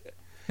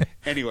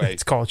 Anyway,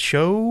 it's called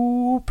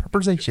show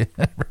preparation.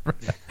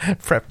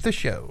 Prep the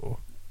show.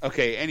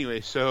 Okay.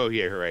 Anyway, so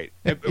yeah, you're right.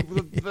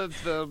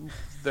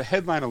 The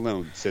headline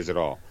alone says it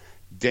all.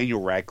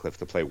 Daniel Radcliffe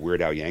to play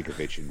Weird Al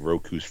Yankovic in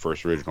Roku's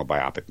first original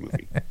biopic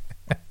movie.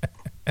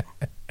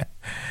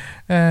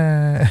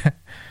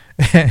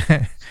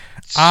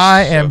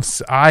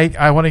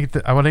 I want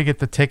to get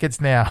the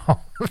tickets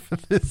now for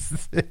this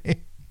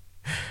thing.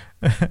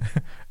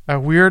 A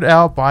Weird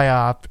Al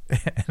biop,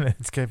 and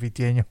it's gonna be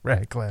Daniel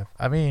Radcliffe.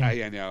 I mean,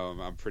 I know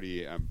I'm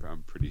pretty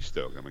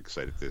stoked. I'm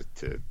excited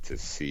to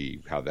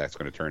see how that's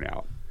going to turn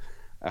out.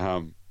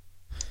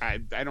 I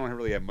don't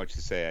really have much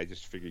to say. I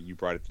just figured you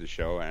brought it to the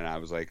show, and I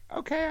was like,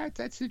 okay,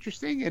 that's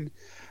interesting. And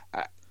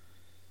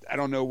I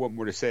don't know what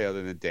more to say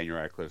other than Daniel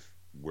Radcliffe,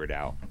 Weird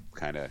Al,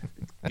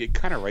 it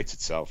kind of writes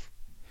itself.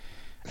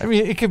 I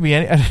mean, it could be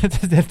any. It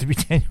doesn't have to be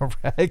Daniel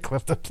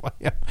Radcliffe to play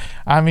him.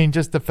 I mean,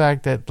 just the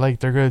fact that like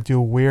they're going to do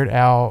a Weird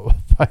Al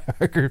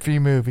biography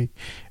movie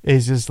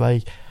is just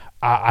like,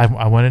 I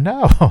want to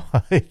know,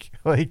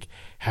 like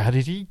how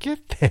did he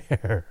get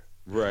there?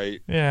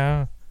 Right.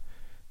 Yeah.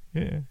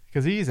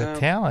 Because he's a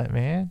talent,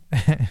 man.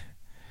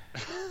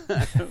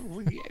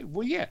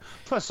 Well, yeah.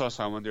 Plus,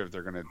 also, I wonder if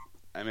they're going to.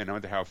 I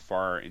wonder how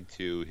far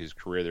into his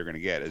career they're going to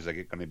get. Is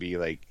it going to be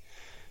like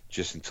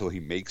just until he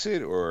makes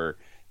it, or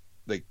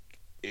like?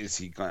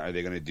 Are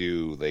they going to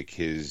do like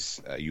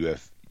his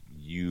UHF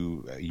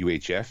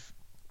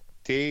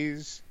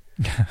days?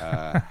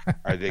 Are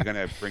they going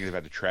to bring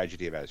about the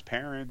tragedy about his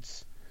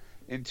parents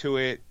into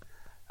it?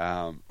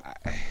 I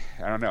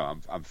don't know.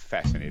 I'm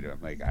fascinated.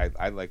 I'm like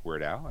I like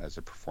Weird Al as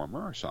a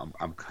performer, so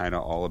I'm kind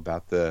of all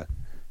about the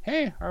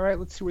hey, all right,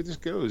 let's see where this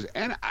goes.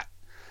 And I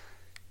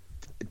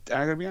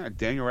gotta be honest,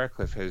 Daniel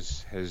Radcliffe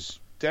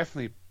has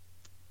definitely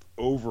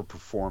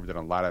overperformed in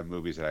a lot of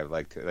movies that I've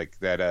liked, like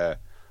that.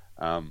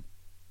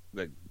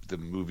 Like the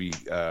movie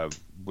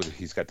where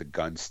he's got the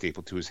gun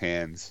stapled to his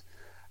hands.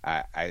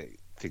 I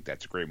think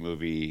that's a great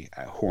movie.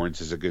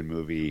 Horns is a good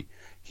movie.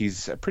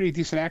 He's a pretty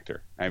decent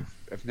actor. I've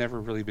never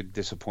really been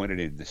disappointed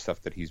in the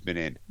stuff that he's been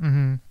in.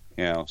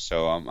 Mm-hmm.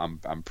 So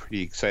I'm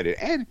pretty excited.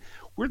 And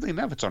weirdly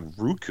enough, it's on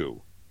Roku.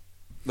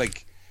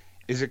 Like,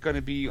 is it going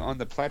to be on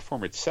the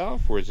platform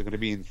itself, or is it going to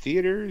be in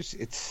theaters?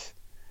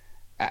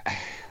 I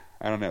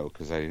don't know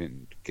because I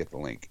didn't get the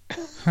link.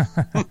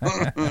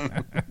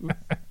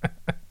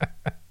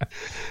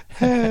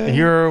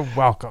 You're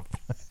welcome.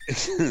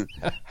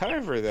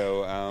 However,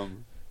 though,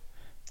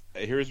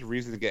 here's a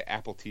reason to get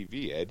Apple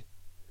TV, Ed.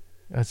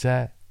 What's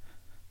that?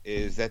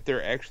 Is that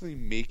they're actually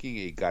making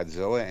a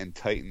Godzilla and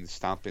Titan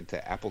stomp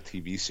into Apple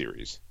TV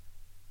series.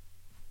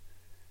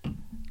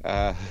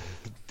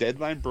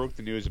 Deadline broke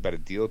the news about a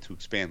deal to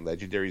expand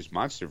Legendary's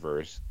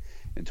MonsterVerse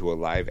into a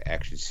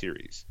live-action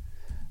series.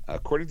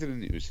 According to the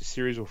news, the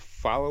series will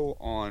follow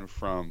on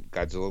from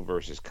Godzilla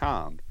vs.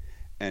 Kong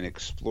and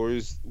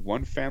explores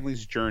one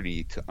family's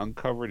journey to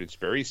uncover its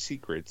very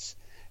secrets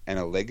and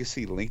a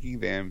legacy linking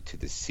them to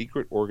the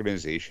secret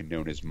organization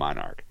known as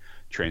Monarch.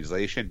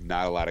 Translation,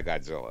 not a lot of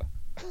Godzilla.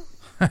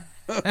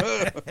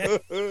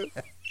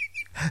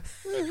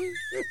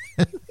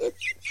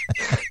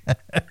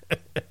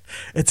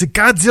 It's a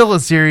Godzilla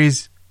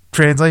series.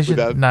 Translation,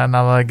 not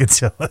a lot of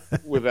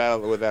Godzilla.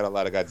 without a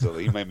lot of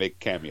Godzilla. He might make a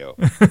cameo.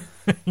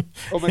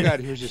 Oh my God,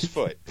 here's his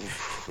foot.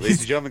 Ladies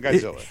and gentlemen,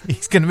 Godzilla.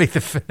 He's going to make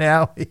the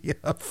finale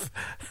of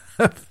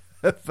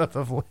the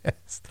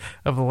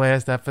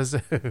last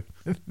episode.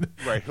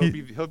 Right, he'll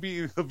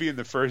be in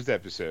the first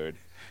episode,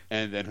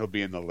 and then he'll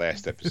be in the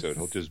last episode.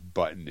 He'll just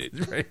button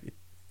it. Right.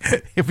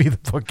 He'll be the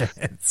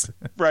bookends.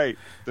 Right.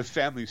 The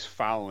family's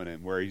following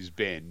him where he's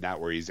been, not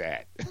where he's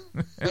at.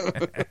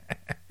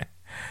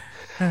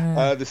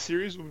 The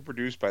series will be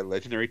produced by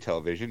Legendary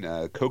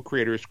Television.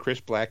 Co-creators Chris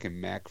Black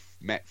and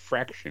Matt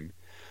Fraction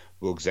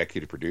will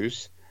executive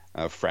produce.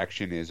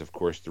 Fraction is, of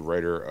course, the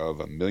writer of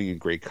a million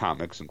great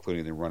comics,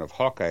 including the run of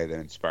Hawkeye that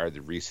inspired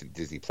the recent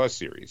Disney Plus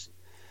series.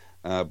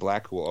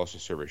 Black, who will also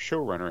serve as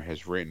showrunner,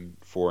 has written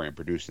for and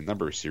produced a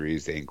number of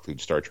series. They include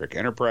Star Trek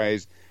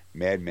Enterprise,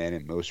 Mad Men,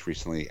 and most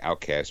recently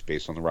Outcast,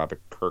 based on the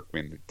Robert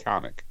Kirkman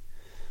comic.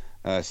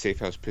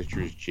 Safehouse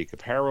Pictures'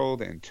 Jacob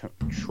Harold and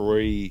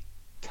Troy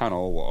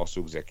Tunnel will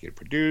also executive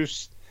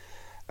produce.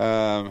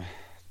 Toho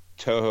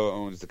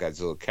owns the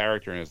Godzilla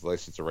character and has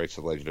licensed the rights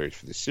to Legendaries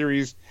for the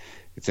series.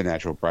 It's a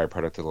natural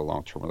byproduct of the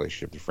long-term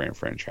relationship with the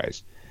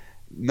franchise.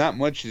 Not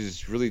much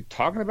is really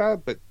talking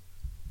about, but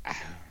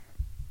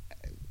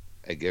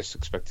I guess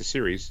expect a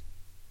series,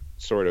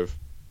 sort of.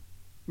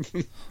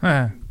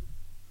 All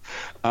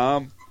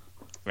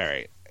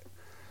right.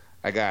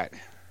 I got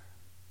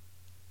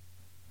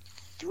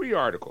 3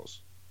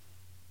 articles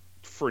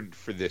for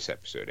this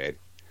episode, Ed.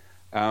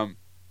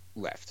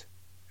 Left.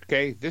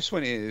 Okay, this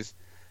one is,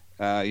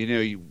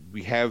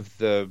 we have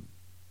the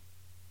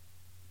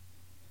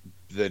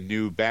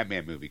new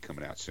Batman movie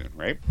coming out soon,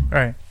 right?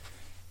 Right.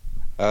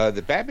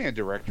 The Batman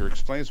director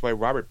explains why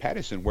Robert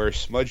Pattinson wears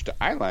smudged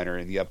eyeliner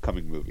in the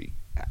upcoming movie.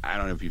 I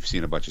don't know if you've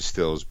seen a bunch of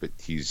stills, but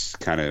he's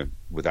kind of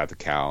without the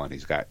cowl and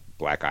he's got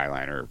black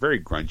eyeliner, very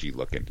grungy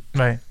looking.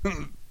 Right.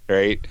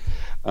 Right.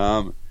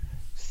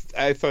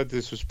 I thought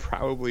this was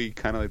probably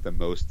kind of like the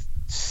most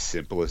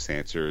simplest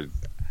answer.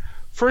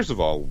 First of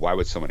all, why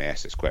would someone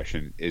ask this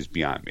question is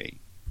beyond me.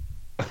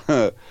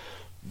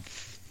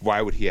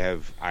 Why would he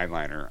have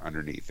eyeliner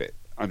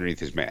underneath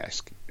his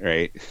mask,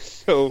 right?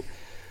 So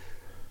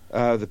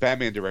the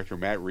Batman director,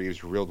 Matt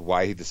Reeves, revealed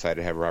why he decided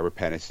to have Robert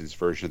Pattinson's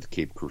version of the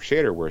Caped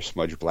Crusader wear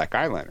smudged black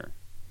eyeliner.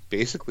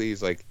 Basically,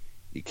 he's like,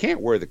 you can't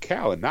wear the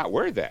cowl and not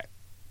wear that.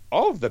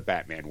 All of the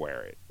Batman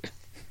wear it.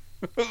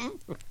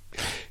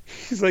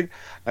 He's like,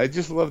 I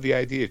just love the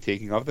idea of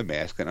taking off the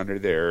mask, and under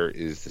there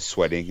is the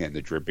sweating and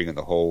the dripping and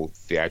the whole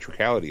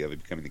theatricality of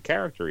it becoming the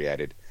character he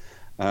added.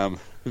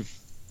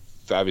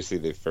 Obviously,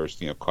 they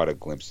first caught a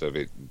glimpse of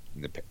it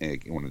in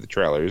one of the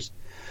trailers.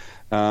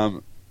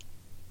 I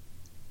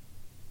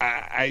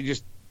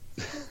just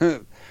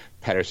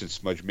Patterson's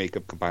smudge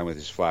makeup combined with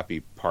his floppy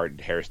part and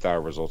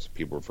hairstyle results in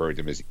people referring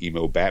to him as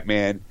emo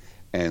Batman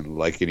and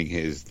likening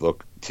his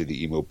look to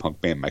the emo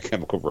punk band My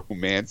Chemical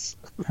Romance.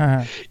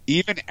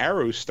 Even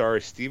Arrow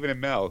star Stephen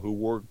Amell, who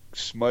wore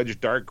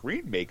smudged dark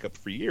green makeup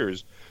for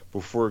years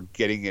before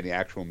getting an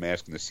actual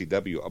mask in the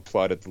CW,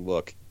 applauded the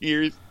look.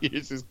 Here's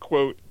his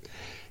quote: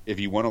 "If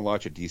you want to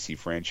launch a DC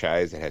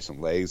franchise that has some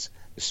legs,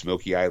 the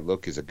smoky eye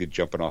look is a good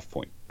jumping off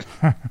point."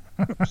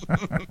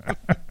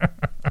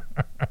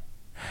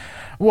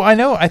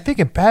 Well, I think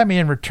in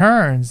Batman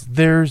Returns,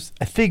 there's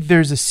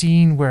a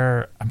scene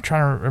where I'm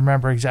trying to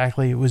remember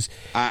exactly. It was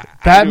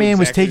Batman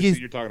was taking.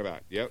 You're talking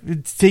about, yep.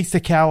 It takes the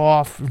cowl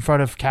off in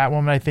front of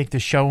Catwoman, I think, to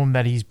show him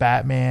that he's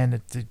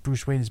Batman. That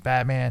Bruce Wayne is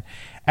Batman,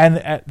 and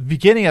at the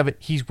beginning of it,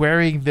 he's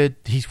wearing the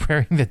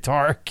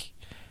dark,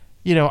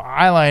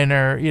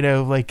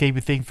 eyeliner, like they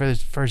would think for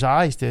his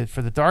eyes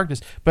for the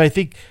darkness. But I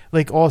think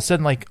like all of a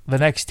sudden, like the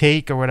next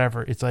take or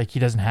whatever, it's like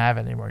he doesn't have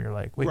it anymore. You're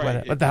like, wait,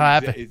 right. what the hell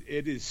happened?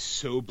 It is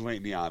so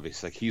blatantly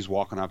obvious. Like he's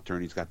walking up to her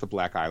and he's got the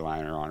black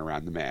eyeliner on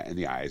around the mat and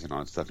the eyes and all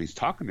that stuff. He's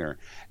talking to her,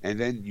 and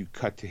then you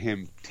cut to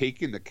him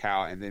taking the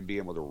cowl and then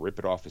being able to rip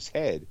it off his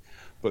head.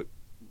 But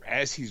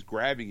as he's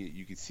grabbing it,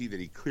 you can see that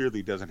he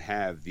clearly doesn't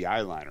have the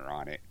eyeliner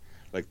on it,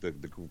 like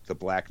the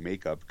black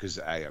makeup, because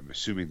I am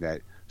assuming that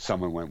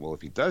someone went, well,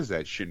 if he does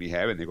that, shouldn't he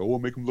have it? And they go, well,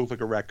 make him look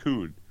like a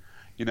raccoon,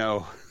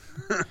 because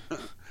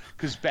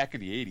back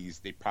in the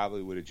 80s, they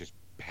probably would have just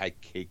had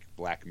cake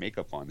black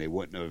makeup on. They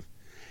wouldn't have,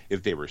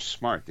 if they were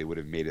smart, they would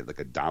have made it like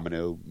a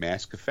domino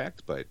mask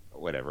effect, but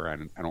whatever,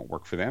 I don't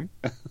work for them.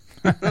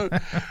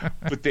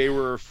 But they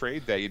were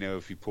afraid that,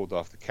 if he pulled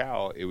off the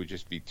cowl, it would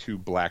just be 2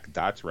 black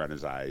dots around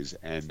his eyes,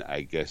 and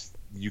I guess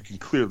you can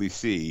clearly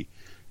see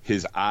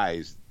his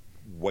eyes,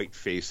 white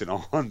face and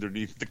all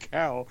underneath the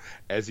cowl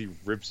as he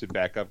rips it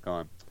back up,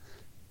 going,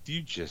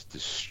 you just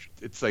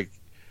it's like,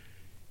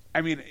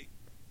 I mean,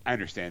 I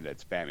understand that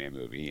it's a Batman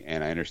movie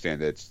and I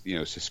understand that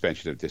it's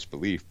suspension of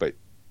disbelief, but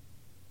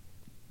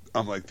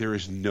I'm like, there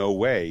is no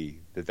way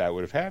that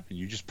would have happened.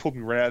 You just pulled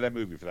me right out of that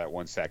movie for that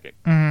 1 second.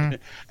 Mm-hmm.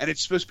 And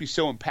it's supposed to be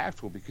so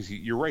impactful because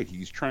you're right,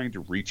 he's trying to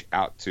reach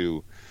out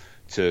to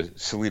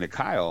Selena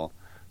Kyle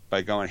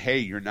by going, hey,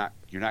 you're not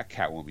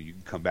Catwoman. You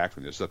can come back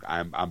from this. Look,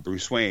 I'm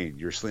Bruce Wayne.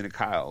 You're Selena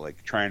Kyle.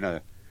 Like trying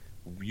to,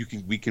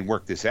 we can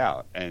work this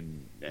out.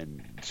 And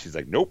she's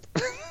like, nope.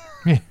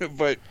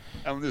 But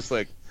I'm just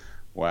like,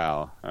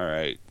 wow, all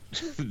right.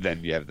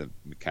 Then you have the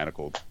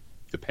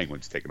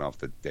penguins taking off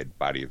the dead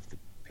body of the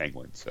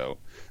penguin. So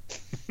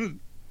a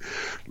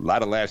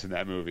lot of laughs in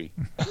that movie.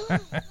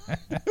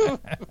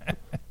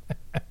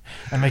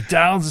 And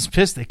McDonald's is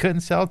pissed they couldn't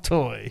sell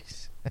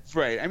toys.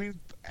 Right. I mean,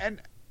 and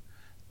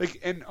like,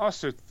 and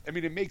also, I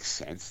mean, it makes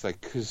sense, like,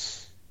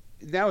 because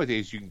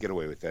nowadays you can get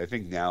away with it. I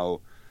think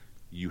now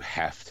you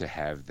have to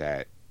have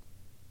that.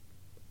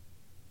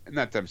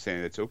 Not that I'm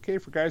saying it's okay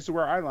for guys to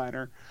wear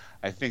eyeliner.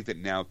 I think that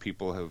now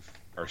people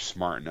are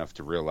smart enough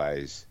to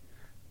realize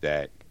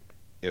that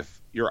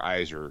if your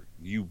eyes are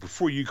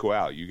before you go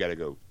out, you got to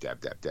go dab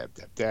dab dab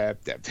dab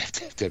dab dab dab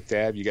dab dab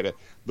dab. You got to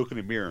look in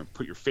the mirror and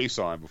put your face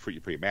on before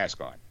you put your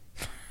mask on.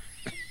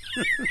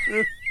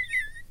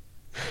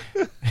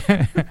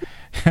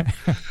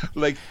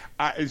 Like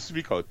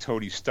we call it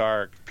Tony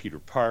Stark, Peter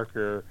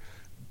Parker,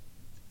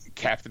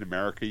 Captain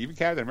America, even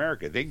Captain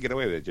America. They can get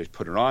away with it. Just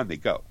put it on, they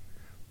go.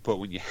 But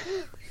when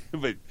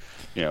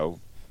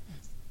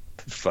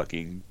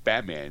fucking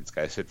Batman's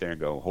got to sit there and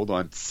go, hold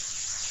on,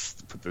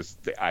 put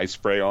the eye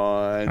spray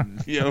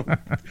on,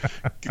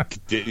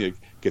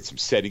 get some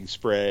setting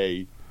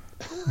spray,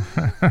 they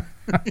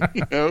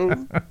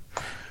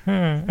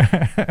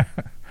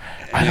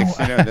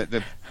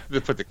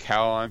put the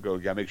cowl on,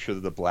 gotta make sure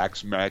that the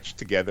blacks match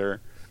together,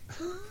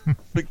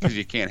 because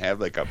you can't have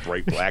like a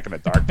bright black and a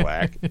dark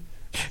black.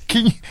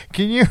 Can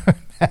you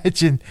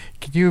imagine?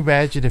 Can you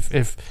imagine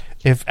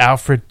if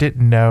Alfred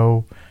didn't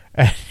know?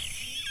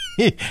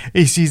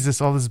 He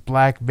sees all this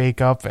black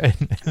makeup and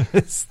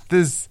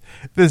this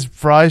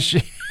brush.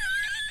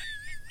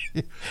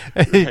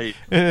 Right.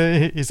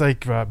 He's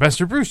like,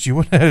 Master Bruce,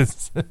 would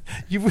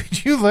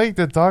you like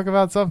to talk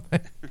about something?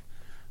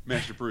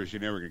 Master Bruce,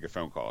 you're never gonna get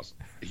phone calls.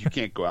 You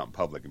can't go out in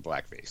public in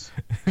blackface.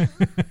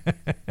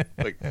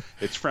 Like,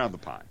 it's frowned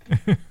upon.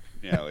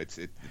 It's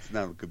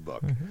not a good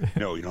look.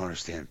 No, you don't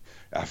understand,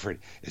 Alfred.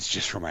 It's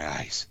just for my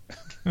eyes.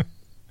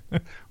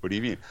 What do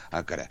you mean?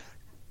 I've got to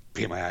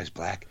paint my eyes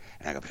black,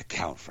 and I got to put a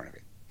cowl in front of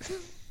it,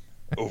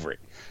 over it.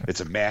 It's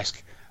a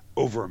mask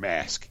over a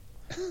mask,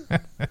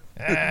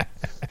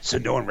 so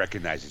no one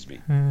recognizes me.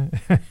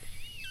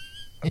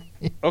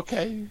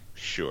 Okay,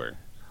 sure.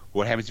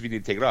 What happens if you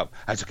need to take it off?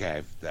 That's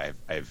okay. I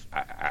have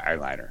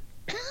eyeliner.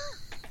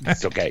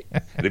 It's okay.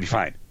 It'll be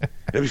fine.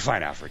 It'll be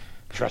fine, Alfred.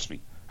 Trust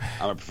me.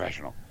 I'm a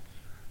professional.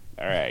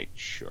 All right,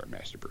 sure,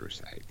 Master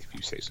Bruce. If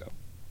you say so.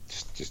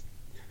 Just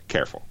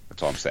careful.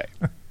 That's all I'm saying.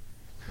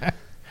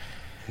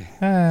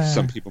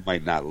 Some people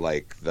might not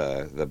like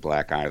the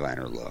black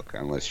eyeliner look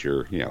unless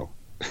you're,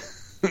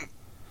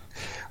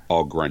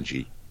 all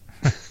grungy.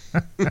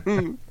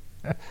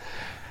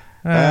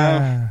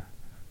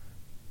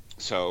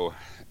 So,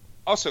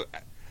 also,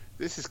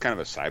 this is kind of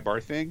a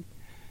sidebar thing.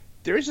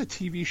 There is a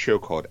TV show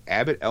called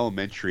Abbott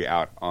Elementary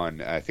out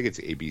on, I think it's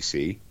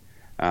ABC.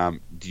 Have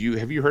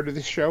you heard of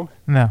this show?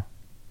 No.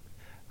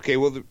 Okay,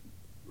 well, the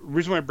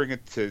reason why I bring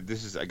it to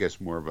this is, I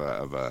guess, more of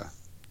a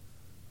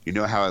you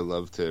know how I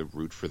love to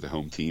root for the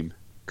home team,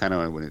 kind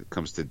of when it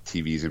comes to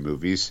TVs and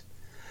movies.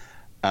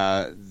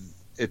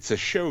 It's a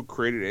show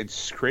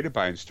created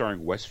by and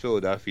starring West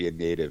Philadelphia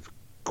native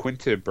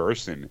Quinta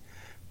Burson,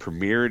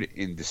 premiered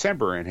in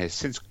December and has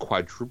since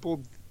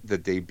quadrupled the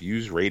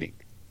debut's rating.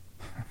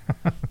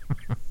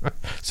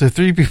 So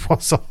 3 people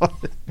saw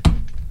it.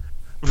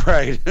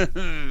 Right.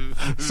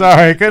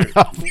 Sorry, I couldn't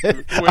help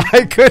it.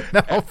 I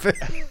couldn't help it.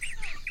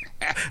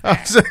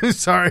 I'm so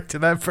sorry to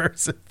that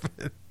person.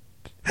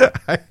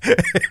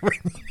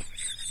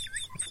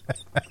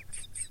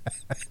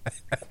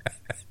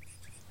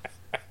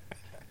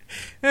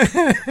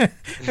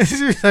 As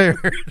soon as I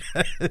heard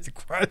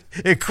that,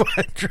 it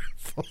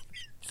quadrupled.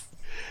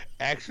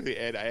 Actually,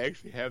 Ed, I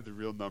actually have the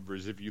real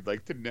numbers if you'd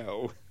like to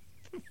know.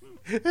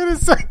 In a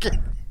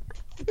second.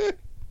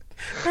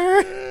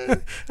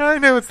 I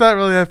know it's not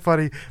really that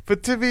funny,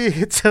 but to me,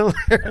 it's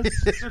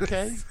hilarious. It's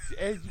okay.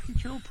 Ed, you can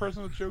share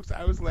personal jokes.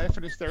 I was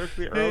laughing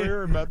hysterically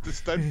earlier about the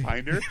stud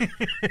finder.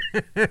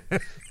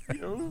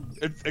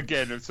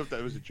 Again, sometimes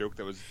it was a joke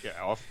that was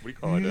off. What do you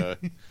call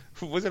it?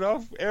 Was it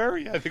off air?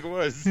 Yeah, I think it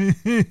was. No,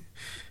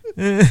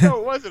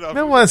 it wasn't off.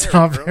 No, it wasn't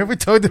off air. We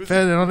talked about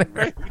it on air.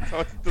 Right, we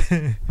talked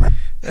the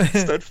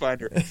stud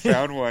finder.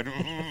 Found one.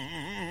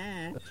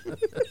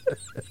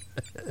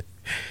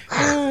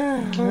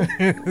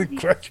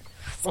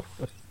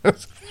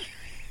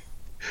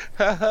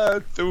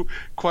 So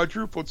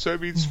quadrupled, so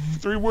it means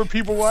 3 more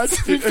people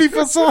watched it. 3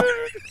 people saw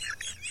it.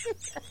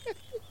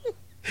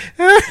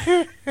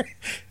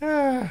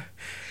 All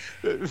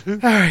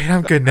right,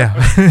 I'm good now.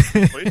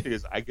 The funny thing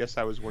is, I guess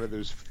I was one of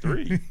those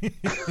 3.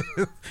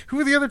 Who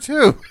are the other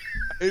 2?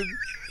 I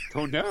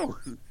don't know.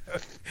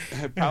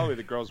 Probably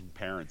the girls'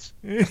 parents.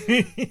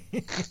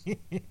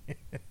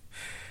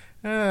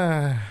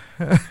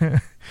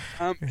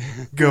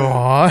 Go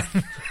on.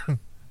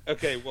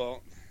 Okay,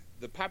 well,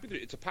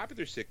 it's a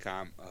popular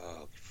sitcom.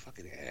 Oh,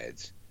 fucking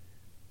ads.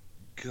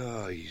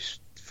 God, you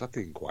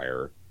fucking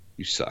Inquirer.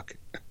 You suck.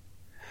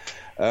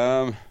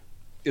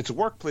 It's a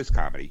workplace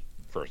comedy,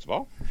 first of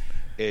all.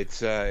 It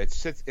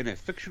sits in a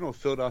fictional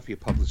Philadelphia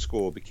public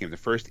school, became the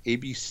first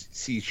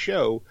ABC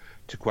show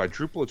to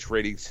quadruple its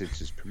ratings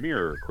since its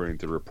premiere, according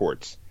to the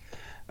reports.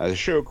 The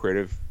show,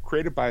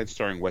 created by and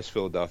starring West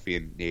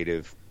Philadelphia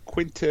native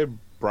Quinta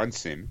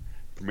Brunson,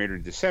 premiered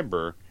in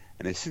December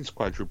and has since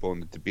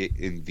quadrupled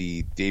in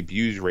the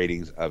debut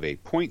ratings of a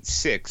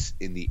 .6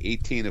 in the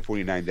 18 to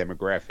 49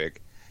 demographic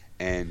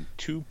and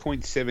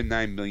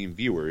 2.79 million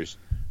viewers,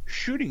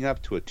 shooting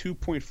up to a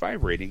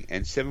 2.5 rating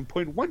and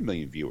 7.1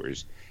 million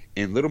viewers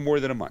in little more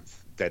than a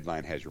month,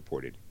 Deadline has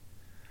reported.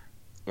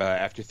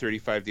 After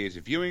 35 days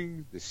of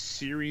viewing, the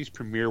series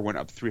premiere went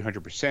up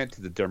 300%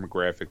 to the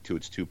demographic to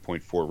its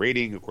 2.4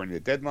 rating, according to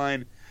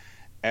Deadline.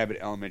 Abbott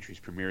Elementary's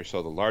premiere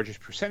saw the largest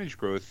percentage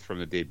growth from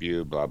the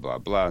debut, blah, blah,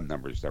 blah,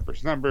 numbers.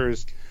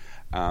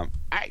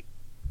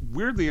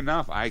 Weirdly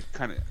enough,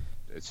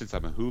 since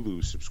I'm a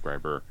Hulu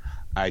subscriber,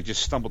 I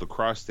just stumbled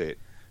across it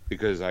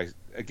because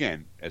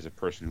again, as a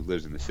person who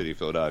lives in the city of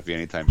Philadelphia,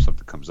 anytime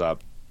something comes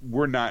up,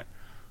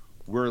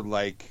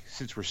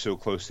 since we're so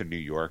close to New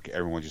York,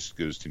 everyone just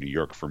goes to New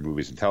York for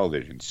movies and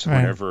television. So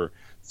whenever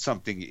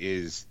something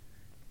is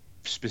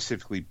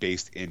specifically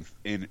based in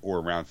or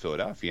around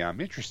Philadelphia, I'm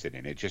interested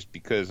in it just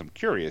because I'm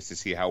curious to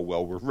see how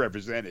well we're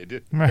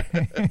represented. Right.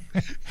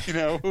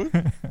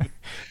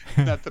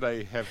 Not that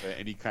I have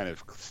any kind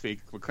of stake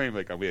claim,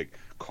 like I'll be like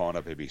calling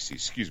up ABC,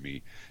 excuse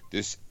me,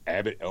 this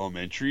Abbott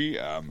Elementary,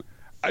 I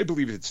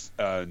believe it's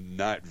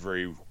not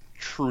very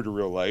true to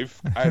real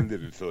life. I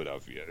live in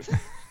Philadelphia.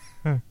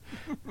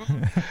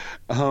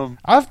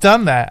 I've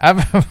done that.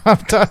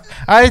 I've done.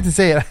 I hate to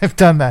say it. I've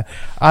done that.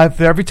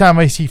 Every time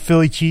I see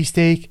Philly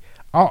cheesesteak,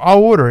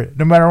 I'll order it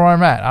no matter where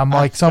I'm at. I'm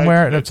like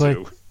somewhere, and it's like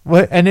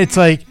what? And it's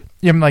like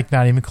I'm like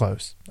not even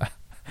close.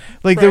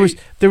 Like right.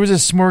 there was a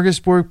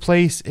smorgasbord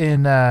place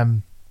in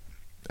out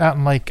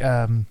in like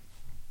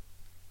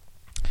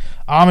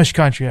Amish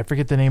country. I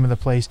forget the name of the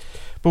place,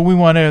 but we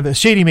went there. The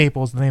Shady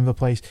Maple is the name of the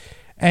place.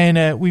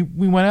 And we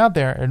went out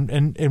there,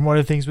 and one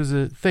of the things was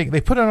a thing. They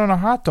put it on a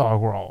hot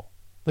dog roll.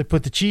 They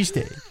put the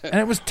cheesesteak, and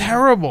it was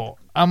terrible.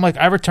 I'm like,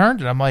 I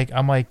returned it. I'm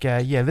like,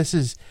 yeah, this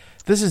is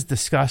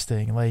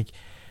disgusting. Like,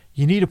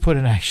 you need to put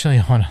it actually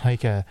on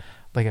like a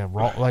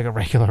roll, like a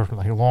regular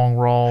like long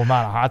roll,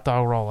 not a hot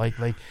dog roll. Like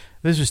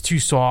this was too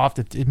soft.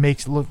 It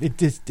makes it look. It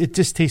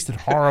just tasted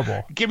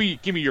horrible. Give me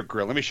your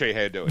grill. Let me show you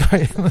how to do it.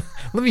 Right.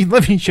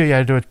 let me show you how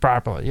to do it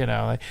properly.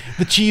 Like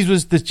the cheese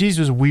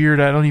was weird.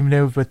 I don't even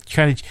know, but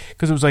kind of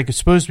because it was like it's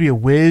supposed to be a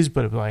whiz,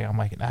 but it was like I'm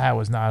like that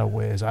was not a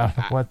whiz. I don't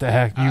know what the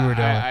heck you were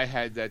doing. I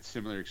had that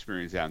similar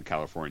experience out in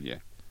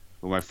California.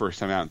 When my first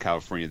time out in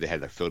California, they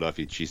had the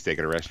Philadelphia cheesesteak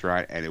at a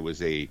restaurant, and it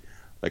was a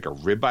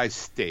ribeye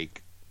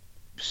steak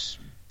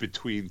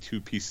between two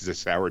pieces of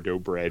sourdough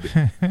bread.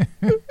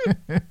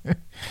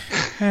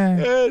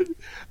 and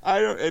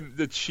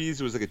the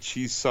cheese was like a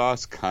cheese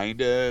sauce,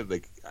 kinda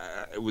like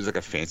it was like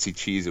a fancy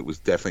cheese. It was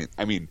definitely.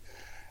 I mean,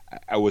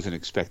 I wasn't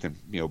expecting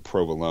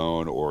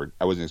provolone, or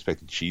I wasn't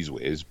expecting Cheese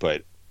Whiz,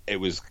 but it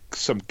was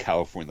some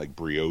California like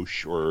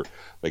brioche or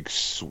like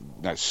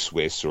not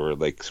Swiss or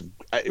like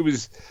it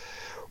was.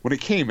 When it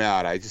came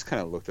out, I just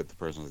kind of looked at the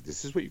person like,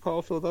 "This is what you call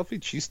a Philadelphia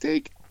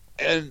cheesesteak?"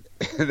 And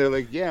they're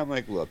like, yeah. I'm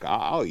like, look,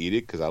 I'll eat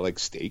it because I like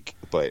steak,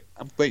 but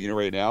I'm letting you know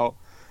right now,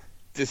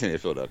 this ain't a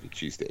Philadelphia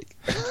cheesesteak.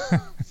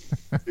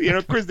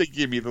 Of course they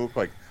give me the look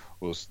like,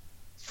 well,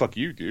 fuck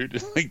you,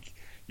 dude. Like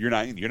you're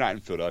not in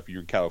Philadelphia,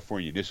 you're in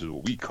California. And this is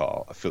what we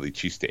call a Philly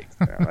cheesesteak.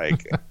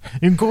 Like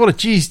you can call it a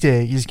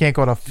cheesesteak, you just can't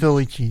call it a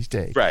Philly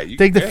cheesesteak. Right?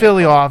 Take the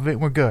Philly off it,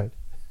 we're good.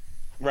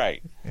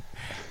 Right.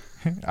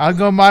 I'll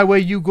go my way,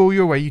 you go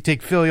your way. You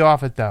take Philly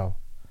off it though.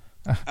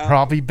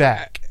 I'll be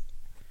back.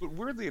 But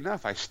weirdly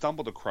enough, I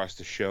stumbled across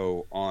the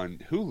show on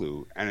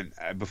Hulu, and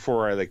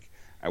before I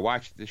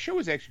watched it, the show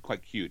was actually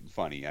quite cute and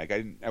funny. Like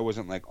I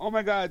wasn't like, oh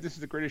my god, this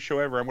is the greatest show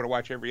ever. I'm going to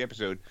watch every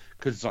episode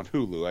because it's on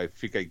Hulu. I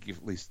think I give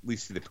at least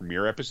see the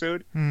premiere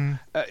episode.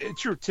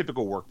 It's your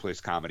typical workplace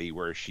comedy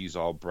where she's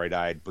all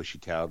bright-eyed,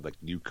 bushy-tailed, like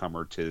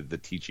newcomer to the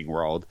teaching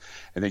world,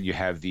 and then you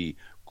have the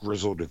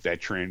grizzled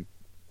veteran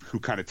who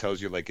kind of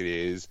tells you like it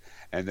is,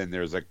 and then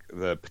there's like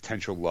the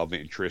potential love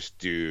interest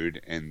dude,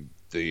 and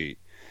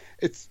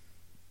it's.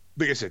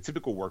 Like I said,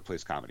 typical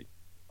workplace comedy.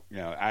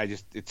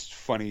 It's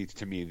funny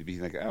to me to be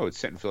like, oh, it's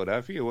set in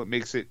Philadelphia. What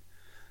makes it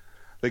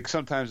like?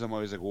 Sometimes I'm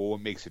always like, well, what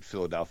makes it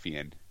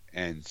Philadelphian?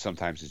 And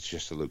sometimes it's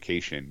just a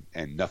location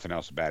and nothing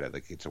else about it.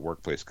 Like it's a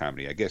workplace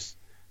comedy. I guess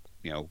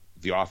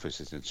The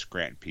Office is in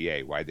Scranton,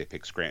 PA. Why'd they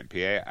pick Scranton,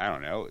 PA? I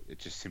don't know. It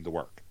just seemed to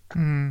work. I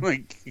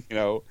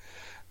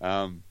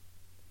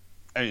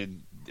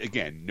mean,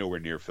 again, nowhere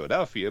near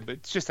Philadelphia, but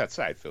it's just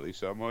outside Philly.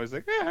 So I'm always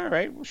like, all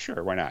right, well,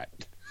 sure, why not?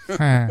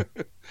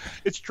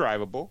 It's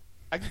drivable.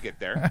 I can get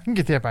there. I can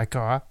get there by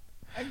car.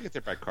 I can get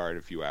there by car in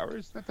a few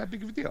hours. Not that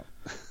big of a deal.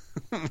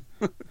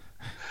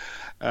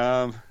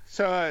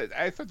 So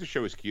I thought the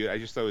show was cute. I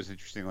just thought it was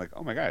interesting. Like,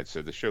 oh my god!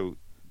 So the show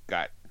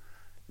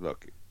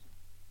look.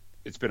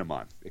 It's been a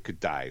month. It could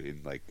die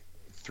in like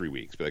 3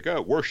 weeks. Be like,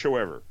 oh, worst show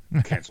ever.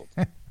 Canceled.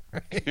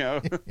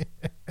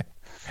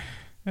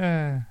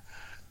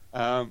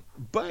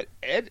 But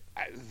Ed,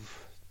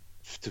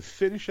 to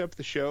finish up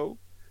the show.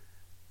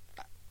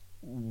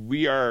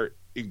 We are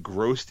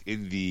engrossed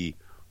in the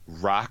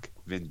Rock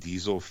Vin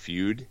Diesel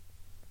feud.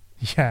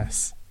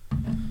 Yes.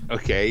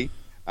 Okay.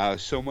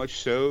 So much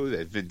so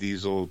that Vin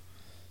Diesel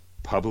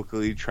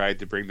publicly tried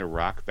to bring The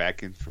Rock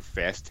back in for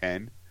Fast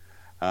 10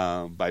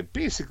 by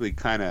basically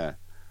kind of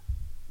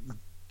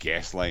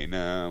gaslighting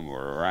him,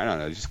 or I don't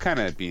know, just kind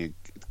of being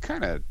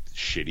kind of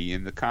shitty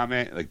in the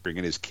comment, like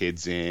bringing his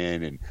kids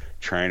in and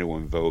trying to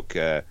invoke,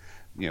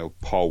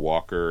 Paul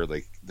Walker,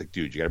 like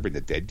dude, you got to bring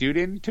the dead dude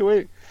into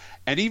it.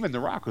 And even The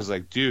Rock was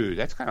like, dude,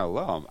 that's kind of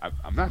low.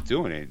 I'm not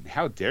doing it.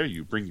 How dare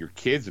you bring your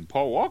kids and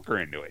Paul Walker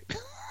into it?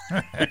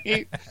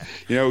 Right?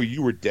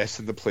 You were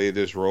destined to play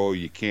this role.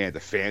 You can't. The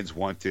fans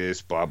want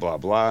this, blah, blah,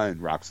 blah.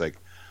 And Rock's like,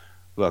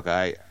 look,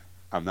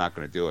 I'm not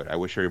going to do it. I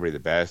wish everybody the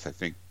best. I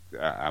think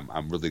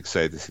I'm really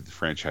excited to see the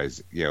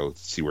franchise,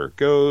 see where it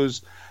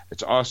goes.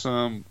 It's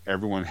awesome.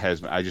 Everyone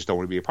has. I just don't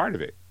want to be a part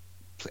of it.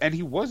 And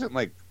he wasn't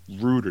like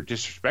rude or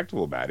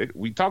disrespectful about it.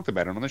 We talked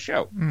about it on the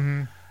show.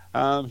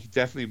 Mm-hmm. He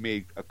definitely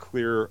made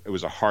it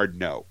was a hard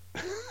no.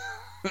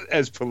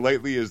 As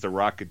politely as The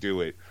Rock could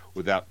do it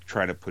without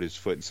trying to put his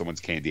foot in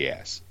someone's candy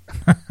ass.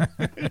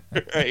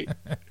 Right?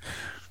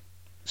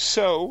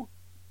 So,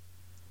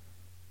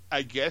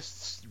 I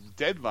guess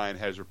Deadline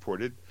has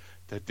reported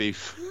that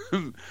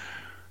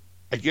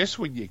I guess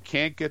when you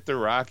can't get The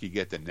Rock, you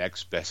get the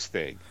next best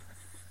thing.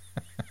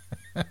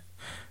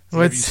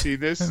 Have you seen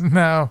this?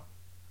 No.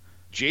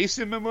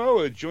 Jason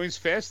Momoa joins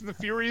Fast and the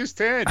Furious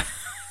 10.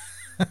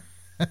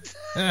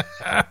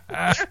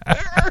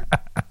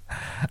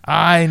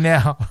 I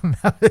know.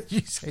 Now that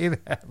you say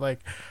that,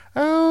 like,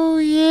 oh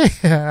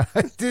yeah,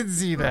 I did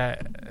see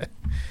that.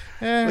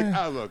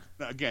 Look,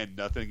 again,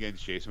 nothing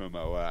against Jason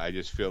Momoa. I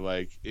just feel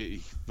like,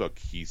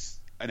 he's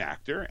an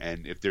actor,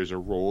 and if there's a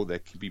role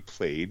that can be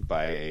played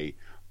by a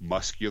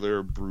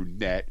muscular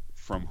brunette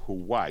from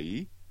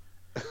Hawaii,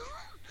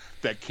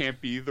 that can't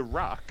be The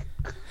Rock.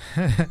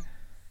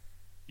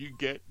 You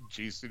get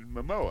Jason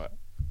Momoa.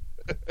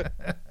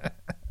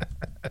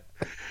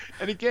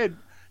 And again,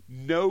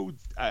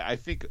 I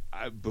think,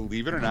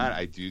 believe it or not,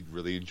 I do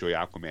really enjoy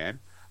Aquaman.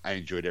 I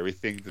enjoyed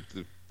everything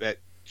that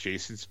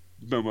Jason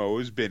Momoa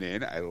has been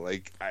in. I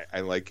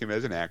like him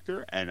as an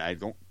actor, and I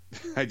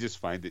just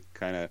find it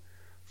kind of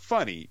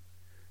funny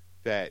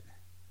that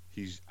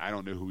I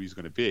don't know who he's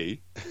going to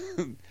be.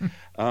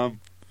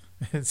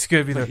 It's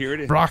going to be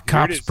the Brock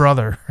Cop's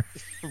brother.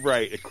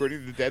 Right. According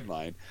to the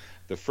Deadline,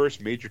 the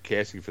first major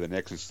casting for the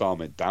next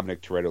installment,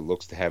 Dominic Toretto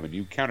looks to have a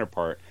new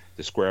counterpart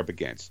to square up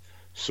against.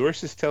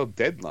 Sources tell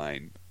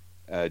Deadline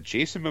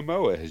Jason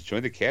Momoa has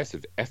joined the cast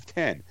of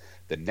F10,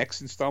 the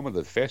next installment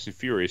of the Fast and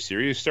Furious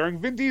series starring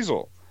Vin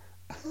Diesel.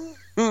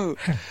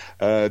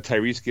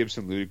 Tyrese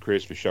Gibson,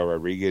 Ludacris, Michelle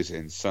Rodriguez,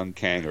 and Sung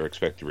Kang are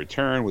expected to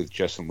return, with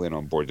Justin Lin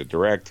on board to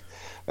direct.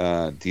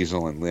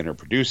 Diesel and Lin are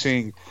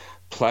producing.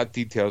 Plot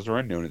details are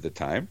unknown at the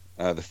time.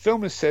 The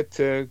film is set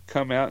to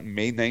come out on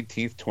May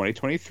 19th,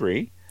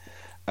 2023.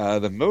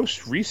 The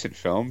most recent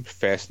film,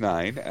 Fast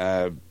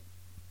 9,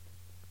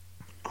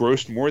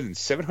 grossed more than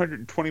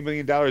 $720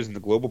 million in the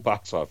global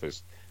box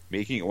office,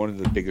 making it one of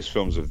the biggest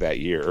films of that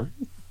year.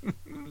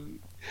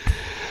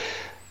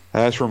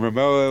 As for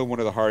Momoa, one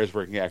of the hardest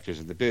working actors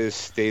in the biz,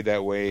 stayed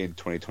that way in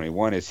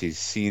 2021 as he's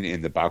seen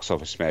in the box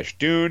office smash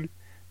Dune.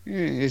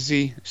 Is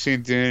he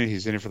seen Dune?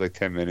 He's in it for like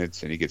 10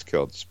 minutes and he gets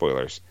killed.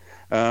 Spoilers.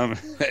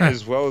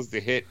 As well as the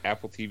hit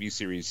Apple TV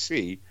series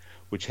C,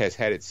 which has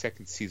had its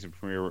second season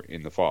premiere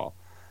in the fall.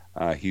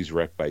 He's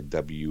rep by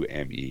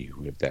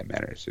WME, if that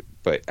matters.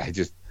 But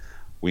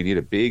we need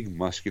a big,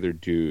 muscular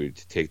dude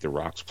to take The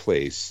Rock's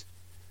place.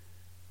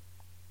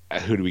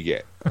 Who do we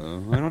get? I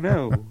don't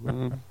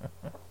know.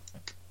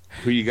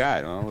 Who you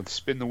got? Let's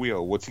spin the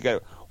wheel. What's he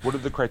got? What are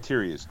the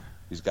criteria?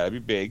 He's got to be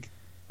big.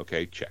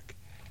 Okay, check.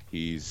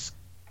 He's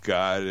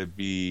got to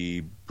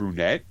be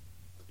brunette.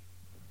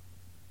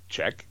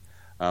 Check.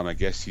 I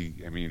guess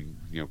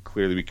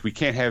clearly we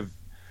can't have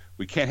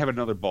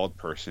another bald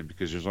person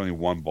because there's only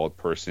one bald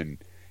person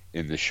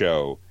in the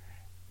show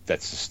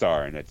that's the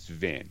star, and that's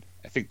Vin.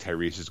 I think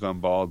Tyrese has gone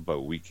bald, but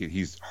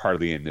he's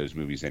hardly in those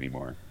movies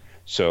anymore.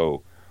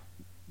 So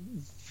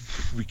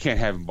we can't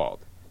have him bald.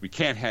 We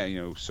can't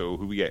have, so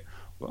who we get?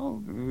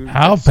 Well,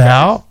 how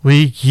about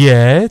we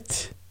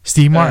get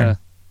Steve Martin?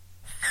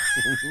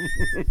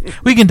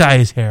 We can dye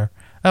his hair.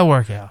 That'll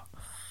work out.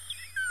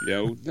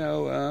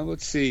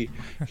 Let's see.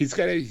 He's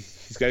got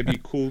to be a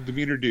cool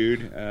demeanor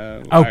dude.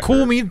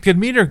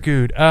 Demeanor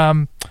dude.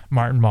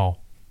 Martin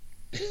Mull.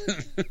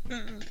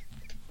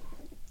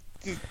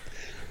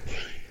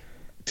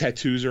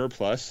 Tattoos are a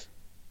plus.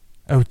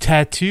 Oh,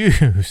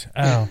 tattoos.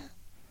 Oh.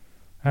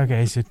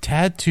 Okay, so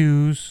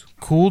tattoos,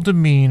 cool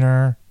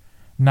demeanor,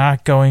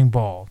 not going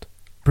bald,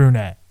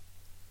 brunette.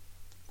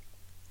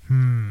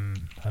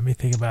 Let me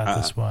think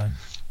about this one.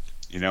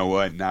 You know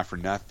what? Not for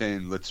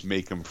nothing. Let's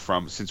make him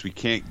since we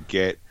can't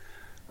get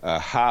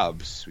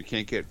Hobbs, we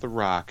can't get The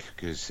Rock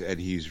and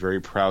he's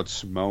very proud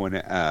Samoan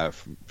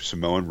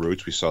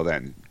roots. We saw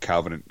that in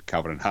Calvin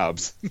and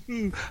Hobbs,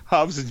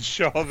 Hobbs and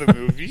Shaw the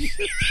movie.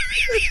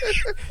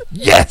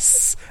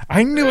 Yes,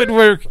 I knew it'd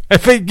work.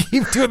 If I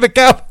keep doing the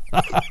Calvin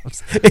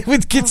Hobbs, it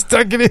would get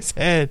stuck in his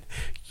head.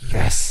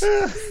 Yes,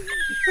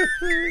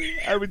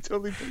 I would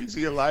totally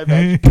see a live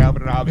action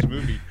Calvin and Hobbs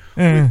movie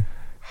with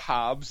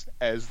Hobbs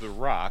as The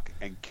Rock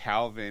and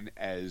Calvin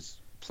as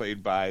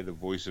played by the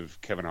voice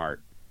of Kevin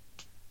Hart.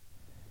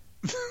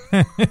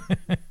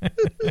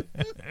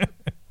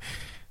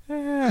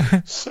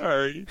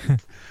 Sorry.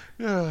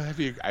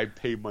 I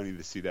pay money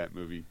to see that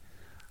movie.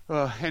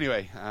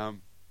 Anyway,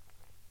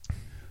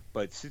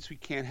 but since we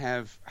can't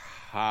have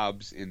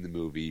Hobbs in the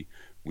movie,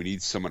 we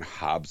need someone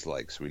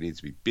Hobbs-like. So he needs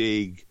to be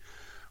big,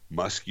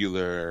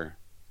 muscular,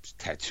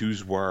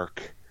 tattoos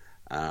work.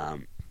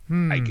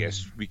 I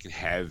guess we can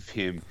have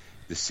him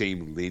the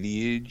same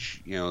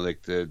lineage,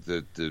 like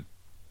the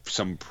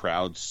some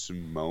proud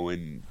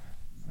Samoan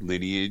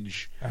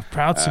lineage. A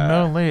proud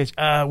Samoan lineage.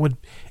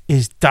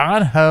 Is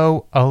Don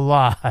Ho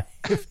alive?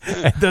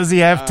 And does he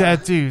have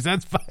tattoos?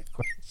 That's my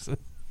question.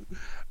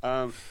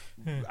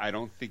 I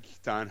don't think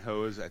Don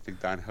Ho is. I think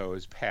Don Ho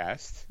is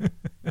passed.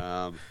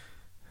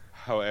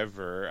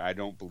 However, I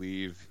don't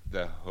believe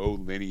the Ho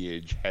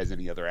lineage has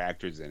any other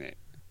actors in it.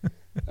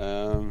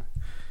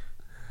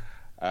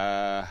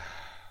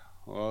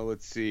 Well,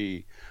 let's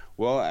see.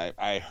 Well,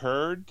 I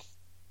heard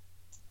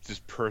this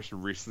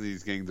person recently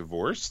is getting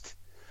divorced.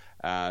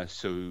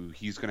 So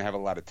he's going to have a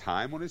lot of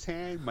time on his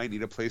hand. Might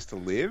need a place to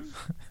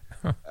live.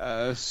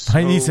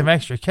 Might need some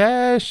extra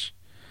cash.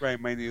 Right,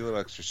 might need a little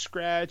extra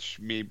scratch.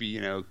 Maybe,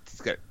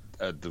 he's got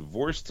a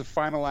divorce to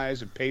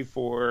finalize and pay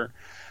for.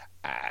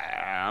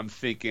 I'm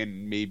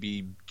thinking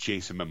maybe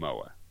Jason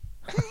Momoa.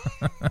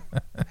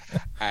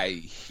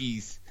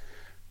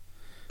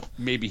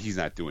 Maybe he's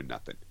not doing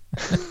nothing.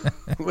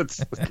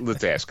 Let's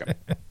ask him.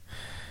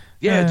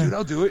 Yeah, dude,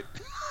 I'll do it.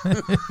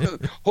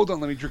 Hold on,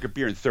 let me drink a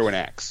beer and throw an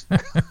axe.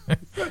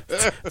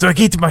 Do I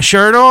keep my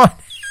shirt on?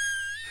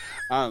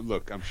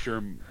 Look, I'm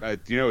sure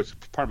it's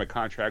part of my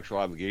contractual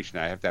obligation.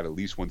 I have to have at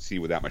least one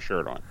scene without my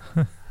shirt on.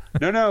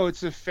 No,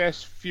 it's a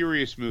Fast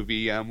Furious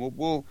movie.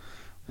 You'll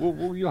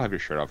have your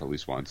shirt off at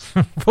least once.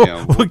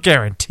 We'll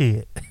guarantee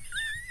it.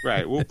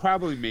 Right, we'll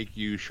probably make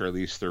you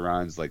Charlize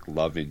Theron's like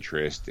love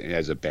interest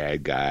as a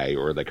bad guy,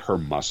 or like her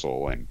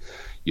muscle, and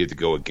you have to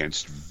go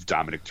against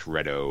Dominic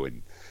Toretto,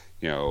 and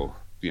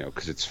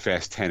because it's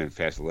Fast 10 and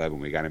Fast 11,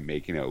 we got to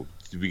make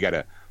we got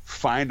to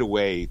find a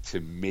way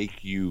to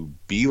make you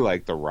be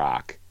like The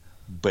Rock,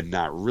 but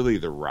not really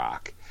The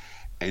Rock,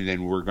 and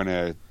then we're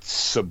gonna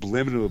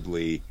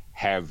subliminally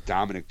have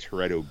Dominic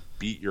Toretto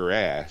beat your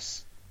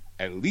ass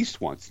at least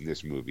once in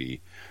this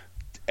movie.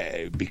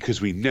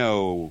 Because we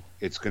know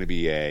it's going to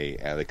be a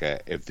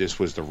if this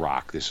was The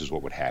Rock, this is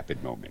what would happen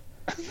moment.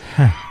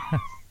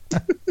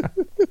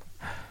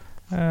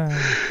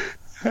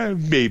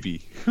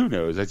 Maybe, who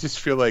knows? I just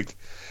feel like,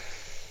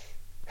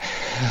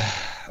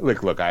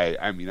 look.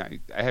 I mean, I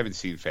haven't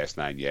seen Fast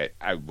 9 yet.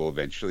 I will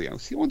eventually. I'll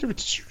see. I wonder if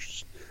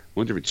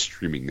it's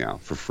streaming now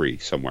for free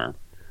somewhere.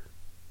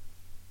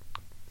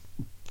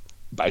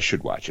 I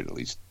should watch it at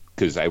least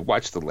because I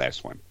watched the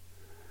last one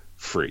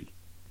free.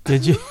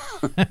 Did you?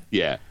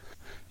 Yeah.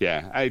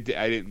 I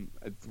didn't.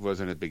 I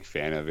wasn't a big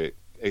fan of it.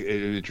 It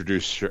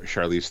introduced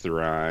Charlize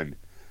Theron,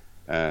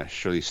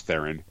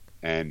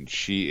 and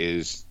she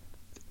is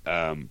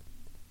Helen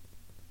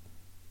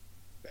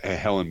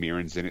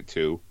Mirren's in it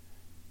too.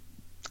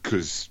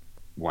 Because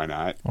why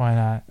not?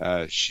 Why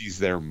not? She's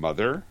their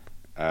mother,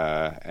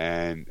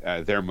 and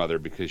their mother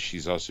because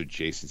she's also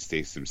Jason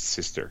Statham's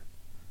sister.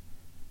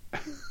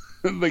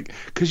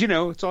 Because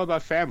it's all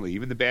about family.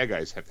 Even the bad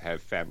guys have to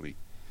have family.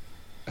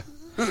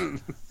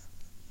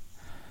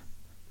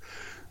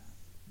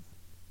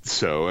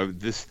 So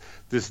this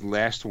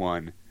last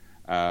one,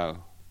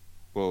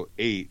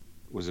 8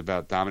 was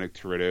about Dominic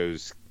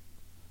Toretto's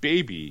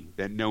baby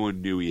that no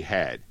one knew he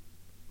had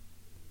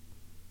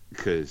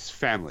because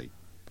family.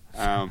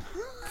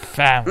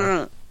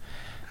 Family.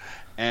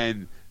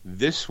 And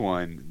this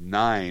one,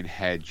 9,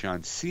 had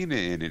John Cena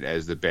in it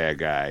as the bad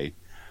guy,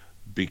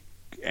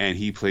 and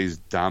he plays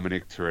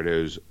Dominic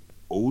Toretto's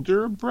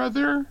older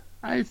brother,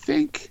 I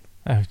think.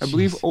 I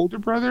believe older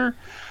brother,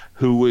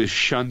 who was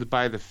shunned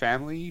by the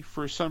family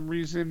for some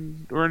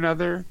reason or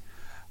another.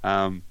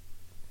 I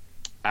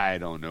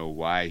don't know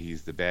why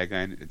he's the bad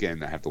guy.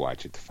 Again, I have to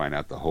watch it to find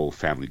out the whole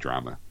family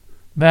drama.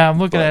 Now I'm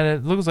looking at it.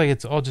 It looks like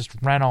it's all just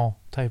rental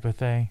type of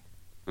thing.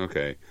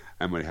 Okay,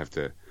 I might have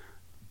to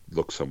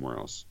look somewhere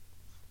else.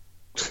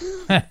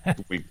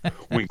 Wink,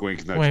 wink,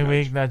 wink, nudge, wink, nudge.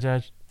 wink, nudge,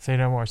 nudge. Say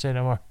no more. Say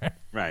no more.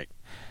 Right.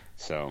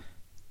 So,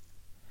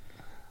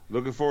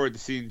 looking forward to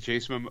seeing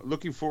Jason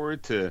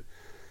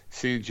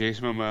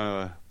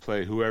Momoa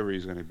play whoever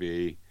he's going to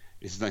be.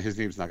 His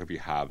name's not going to be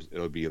Hobbs.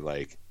 It'll be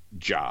like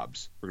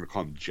Jobs. We're going to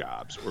call him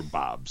Jobs or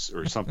Bobs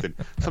or something.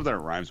 Something that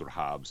rhymes with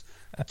Hobbs.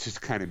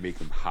 Just kind of make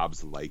him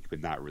Hobbs-like, but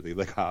not really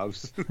like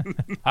Hobbs.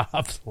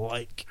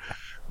 Hobbs-like.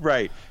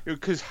 Right.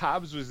 Because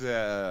Hobbs was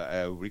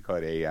what do you call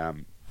it?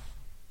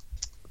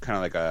 Kind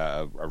of like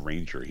a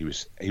ranger. He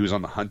was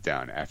on the hunt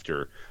down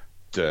after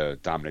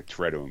Dominic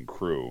Toretto and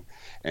crew,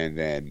 and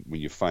then when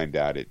you find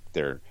out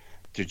they're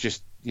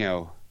just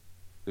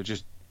they're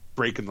just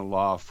breaking the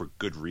law for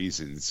good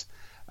reasons.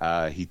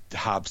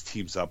 Hobbs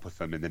teams up with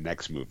them in the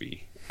next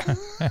movie.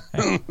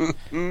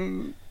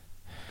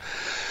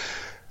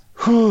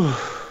 Whew,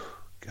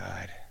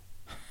 God.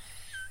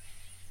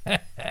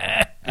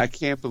 I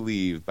can't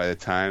believe by the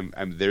time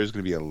there's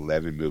going to be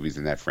 11 movies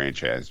in that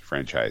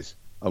franchise.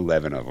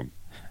 11 of them.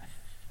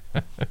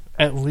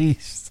 At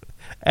least.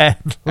 I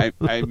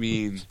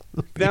mean,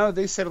 no,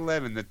 they said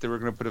 11, that they were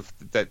going to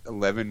put that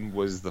 11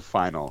 was the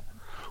final,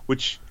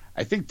 which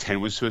I think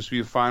 10 was supposed to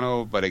be the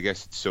final, but I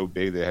guess it's so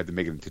big they had to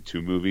make it into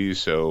 2 movies,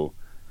 so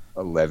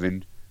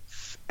 11,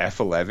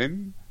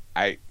 F11,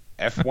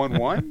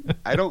 F11,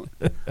 I don't,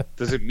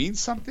 does it mean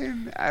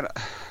something?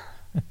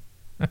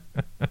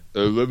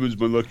 11's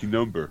my lucky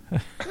number.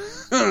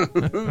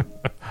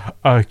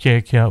 I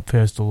can't count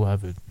past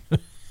 11.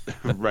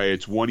 Right,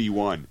 it's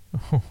 1E1.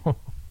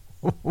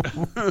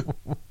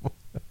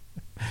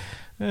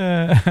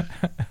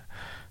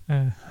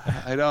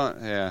 I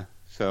don't. Yeah.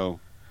 So,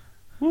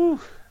 whew.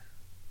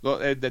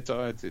 Well, that's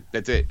all. That's it.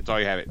 That's all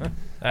you have it.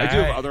 I do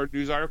have other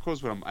news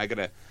articles, but I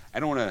gotta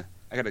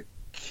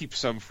keep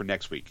some for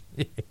next week.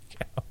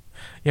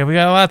 Yeah, we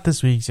got a lot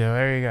this week, so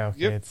there you go,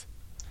 kids.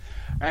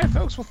 All right,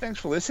 folks. Well, thanks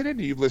for listening.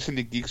 You've listened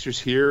to Geeksters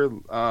here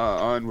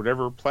on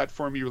whatever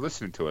platform you're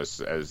listening to us,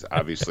 as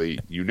obviously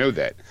you know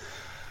that.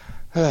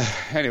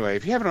 Anyway,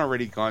 if you haven't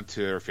already gone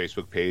to our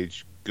Facebook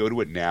page, go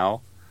to it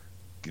now.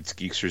 It's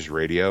Geeksters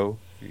Radio.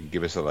 And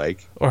give us a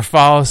like. Or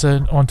follow us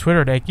on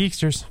Twitter at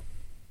Geeksters.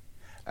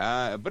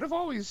 But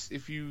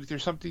if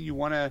there's something you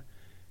want to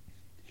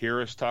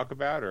hear us talk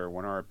about, or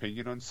want our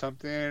opinion on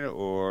something,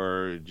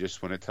 or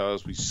just want to tell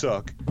us we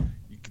suck,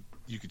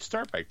 you could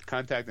start by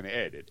contacting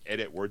Ed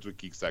at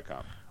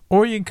wordswithgeeks.com.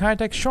 Or you can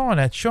contact Sean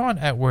at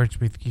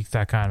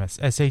wordswithgeeks.com.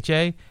 That's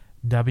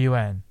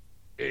SHAWN.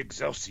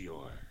 Excelsior.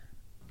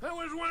 That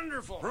was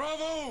wonderful.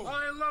 Bravo!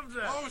 I loved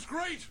that. Oh, it was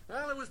great.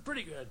 Well, it was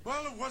pretty good.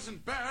 Well, it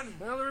wasn't bad.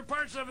 Well, there were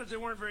parts of it that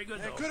weren't very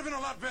good, though. It could have been a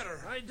lot better.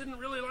 I didn't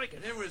really like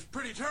it. It was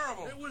pretty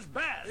terrible. It was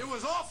bad. It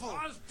was awful.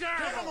 It was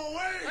terrible. Get him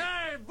away!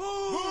 Hey,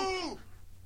 boo! Boo!